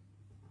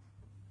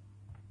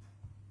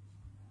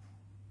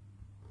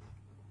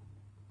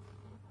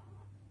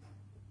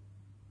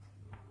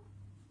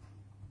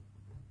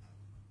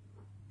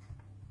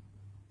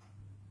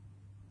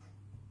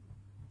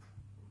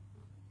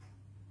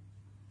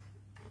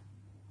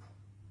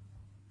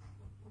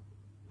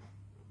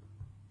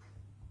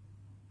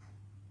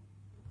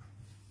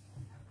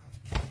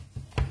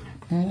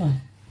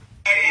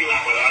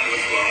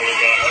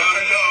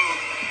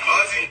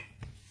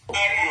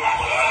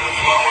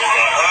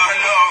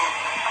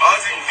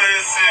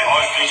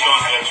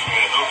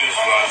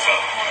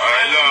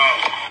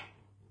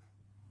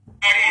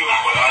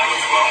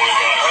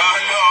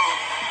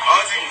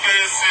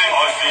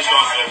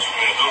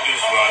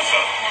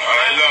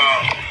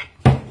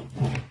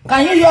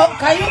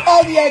 Can you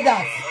all hear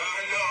that?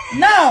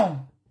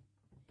 Now,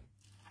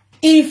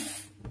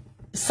 if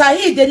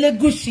Saheed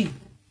Elegushi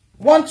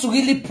wants to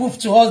really prove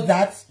to us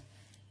that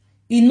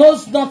he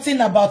knows nothing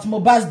about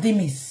Mohbad's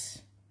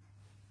demise,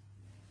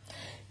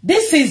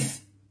 this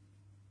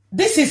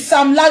is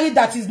Sam Larry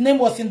that his name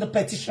was in the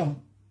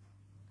petition.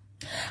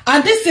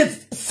 And this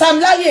is Sam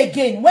Larry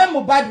again. When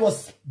Mohbad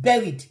was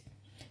buried,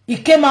 he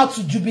came out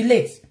to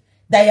jubilate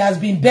that he has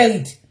been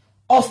buried.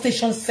 All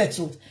stations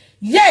settled.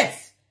 Yet,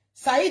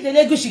 Saheed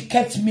Elegushi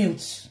kept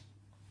mute.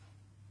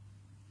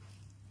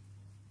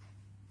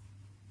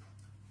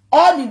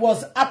 All he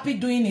was happy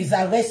doing is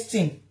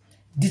arresting,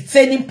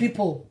 detaining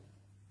people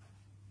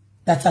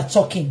that are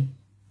talking,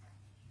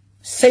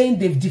 saying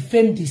they've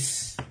defamed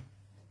his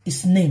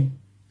name.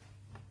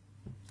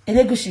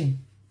 Elegushi,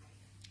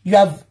 you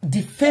have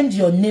defamed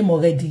your name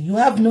already. You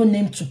have no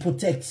name to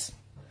protect.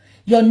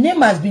 Your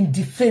name has been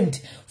defamed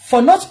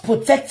for not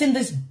protecting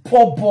this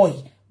poor boy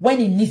when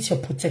he needs your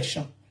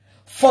protection.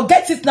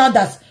 Forget it now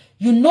that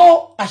you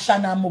know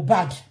Ashana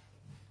Mohbad.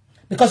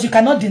 Because you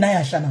cannot deny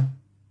Ashana.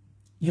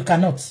 You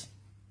cannot.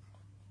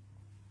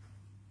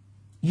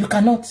 You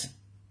cannot.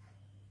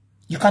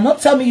 You cannot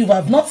tell me you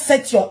have not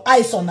set your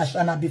eyes on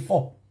Ashana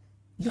before.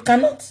 You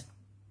cannot.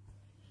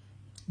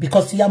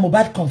 Because Iya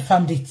Mohbad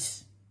confirmed it.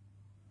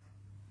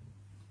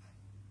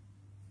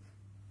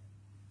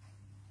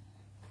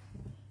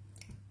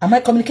 Am I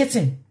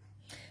communicating?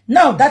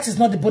 Now, that is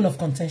not the bone of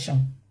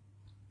contention.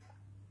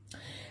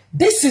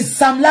 This is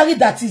Sam Larry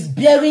that is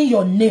bearing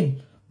your name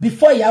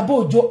before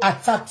Iyabo Ojo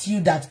attacked you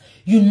that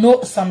you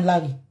know Sam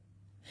Larry.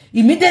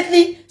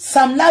 Immediately,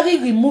 Sam Larry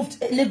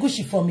removed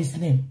Elegushi from his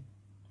name.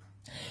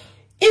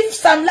 If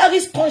Sam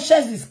Larry's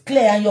conscience is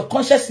clear and your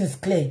conscience is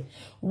clear,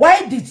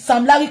 why did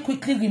Sam Larry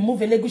quickly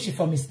remove Elegushi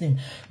from his name?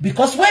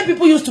 Because when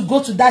people used to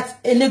go to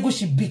that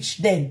Elegushi beach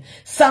then,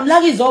 Sam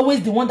Larry is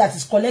always the one that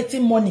is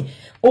collecting money.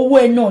 Oh,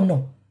 wait,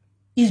 no.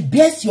 It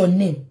bears your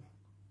name.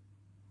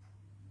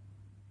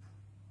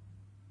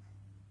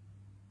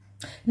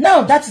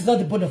 Now, that is not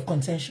the bone of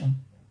contention.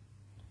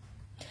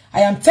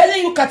 I am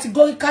telling you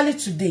categorically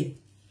today,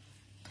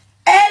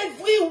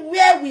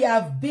 everywhere we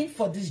have been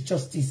for this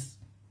justice,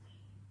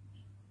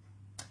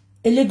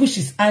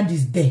 Elegushi's hand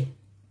is there.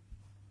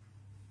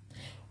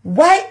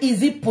 Why is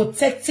he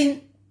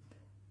protecting?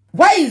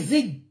 Why is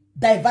he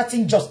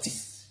diverting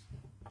justice?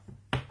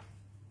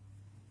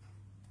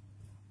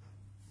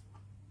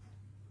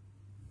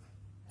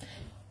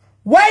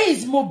 Why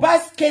is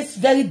Mohbad's case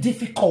very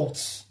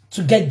difficult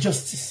to get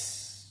justice?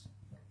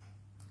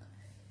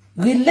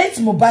 Relate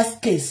Mohbad's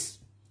case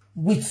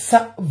with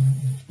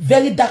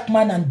Very Dark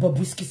Man and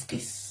Bobrisky's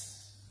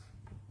case.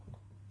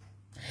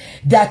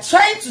 They are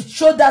trying to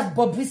throw that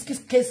Bobrisky's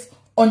case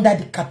under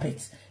the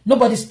carpet.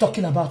 Nobody's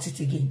talking about it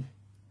again.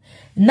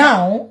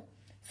 Now,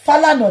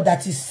 Falana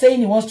that is saying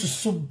he wants to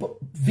sue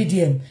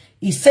VDM,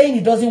 is saying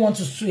he doesn't want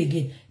to sue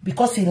again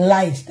because he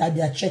lied that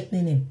they are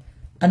threatening him.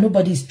 and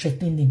nobody is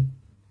threatening him.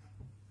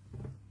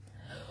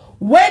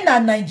 When are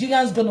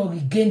Nigerians going to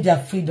regain their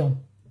freedom?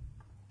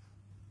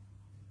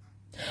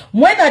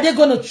 When are they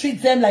going to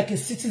treat them like a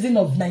citizen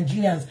of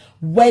Nigerians?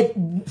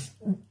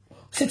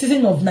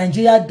 Citizen of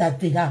Nigeria that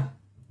they are?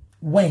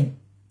 When?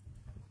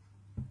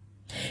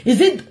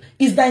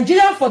 Is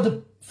Nigeria for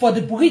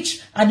the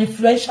rich and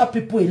influential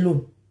people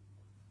alone?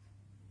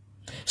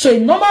 So a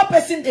normal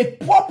person, a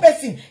poor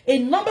person, a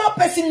normal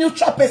person,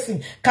 neutral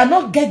person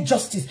cannot get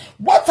justice.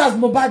 What has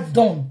Mohbad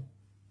done?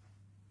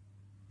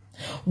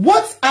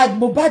 What had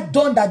Mohbad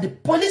done that the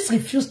police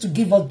refused to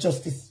give us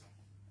justice?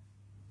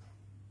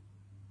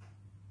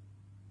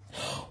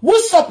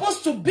 Who's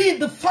supposed to be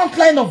the front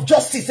line of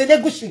justice?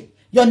 Elegushi,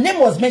 your name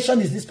was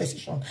mentioned in this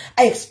petition.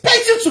 I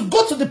expect you to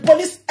go to the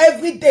police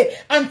every day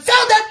and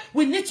tell them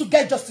we need to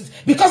get justice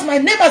because my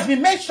name has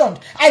been mentioned.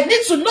 I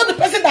need to know the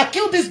person that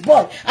killed this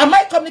boy. Am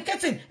I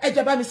communicating?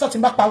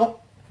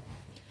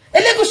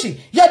 Elegushi,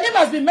 your name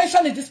has been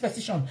mentioned in this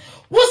petition.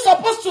 Who's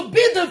supposed to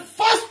be the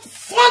first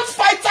front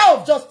fighter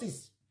of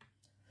justice?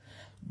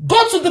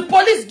 Go to the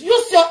police,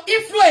 use your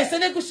influence,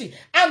 Elegushi.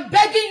 I'm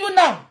begging you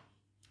now.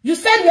 You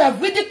said we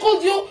have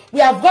ridiculed you, we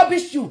have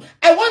rubbished you.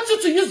 I want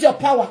you to use your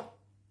power.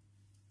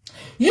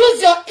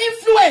 Use your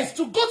influence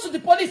to go to the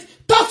police,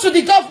 talk to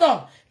the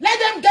governor. Let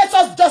them get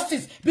us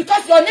justice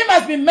because your name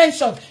has been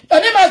mentioned. Your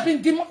name has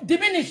been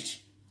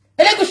diminished.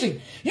 Elegushi,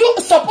 you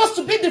are supposed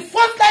to be the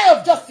front line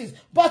of justice,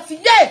 but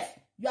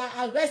yet you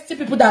are arresting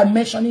people that are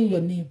mentioning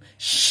your name.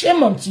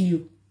 Shame unto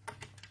you.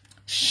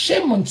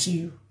 Shame unto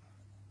you.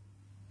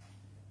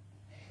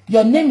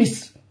 Your name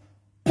is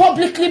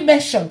publicly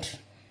mentioned.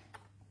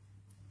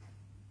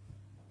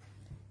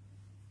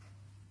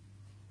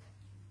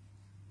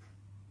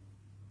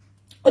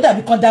 Ó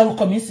dàbí kan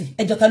dárúkọ mi sí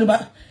ẹjọ́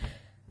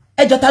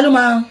ta ló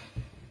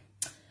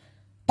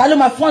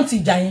máa front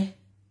ìjà yẹn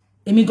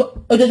èmi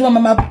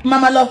ojoojúmọ́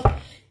mama love.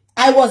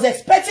 I was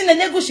expecting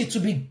Elegushi to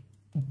be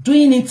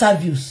doing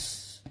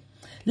interviews.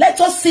 Let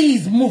us see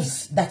his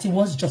moves that he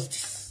wants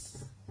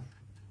justice.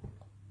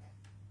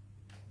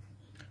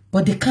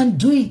 But they can't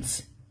do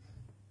it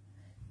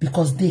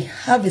because they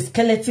have a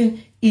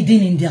skeleton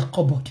hidden in their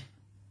cupboard.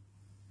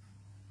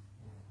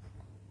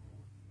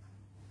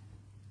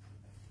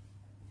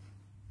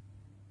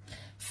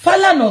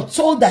 Falana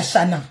told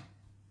Ashana,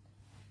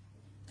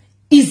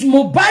 is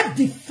Mohbad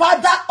the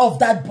father of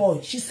that boy?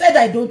 She said,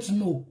 I don't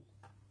know.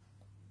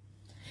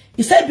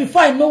 He said,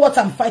 before I know what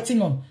I'm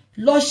fighting on,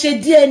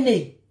 Loshe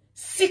DNA,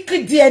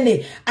 secret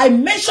DNA. I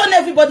mentioned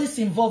everybody's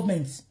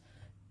involvement.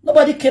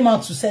 Nobody came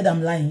out to say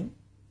I'm lying.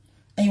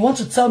 And you want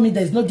to tell me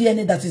there's no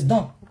DNA that is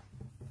done?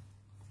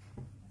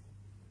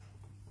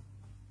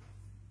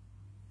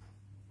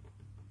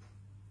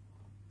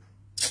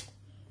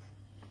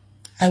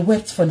 I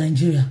wept for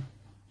Nigeria.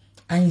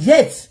 And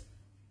yet,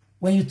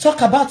 when you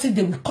talk about it,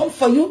 they will come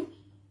for you.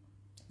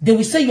 They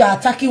will say you are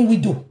attacking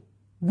widow.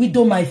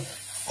 Widow, my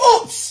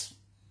fault.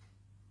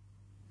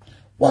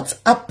 What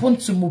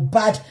happened to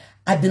Mohbad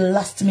at the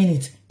last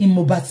minute in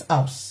Mohbad's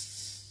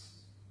house?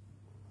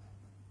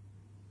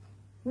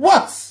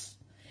 What?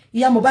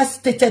 Yeah, Mohbad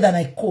stated, and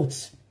I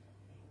quote,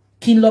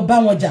 Kin lo ba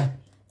won ja,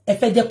 e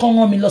fe je kon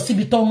won mi lo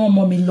sibi ton won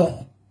mo mi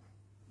lo.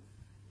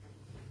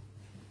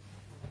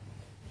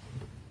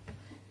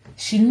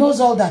 She knows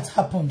all that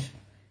happened.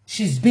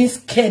 She's been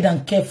scared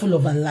and careful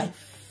of her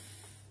life.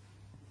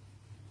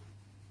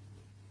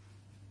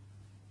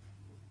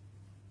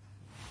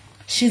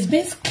 She's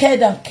been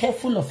scared and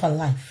careful of her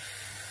life.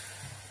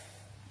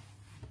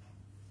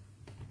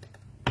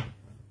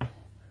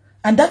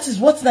 And that is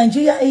what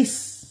Nigeria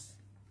is.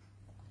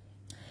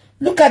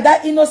 Look at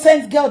that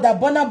innocent girl that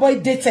Burna Boy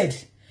dated.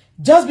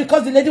 Just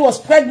because the lady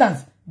was pregnant,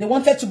 they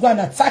wanted to go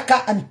and attack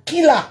her and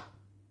kill her.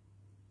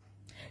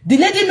 The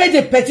lady made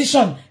a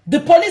petition. The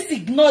police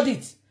ignored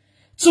it.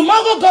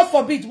 Tomorrow, God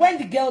forbid, when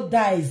the girl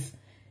dies,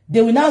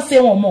 they will now say,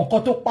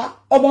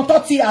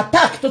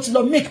 attack,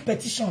 to make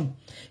petition.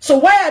 So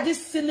why are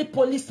these silly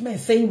policemen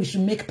saying we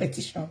should make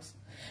petitions?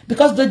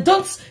 Because they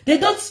don't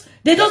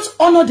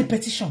honor the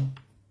petition.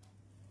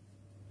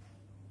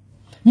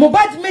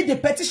 Mohbad made the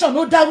petition.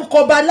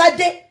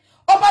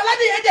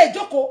 Obalade yede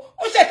ejoko.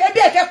 O seke bi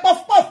eke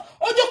puff puff.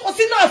 Ojoko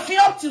si no afin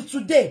up till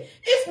today.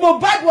 If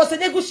Mohbad was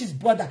Elegushi's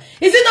brother,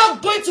 is he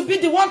not going to be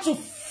the one to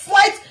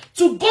fight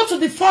to go to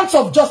the front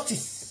of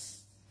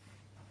justice?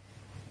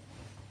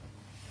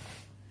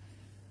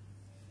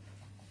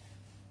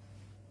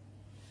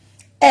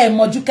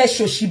 Mojuke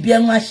shoshi bi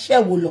en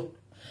asewo lo.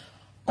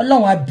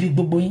 Ọlọ́run á bí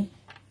gbogbo yín.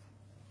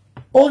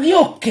 Orí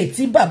òkè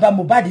tí bàbá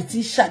Mohbad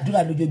ti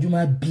ṣàdúrà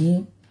lójoojúmọ́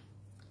bí.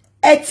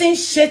 Ẹ ti ń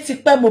ṣe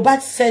tipẹ́,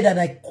 Mohbad said, and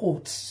I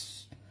quote.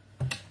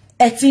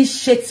 Ẹ ti ń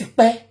ṣe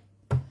tipẹ́.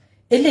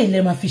 Eléyìí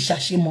lẹ máa fi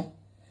ṣàṣemọ́.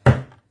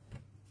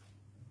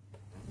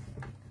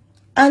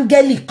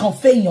 Áńgẹ́lì kan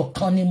fẹ́yàn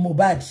kan ni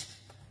Mohbad.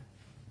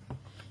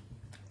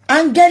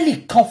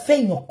 Áńgẹ́lì kan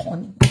fẹ́yàn kan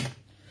ni.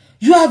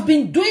 You have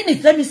been doing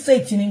it. Let me say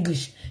it in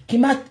English.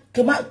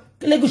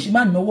 Legushi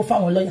man no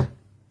fáwọn lawyer.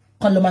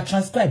 Kan lo ma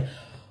transcribe.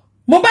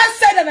 Mohbad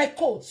said, and I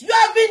quote, you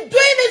have been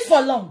doing it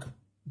for long.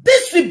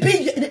 This will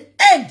be the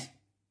end.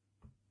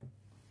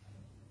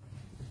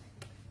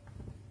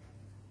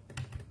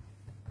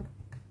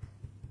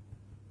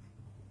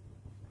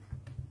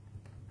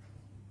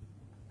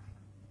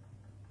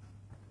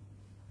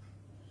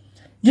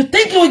 You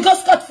think you will go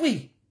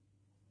scot-free?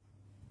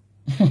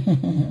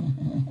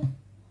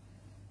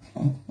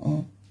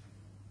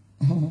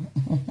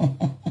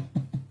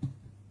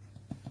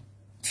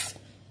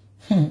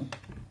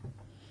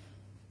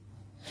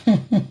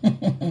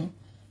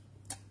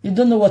 You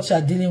don't know what you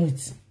are dealing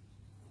with.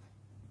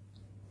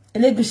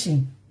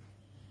 Elegushi,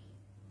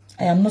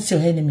 I am not your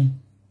enemy.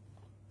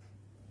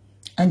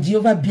 And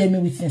Jehovah bear me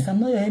witness,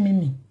 I'm not your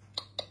enemy.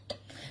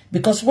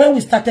 Because when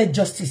we started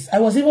justice, I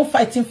was even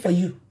fighting for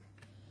you.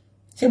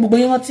 I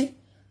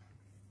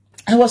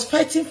was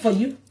fighting for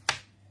you.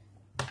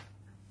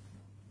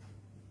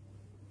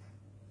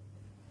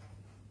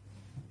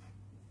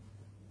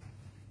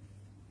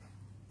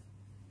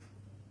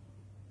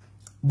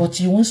 But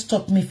you won't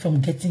stop me from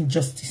getting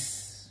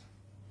justice.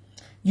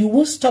 You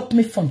won't stop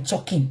me from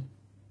talking.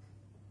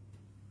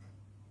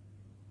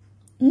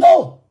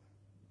 No.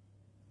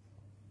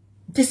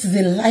 This is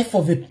the life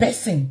of a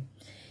person.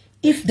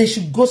 If they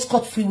should go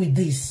scot-free with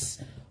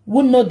this,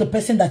 we'll know the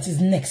person that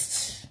is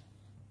next.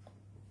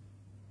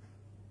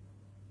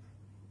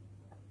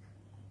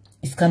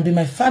 It can be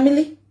my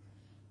family.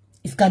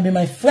 It can be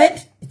my friend.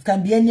 It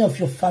can be any of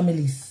your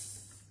families.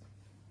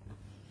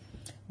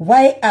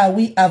 Why are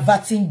we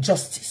averting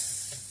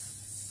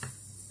justice?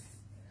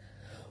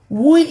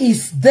 Who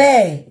is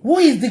there? Who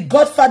is the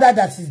Godfather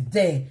that is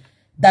there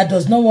that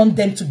does not want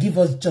them to give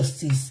us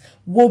justice?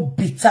 Woe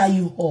bitter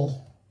you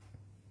all.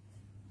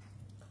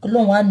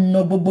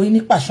 No bobo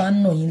ini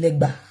passion no yin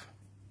legba.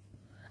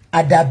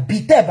 Ada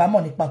bitter ba mo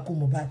nipa ku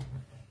Mohbad.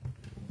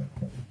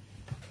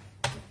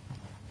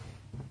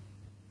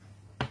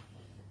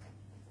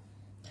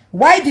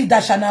 Why did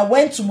Dashana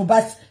went to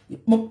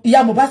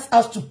Mohbad's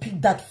house to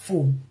pick that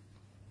phone?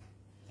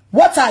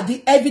 What are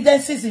the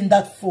evidences in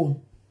that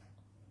phone?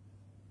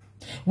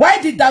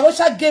 Why did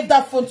Darosha give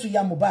that phone to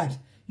Mohbad?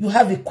 You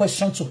have a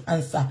question to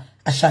answer,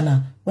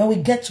 Ashana. When we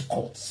get to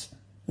court,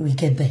 we will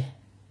get there.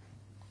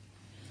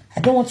 I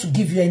don't want to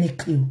give you any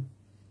clue.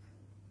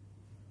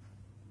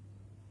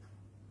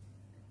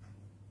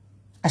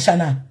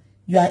 Ashana,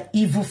 you are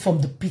evil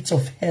from the pit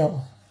of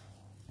hell.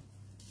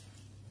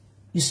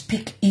 You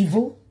speak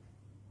evil.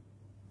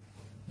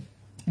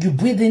 You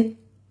breathe in,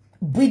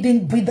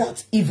 breathe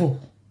out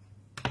evil.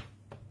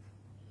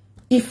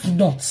 If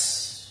not,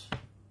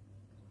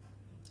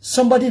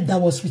 somebody that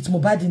was with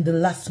Mohbad in the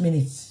last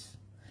minute,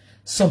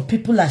 some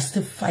people are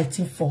still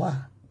fighting for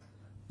her.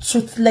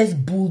 Toothless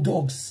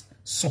bulldogs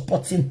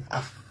supporting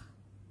her.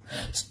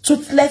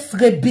 Toothless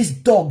rabies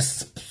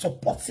dogs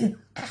supporting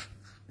her.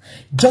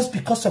 Just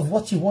because of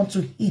what you want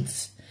to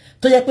eat.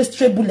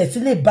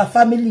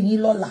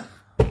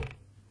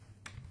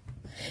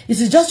 It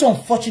is just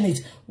unfortunate.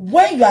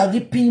 When you are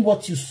reaping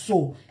what you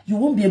sow, you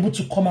won't be able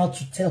to come out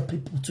to tell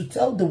people, to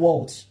tell the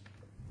world.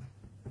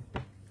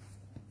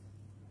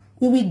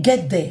 We will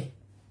get there.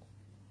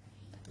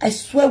 I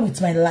swear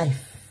with my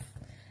life.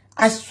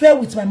 I swear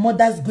with my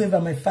mother's grave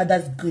and my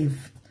father's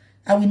grave.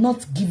 I will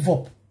not give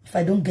up if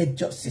I don't get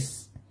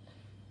justice.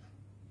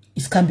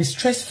 It can be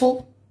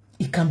stressful.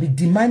 It can be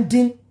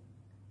demanding.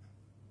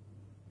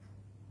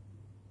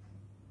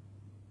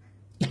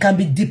 It can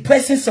be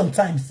depressing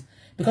sometimes.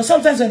 Because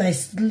sometimes when I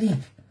sleep,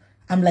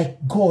 I'm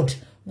like, God,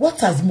 what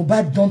has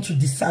Mohbad done to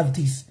deserve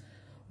this?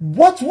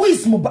 Who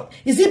is Mohbad?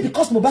 Is it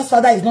because Mohbad's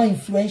father is not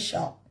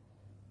influential?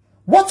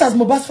 What has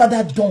Mohbad's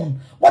father done?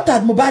 What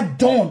has Mohbad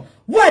done?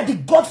 Who are the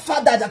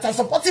godfather that are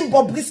supporting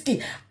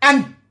Bobrisky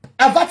and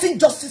averting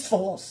justice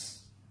for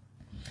us?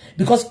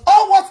 Because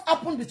all what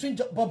happened between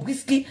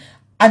Bobrisky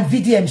and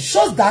VDM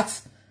shows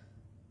that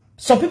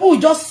some people will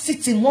just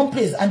sit in one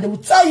place and they will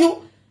tell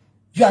you,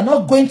 you are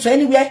not going to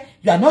anywhere,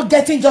 you are not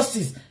getting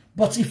justice.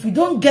 But if we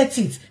don't get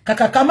it,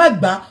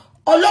 kakakamagba,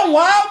 Ọlọ́run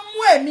á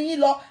mú ẹ̀mí yín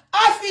lọ,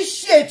 á fi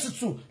ṣe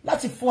ètùtù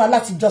láti fún wa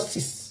láti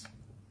justice.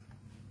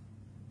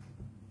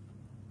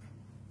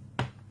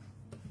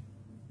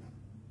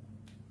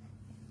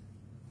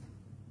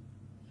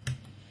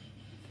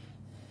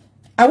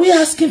 Are we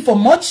asking for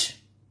much?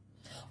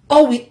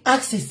 All we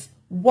ask is,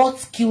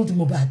 what killed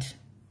Mohbad?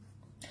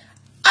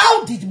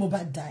 How did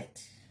Mohbad die?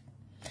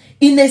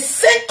 In a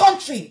same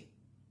country,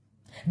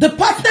 the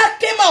partner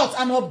came out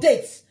and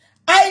updates.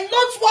 I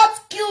know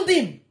what killed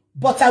him,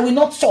 but I will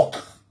not talk.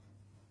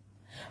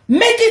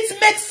 Make it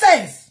make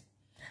sense.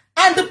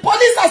 And the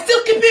police are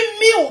still keeping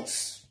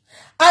mute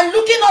and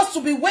looking us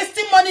to be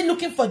wasting money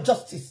looking for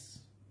justice.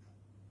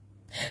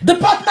 The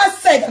partner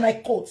said, and I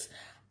quote,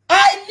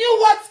 I knew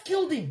what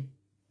killed him,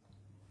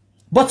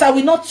 but I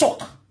will not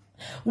talk.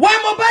 When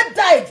Mohbad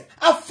died,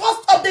 our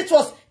first update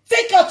was,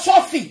 take your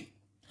trophy.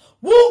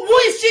 Who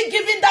is she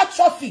giving that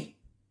trophy?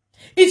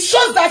 It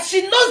shows that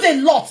she knows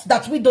a lot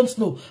that we don't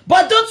know.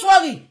 But don't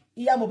worry,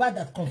 Iya Mohbad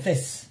that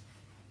confess.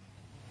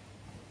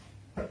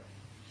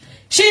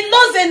 She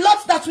knows a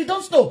lot that we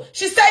don't know.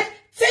 She said,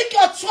 take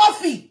your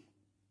trophy.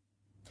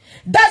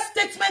 That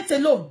statement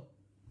alone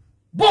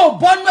Bo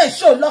Bonwe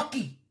show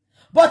lucky.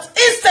 But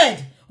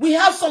instead, we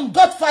have some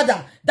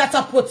godfather that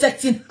are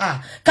protecting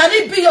her. Can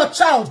it be your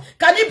child?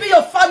 Can it be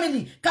your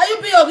family? Can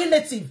you be your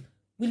relative?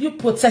 Will you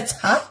protect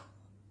her?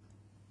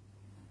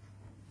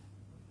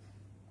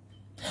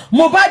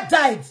 Mohbad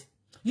died.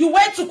 You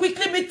went to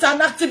quickly meet an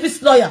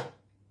activist lawyer.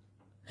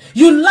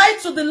 You lied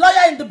to the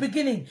lawyer in the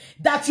beginning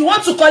that you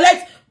want to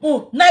collect.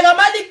 Oh, Naira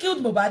Marley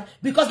killed Mohbad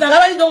because Naira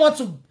Marley don't want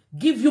to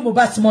give you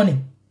Mohbad's money.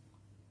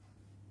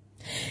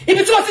 If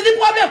it was the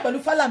problem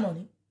pẹ̀lú Falana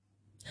ni.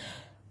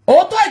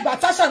 Oto ìgbà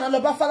Tasha na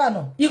lọ bá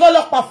Falana. Irọ́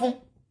ló pa fún.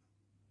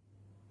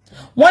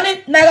 Wọ́n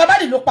ní Naira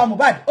Marley ló pa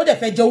Mohbad. Ó dẹ̀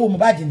fẹ́ jẹ owó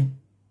Mohbad ni.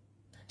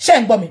 Ṣé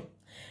ń gbọ́ mi.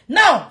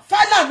 Now,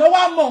 Falana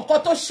wá mọ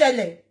nǹkan tó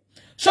ṣẹlẹ̀.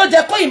 So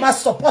they call him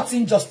as support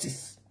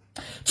injustice.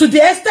 To the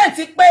extent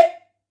pé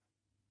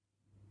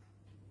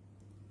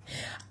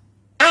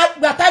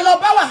àgbàtà lọ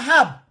bá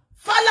Wahab,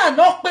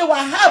 Falana pé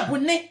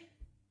Wahab ni.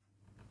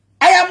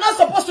 I am not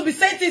supposed to be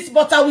saying this,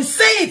 but I will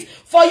say it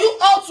for you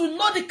all to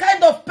know the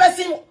kind of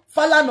person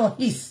Falana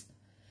is.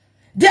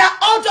 They are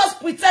all just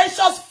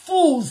pretentious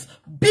fools,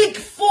 big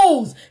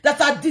fools that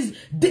are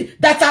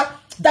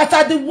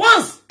the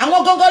ones.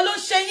 Àwọn gangan ló ń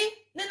ṣe yín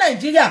ní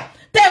Nigeria.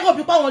 Tẹ́ ro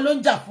bí pa wọn ló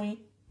ń jà fún yín.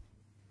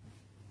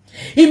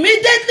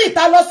 Immediately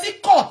ta lọ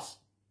sí court.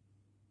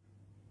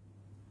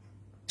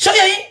 Show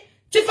you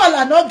tí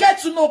Falana get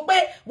to know pé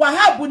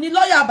Wahab ni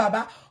lawyer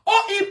baba.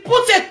 Oh, he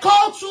put a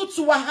call through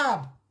to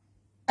Wahab.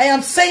 I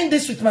am saying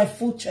this with my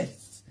full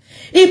chest.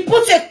 He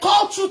put a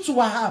call through to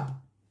Wahab.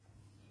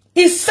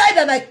 He said,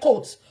 and I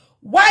quote,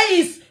 why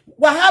is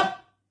Wahab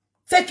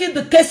taking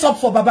the case up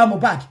for Baba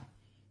Mohbad?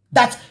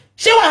 That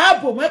she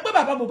Wahab mo pe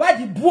Baba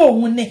Mohbad bu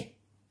ohun ni.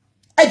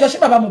 E jo se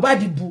Baba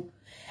Mohbad bu.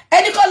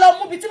 Eni ko lo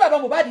mu bi ti Baba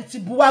Mohbad ti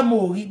bu wa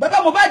mo ri. Baba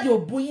Mohbad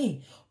ò bu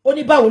yin. Ó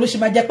ní báwo ló ṣe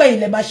máa jẹ́ pé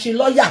ilé máa ṣe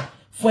lawyer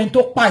fún en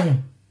tó pààyàn.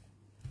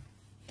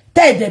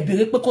 Tẹ́ de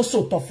béèrè pé kó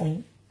sòótọ́ fún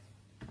yín.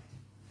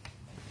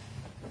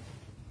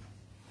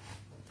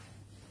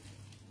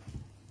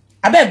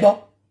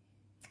 Abegbo.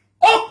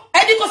 Oh,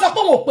 eni ko sọ pé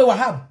wọ́n pé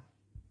Wahab.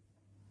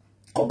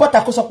 Ko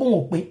bota ko sọ pé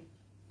wọ́n pé.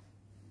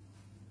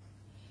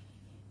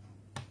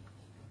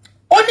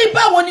 Ó ní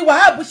báwo ni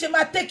Wahab ṣe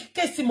máa take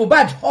case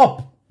Mohbad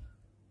up.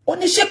 Ó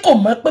ní ṣé kò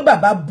mọ̀ pé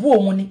bàbá bú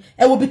òun ni.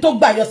 Ẹ wo bí tó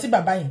gbà yọ sí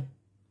bàbá yẹn.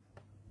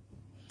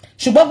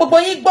 Ṣùgbọ́n gbogbo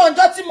yín gbọ́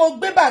ọjọ́ tí mo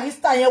gbé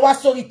barrister yẹn wá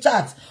sórí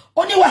chat.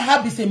 Ó ní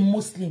Wahab is a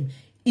Muslim.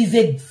 Is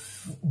a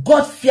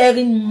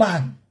God-fearing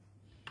man.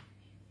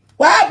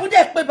 Wahab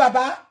dẹ̀ pé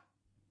bàbá.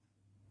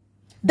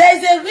 There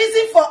is a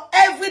reason for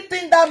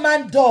everything that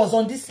man does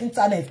on this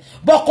internet.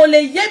 But kò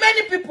lè yé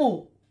many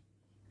people.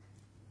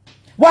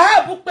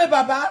 Wahab pé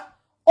bàbá.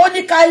 Ó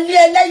ní ká lé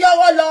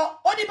ẹlẹ́yọ̀rọ̀ lọ.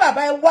 Ó ní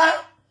bàbá ẹ wá.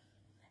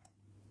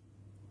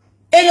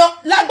 Èèyàn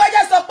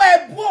lágbájá sọ pé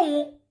ẹ bú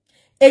òun.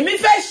 Èmi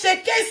fẹ́ ṣe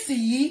kéèsì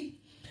yìí.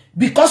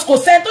 Because kò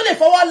sẹ́ni tó lè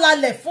fọwọ́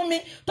lálẹ̀ fún mi.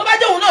 Tó bá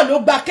jẹ́ òun náà ló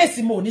gba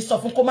kéèsì mo ní sọ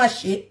fún kó má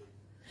ṣe.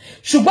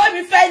 Ṣùgbọ́n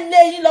mi fẹ́ lé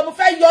yín lọ, mo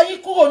fẹ́ yọ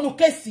yín kúrò nínú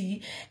kéèsì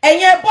yìí.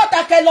 Ẹ̀yin ẹ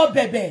bọ́ta kẹ́ lọ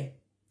bẹ̀bẹ̀.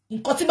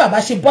 Nǹkan tí bàbá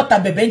ṣe bọ́ta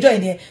bẹ̀bẹ̀ ńjọ́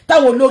yẹn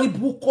táwọn olórí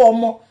burúkú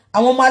ọmọ,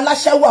 àwọn ọmọ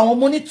aláṣẹ́wó, àwọn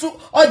ọmọ onítú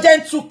ọjẹ́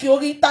ń tú kí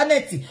orí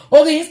íńtánẹ́ẹ̀tì,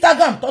 orí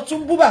Instagram tó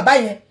tún bú bàbá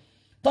yẹn.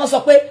 Tó sọ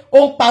pé ó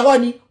ń parọ́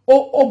ni,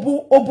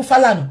 ó bú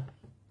Falana.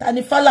 Ta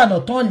ni Falana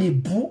tó lè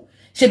bú?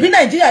 Ṣebí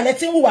Nàìjíríà lẹ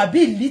ti ń hùwà bí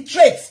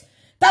illiterate.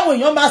 Táwọn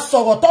èèyàn máa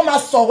sọ̀rọ̀ tó máa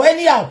sọ̀rọ̀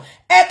anyhow.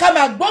 Ẹ ká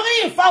máa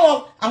gbóríyìn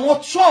fáwọn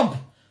àwọn Trump.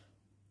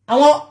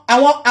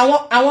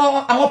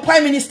 Àwọn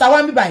prime minister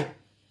wa mi báyìí.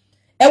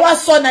 Ẹ wá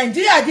sọ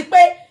Nàìjíríà di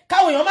pé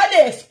káwọn èèyàn má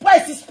lè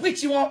express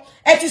speech wọn.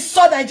 Ẹ ti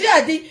sọ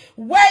Nàìjíríà di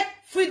where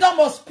freedom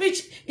of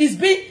speech is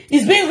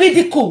being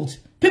ridiculed.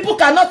 People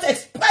cannot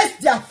express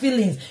their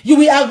feelings. You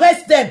will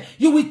arrest them.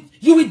 You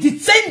will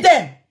detain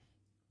them.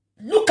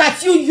 Look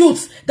at you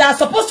youths that are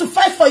supposed to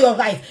fight for your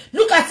rights.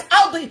 Look at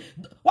how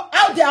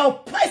they are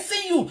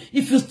oppressing you.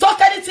 If you talk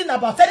anything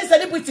about any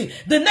celebrity,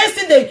 the next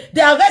thing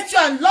they arrest you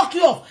and lock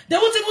you up. They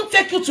won't even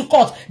take you to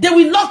court. They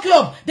will lock you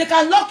up. They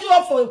can lock you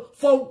up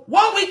for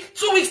 1 week,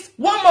 2 weeks,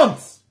 1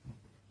 month.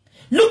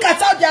 Look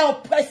at how they are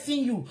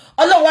oppressing you.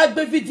 Ọlọ́run wá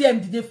gbé VDM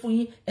dìde fún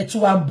yín, ẹ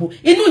tún wá ń bò.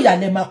 Inú ìyà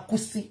lẹ máa kú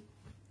sí.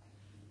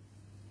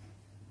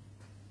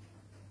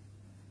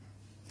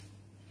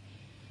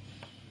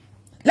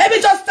 Let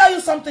me just tell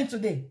you something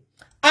today.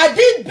 I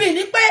did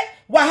believe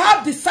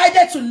Wahab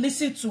decided to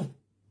listen to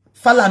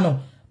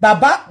Falana.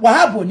 Baba,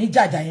 Wahab ò ní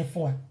jàjà yẹn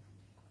fún wa.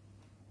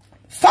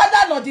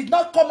 Falana did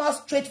not come out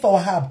straight for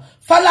Wahab.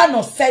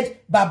 Falana said,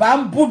 Baba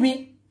ń bú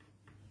mi.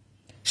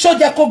 Ṣó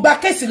jẹ́ kó gba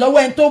kéèsì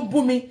lọ́wọ́ ẹni tó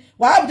bú mi.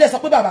 Wahab dẹ̀ sọ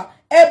pé bàbá,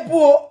 ẹ bú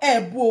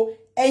o,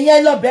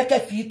 ẹ̀yin lọ bẹ̀ kẹ́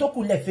fi tó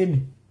kù lẹ̀ fẹ́ mi.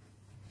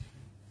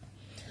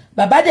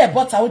 Bàbá dẹ̀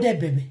bọ́ta ó dẹ̀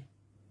bẹ̀bẹ̀.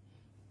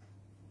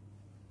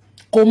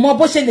 Kò mọ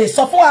bó ṣe lè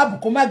sọ fún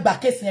Wahab kó má gba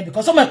kéèsì yẹn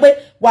because ó mọ̀ pé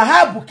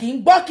Wahab kì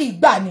í gbọ́ kì í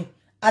gbà ni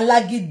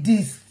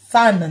alágídí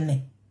sànà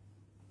ni.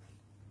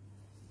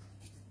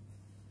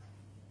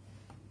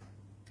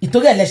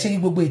 Ìtorí ẹ̀ lẹ ṣe rí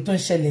gbogbo ètò ń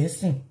ṣẹlẹ̀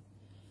ńsìn.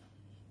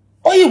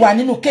 Ó yìí wà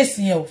nínú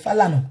kéèsì yẹn o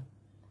Falana.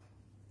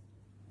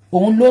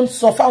 Òun ló ń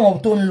sọ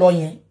fáwọn tó ń lọ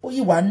yẹn. Ó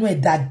yìí wà nínú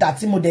ẹ̀ dáadáa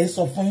tí mo dẹ̀ ń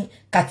sọ fún yín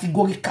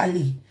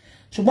categorically.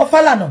 Ṣùgbọ́n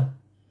Falana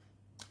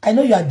I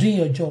know you are doing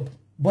your job,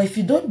 but if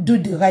you don't do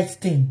the right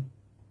thing,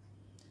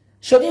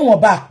 shori won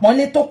ba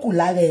ponle to ku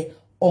lare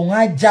ohun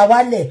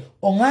ajawale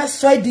ohun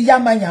aso di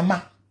yama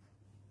yama.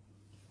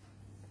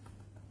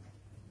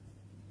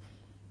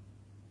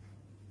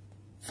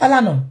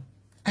 Falana,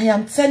 I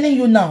am telling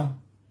you now.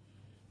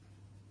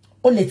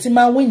 O le ti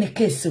ma win the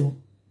case o.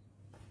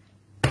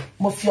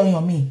 Mo fi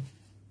oyan mi.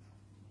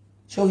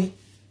 Shori,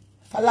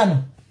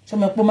 Falana, so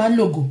me po man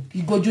logo,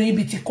 igoju yin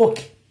bi ti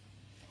coke.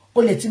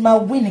 O le ti ma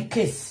win the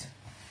case.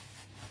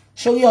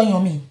 Shori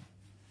oyan mi.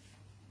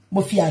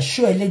 Mo fi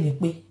aso ele ni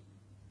pe.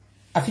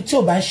 Àfi tí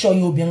ó bá ń ṣe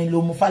oyin obìnrin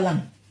ló mú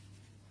Falana.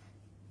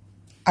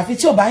 Àfi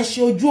tí ó bá ń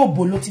ṣe ojú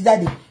òbò ló ti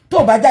jáde.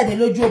 Tó bá jáde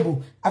lójú òbò,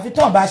 àfi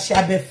tó bá ṣe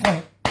abẹ fún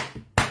ẹ.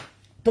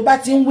 Tó bá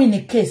ti ń win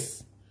ní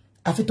case,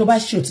 àfi tó bá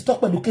ṣe òtítọ́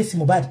pẹ̀lú case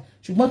Mohbad.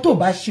 Ṣùgbọ́n tó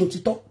bá ṣe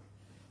òtítọ́,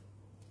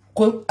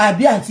 kò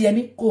àbí àǹtí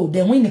Yẹmí kò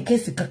dẹ̀ win ní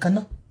case kankan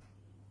náà.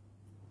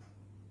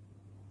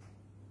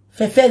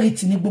 Fẹ́fẹ́ rí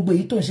ti ní gbogbo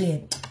èyí tó ń ṣe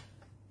yẹn.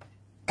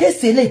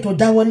 Case eléyìí tó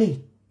dáwọ́lé.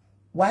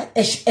 Wá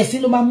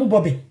ẹ̀sìn ló máa mú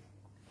bọ̀bẹ̀.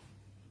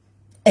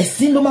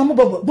 Ẹ̀sìn ló máa mú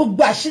bọ̀bọ̀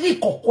gbogbo àṣírí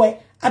ìkọ̀kọ̀ ẹ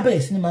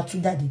abẹ̀rẹ̀ sí ni máa tú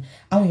jáde.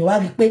 Àwọn èèyàn wá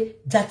rí pé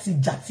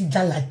jàti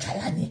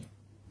jálajàla ni.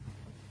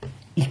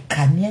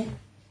 Ìkà ni ẹ́.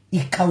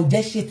 Ìkà ò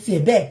jẹ́ ṣe tiẹ̀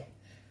bẹ́ẹ̀.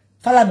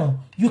 Falana,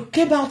 you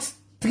came out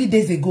 3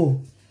 days ago.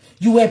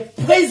 You were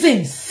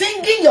praising,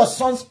 singing your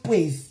son's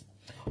praise.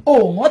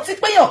 Oh, wọ́n ti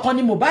pé èèyàn kan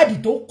ni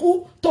Mohbad tó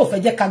kú tó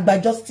fẹ́ jẹ́ ká gba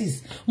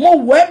justice. Mo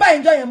wo ẹ́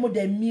báyìí jọ yẹn mo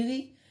dẹ̀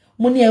miri.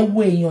 Mo ní ẹ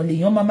wo èèyàn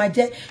lèèyàn máa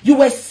jẹ́. You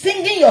were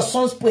singing your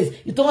son's praise.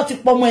 Ìtọ́ wọn ti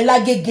pọ̀ ọmọ ẹ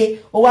lágége.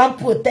 O wá ń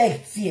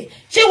protect ẹ.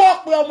 Ṣé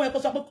wọ́n pe ọmọ ẹ kó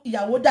sọ pé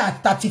ìyàwó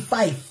dà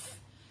 35.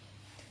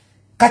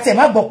 Kàtẹ́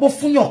má gbọ́ pé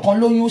fúnyàn kan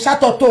lóyún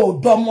ṣátọ́ tó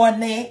ò dọ́mọ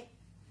ní.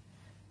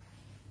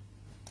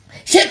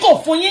 Ṣé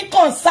kò fún yín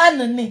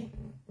concern ni?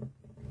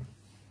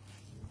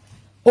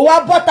 O wá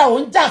bọ́ta ò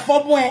ń jà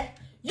fọ́mọ ẹ.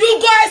 You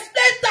go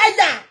explain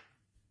tire.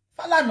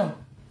 Falana,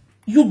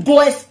 you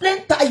go explain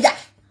tire.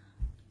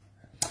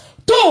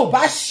 Tó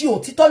bá ṣe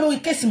òtítọ́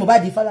lórí case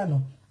Mohbad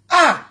Falana.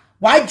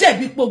 Wàá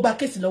jẹ̀bi pé ó gba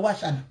case lọ́wọ́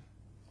Àṣànà.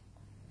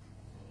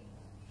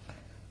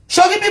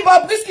 Sori bí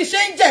Bobrisky ṣe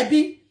ń jẹ̀bi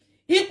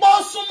ipò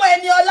súnmọ́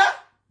Ẹniọlá,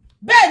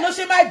 bẹ́ẹ̀ ló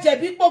ṣe máa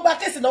jẹ̀bi pé ó gba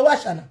case lọ́wọ́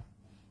Àṣànà.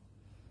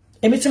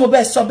 Èmi tí mo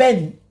bẹ́ẹ̀ sọ bẹ́ẹ̀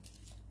ni.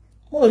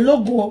 Mo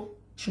lógun o,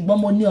 ṣùgbọ́n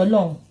mo ní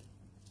Ọlọ́run.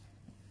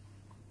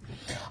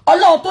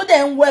 Ọlọ́run tó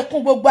dẹ̀ ń wo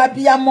ẹkún gbogbo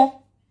abiyamọ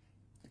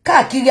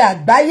káàkiri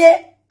àgbáyé,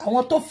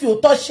 àwọn tó fi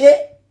òótọ́ ṣe.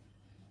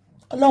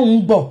 Ọlọ́run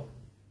ń gbọ́.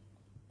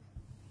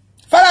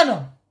 Falana,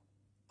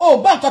 o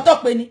gbọ́ nǹkan tó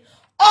pè ní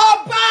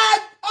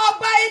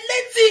ọba ilé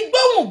tí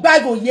gbóhùn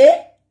gbàgòyé.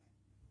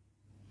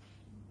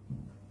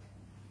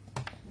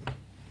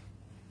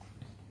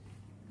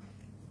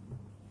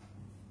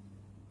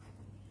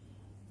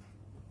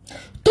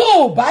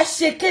 Tó bá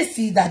ṣe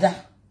kéèsì dáadáa,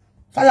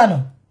 Falana,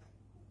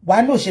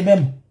 wà no ṣe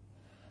mẹ́mọ̀.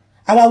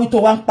 Àwa wí tó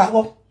wá ń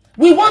parọ́.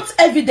 We want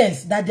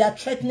evidence that they are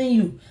threatening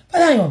you.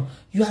 Falana,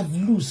 you have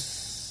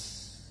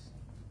lost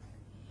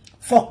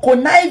for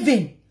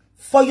conniving.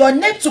 For your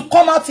name to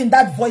come out in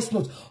that voice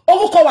note.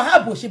 Orúkọ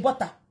Wahabo ṣe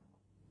bọ́ta.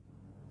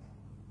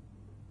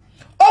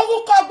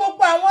 Orúkọ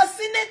gbogbo àwọn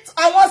senate,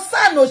 àwọn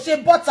sano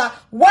ṣe bọ́ta.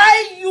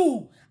 Why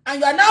you? And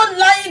you are now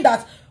lying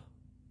that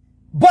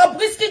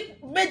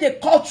Bobrisky made a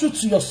call through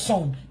to your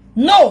son.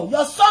 No,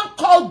 your son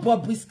called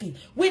Bobrisky.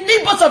 We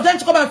need both of them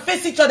to come and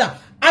face each other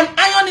and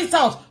iron it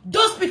out.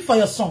 Don't speak for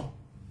your son.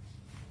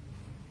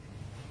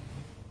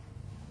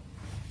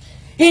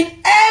 In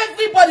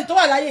everybody to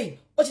alaye.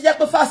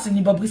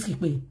 Bobrisky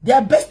pé they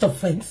are best of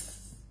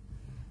friends.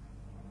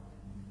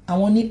 I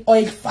want need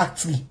oil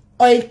factory,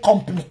 oil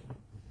company.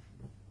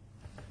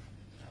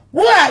 Who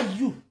are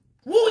you?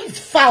 Who is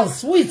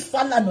false? Who is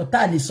Falana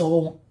tali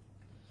so?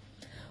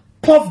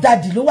 Puff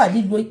Daddy ló wà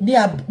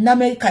ní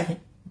America.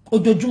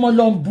 Ojoojúmọ́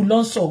ló ń bu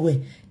ló ń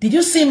sọ̀rọ̀. Did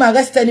you see him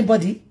arrest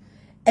anybody?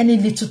 Any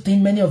little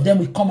thing, many of them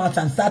will come out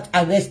and start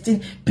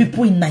arresting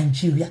people in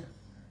Nigeria.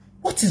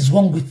 What is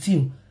wrong with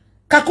you?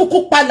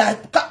 Kakuku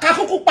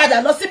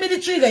pada lọ sí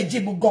military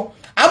regime gan.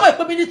 Àwọn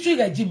ìpè military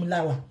regime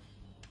láwa.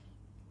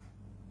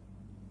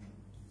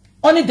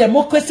 Only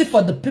democracy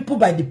for the people,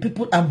 by the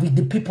people, and with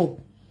the people.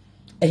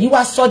 And you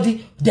are so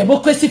the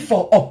democracy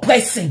for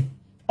oppressing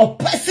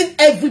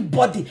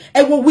everybody.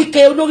 And we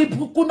wike olórí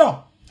burúkú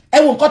náà.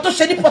 And we nǹkan tó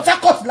ṣe ní Port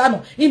Harcourt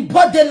lánàá in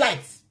broad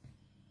daylight.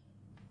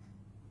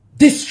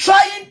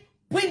 Destroying,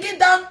 bringing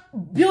down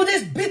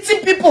buildings,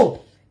 beating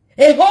people.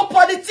 A whole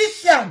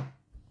politician.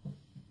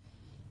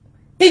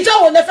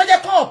 Ìjọ wo lẹ fẹ́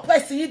jẹ́ kó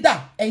oppress yín dà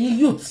ẹ̀yin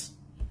youth.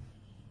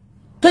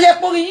 Tó yẹ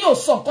pé orí yín ò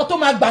sọ nǹkan tó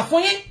máa gbà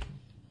fún yín.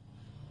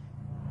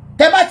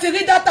 Tẹ́ bá ti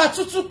rí data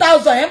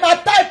 2000 ẹ máa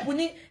type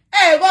ní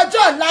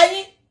rọjọ́ ọ̀la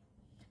yín.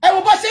 Ẹ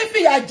wo bó ṣe ń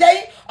fìyà jẹ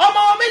yín. Ọmọ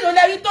wọn mélòó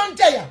lẹ́rí tó ń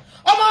jẹyà.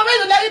 Ọmọ wọn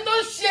mélòó lẹ́rí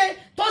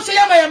tó ń ṣe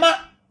yamayama.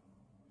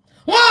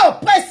 Wọ́n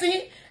oppress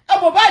yín.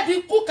 Mohbad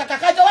kú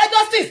kàkàkàjọ wá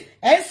justice.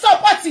 Ẹ ń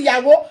support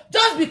ìyàwó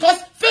just because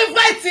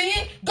favorite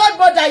yín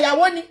godmother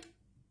ìyàwó ni.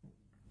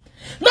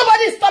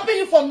 Nobody is stopping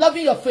you from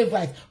loving your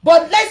favorite.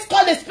 But let's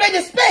call a spade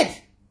a spade.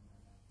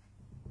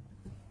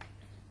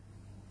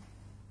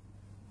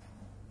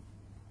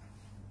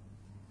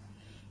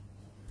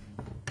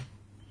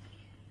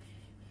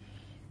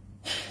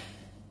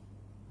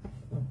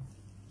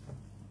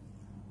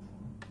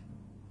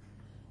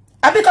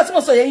 Àbí kan tí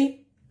mo sọ yẹn.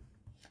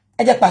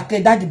 Ẹ jẹ́ pa ke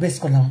daddy best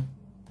kola.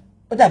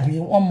 Ó dàbí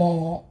wọ́n mọ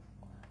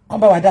kan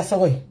bá wa dá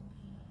sọ̀rọ̀ yìí.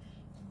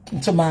 Kí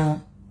n tó máa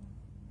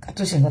ká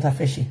tó ṣe nǹkan tá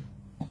fẹ́ ṣe.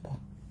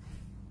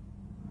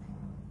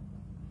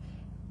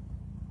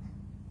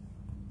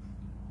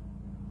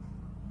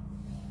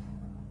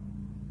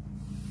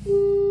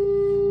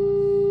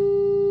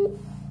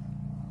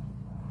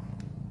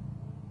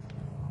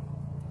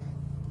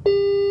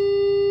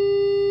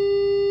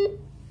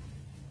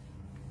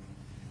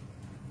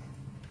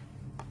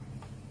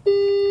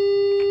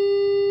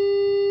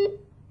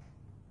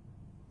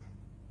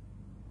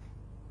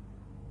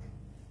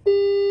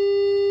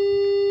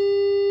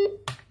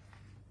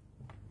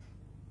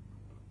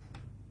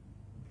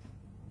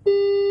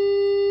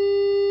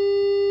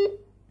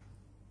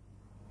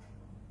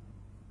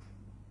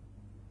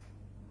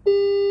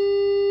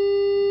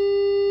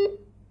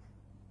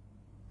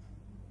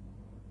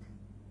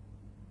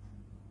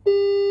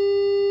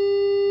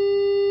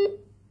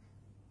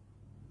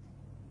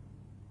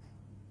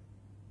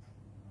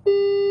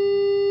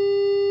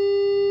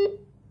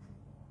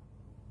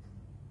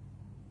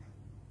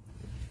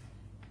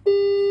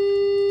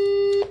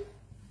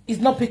 It's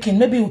not picking.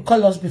 Maybe we'll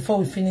call us before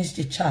we finish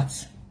the chat.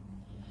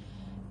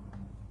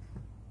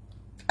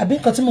 I've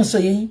been continuing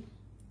saying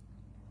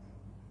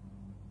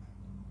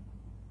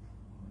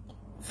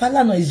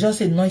Falana is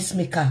just a noise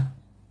maker.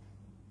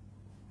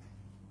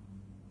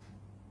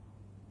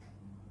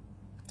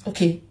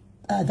 Okay.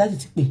 That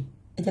is it.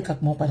 I just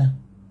got more pada.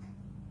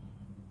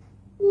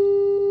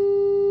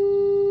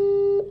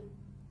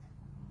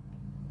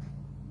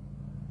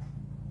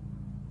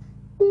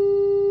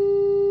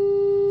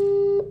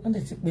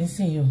 Let's been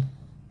seeing you.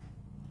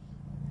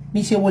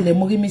 Me she will let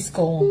me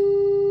score.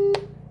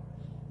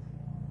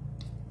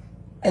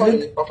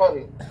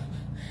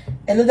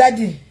 Hello,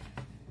 daddy.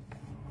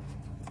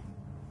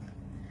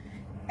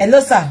 Hello,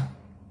 sir.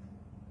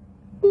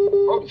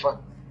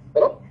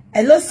 Hello?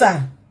 Hello,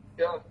 sir.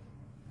 Yeah.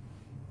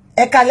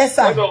 Ekale,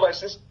 sir. I know my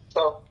sister.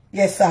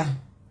 Yes, sir.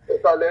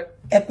 Ekale.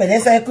 Epele,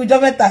 sir.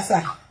 Ekujo meta,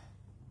 sir.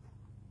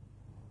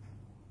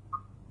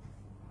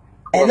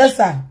 Hello,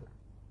 sir.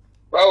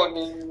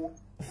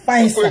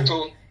 Fine, sir.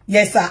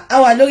 Yes, sir.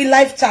 Our lórí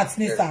live chat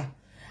ni, sir.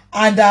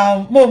 And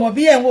mo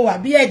bí ẹ wo wa,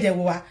 bí ẹ dẹ̀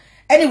wo wa.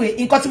 Anyway,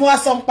 nǹkan tí mo wá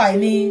sọ npa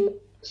ni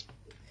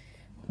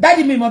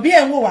daddy mi mo bí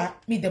ẹ wo wa,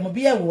 mi dẹ̀ mo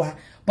bí ẹ wo wa.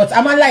 But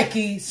I'm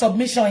like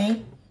submission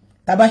yín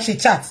tá bá ṣe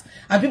chat.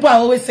 And people are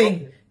always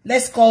saying,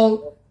 let's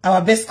call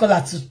our best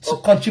caller to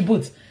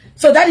contribute.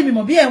 So daddy mi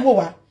mo bí ẹ wo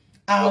wa.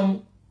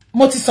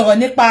 Mo ti sọ̀rọ̀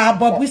nípa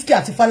Bobrisky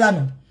àti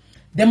Falana.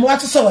 Then mo wá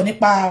tún sọ̀rọ̀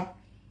nípa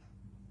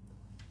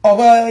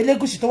ọ̀rọ̀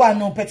Elegushi tó wà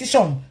nínú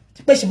petition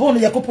pé ṣe bóun ló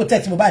yẹ kó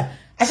protect Mohbad.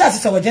 Aṣá ti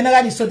sọ̀rọ̀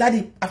generally, so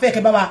daddy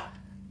afẹ́kẹ́ bá wa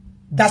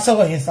dá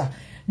sọ̀rọ̀ yẹn sà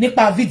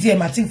nípa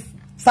VDM àti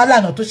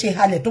Falana tó ṣe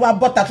halẹ̀ tó wá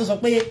bọ́ta tó sọ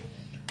pé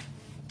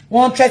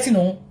wọ́n threaten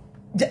òun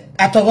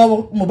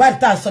àtọ̀rọ̀ Mohbad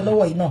tá a sọ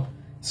lọ́wọ́ yìí náà.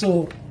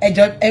 So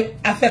ẹjọ́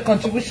afẹ́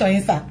contribution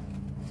yín sà.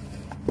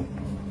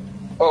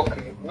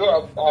 Okay,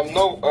 no, I've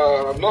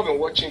not been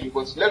watching you,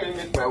 but let me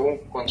make my own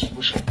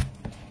contribution.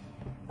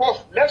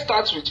 First, let's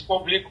start with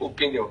public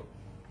opinion.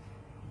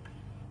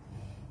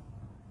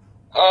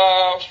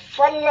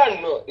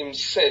 Falana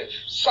himself,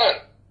 son,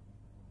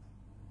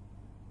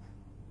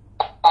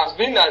 has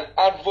been an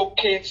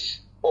advocate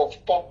of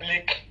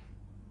public,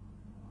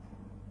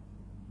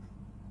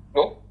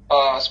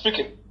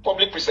 speaking,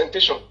 public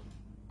presentation,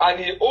 and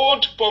he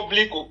holds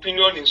public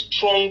opinion in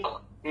strong,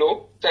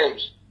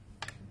 terms.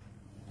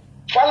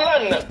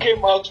 Falana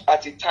came out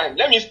at a time.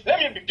 Let me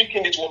be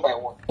picking it one by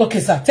one. Okay,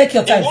 sir. Take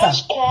your time, sir.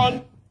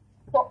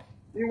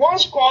 He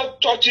once called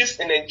churches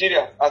in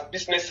Nigeria as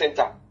business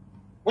center,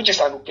 which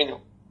is an opinion.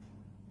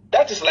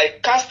 That is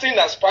like casting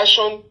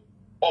aspersion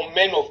on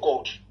men of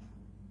God.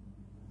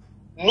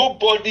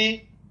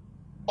 Nobody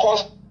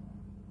calls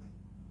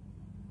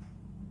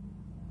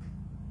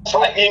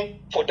him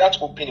for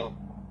that opinion.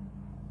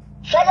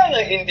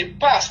 Falana in the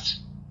past,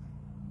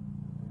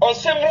 on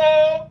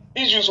several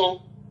issues,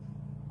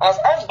 has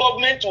asked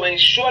government to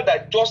ensure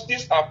that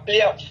justice are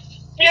played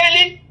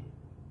fairly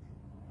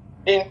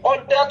in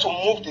order to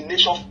move the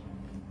nation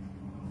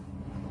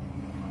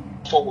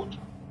forward.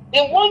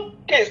 In one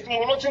case,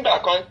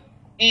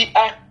 he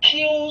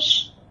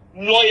accused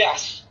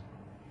lawyers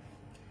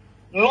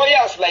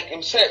like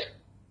himself,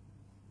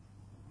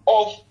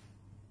 of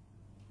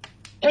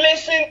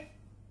placing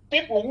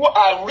people who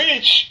are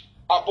rich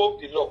above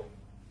the law.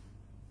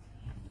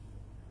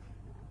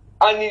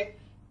 And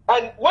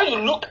when you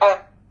look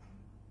at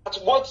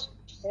what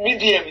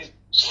Medium is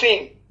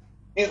saying,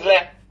 is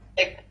like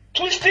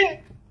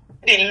twisting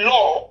the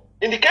law,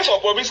 in the case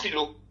of Bobrisky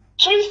law,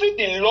 twisting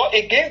the law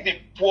against the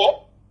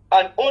poor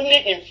and only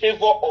in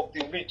favor of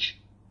the rich,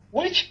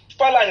 which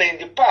Falana in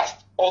the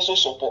past also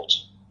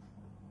supports.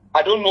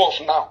 I don't know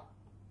of now.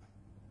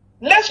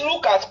 Let's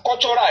look at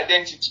cultural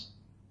identity.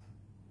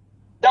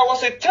 There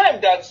was a time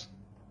that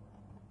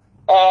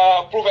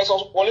Professor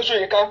Wole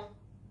Soyinka,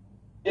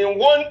 in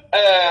one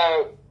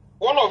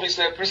of his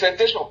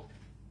presentations,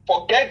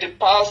 forget the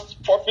past,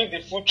 forfeit the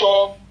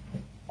future,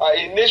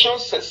 a nation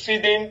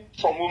seceding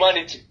from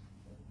humanity.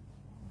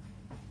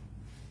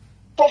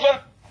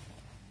 Professor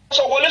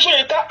Wole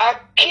Soyinka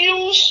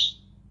accused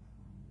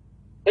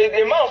a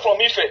man from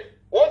Ife.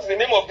 What's the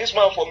name of this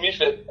man from Ife?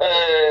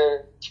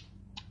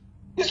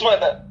 This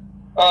man,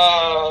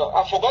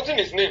 I've forgotten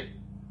his name,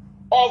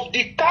 of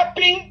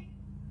decapping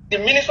the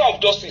Minister of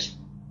Justice.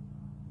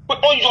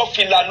 On your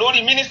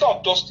Filalori, Minister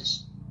of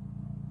Justice.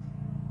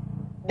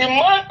 The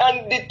man,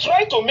 and they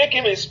tried to make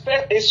him a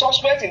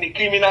suspect in the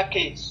criminal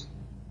case.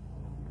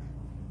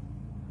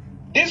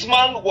 This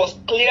man was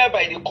cleared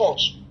by the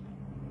court,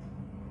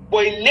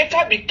 but he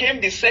later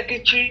became the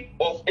secretary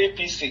of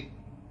APC.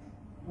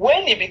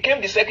 When he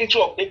became the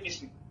secretary of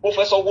APC,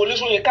 Professor Wole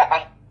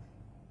Soyinka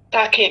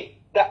attacked him.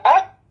 The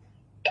act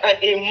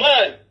and a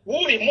man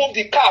who removed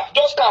the cap,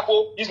 just cap,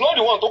 he's not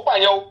the one to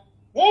pay,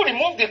 who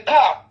removed the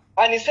cap,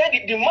 and he said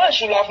the man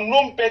should have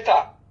known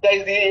better that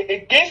is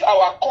against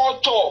our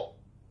culture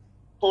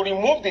to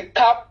remove the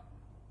cap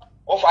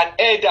of an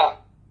elder.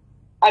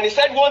 And he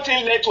said one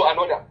thing led to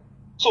another.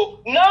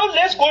 So now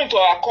let's go into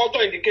our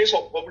culture in the case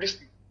of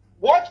Bobrisky.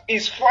 What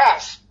is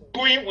FAS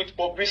doing with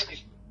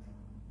Bobrisky?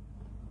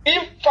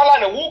 If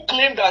Falana, who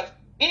claimed that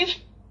if...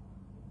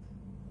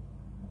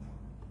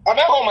 Am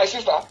I on, my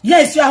sister?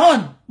 Yes, you are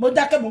on.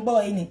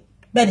 Falana,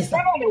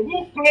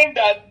 who claimed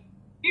that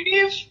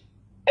if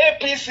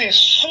APC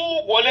sue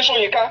Wole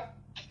Soyinka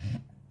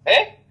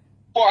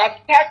for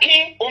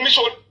attacking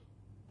omission,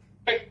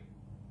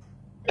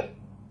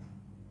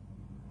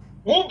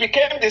 who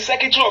became the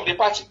secretary of the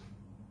party,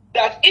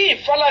 that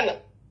if Falana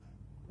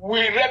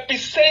will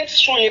represent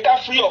Soyinka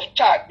free of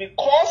charge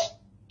because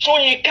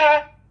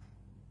Soyinka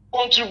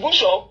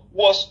contribution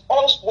was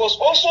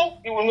also,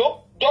 you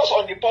know, just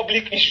on the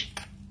public issue.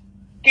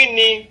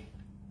 Kini,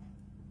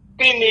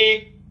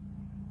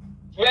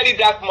 very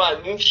dark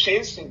man,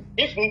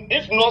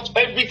 if not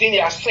everything he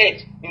has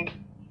said in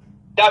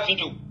that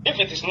video, if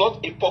it is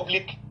not a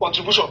public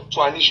contribution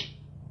to an issue.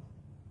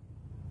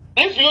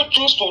 If you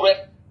choose to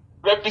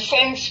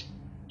represent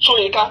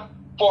Soyinka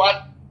for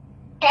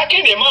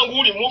attacking a man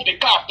who removed the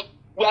cap,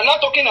 we are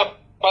not talking about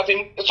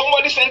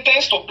somebody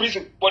sentenced to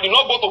prison, but did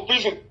not go to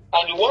prison,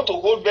 and you want to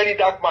hold very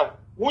dark man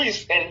who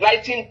is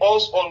enlightening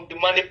us on the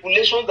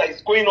manipulation that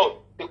is going on,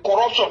 the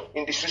corruption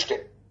in the system.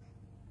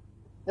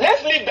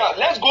 Let's leave that.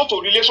 Let's go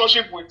to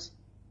relationship with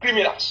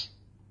criminals.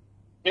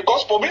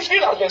 Because Bobrisky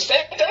has been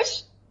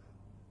sentenced,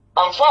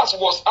 and FAS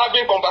was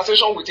having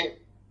conversation with him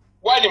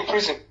while in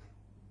prison.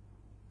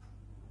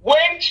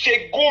 When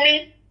Sheikh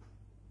Gumi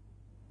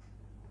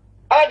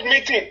had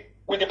meeting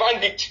with the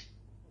bandit,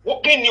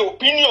 what in your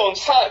opinion on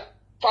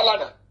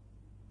Falana?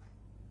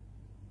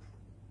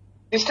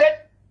 He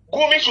said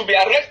Gumi should be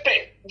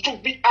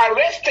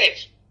arrested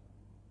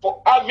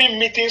for having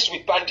meetings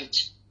with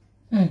bandits.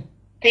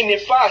 Can a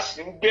fast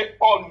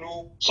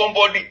on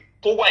somebody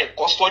to in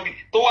custody,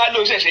 to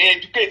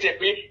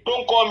educate,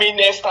 don't call me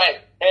next time.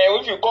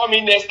 If you call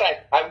me next time,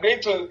 I'm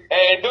going to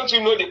don't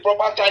you know the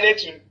proper channel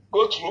to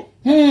go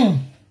through?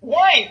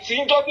 Why it's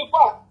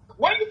injustified?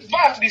 When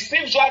FAS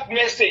receives that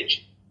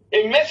message,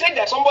 a message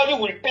that somebody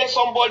will pay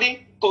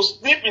somebody to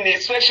sleep in a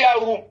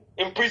special room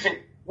in prison,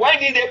 why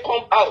did they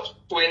come out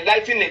to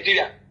enlighten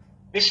Nigeria?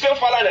 The same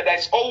Falana that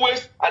is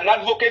always an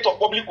advocate of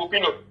public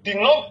opinion did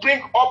not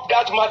bring up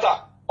that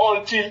matter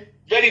until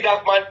very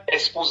dark man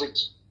exposed it.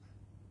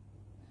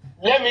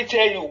 Let me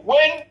tell you,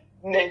 when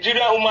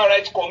Nigeria Human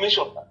Rights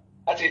Commission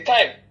at the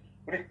time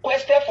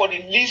requested for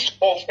the list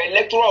of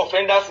electoral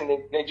offenders in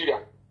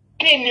Nigeria,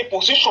 in the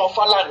position of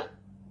Falana,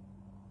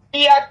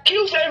 he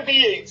accused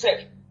NBA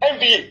itself,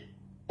 NBA,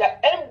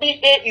 that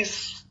NBA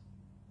is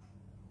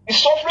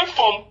suffering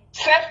from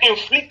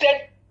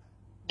self-inflicted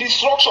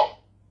destruction.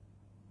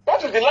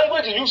 That is the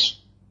language he used.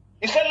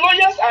 He said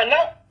lawyers are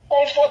now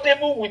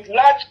comfortable with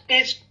large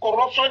case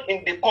corruption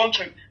in the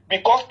country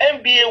because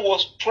NBA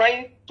was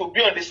trying to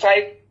be on the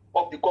side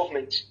of the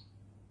government.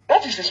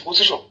 That is his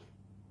position.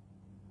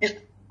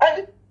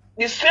 And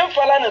the same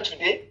Falana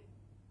today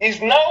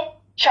is now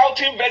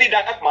shouting very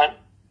dark man,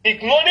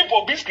 ignoring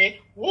Bobrisky,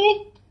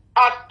 who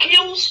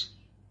accused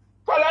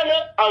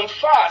Falana and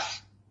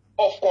FAS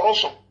of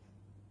corruption.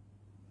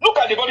 Look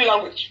at the body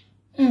language.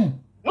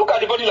 Look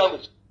at the body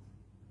language.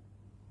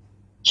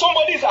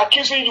 Somebody is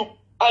accusing you,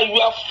 and you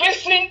are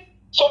facing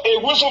a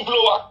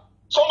whistleblower,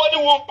 somebody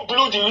who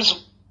blew the whistle.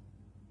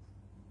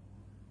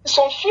 It's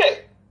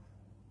unfair.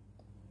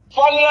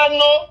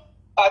 Falana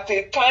at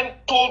a time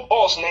told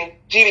us,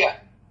 Nigeria,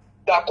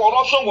 that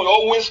corruption will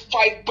always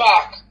fight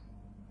back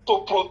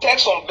to protect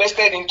some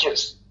vested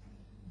interests.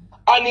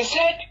 And he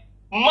said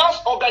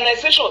mass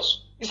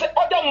organizations. He said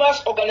other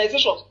mass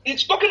organizations.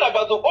 It's talking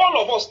about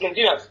all of us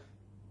Nigerians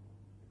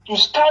to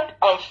stand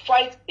and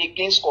fight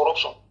against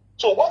corruption.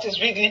 So what is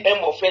really the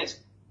aim offense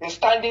in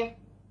standing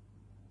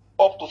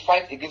up to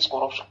fight against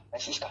corruption, my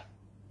sister?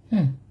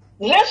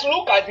 Let's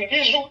look at the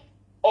issue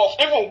of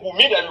even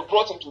Wumi that you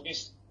brought into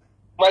this.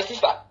 My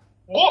sister,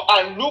 go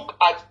and look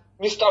at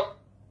Mr.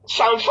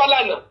 Sam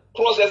Falana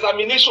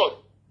cross-examination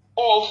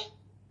of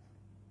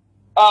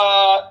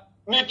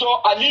Major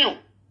Aliyu.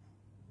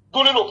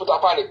 during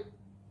Oputapane,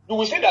 you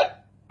will see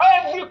that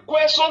every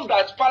question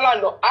that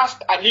Falana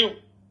asked Aliu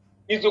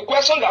is the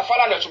question that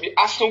Falana should be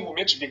asking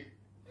Wunmi today.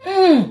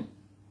 You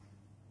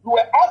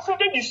were asking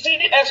the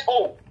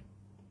CDSO,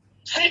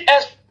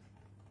 CS.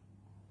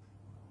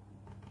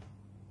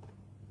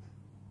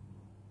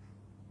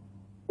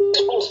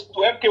 Exposed to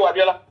MK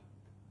Abiola.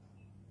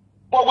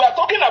 But we are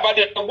talking about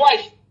the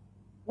wife,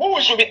 who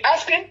we should be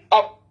asking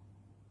about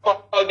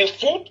the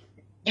food,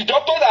 the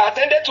doctor that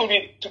attended to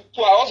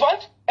her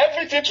husband,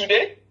 everything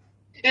today.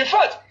 In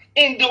fact,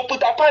 in the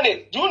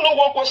Oputapane, do you know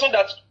one question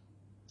that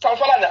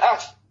Falana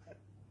asked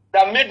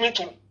that made me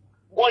to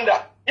wonder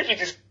if it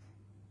is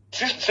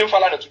the same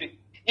Falana today?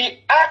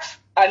 He asked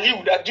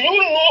Aliu that, do you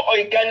know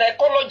a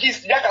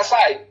gynecologist,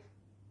 Yakasai,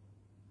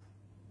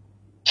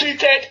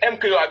 treated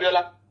MK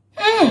Abiola?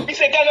 He's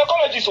a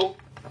gynecologist, so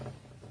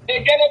a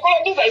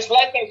gynecologist that is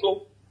licensed,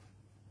 so.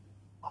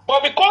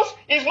 But because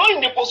he's not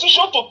in the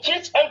position to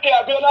treat MK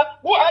Abiola,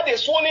 who had a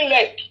swollen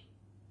leg,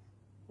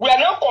 we are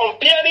now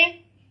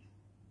comparing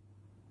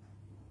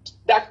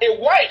that a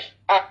wife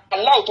are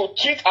allowed to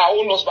treat her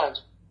own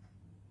husband.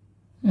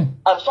 And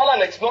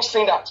Falana is not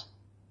saying that.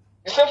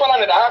 The same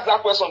Falana that asked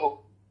that question, though.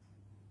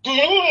 Do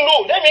you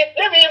know? Let me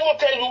even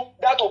tell you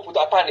that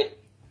Oputapane.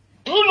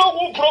 Do you know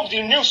who broke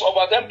the news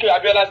about MK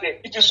Abiola's death?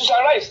 It is Susan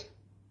Rice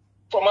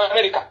from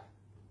America.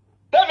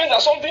 That means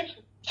that something,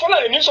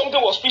 Falana knew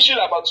something was fishy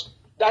about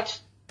that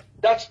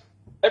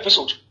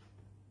episode.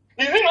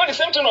 Is it not the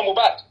same thing on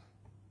Mohbad?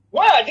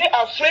 Why are they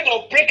afraid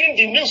of breaking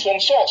the news from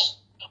source?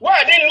 Why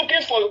are they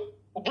looking for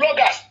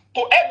bloggers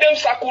to help them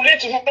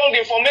circulate wrong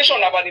information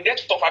about the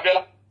death of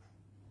Abiola?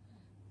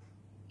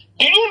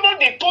 Do you know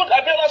they told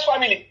Abiola's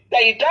family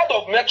that he died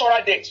of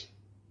natural death?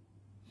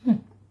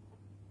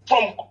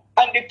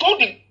 And they told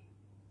him,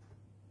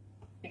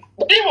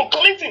 even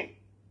Clinton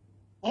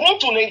wrote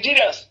to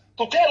Nigerians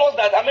to tell us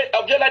that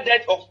Abiola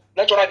died of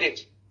natural death.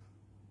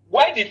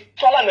 Why did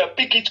Falana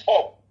pick it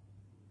up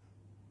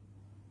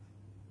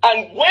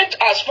and went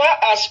as far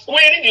as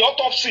querying the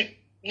autopsy,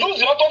 use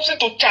the autopsy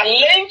to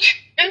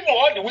challenge even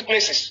all the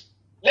witnesses?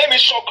 Let me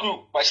shock you,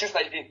 my sister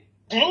again.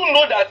 Do you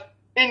know that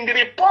in the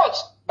report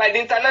by the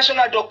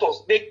international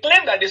doctors, they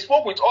claim that they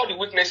spoke with all the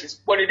witnesses,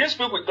 but they didn't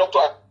speak with Dr.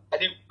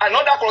 Aliu.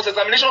 Another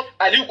cross-examination,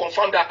 Aliu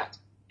confirmed that.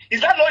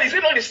 Is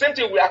it not the same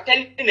thing we are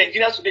telling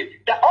Nigerians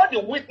today? That all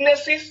the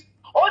witnesses,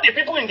 all the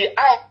people in the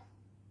house,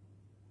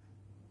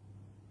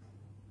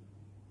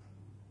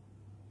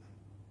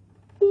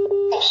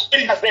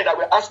 that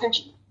we're asking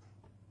to you.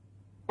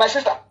 My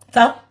sister.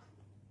 So?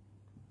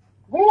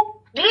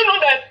 Do you know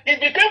that it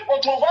became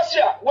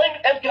controversial when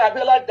MK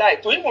Abiola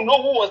died to even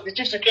know who was the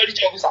chief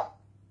security officer?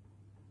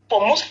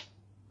 From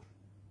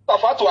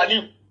Mustafa to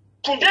Aliu.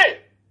 Today,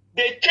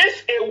 they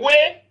chased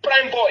away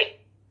Prime Boy,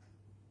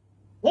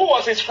 who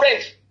was his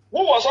friend,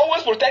 who was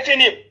always protecting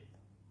him.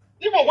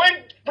 Even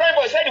when Prime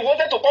Boy said he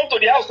wanted to come to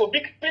the house to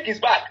pick his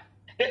bag,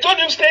 they told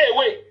him stay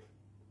away.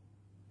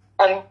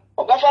 And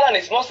Oga Falana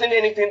is not saying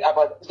anything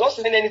about it. He's not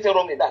saying anything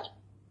wrong in that.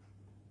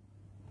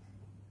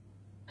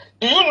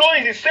 Do you know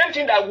it's the same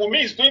thing that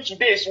Wunmi is doing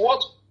today is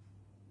what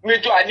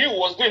Major Aliu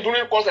was doing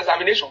during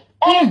cross-examination?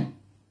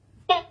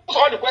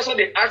 All the questions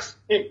they asked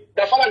him,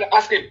 the Falana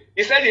asked him,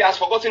 he said he has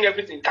forgotten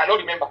everything, cannot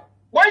remember.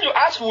 When you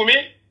ask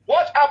Wunmi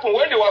what happened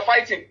when they were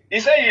fighting, he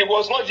said he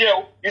was not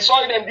there, he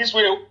saw them this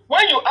way.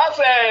 When you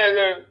ask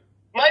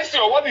Maisi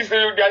or what is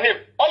their name,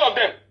 all of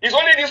them, it's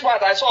only this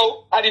part I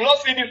saw, I did not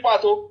see this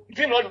part, is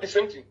it not the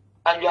same thing?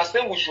 And you are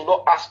saying we should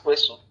not ask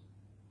questions.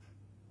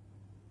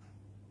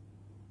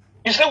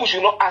 You say we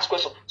should not ask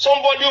questions.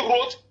 Somebody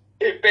wrote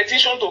a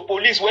petition to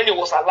police when he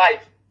was alive.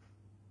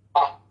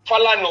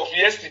 Falana of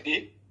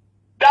yesterday.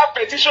 That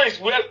petition is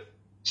where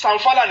Sam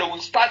Falana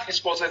will start his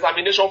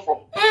cross-examination from.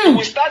 He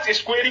will start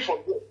his query from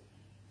there.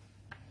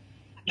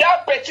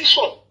 That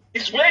petition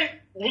is where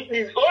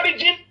the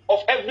origin of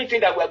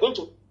everything that we are going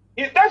to.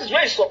 That is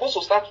where it's supposed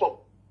to start from.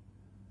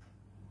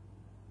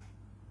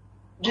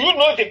 Do you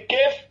know they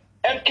gave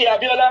MK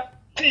Abiola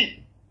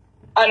tea?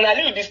 And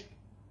Aliu, the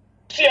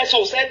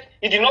CSO, said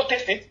he did not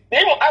taste it. They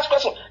even asked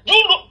questions. Do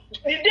you know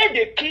the day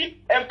they killed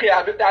MK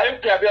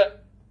Abiola,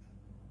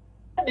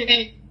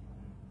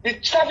 the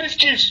service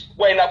chiefs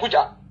were in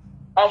Abuja,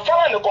 and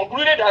Falana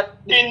concluded that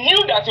they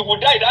knew that he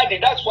would die that day.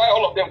 That's why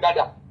all of them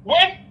gathered.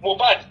 When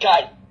Mohbad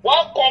died,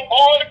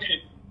 all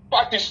the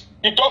parties,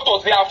 the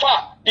doctors, the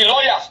AFA, the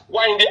lawyers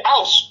were in the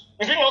house.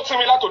 Is it not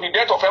similar to the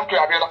death of MK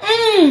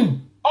Abiola?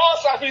 All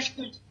service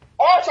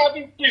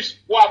chiefs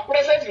were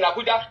present in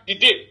Abuja the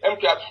day MK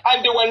Abiola,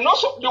 and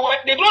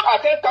they don't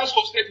attend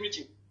council state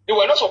meeting. They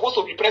were not supposed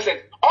to be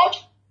present. All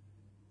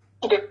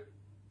together.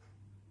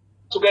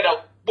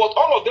 But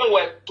all of them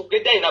were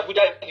together in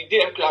Abuja the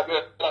day MK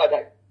Abiola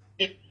died.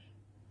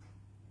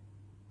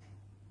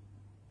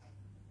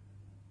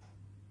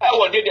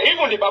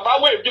 Even the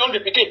Baba way beyond the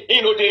Peking,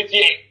 they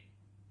there.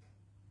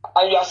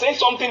 And you are saying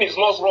something is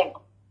not wrong.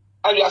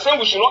 And you are saying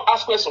we should not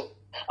ask questions.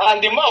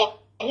 And the man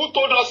who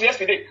told us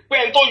yesterday,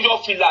 when told your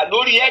fila,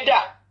 Lori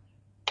Eda,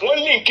 one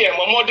link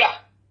my mother.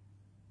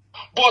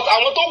 But I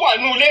want to go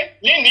and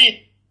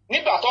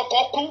nígbà tó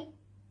kọ́ kú.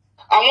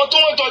 Àwọn tó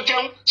wọ́n jọ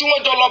jẹun, tí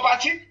wọ́n jọ lọ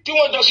party, tí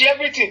wọ́n jọ ṣe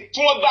everything, tí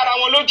wọ́n gbára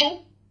wọn lójú.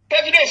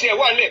 Evidence here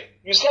one left.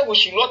 You said we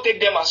should not take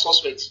them as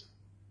suspects.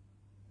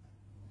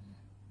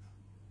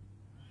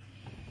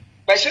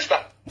 My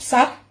sister.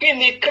 Sir? In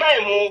the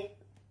crime,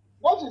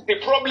 what is the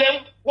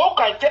problem? What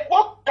can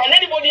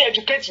anybody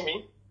educate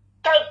me?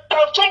 Can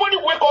somebody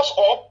wake us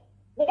up?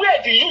 Where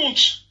are the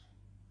youth?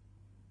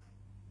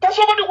 Can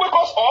somebody wake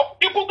us up?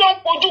 People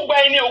don't put you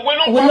by any way.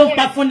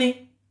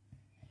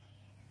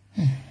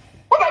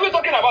 What are we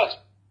talking about?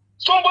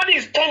 Somebody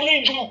is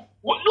telling you,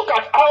 look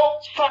at how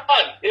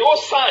a whole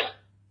son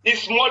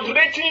is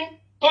moderating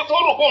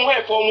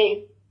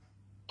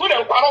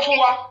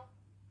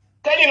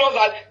telling us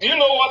that, do you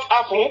know what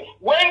happened?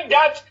 When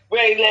that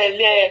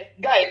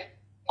guy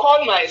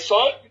called my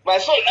son now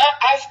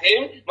asked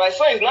him, my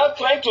son is now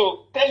trying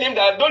to tell him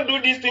that don't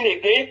do this thing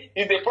again,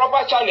 it's the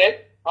proper channel.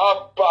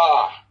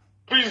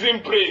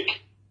 Prison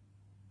break.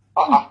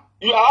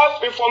 You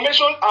have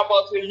information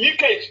about a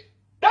leakage.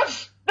 That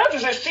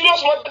is a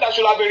serious matter that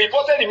should have been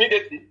reported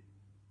immediately.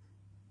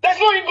 There's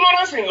no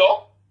ignorance in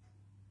law.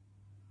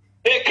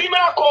 A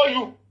criminal call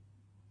you.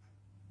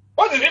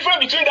 What's the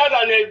difference between that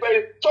and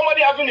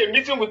somebody having a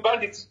meeting with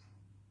bandits?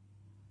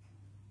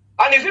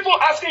 And he's even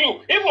asking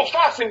you, even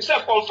Fast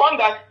himself confirmed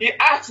that he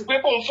asked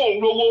people on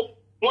phone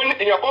when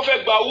in your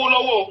perfect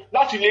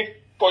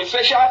for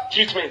special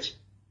treatment.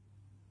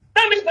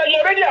 That means that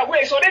you're already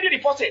aware, it's already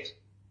reported.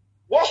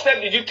 What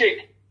step did you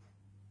take?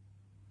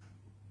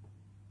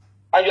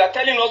 And you are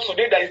telling us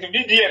today that is the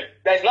VDM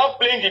that is now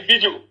playing the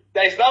video,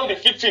 that is now the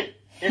victim,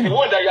 is the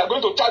one that you are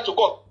going to charge to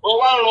court.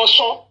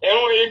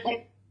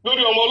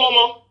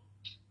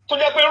 So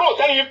the people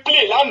telling you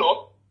play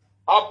lano,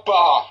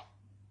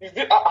 is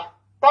this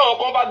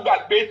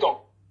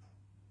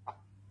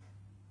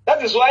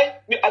that is why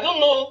I don't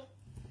know.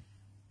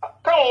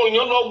 Play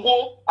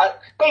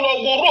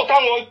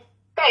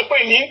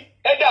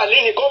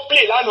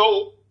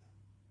lano.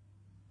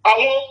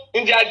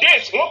 In their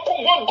days, won't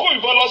go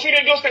even on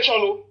radio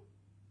station.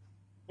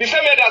 The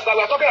same leaders that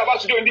we're talking about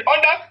today,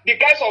 under the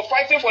guise of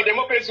fighting for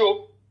democracy,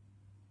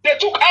 they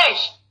took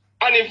arms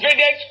and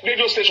invaded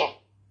radio station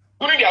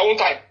during their own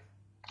time.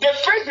 They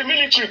faced the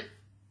military,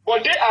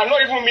 but they are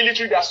not even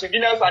military, they are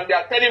civilians, and they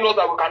are telling us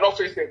that we cannot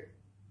face them.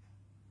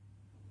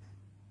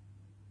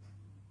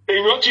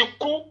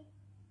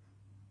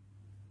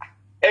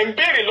 And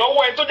very low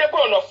way to get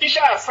an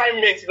official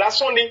assignment last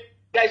Sunday,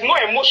 there is no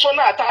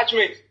emotional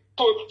attachment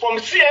from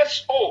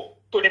CSO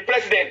to the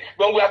president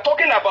when we are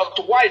talking about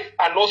wife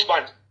and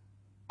husband.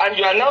 And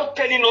you are now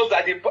telling us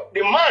that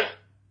the man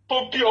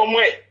to be on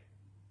way.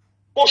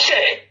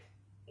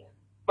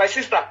 My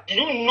sister, do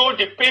you know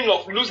the pain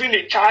of losing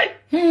a child?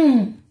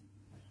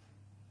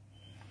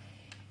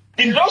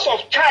 The loss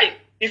of child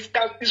is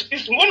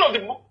one of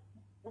the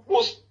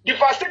most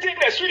devastating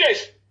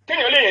experiences you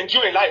can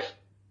enjoy in life.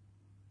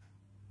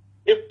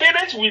 A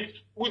parent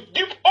with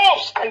deep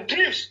hopes and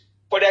dreams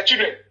for their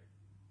children.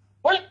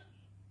 When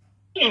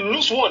you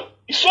lose one,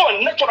 it's so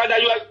unnatural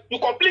that you're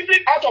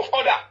completely out of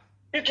order.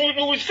 You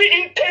will see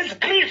intense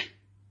grief.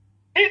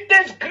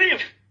 Intense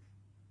grief.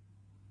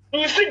 You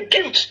will see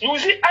guilt. You will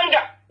see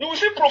anger. You will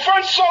see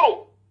profound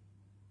sorrow.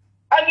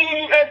 And you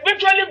will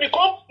eventually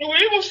you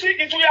will even see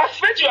it will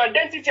affect your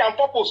identity and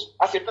purpose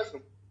as a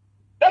person.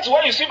 That's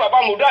why you see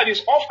Baba Mudad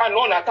is off and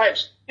on at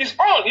times. It's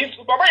on.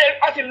 Baba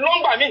at a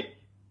long by me.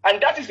 And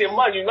that is a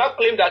man you now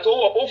claim that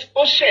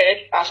share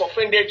has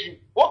offended you.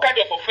 What kind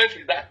of offense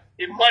is that?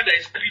 A man that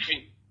is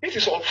grieving. This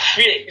is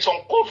unfair. It's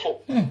uncalled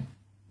for.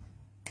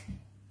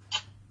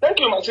 Thank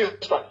you, my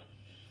sister.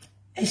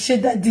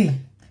 Daddy,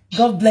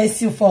 God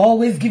bless you for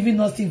always giving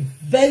us a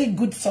very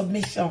good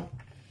submission.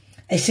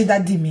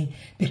 Daddy me.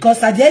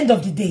 Because at the end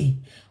of the day,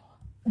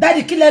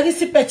 Daddy killer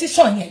receive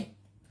petition here.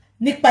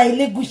 Nipa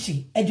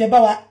Elegushi,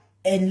 Ejebawa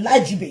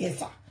enlarge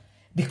Beyesa.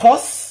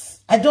 Because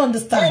I don't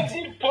understand.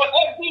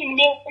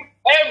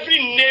 Every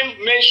name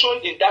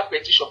mentioned in that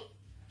petition.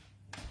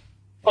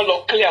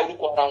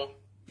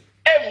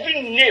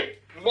 Every name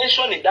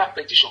mentioned in that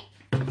petition.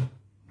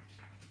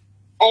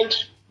 And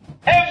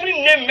every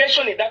name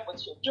mentioned in that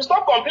petition. You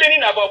stop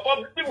complaining about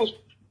public people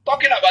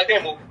talking about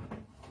them.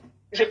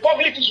 It's a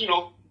public issue.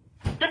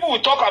 People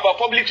will talk about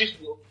public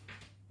issue.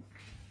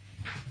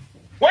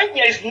 When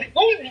there is a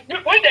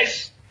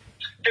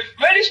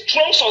very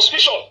strong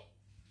suspicion,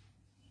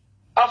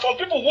 and from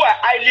people who are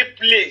highly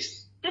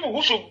placed, people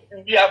who should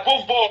be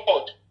above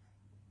board,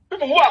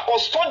 people who are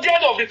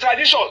custodians of the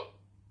tradition,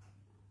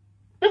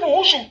 people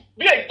who should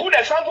be a good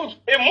example,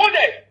 a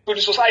model to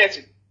the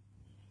society,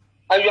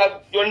 and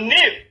your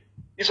name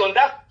is on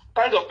that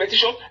kind of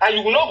petition, and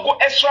you will not go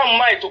extra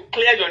mile to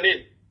clear your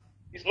name.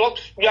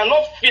 You are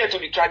not fair to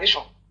the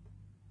tradition.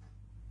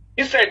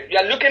 Instead, you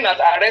are looking at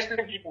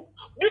arresting people.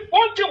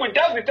 One thing with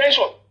that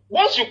detention,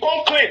 once you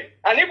come clean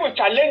and even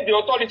challenge the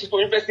authorities to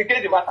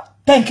investigate the matter.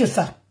 Thank you,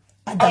 sir.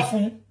 And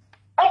prosecute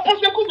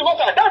the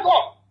matter. That's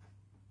all.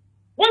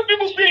 When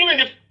people see you in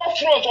the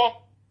forefront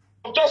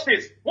of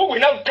justice, we will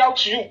now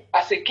doubt you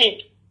as a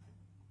king.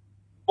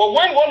 But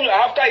when what you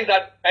are after is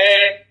that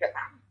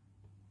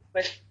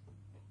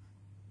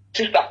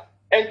sister.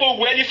 And to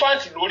wear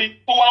elephant lori,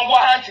 to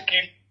one hand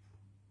kiri.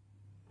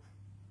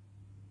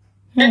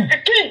 A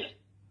king.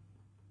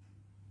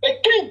 A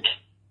king.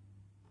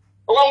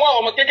 One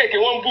of my cake,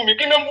 one boom, you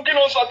can't book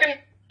on something.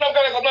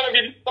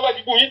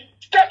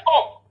 Step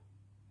up.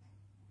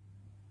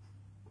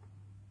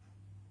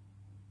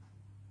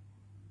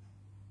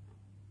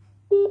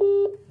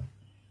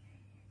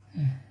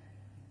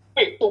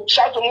 Wait, to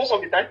shout most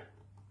of the time.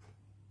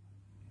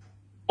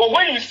 But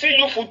when you see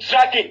you for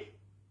dragging,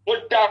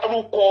 what that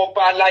call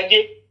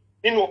balaye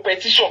in a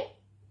petition,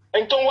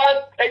 and to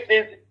what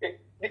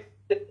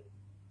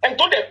and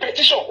to the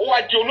petition,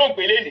 what you know,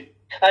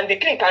 and the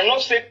king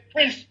cannot say,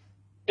 please,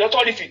 the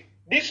authority,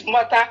 this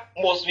matter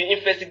must be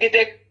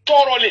investigated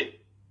thoroughly.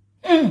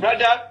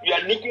 Rather, you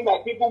are looking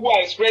at people who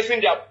are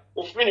expressing their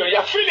opinion,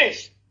 their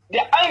feelings,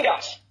 their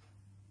angers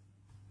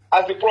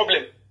as the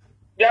problem.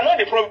 They are not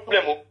the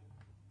problem.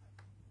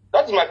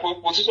 That is my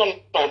position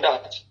on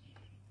that.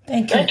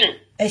 Thank you.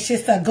 Hey,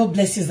 sister, God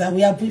bless you, sir.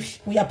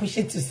 We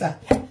appreciate you, sir.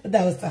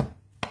 That was sir.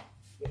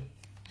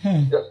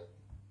 Yes.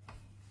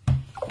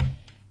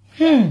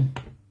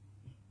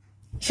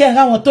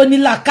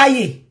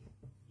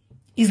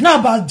 It's not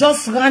about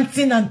just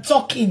ranting and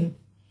talking.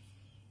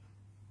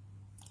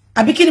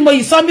 Abikinimo,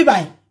 you saw me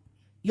by.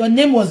 Your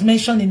name was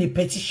mentioned in a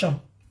petition.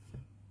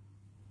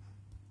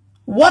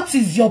 What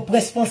is your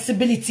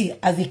responsibility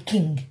as a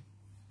king?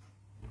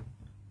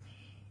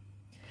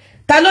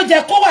 Ta ló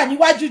jẹ́ kó wà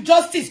níwájú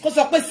justice kó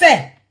sọ pé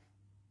ṣé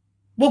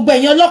gbogbo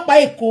ẹ̀yin ọlọ́pàá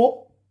Èkó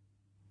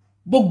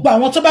gbogbo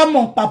àwọn tó bá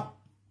mọ̀ pa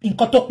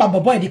nǹkan tó pa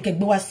bọ̀bọ́ ìdíkẹ́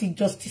gbé wá sí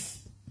justice.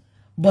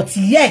 But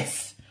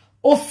yes,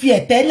 ó fi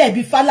ẹ̀tẹ́lẹ̀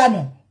bí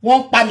Falana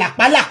wọ́n pa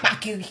làpálàpá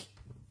kiri.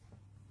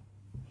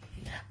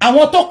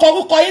 Àwọn tó kọ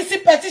orúkọ yín sí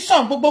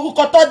petition gbogbo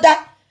orúkọ tó dá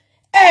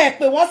ẹ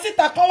pé wọ́n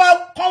síta kán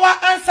wá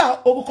answer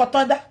orúkọ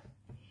tó dá.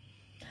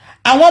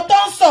 Àwọn tó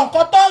ń sọ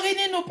nǹkan tó rí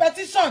nínú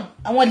petition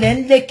àwọn lẹ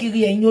ń lé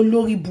kiri ẹ̀yin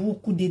olórí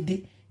burúkú dédé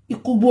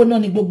ikú gbóná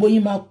ni gbogbo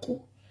yín máa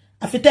kú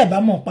àfi tẹ́ bá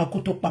mọ̀ pa kú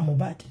tó pa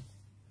Mohbad.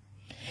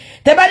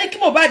 Tẹ́ bá ní kí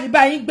Mohbad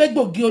bá yín gbé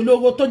gbògi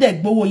olóró tó dẹ̀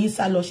gbowó yín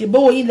sá lọ ṣe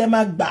gbowó yín lẹ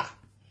máa gbà.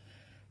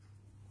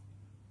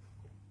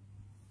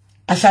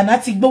 Àṣànà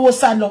ti gbowó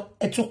sá lọ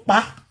ẹ tún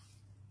pa.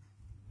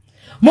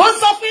 Mo ń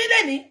sọ fún yín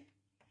lẹ́ni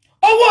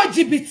owó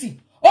jìbìtì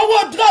owó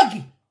drug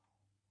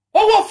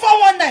owó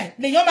 419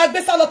 lèyàn máa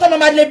gbé sá lọ tó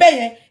máa lè bẹ́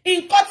yẹn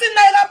nǹkan tí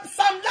Naira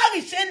Sam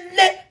Larry ṣe ń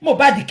lé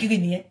Mohbad kiri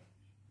nìyẹn.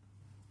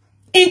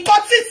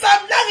 Nǹkan tí Sam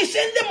Larry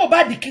ṣe ń lé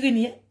Mohbad kiri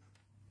nìyẹn.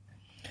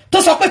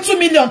 Tó sọ pé 2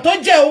 million tó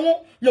jẹ́ òun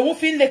lòun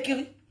fi ń lé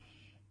kiri.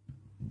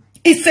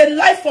 It's a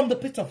life from the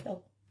pit of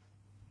hell.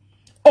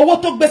 Owó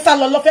tó gbé sá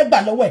lọ ló fẹ́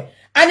gbà lọ́wọ́ ẹ̀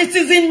and it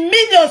is in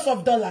millions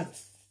of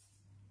dollars.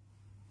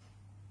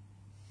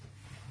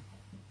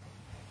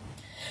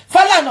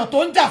 Falana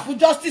tó ń jà fún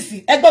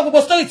justice ẹgbẹ́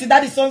gbogbo story ti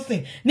Daddy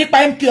something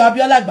nípa MK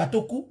Abiola àgbà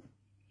tó kú.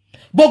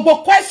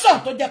 Gbogbo question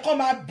tó jẹ́ kó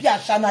máa bí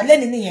Àṣànà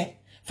lẹ́ni nìyẹn.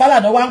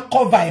 Falana wá ń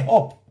cover it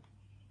up.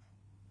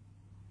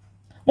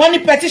 Wọ́n ní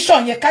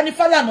petition yẹn ká ní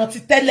Falana ti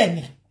tẹ́lẹ̀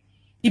ni.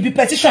 Ibi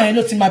petition yẹn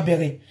ló ti máa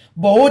bẹ̀rẹ̀.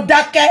 But ó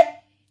dákẹ́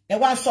ẹ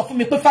wá ń sọ fún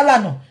mi pé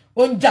Falana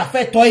ó ń jà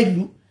fẹ́tọ́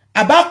ìlú.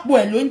 Àbápò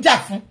ẹ̀ ló ń jà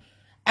fún.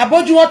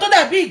 Àbójú wọn tó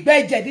dàbí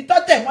ìgbẹ́ ìjẹ̀dí tó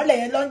tẹ̀ mọ́lẹ̀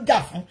yẹn ló ń jà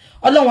fún.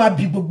 Ọlọ́run á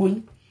bí gbogbo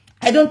yín.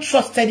 I don't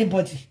trust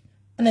anybody.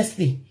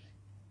 Honestly.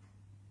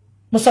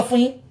 Mo sọ fún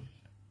yín.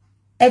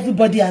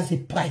 Everybody has a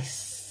price.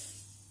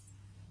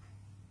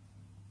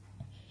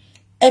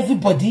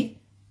 Everybody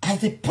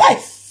has a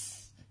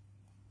price.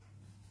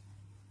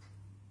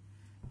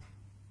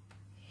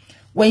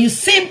 When you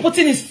see him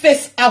putting his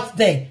face out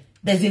there,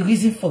 there's a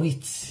reason for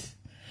it.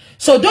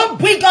 So don't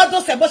bring out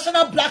those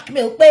emotional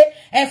blackmail.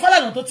 And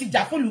Falana tó ti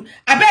jà fúlù.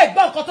 Àbẹ́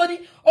ẹ̀gbọ́n nǹkan tó ní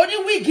oní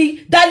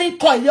wíìgì darling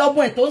kọ ilé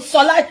ọmọ ẹ̀ tó ń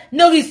sọ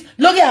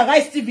lórí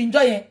Arise TV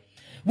enjoy yẹn.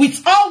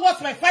 With all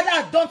what my father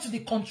had done to the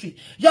country.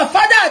 Your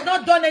father had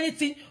not done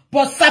anything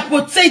but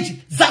sabotage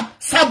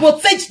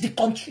the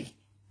country.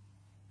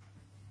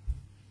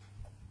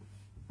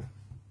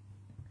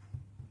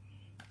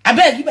 I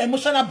beg you,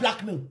 emotional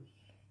blackmail.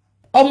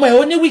 Ọmọ ẹ̀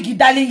oní wíìgì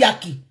darling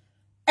yaki.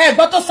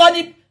 Gbọ́ tó sọ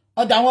ní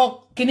ọ̀dọ̀ àwọn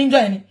kìíní jọ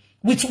ẹni.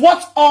 With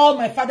what all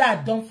my father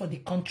had done for the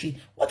country.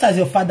 What has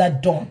your father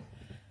done?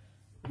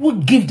 Who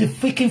give the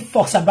freaking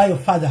fucks about your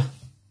father?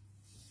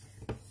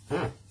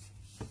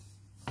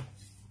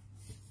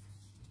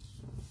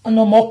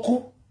 Ọ̀nà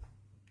mọ́kú.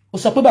 Ó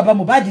sọ pé bàbá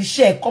Mohbad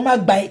ṣe kó má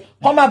gbà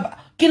kó má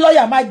kí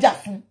lawyer má jà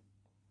fún.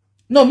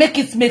 No, make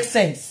it make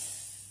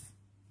sense.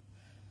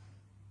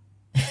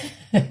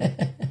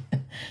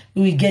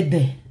 We get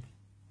there.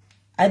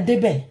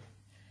 Adebe.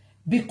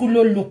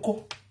 Bikulo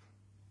loko.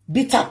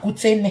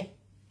 Bitakutene.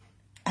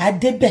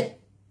 Adebe.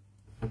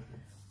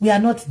 We are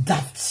not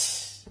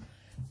daft.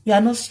 We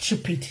are not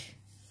stupid.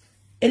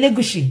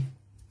 Elegushi.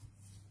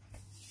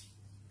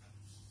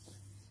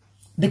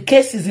 The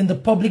case is in the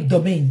public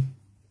domain.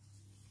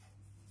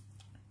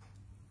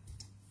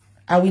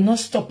 I will not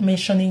stop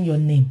mentioning your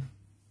name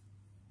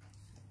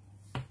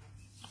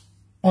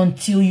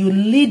until you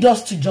lead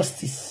us to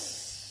justice.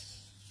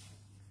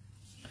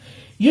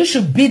 You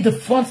should be the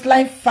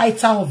frontline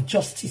fighter of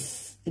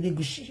justice.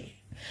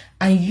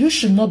 And you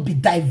should not be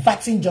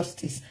averting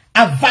justice,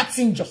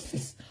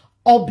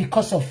 all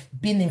because of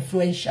being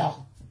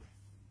influential.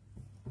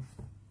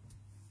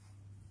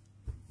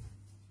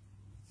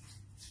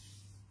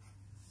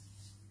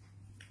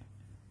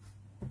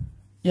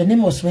 Your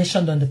name was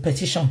mentioned on the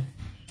petition.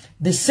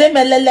 The same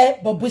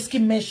Elele Bobrisky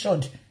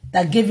mentioned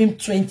that gave him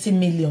 20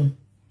 million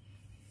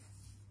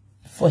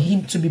for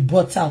him to be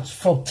brought out,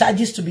 for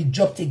charges to be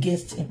dropped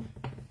against him.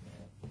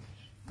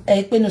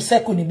 And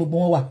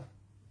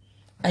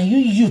you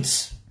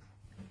youths,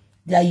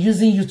 they are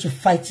using you to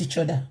fight each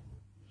other.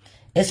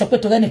 And so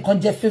to any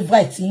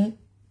favorite thing.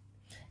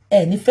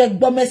 And if I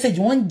message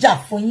one jà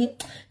fún yín,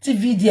 tí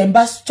VDM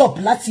bá stop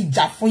láti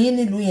jà fún yín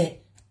nílùú yẹn.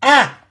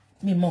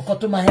 Mi mọ nǹkan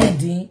tó máa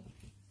end yín.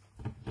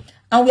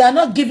 And we are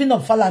not giving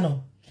up, Falana.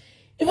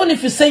 Even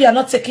if you say you are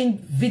not taking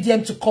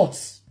VDM to court,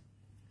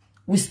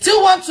 we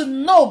still want to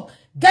know,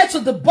 get to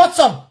the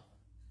bottom.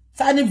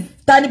 Tani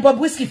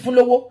Bobrisky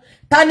Fulowo,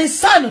 Tani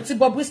Sanu ti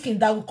Bobrisky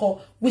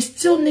Ndaruko. We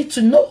still need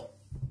to know.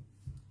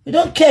 We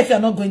don't care if you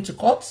are not going to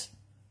court.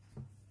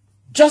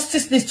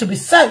 Justice needs to be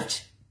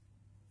served.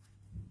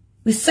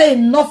 We say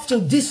enough to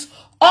this,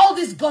 all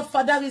this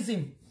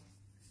godfatherism.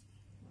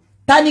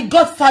 Tani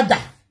Godfather.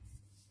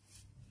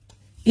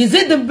 Is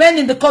it the men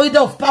in the corridor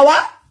of power?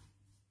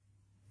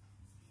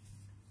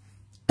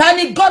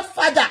 Tani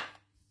Godfather.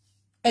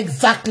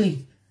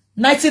 Exactly.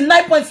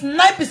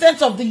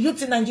 99.9% of the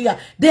youth in Nigeria,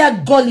 they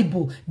are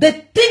gullible. They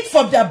think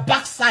from their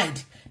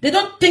backside. They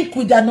don't think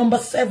with their number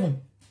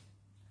 7.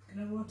 Can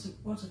I water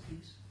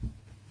please?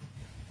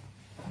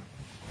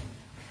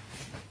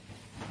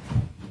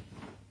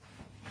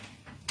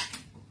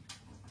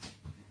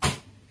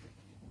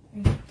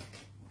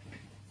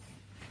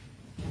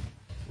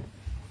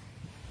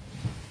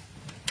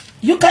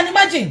 You can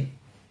imagine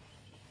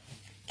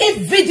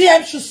if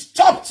VDM should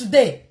stop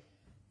today.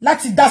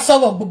 Láti dá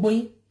sọ̀rọ̀ gbogbo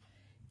yín.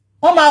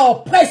 Wọ́n máa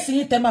oppress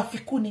yín tẹ́ máa fi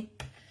kú ni.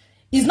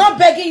 He's not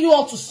begging you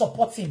all to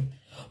support him,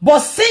 but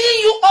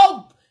seeing you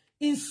all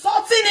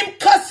insulting him,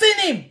 cursing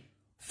him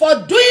for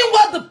doing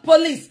what the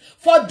police,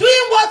 for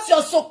doing what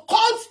your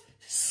so-called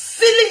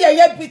silly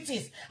yeye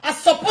British are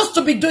supposed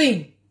to be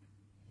doing.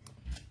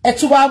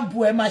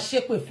 Etuwambu e ma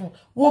shekwe fun.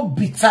 Wo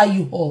bitter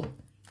you all.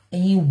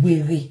 Ẹ̀yin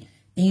wèrè.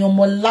 Ẹ̀yin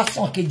ọmọ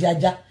lásán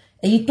kejaja.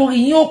 Ẹ̀yin torí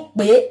yín ó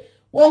pé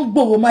wọ́n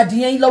gboro ma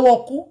di yín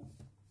lọ́wọ́ kú.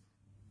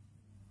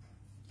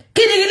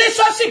 Kí ni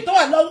relationship tó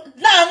wà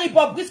láàrin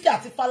Bobrisky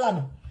àti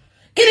Falana?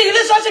 Kí ni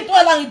relationship tó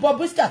wà láàrin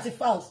Bobrisky àti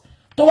Falz?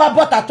 Tó wá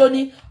bọ́ta tó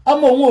ní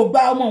ọmọ òun ò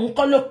gbà, ọmọ òun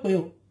kọ́ ló pé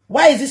o.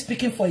 Why is he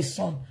speaking for his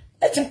son?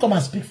 Let him come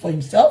and speak for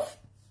himself.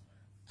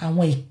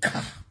 Àwọn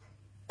ìkà.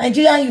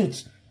 Nigerian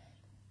youth,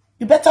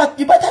 you better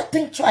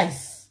think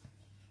twice.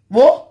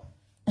 Wo?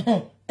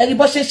 Ẹ̀rí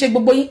bó ṣe ṣe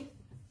gbogbo yín.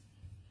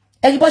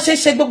 Ẹ̀rí bó ṣe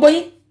ṣe gbogbo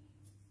yín.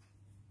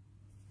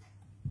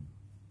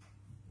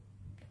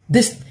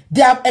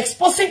 They are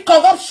exposing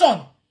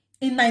corruption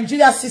in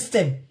Nigeria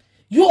system.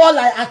 You all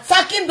are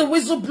attacking the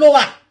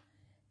whistleblower.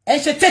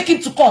 And she take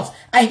him to court.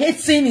 I hate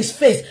seeing his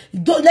face.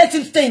 Don't let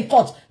him stay in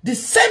court. The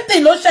same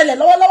thing, lo ṣẹlẹ̀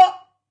lọ́wọ́lọ́wọ́.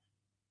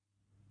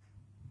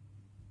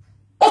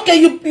 Okay,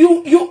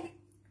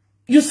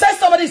 you said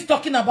somebody is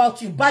talking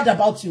about you, bad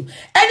about you.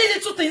 Any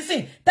little thing,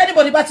 see,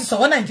 anybody about to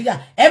sọ̀rọ̀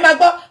Nigeria.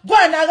 Go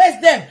and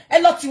arrest them.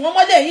 Lot you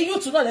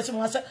to know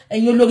that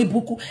and you lori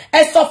buku.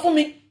 So for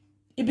me,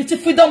 it's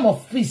freedom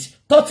of speech.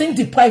 Threatening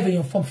depriving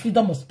you from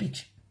freedom of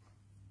speech.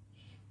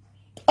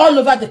 All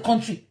over the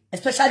country,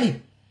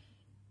 especially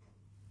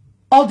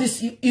all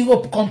these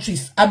Europe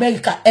countries,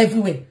 America,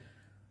 everywhere.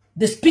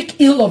 They speak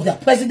ill of their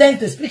president.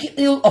 They speak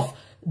ill of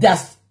their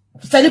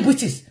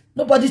celebrities.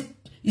 Nobody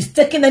is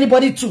taking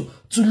anybody to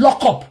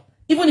lock up.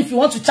 Even if you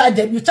want to charge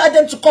them, you charge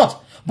them to court.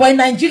 But in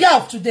Nigeria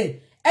of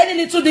today, any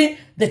little thing,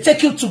 they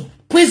take you to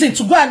prison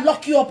to go and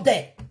lock you up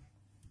there.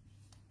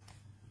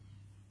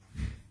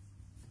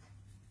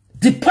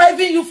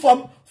 Depriving you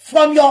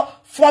from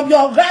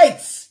your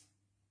rights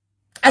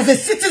as a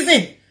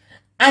citizen.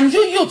 And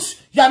you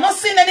youth, you are not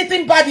seeing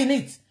anything bad in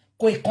it.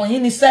 Ko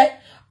ikonyin ni se,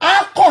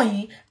 a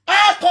kon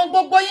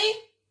gbogbo yin.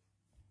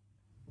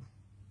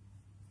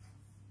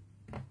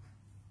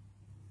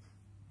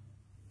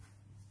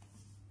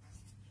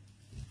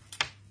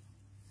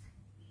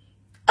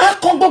 A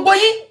kon gbogbo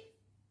yin.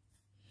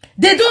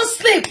 They don't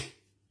sleep.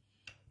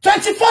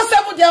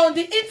 24/7 they are on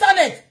the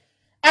internet.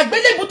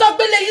 Agbelebu to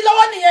gbele yin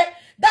lowo niyen.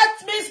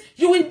 That means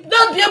you will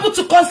not be able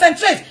to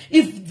concentrate.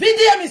 If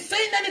VDM is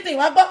saying anything,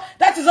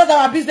 that is not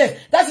our business.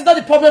 That is not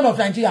the problem of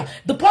Nigeria.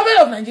 The problem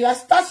of Nigeria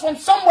starts from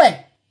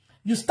somewhere.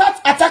 You start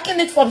attacking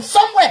it from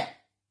somewhere.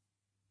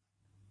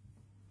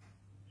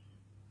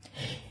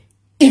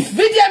 If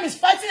VDM is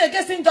fighting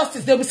against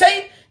injustice, they'll be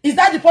saying, is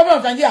that the problem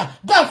of Nigeria?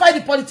 Go and fight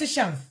the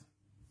politicians.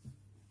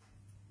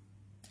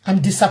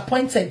 I'm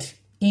disappointed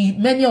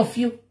in many of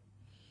you.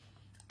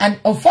 And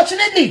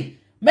unfortunately,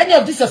 many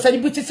of these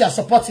celebrities you are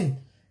supporting.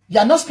 You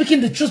are not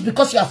speaking the truth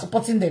because you are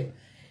supporting them.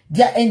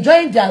 They are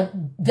enjoying their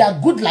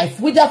good life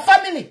with their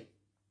family.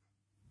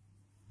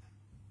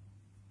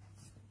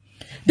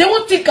 They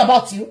won't think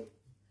about you.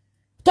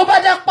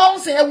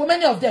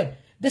 Many of them,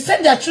 They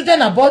send their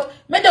children abroad.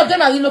 Many of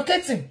them are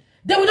relocating.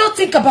 They will not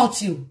think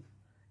about you.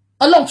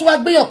 Along to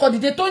what be your call,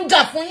 they don't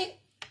jà fún yín.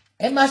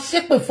 Ẹ máa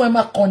ṣépè fún, ẹ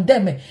máa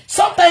condemn.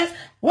 Sometimes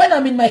when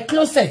I'm in my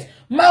closet,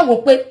 ma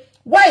wò pé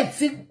why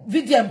ti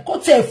VDM kò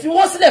tẹ̀ fi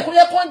wọ́n sílẹ̀ kó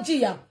yẹ kó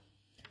jìyà.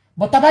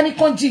 But tabani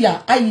kó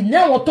jìyà, ayi ní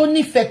àwọn tó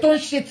nífẹ̀ẹ́ tó ń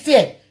ṣe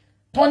tiẹ̀,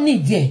 tó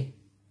need ẹ̀.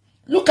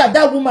 Look at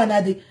that woman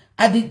at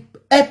the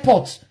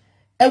airport.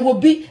 It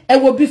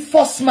will be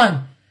first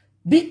man,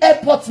 be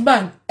airport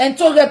man, and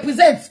to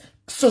represent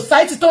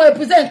society, to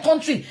represent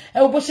country. It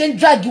will be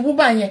drag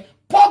woman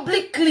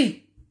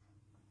publicly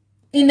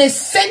in a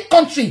same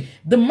country.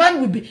 The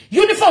man will be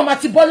uniform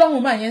at the bolong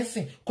woman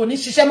yensin. Koni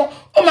shishemo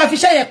o ma fi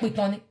se yen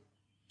pitoni.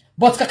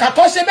 But kaka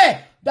ko se be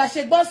ba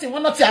se gbon sin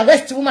won not to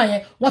arrest woman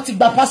yen, won ti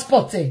gba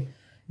passport eh.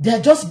 They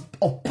are just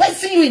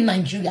oppressing you in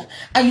Nigeria,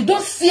 and you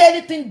don't see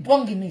anything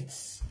wrong in it.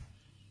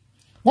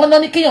 One no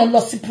ni keyan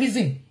lọ sí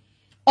prison.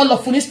 All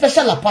of fully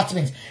special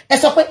apartments. Ẹ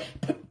sọ pé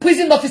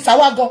prison officer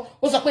wa go,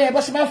 ó sọ pé ẹ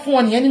bó ṣe máa fún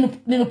wọn nìyẹn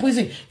nínú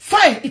prison.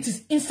 Fine, it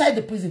is inside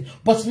the prison,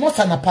 but not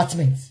an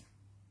apartment.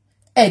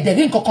 Ẹ dẹ̀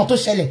rí nǹkan tó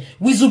ṣẹlẹ̀,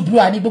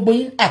 whistleblower ni gbogbo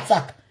yín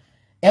attack.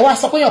 Ẹ wá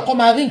sọ pé yàn kọ́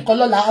máa rí nǹkan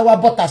lọ́la, àwa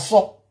bọ́ta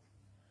sọ.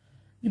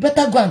 You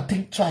better go and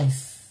think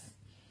twice.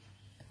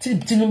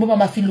 Tinubu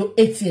máa fi lo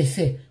 8 years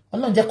ẹ̀.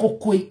 Ọlọ́run jẹ́ kó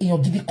kó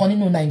èèyàn gidi kan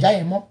nínú Nàìjíríà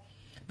yẹn mọ́.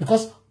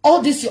 Because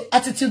all this your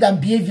attitude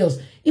and behaviors,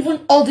 even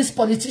all these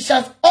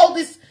politicians, all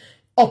these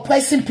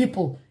oppressing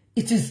people,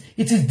 it is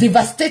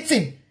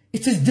devastating,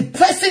 it is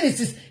depressing, it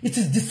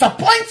is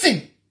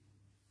disappointing.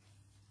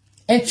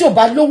 And tí ó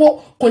bá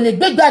lówó kò lè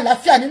gbégbé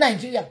àlàáfíà ní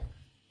Nigeria.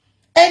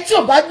 And tí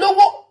ó bá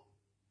lówó,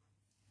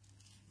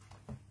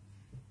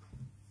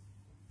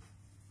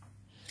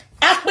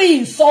 Akpi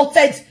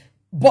insulted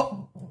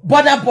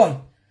Burna Boy.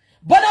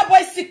 Burna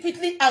Boy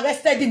secretly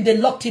arrested him. They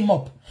locked him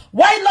up.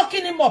 Why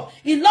locking him up?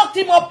 He locked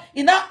him up.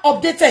 He now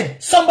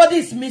updated. Somebody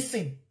is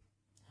missing.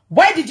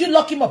 Why did you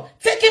lock him up?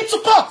 Take him to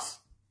court.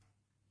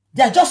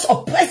 They are just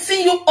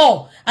oppressing you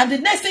all. And the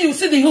next thing you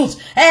see the youth,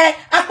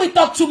 Akpi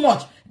talk too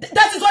much.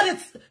 That is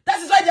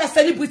why they are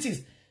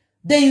celebrities.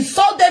 They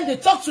insult them, they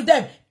talk to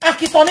them.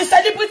 Akitoni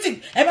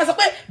celebrity.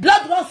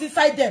 Blood runs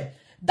inside them.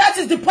 That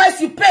is the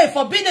price you pay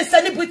for being a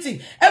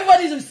celebrity.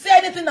 Everybody will say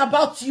anything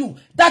about you.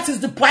 That is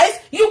the price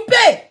you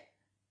pay.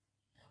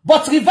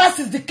 But reverse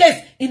is the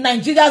case in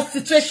Nigeria's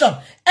situation.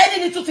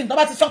 Any little thing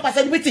about some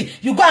celebrity,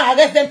 you go and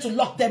arrest them to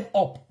lock them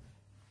up.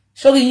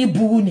 Do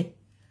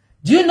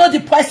you know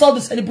the price all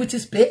the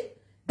celebrities pay?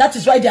 That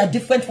is why they are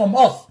different from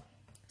us.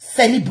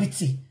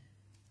 Celebrity.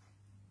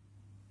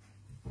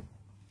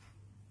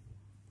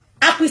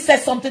 Akpi said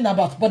something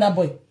about Burna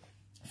Boy.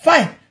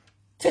 Fine.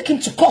 Take him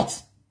to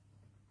court.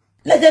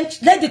 Let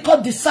the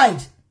court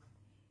decide.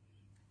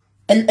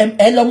 One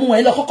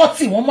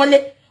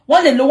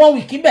lo 1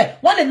 week in bed,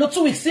 one lo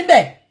 2 weeks in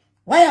bed.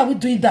 Why are we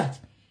doing that?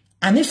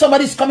 And if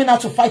somebody is coming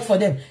out to fight for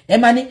them,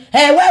 Emani,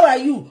 hey, where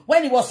were you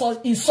when he was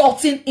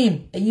insulting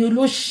him? And you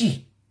know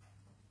she.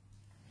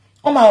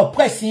 I'm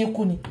oppressing you,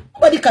 Kuni.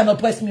 Nobody can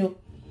oppress me.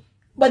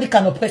 Nobody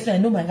can oppress me. I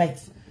know my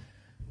rights.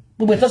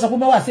 But when talk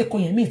about say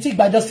Kuni, me take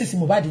by justice in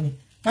Mobadini.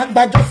 Man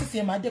by justice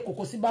in my de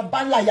koko si ba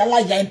ban la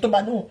ya into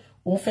banu.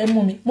 On fait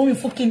mummy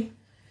fucking.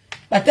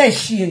 But I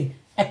she.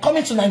 I come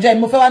into Nigeria.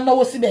 Mo fe wa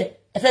nawo sibe.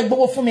 E fe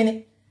gbowo fún mi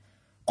ni.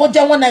 Ko je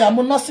 1 naira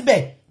mo no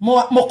sibe.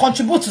 Mo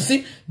contribute to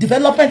see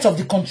development of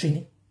the country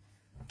ni.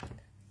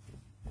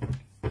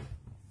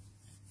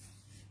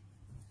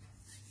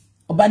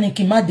 Ọba ni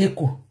kí má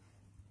deko.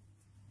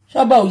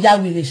 Ṣọba ò ya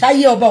wèrè,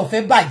 ṣáyé ọba ò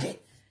fẹ́ bàjẹ́.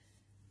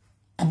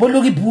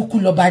 Abolórí burúkú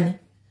lọba ni.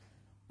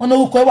 Wọ́n ní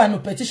orúkọ ẹ̀ wà no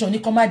petition ní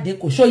kó má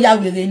deko. Ṣó ya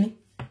wèrè ni.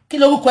 Kí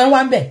lorúkọ ẹ̀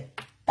wà ńbẹ̀?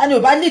 Tani ò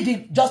bá need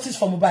the justice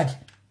for Mohbad.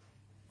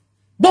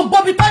 Gbogbo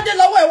bí pàdé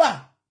lọ́wọ́ ẹ̀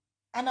wà.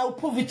 And I will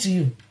prove it to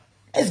you.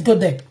 Let's go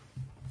there.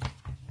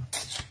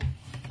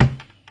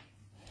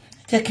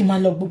 Thank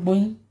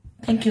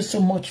you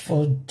so much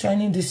for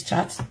joining this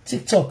chat.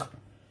 TikTok.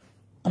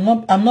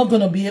 I'm not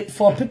gonna be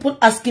for people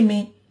asking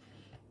me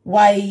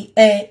why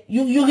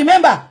you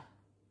remember?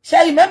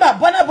 Shall you remember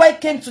Burna Boy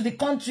came to the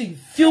country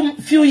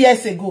few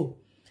years ago.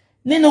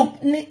 In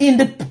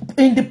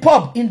the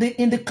pub, in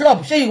the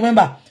club. Shall you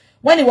remember?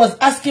 When he was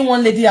asking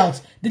one lady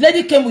out, the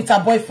lady came with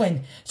her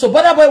boyfriend. So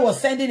Burna Boy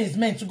was sending his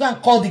men to go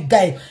and call the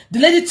guy. The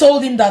lady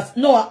told him that,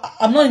 no,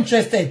 I'm not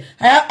interested.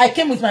 I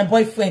came with my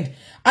boyfriend.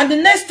 And the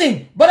next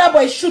thing, Burna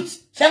Boy shoots.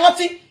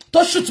 Shangoti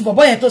to shoot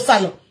Boboy and to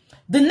salo.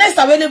 The next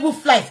available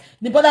flight,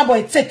 the Burna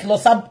Boy take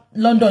Los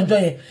London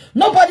joy.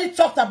 Nobody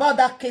talked about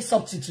that case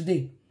up to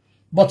today.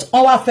 But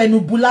our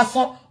fenu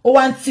bulason,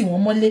 owanti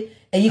wonmole,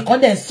 and you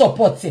can't then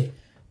support it.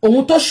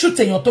 Ohun to shoot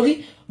eyan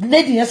tori,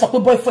 lady yen sọ pé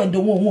boyfriend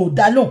òun ò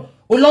dá lóhùn.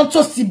 Olon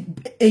to si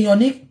eyan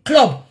ní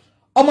club.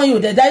 Omo yo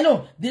de die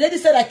no. The lady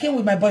said I came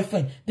with my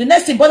boyfriend. The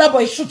next thing Burna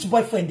Boy shoots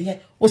boyfriend yen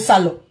o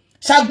salo.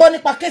 Shagbo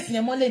nípa case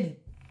yen mo leni.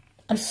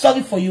 I'm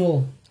sorry for you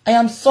all. I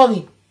am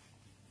sorry.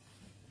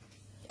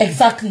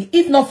 Exactly.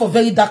 If not for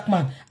Very Dark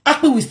Man,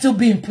 Akpi will still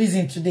be in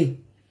prison today.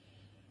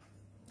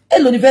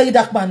 Hello, the Very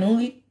Dark Man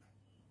only.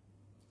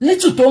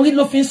 Little to only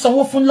lo fin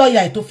sanwó fún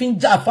lawyer to fin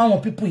jà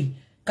fáwọn people.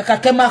 kàkà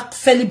kẹ́ máa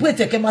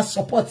celebrate kẹ́ máa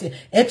support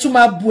ẹ tún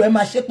máa bu ẹ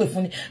máa ṣépè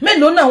fún ni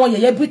mélòó náà àwọn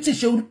yẹ̀yẹ́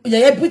British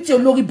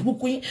olórí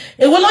burúkú yín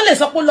èwo ló lè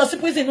sọ pé lọ sí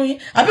prison yín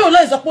àbí ó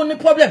lè sọ pé ní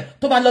problem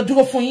tó máa lọ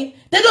dúró fún yín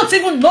they don't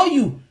even know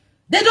you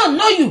they don't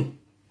know you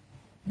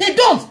they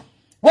don't.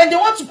 When they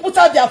want to put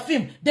out their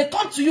film, they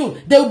come to you.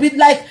 They will be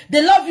like,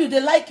 they love you, they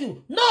like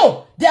you.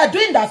 No, they are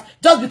doing that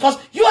just because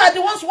you are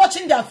the ones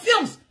watching their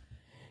films.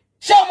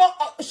 Show more,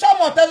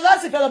 tell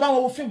us if you're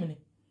about film.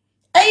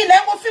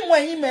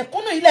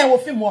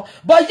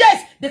 But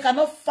yes, they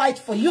cannot fight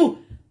for you.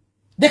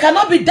 They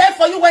cannot be there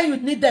for you when you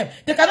need them.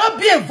 They cannot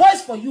be a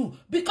voice for you.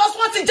 Because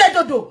once in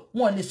dodo,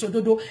 one is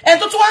sododo,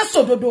 and to one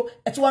sododo,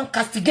 and to one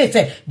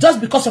castigated just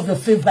because of your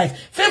favorite.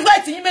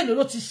 Favorite in email,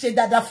 no to say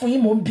that for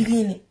him won't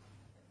be.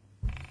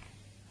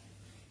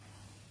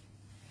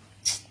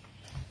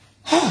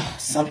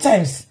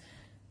 Sometimes,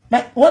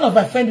 one of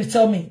my friends will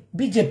tell me,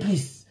 BJ,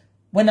 please,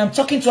 when I'm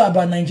talking to her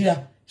about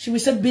Nigeria, she will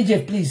say,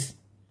 BJ, please,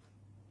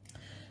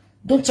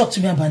 don't talk to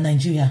me about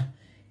Nigeria.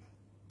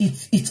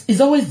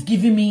 It's always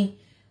giving me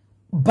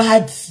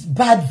bad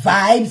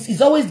vibes.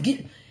 It's always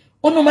giving,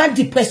 oh no, man,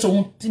 depressed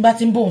on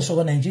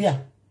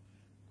Nigeria.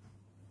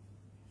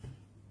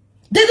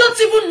 They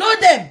don't even know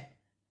them.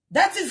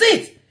 That is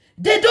it.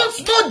 They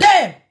don't know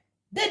them.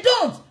 They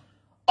don't.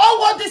 All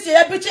what this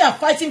celebrity are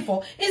fighting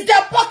for is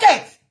their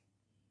pocket.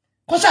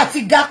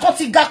 Continue.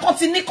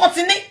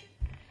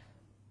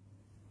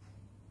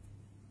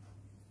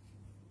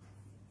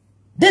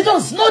 They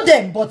don't know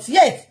them, but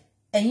yet,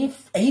 I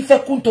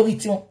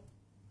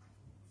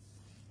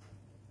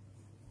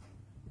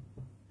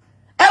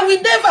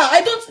will never,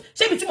 I don't,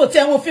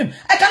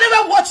 I can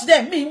never watch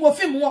them,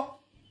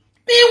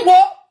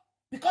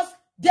 because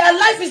their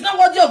life is not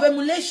worthy of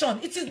emulation.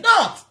 It is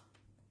not.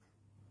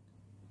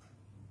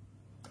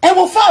 I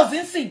will fall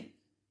in sin.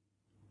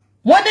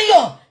 One day,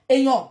 I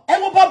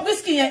will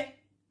Bobrisky.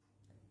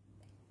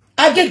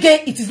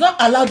 Agege, it is not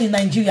allowed in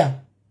Nigeria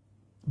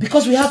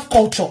because we have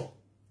culture.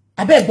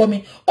 I beg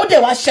me. Oh, they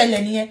were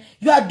shelling.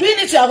 You are doing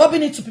it, you are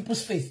rubbing it to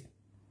people's face.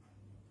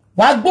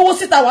 Wag go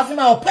sit a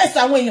wafima oppress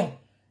and when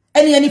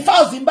any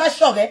fouls in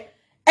Bashore,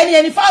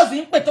 any fouls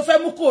in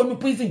Petofemuko no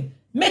prison.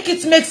 Make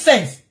it make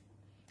sense.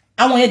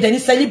 I want you to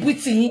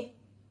celebrity.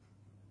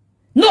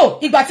 No,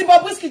 if I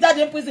Bobrisky died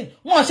in prison,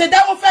 one said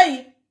that was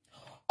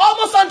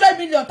almost 100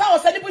 million. That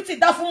was celebrity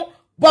that from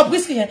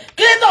Bobrisky.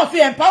 Clear of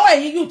empower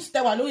youth.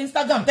 They were low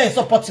Instagram. They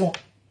support you.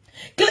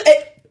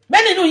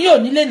 Many new you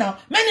ni now.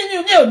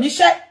 Many new ni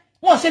share.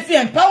 One say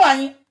fi empower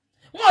you.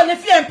 One le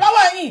fi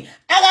empower you.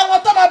 I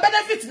want to my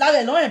benefits.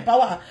 La no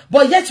empower.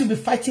 But yet you be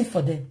fighting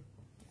for them.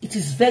 It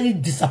is very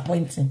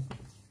disappointing.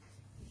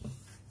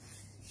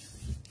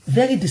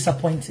 Very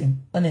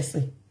disappointing.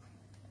 Honestly,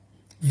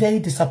 very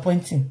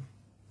disappointing.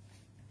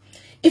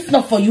 If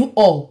not for you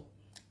all,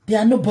 they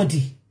are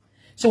nobody.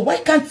 So why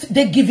can't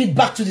they give it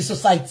back to the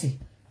society?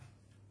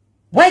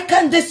 Why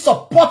can't they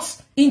support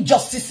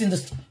injustice in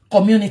the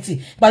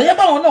community? But you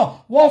don't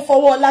know, one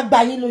for one like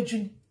by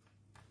you.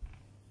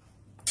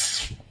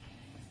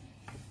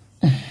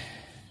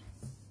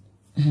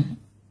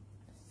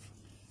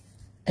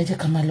 Eje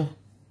Kamalo.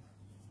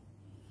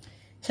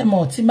 Ṣé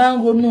mo ti máa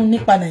ń ronú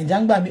nípa Naija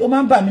ngba mi, ó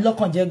máa ń bà mí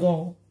lọ́kàn jẹ́ gan.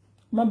 Ó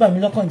máa ń bà mí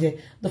lọ́kàn jẹ́.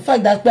 The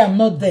fact that I'm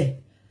not there.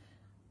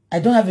 I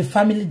don't have a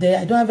family there.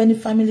 I don't have any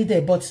family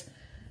there, but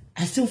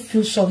I still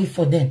feel sorry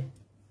for them.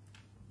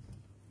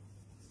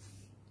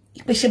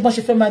 Ipe ṣe bọ́n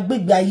ṣe fẹ́ máa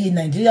gbégbé ayé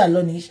Nàìjíríà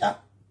lónìí ṣá.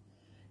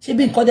 Ṣé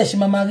bí nǹkan dẹ̀ ṣe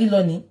máa rí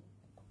lónìí.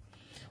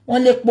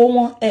 Wọ́n lè po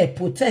wọ́n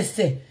protest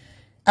ẹ̀.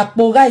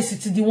 Àpò rice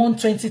ti di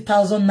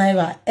 120,000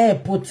 naira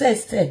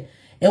protest ẹ̀.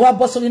 Ẹ wá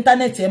bọ́ sórí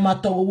internet ẹ máa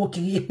tọrọ owó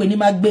kiri èpè ní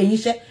máa gbé yín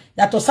ṣẹ́.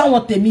 Yàtọ̀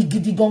sáwọn tèmi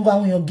gidi gangan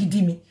àwọn èèyàn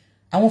gidi mi.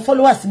 Àwọn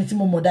followers mi tí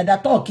mo mọ̀ dáadáa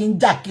tó kì í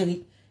jà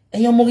kiri.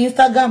 Ẹ̀yin ọmọ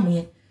Instagram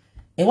yẹn.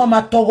 Ẹ wá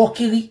máa tọrọ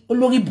kiri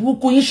olórí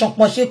burúkú yín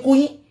ṣọ̀pọ̀ ṣe kú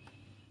yín.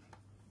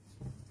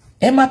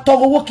 Ẹ máa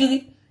tọrọ owó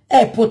kiri.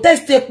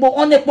 Protest epo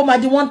on epo ma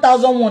di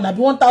 1,001 àbí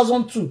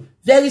 1,002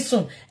 very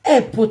soon.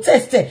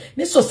 Protest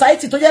ní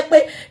society tó jẹ́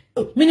pé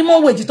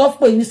minimum wage tó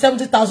pé ní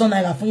 70,000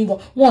 naira fún yín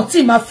go. Wọ́n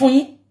tí máa fún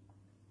yín.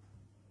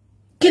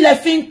 Kí lẹ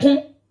fi ń kún?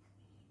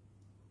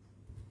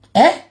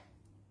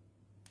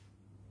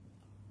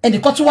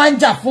 Ẹnìkan tí wá ń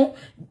jà fún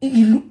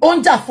ìlú ó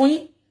ń jà fún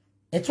yín.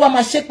 Ẹ tí wá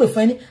máa ṣépè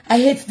fún ẹni. I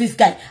hate this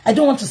guy. I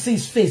don't want to see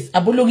his face.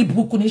 Abolórí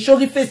burúkú ni show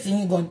face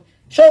yín gan.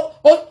 Show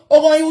ó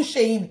ran yín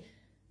ṣe yín.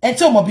 Ẹ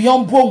tí ó mọ̀ bí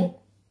yon bóun.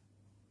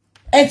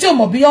 Until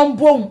mo beyond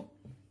bone.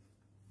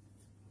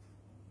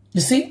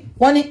 You see,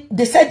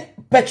 they said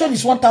petrol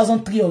is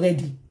 1,003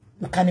 already.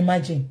 You can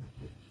imagine.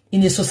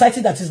 In a society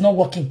that is not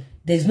working,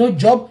 there is no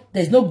job,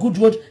 there is no good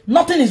road,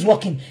 nothing is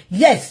working.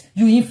 Yes,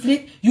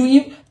 everything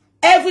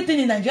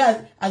in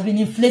Nigeria has been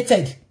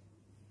inflated.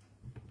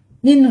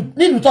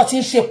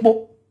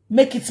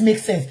 Make it make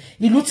sense.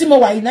 In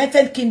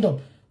United Kingdom,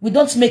 we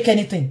don't make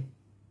anything.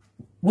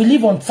 We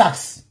live on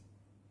tax.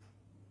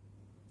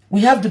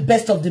 We have the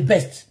best of the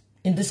best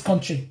in this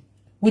country.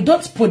 We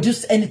don't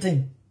produce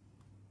anything.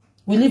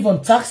 We live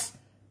on tax.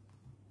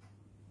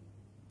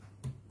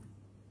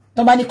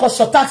 Nobody costs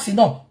tax,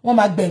 no. One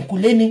mag ben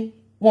kuleni.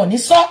 One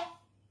is so.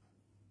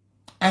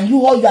 and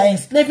you are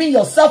enslaving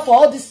yourself for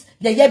all these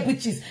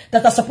bitches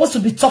that are supposed to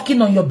be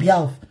talking on your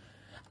behalf.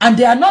 And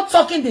they are not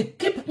talking, they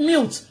keep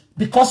mute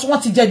because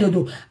what he did.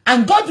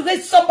 And God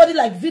raised somebody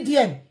like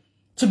VDM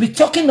to be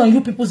talking on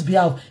you people's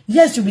behalf.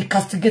 Yes, you'll be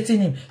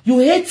castigating him. You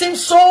hate him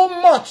so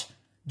much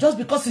just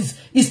because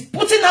he's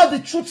putting out the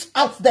truth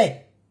out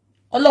there.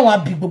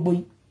 Allah big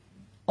boy.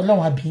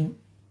 Allah be.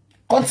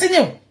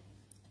 Continue.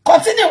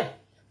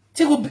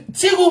 Tiru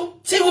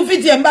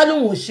VDM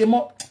balloon will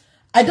shemo.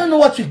 I don't know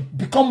what will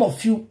become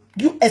of you.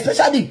 You,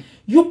 especially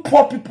you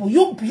poor people,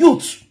 you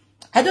youth.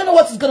 I don't know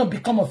what is going to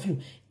become of you.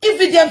 If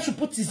VDM should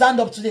put his hand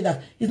up today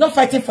that he's not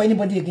fighting for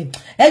anybody again.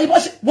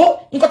 Notice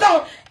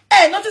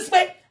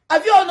me.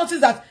 Have you all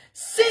noticed that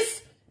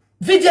since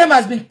VDM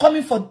has been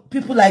coming for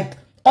people like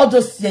all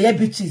those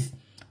bitches?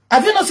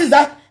 Have you noticed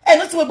that? Hey,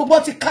 notice where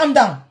Bobrisky calm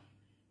down.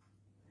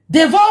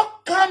 They've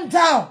all calmed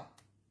down.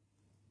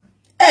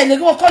 Hey, they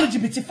go call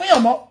LGBT for your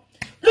mom.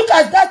 Look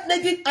at that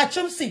lady at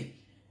Chumsey.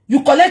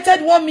 You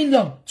collected 1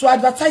 million to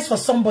advertise for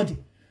somebody.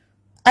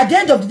 At the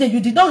end of the day, you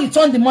did not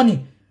return the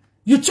money.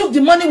 You took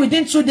the money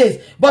within 2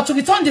 days. But to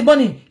return the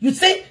money, you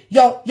say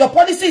your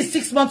policy is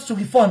 6 months to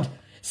refund.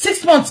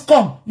 6 months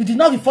come, you did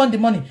not refund the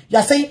money. You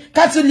are saying,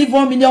 can't you leave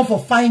 1 million for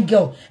fine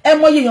girl?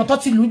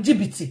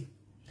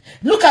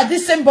 Look at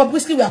this same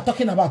Bobrisky we are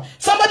talking about.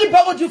 Somebody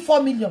borrowed you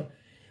 4 million.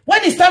 When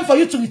it's time for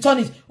you to return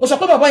it,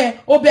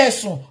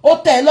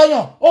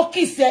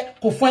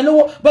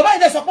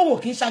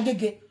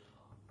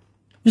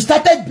 you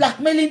started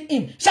blackmailing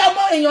him.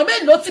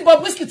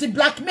 Bobrisky to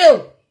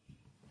blackmail.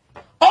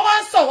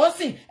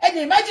 And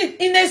imagine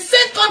in a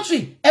same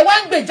country, a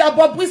one beja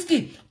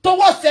Bobrisky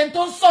towards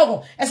Senton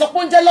Sorrow as a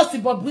jealousy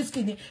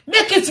Bobrisky.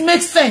 Make it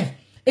make sense.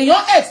 In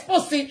your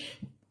exposing,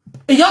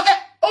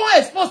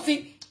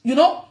 you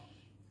know,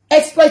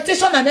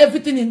 exploitation and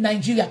everything in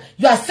Nigeria.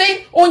 You are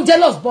saying on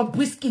jealous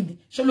Bobrisky.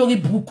 Sholori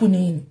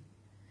Brukuni.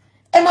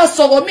 Emma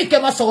Sorrow, me,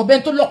 Emma Sorrow,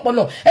 Bento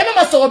Lokpolo.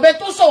 Emma Sorrow,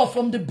 Bento Sorrow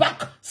from the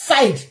back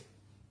side.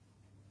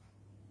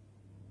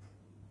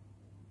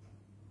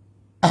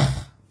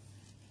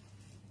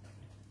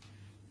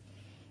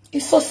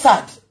 It's so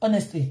sad,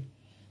 honestly.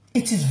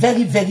 It is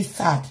very, very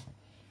sad.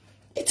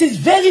 It is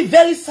very,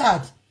 very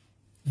sad.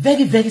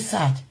 Very, very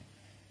sad.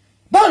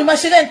 But my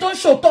children don't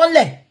show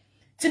tonle.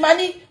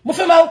 Timani,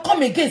 Mufema will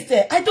come against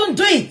her. I don't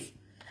do it.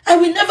 I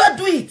will never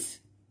do it.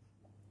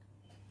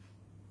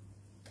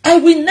 I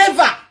will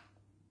never.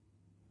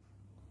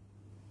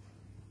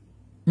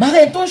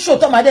 Mare don't show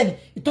to madeni.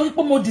 It don't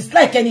people more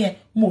dislike any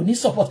more ni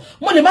support.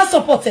 More the man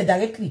support her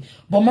directly,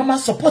 but mama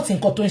supporting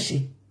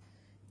kotonche.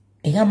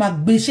 Eya ma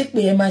gbe sepe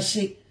e ma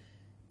se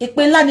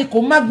epe nla ni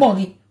ko ma gbon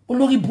ri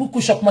olórí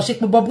burúkú shop mo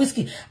sepe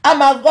Bobrisky a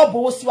ma rob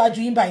owo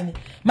síwájú yin báyìí ni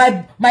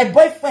my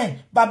boyfriend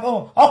baba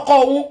ọkọ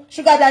ohun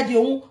sugar daddy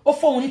ohun ó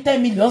fún ohun ní 10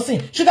 million sin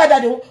sugar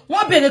daddy ohun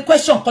wọ́n béèrè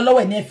question kan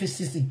lọ́wọ́ ní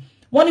FCC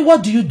wọ́n ní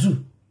what do you do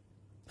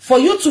for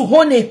you to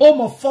own a home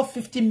of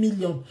 450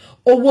 million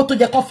owó tó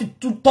jẹ́ kan fi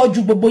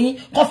tọ́jú gbogbo yín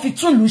kan fi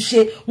tún lu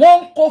ṣe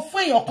wọ́n kó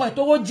fún èyàn kan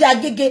tó jẹ́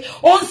agege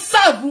on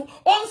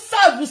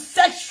serve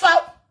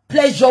sexual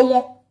pleasure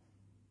wọn.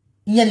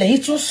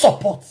 It will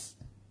support.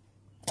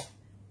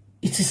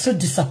 It is so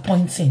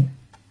disappointing.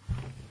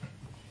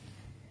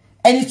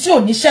 And it's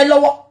your Nisha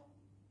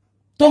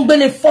don't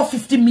believe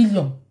 450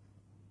 million.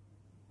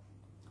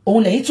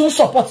 Only it will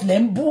support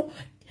Lembu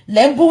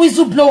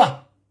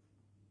whistleblower.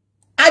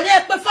 And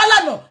yet,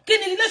 Falana,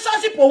 can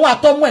relationship or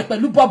what Tom Wek,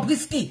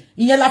 Bobrisky,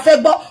 in your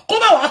Lafebo,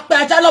 come out,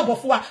 Pajalo,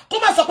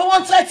 come out,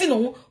 one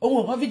threatening,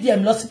 oh,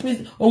 VDM lost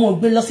prison, oh,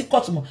 be lost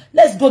Cotton.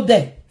 Let's go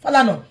there.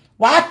 Falana,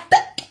 what?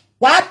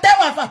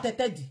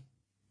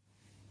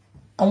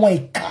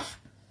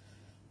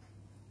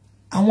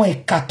 Àwọn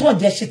ìkà tó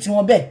jẹ́ ṣe tí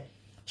wọ́n bẹ́ẹ̀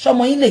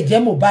ṣọmọ yín lè jẹ́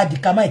Mohbad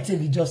ká má ti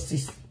rí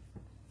justice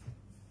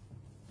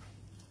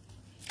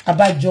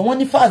àbájọ wọ́n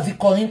ní fáàzì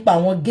kọrin pa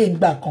àwọn gay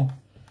ńgbà kan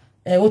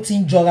ó ti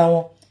ń jọra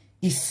wọn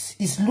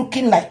is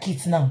looking like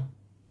it now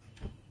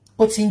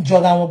ó ti ń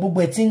jọra wọn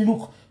gbogbo ẹ̀ ti ń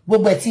look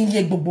gbogbo ẹ̀ ti ń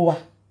yé gbogbo wa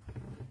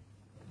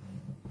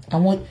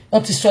àwọn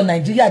wọ́n ti sọ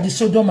Nàìjíríà di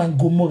Sodom and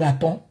Gomorrah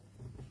tán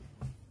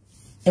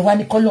ẹ wá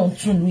ní kọ́lọ́run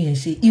tún lu yẹn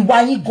ṣe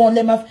ìwà yín gan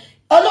lẹ máa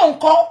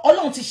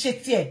Ọlọ́run ti ṣe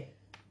tiẹ̀.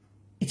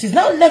 It is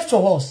now left to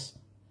us.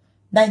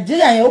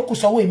 Nigeria yẹn ó kù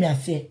sọ́wọ́ èmi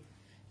àti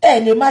ẹ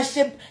lè má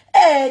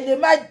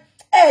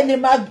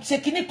ṣe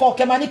kíní kan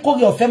kẹ́ máa ní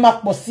kórè ọ̀fẹ́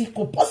máa pọ̀ sí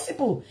kò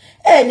possible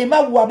ẹ lè má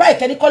wùwà báyìí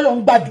kẹ́ni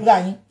kọ́lọ́run gbàdúrà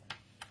yín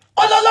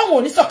Ọlọ́run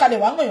ò ní sọ̀kalẹ̀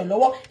wá ràn yàn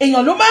lọ́wọ́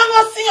èèyàn ló máa ń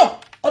rán síyàn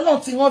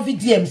Ọlọ́run ti rán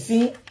VDM sí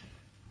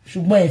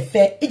ṣùgbọ́n ẹ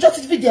fẹ́ ìjọ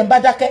tí VDM bá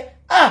dákẹ́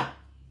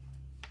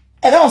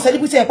ẹ ráwọn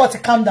celebrity ẹ̀ pọ̀ ti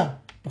calm down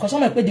because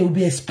some people they will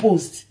be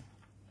exposed.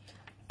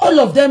 All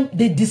of them,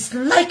 they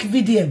dislike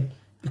VDM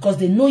because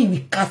they know he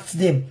will cast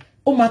them.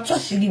 Oh, my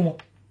trash,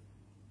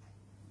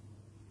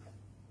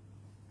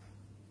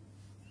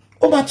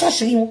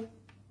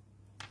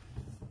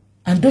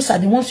 and those are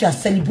the ones you are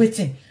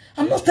celebrating.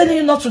 I'm not telling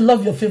you not to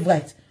love your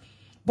favorite,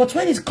 but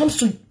when it comes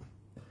to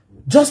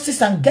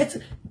justice and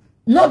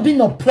not being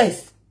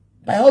oppressed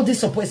by all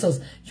these oppressors,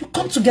 you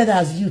come together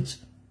as youth.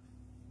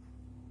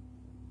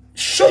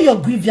 Show your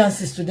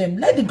grievances to them.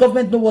 Let the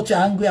government know what you're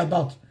angry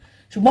about.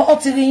 Ṣùgbọ́n ó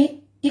ti rí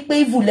ipe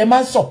evil le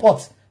man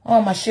support.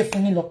 Oh, ma ṣe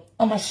fún yín lọ.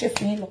 Oh, ma ṣe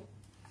fún yín lọ.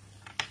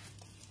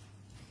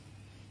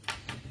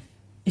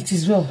 It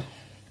is well.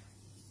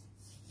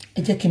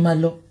 Ẹ jẹ́ kí n máa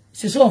lọ.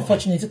 It's so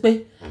unfortunate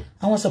pé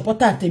àwọn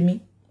supporter tèmi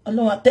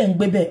Ọlọ́run tẹ́ ń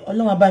gbé bẹ́ẹ̀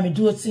Ọlọ́run bá mi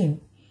dúró tì yín.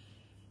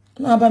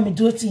 Ọlọ́run bá mi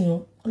dúró tì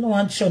yín. Ọlọ́run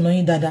á ṣọ̀nà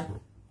yín dáadáa.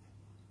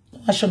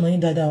 Ọlọ́run á ṣọ̀nà yín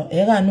dáadáa.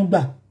 Ẹ ra àánú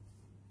gbà.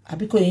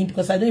 Àbí kò yín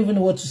because I don't even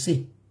know what to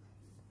say.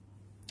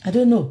 I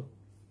don't know.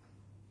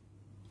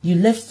 You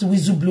left the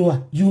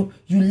whistleblower. You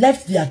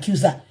left the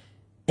accuser.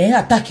 And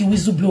attacking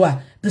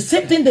whistleblower. The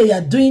same thing they are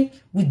doing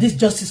with this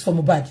justice for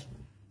Mohbad.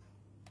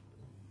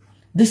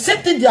 The same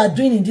thing they are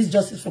doing in this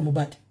justice for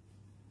Mohbad.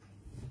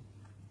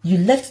 You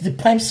left the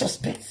prime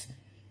suspects.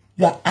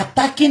 You are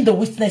attacking the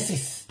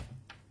witnesses.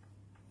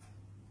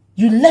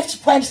 You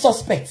left prime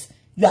suspects.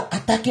 You are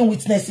attacking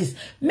witnesses.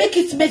 Make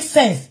it make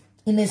sense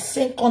in a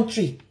same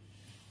country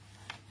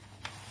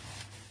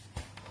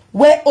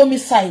where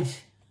homicide,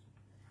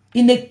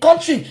 in a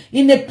country,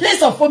 in a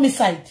place of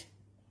homicide,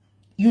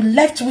 you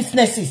left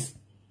witnesses.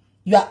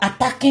 You are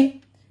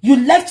attacking.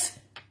 You left,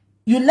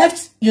 you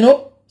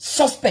know,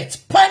 suspects,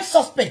 prime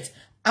suspects,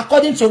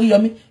 according to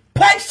Riyomi,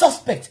 prime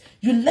suspects.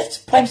 You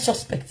left prime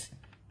suspects.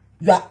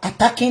 You are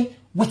attacking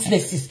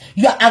witnesses.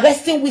 You are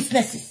arresting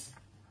witnesses.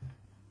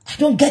 I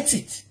don't get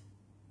it.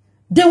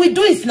 They will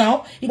do it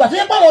now. If I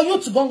tell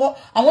you to go,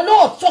 I want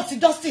to obstruct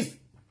justice.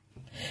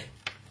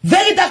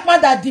 Very dark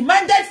man that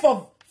demanded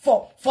for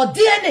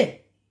DNA.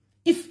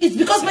 If it's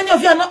because many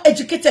of you are not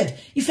educated.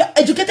 If you're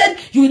educated,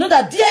 you will know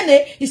that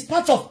DNA is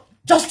part of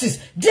justice.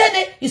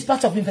 DNA is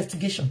part of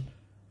investigation.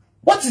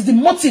 What is the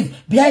motive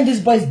behind this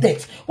boy's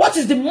death? What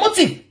is the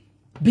motive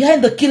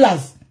behind the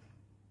killers?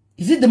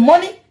 Is it the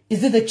money?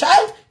 Is it the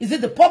child? Is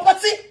it the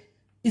property?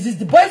 Is it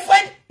the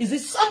boyfriend? Is it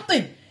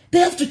something? They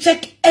have to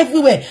check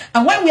everywhere.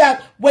 And when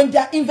they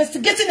are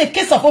investigating a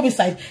case of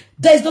homicide,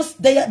 they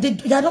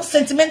are not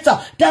sentimental.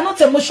 They are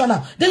not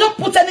emotional. They don't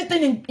put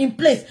anything in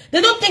place.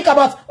 They don't think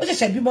about age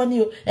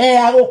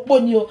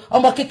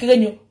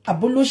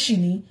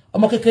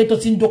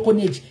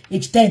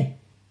 10.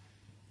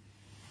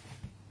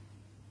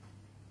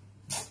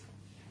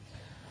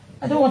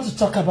 I don't want to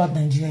talk about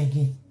Nigeria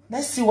again.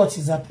 Let's see what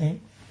is happening.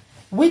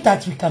 With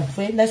that, we can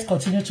pray. Let's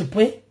continue to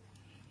pray.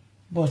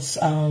 But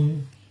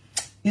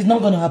it's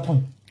not going to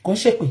happen.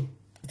 It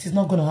is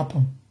not going to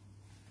happen.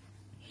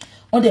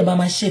 On the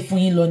mama chef fún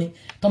yín lọ ni,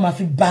 tó máa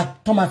fi bag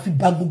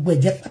gbogbo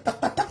ẹ̀jẹ̀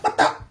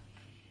pátápátá.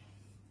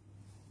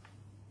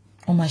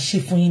 On my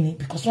chef fún yín ni,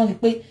 because one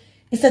pé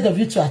instead of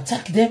you to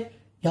attack them,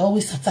 you're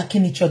always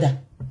attacking each other.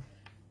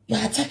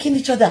 You're attacking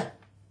each other.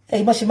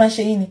 Ẹ bá ṣe máa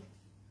ṣe yín ni.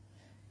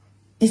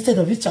 Instead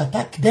of you to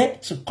attack them,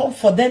 to come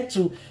for them,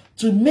 to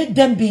make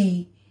them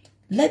be,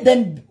 let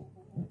them,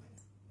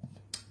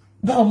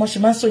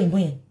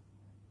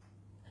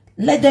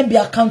 let them be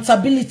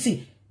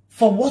accountability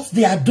for what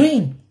they are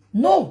doing.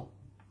 No.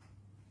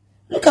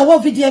 Look at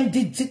what VDM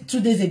did 2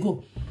 days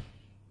ago.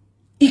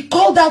 He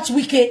called out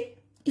Wike.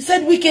 He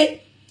said, Wike,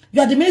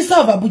 you are the minister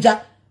of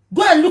Abuja.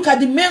 Go and look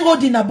at the main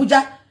road in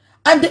Abuja.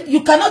 And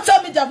you cannot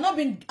tell me they have not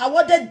been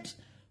awarded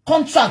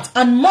contract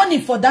and money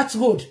for that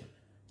road.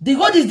 The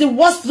road is the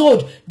worst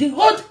road. The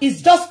road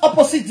is just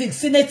opposite the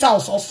Senate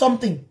House or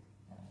something.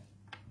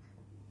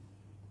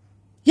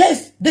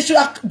 Yes, they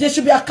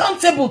should be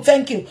accountable.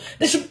 Thank you.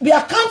 They should be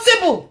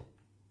accountable.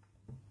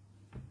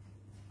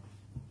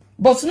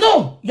 But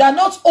no, you are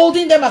not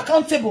holding them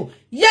accountable.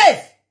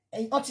 Yes.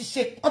 Look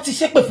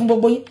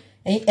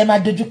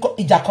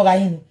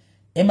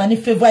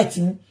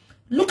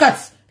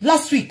at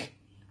last week.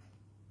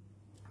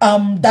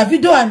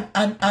 Davido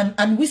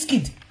and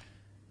Wizkid.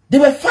 They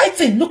were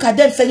fighting. Look at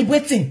them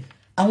celebrating.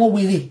 And what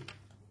will they?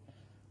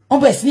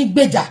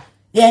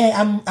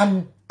 Yeah,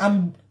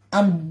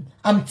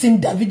 I'm team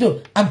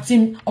Davido. I'm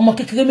team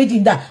Omokekere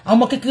Medinda.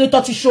 Omokekere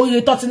toti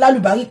shori toti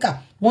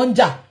lalubarika.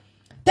 Wonja.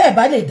 Te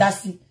ba le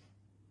dasi.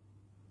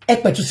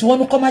 Ekpetu si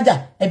wonu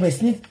komaja.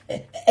 Ebesni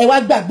e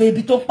wa gbagbe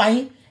ibi to pa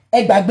yin.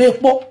 E gbagbe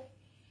epo.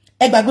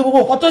 E gbagbe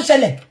gbogbo nkan to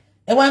sele.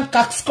 E wa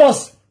nka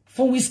scores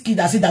fún Wizkid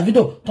àti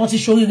Davido toti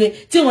shori re.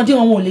 Tí wọ́n di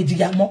wọ́n ò lè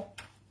jìyà mọ́.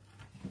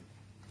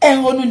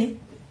 En ronu ni.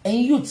 En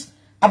youth.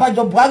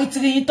 Abajo Buhari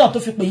tiri yin ton to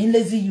fi pe yin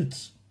lazy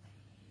youth.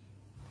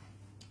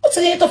 O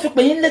tiri yin to fi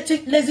pe yin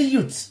lazy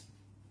youth.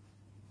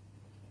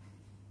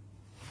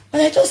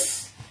 When I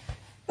just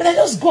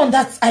go on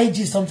that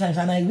IG sometimes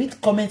and I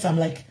read comments, I'm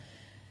like,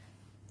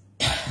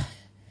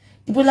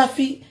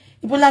 Ibolafi,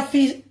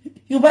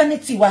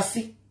 humanity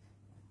wasi.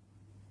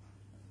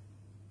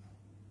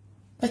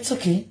 But it's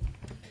okay.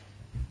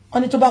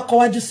 Oni tó bá kọ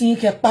wájú sí yín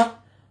kepa,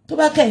 tó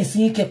bá kẹ́yìn sí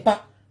yín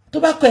kepa, tó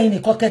bá kọ ẹ̀yìn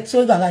nìkan kẹ́ tí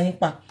ó gbàrà yín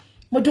pa.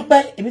 Mo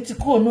dúpẹ́, èmi ti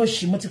kúrò ní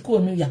òṣì, mo ti kúrò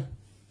ní ìyà.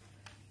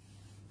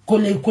 Kò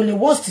lè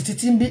worst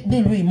títí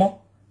nílùú ìmọ̀.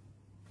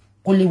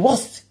 Kò lè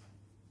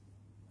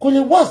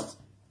worst.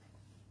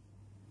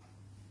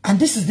 And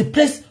this is the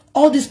place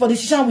all these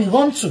politicians will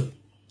run to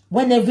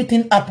when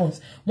everything happens.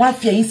 Wọ́n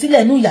fi ẹ̀yìn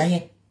sílẹ̀ nú ìyà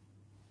yẹn.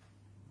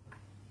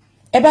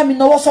 Ẹ bá mi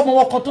náwó sọ́mọ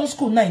wọn kan tó ń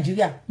school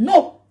Nigeria.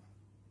 No.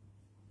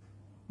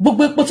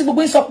 gbogbo epo tí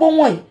gbogbo ń sọ pé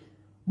wọ́n yìí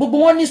gbogbo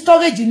wọn ní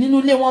storage nínú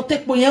ilé wọn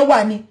tepo yẹn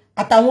wà ní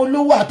àtàwọn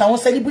olówó àtàwọn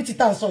celebrity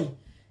tá ń sọ yìí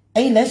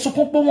ẹ̀yin lẹ ń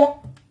sunkún pé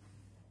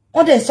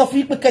wọ́n dẹ̀ sọ fún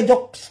yín pé kẹjọ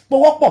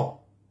pọwọ́pọ̀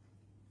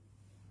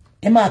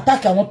ẹ máa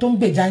attack àwọn tó ń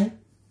gbèjà yín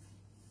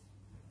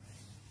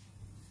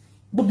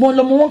gbogbo wọn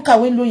lọmọ wọn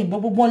kàwé lóyìnbó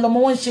gbogbo wọn lọmọ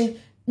wọn ṣe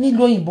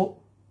nílùú òyìnbó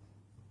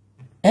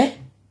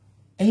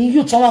ẹ̀yin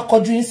yóò tán wá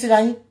kọjú yín síra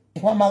yín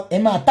ẹ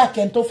máa attack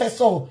ẹni tó fẹ́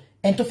sọ̀rọ̀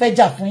ẹni tó fẹ́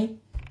jà fún yín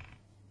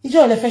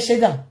ìjọ lẹ fẹ́ ṣe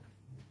dà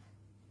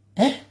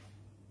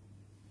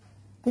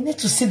we need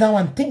to sit down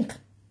and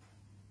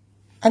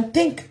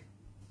think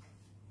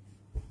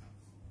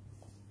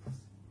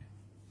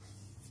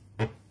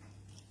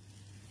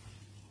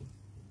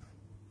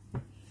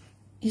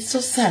it's so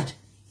sad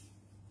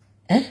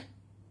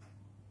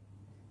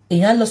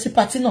èyàn lọ sí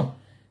party náà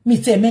mi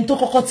tẹ men tó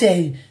kọ́kọ́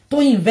tẹ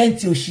tó invent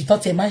òṣì tó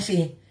tẹ máa ṣe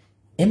yẹn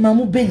ẹ máa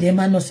mú bẹ́ẹ̀lì ẹ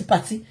máa lọ sí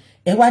party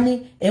ẹ wá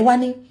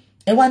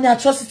ní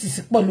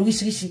atrocities pọ̀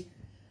lóríṣiríṣi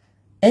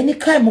ẹ ní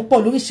crime pọ̀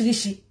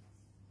lóríṣiríṣi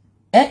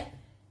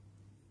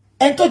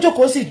ẹn tó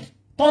jókòó sí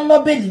tó ń ná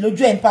bẹ́ẹ̀lì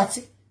lójú ẹ̀ ń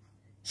party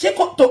ṣé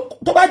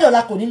tó bá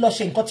dọ̀la kò ní lọ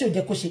ṣe nǹkan tí ò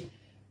jẹ́ kó ṣe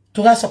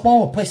tó rá sọ pé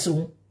wọ́n press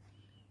òun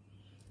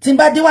tí n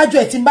bá déwájú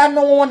ẹ̀ tí n bá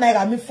ná 1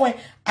 naira mi fún ẹ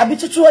àbí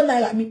 2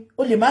 naira mi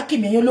ó lè má kì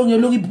mí ẹ̀yin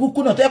olórí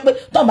burúkú náà tó yẹ pé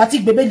tó ń bá ti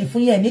gbé bẹ́ẹ̀lì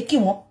fún yẹn ní kí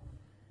wọ́n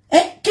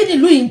kí ni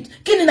ìlú yìí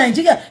kí ni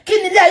Nàìjíríà kí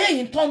ni ilé ayé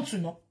yìí ń tọ́ǹtù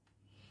náà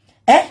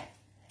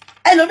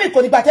ẹlòmíì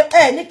kò ní gbà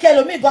tẹ ní kí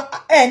ẹlòmíì gan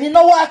ní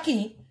náwó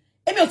ákìyìn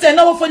èmi ò tẹ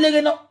náwó fún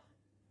eléré náà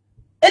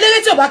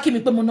eléré tí ò bá kí mi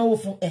pé mo náwó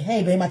fún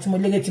ìbẹ̀rẹ̀ máa ti mo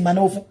eléré tí máa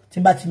náwó fún tí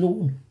n bá ti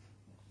lówó mi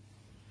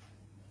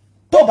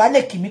tó bá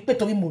lè kí mi pé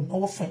torí mo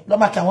náwó fún ẹ lọ́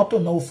máa kí àwọn tó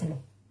náwó fún lọ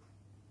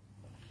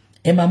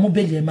ẹ máa mú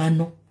bẹ́ẹ̀lì ẹ máa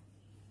ná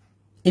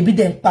ebi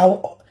dẹ̀ ń pa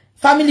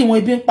family wọn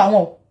ebi ń pa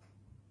wọn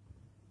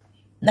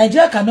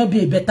Nigeria cannot be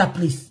a better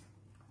place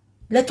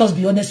let us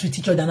be honest with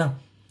each other now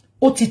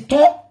ó ti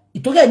tán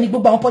ìtorí ẹ̀ ní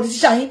gbogbo àwọn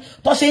politician yín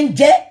tó ṣe ń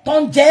jẹ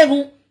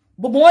ẹrun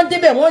gbogbo wọn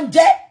débẹ̀ wọ́n ń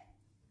jẹ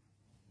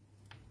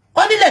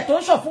wọ́n nílẹ̀ tó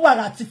ń ṣọ̀ fún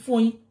wàrà àti fún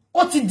yín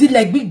ó ti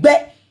dilẹ̀ gbígbẹ́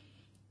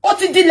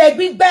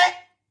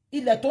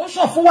ilẹ̀ tó ń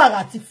ṣọ̀ fún wàrà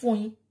àti fún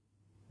yín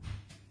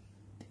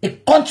a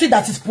country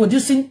that is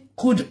producing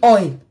crude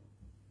oil.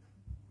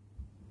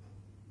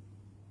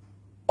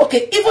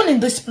 Okay, even in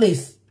this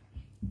place,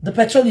 the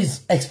petrol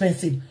is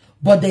expensive,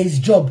 but there is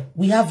job.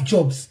 We have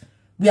jobs.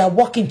 We are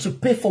working to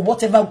pay for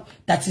whatever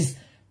that's,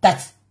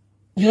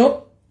 you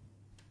know,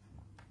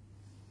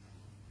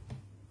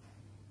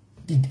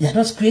 they are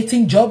not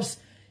creating jobs.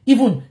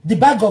 Even the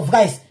bag of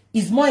rice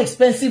is more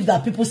expensive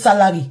than people's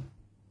salary.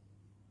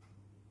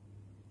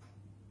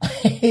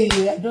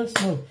 I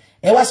don't know.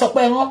 Ẹ wá sọ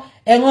pé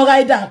ẹran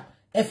rider,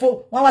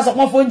 wọ́n wá sọ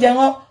pé fóúnjẹ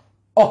ẹran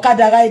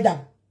ọ̀kadà rider.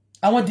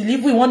 Àwọn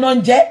delivery wọn náà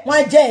ń jẹ,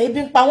 wọ́n jẹ ebi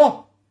ń pa wọ́n.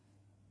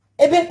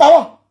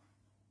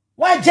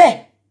 Wọ́n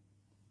jẹ.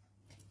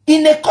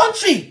 In a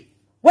country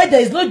where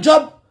there is no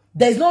job,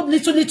 there is no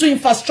little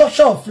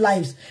infrastructure of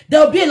lives,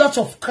 there will be a lot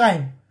of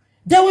crime.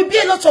 You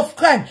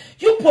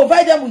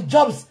provide them with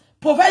jobs,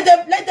 provide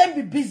them, let them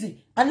be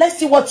busy, and let's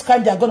see what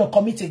crime they are going to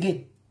commit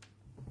again.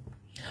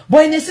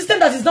 But in a system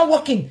that is not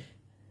working,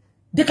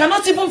 they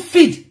cannot even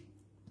feed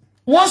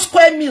 1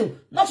 square meal,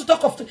 not to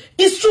talk of...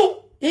 It's true.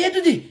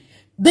 The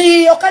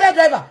Okada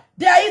driver,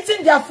 they are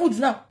eating their foods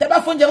now.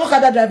 Teba phone the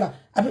Okada driver.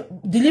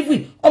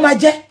 Delivery. Oh my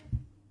God.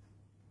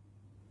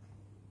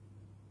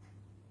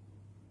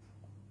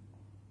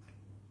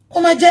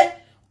 Oh my God.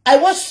 I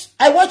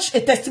watched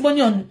a testimony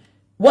on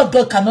what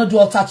God cannot do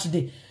altar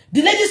today.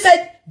 The lady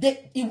said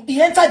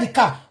he entered the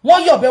car. A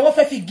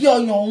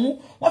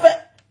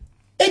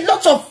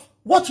lot of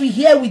what we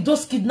hear with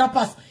those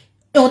kidnappers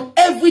on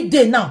every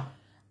day now.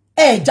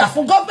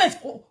 From government,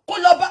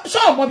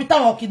 show more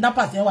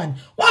kidnappers. One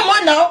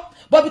more now,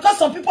 but because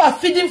some people are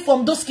feeding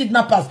from those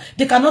kidnappers,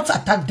 they cannot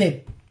attack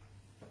them.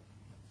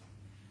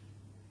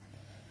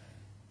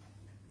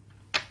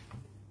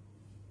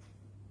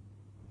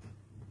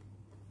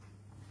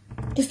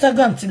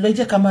 Instagram,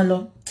 Tiloje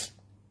Kamalo.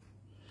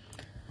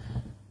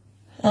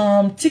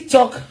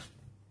 TikTok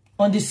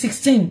on the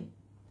 16th.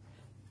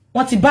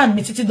 Want to ban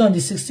me on the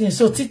 16th.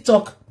 So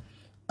TikTok,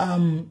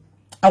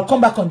 I'll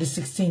come back on the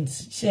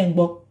 16th.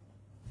 Shengbo.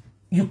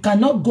 You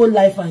cannot go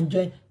live and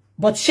join.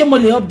 But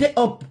Shemole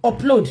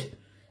upload.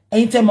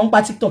 Anytime on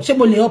TikTok,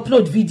 Shemole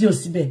upload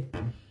videos.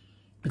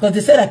 Because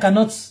they said I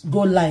cannot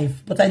go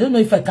live. But I don't know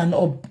if I can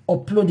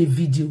upload a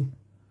video.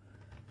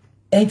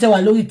 Anytime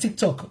I load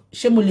TikTok,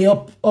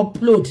 Shemole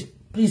upload.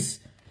 Please.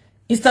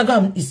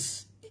 Instagram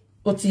is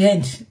at the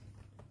end.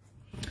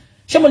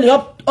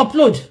 Shemole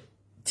upload.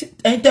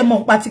 Anytime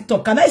on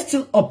TikTok. Can I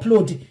still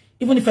upload?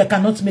 Even if I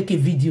cannot make a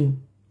video?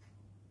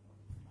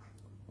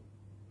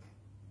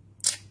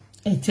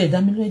 Okay,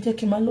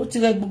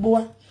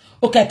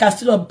 I can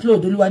still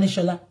upload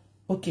Oluwanishola.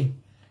 Okay.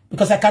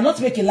 Because I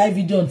cannot make a live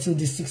video until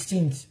the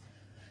 16th.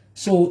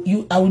 So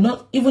I will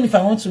not, even if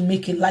I want to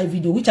make a live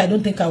video, which I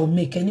don't think I will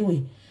make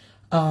anyway.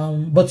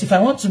 But if I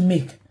want to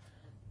make,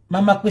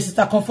 Mama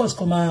Kwesita Comforts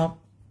come and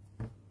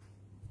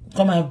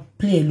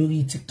play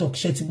Lori TikTok.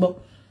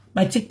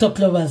 My TikTok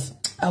lovers,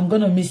 I'm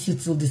gonna miss you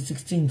till the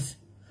 16th.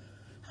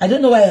 I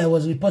don't know why I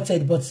was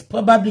reported, but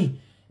probably,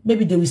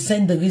 maybe they will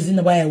send the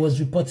reason why I was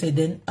reported.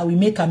 Then I will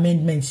make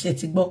amendments.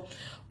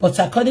 But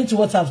according to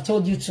what I've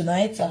told you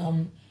tonight,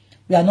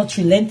 we are not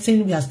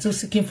relenting. We are still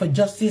seeking for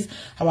justice.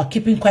 Our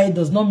keeping quiet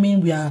does not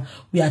mean we are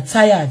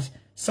tired.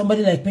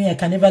 Somebody like me, I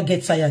can never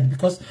get tired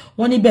because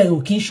one ibe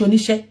o kin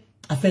shonishe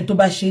afen to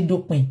ba se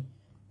dopin.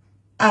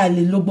 A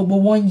le lo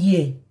gbogbo 1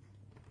 year.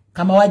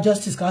 Kamawa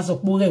justice kan so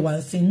po rewa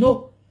nsin.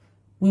 No.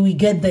 We will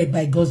get there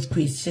by God's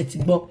grace.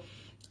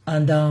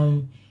 And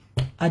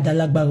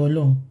Adalagbaro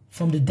Ọlọ́run.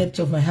 From the depth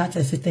of my heart,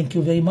 I say thank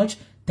you very much.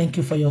 Thank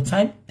you for your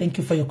time. Thank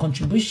you for your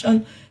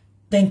contribution.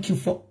 Thank you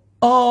for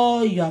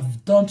all you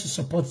have done to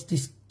support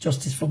this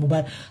Justice for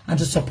Mohbad and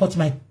to support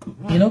my,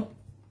 you know,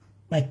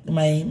 my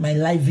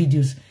live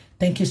videos.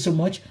 Thank you so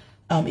much.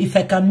 If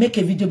I can make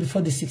a video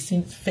before the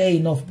 16th, fair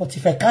enough. But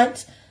if I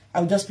can't,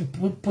 I'll just be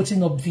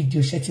putting up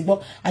video.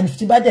 And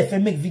if I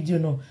make video,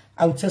 no,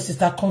 I will tell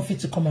Sister Comfy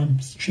to come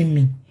and stream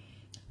me.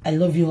 I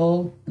love you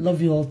all.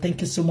 Love you all.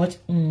 Thank you so much.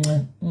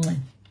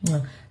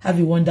 Have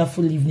a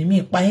wonderful evening.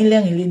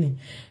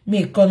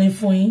 Me calling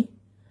for you.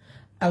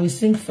 I will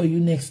sing for you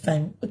next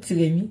time.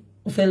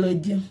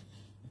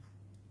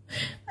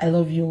 I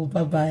love you.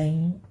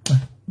 Bye-bye.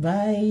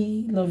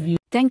 Bye. Love you.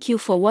 Thank you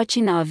for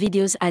watching our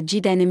videos at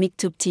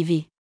Gdynamictube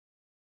TV.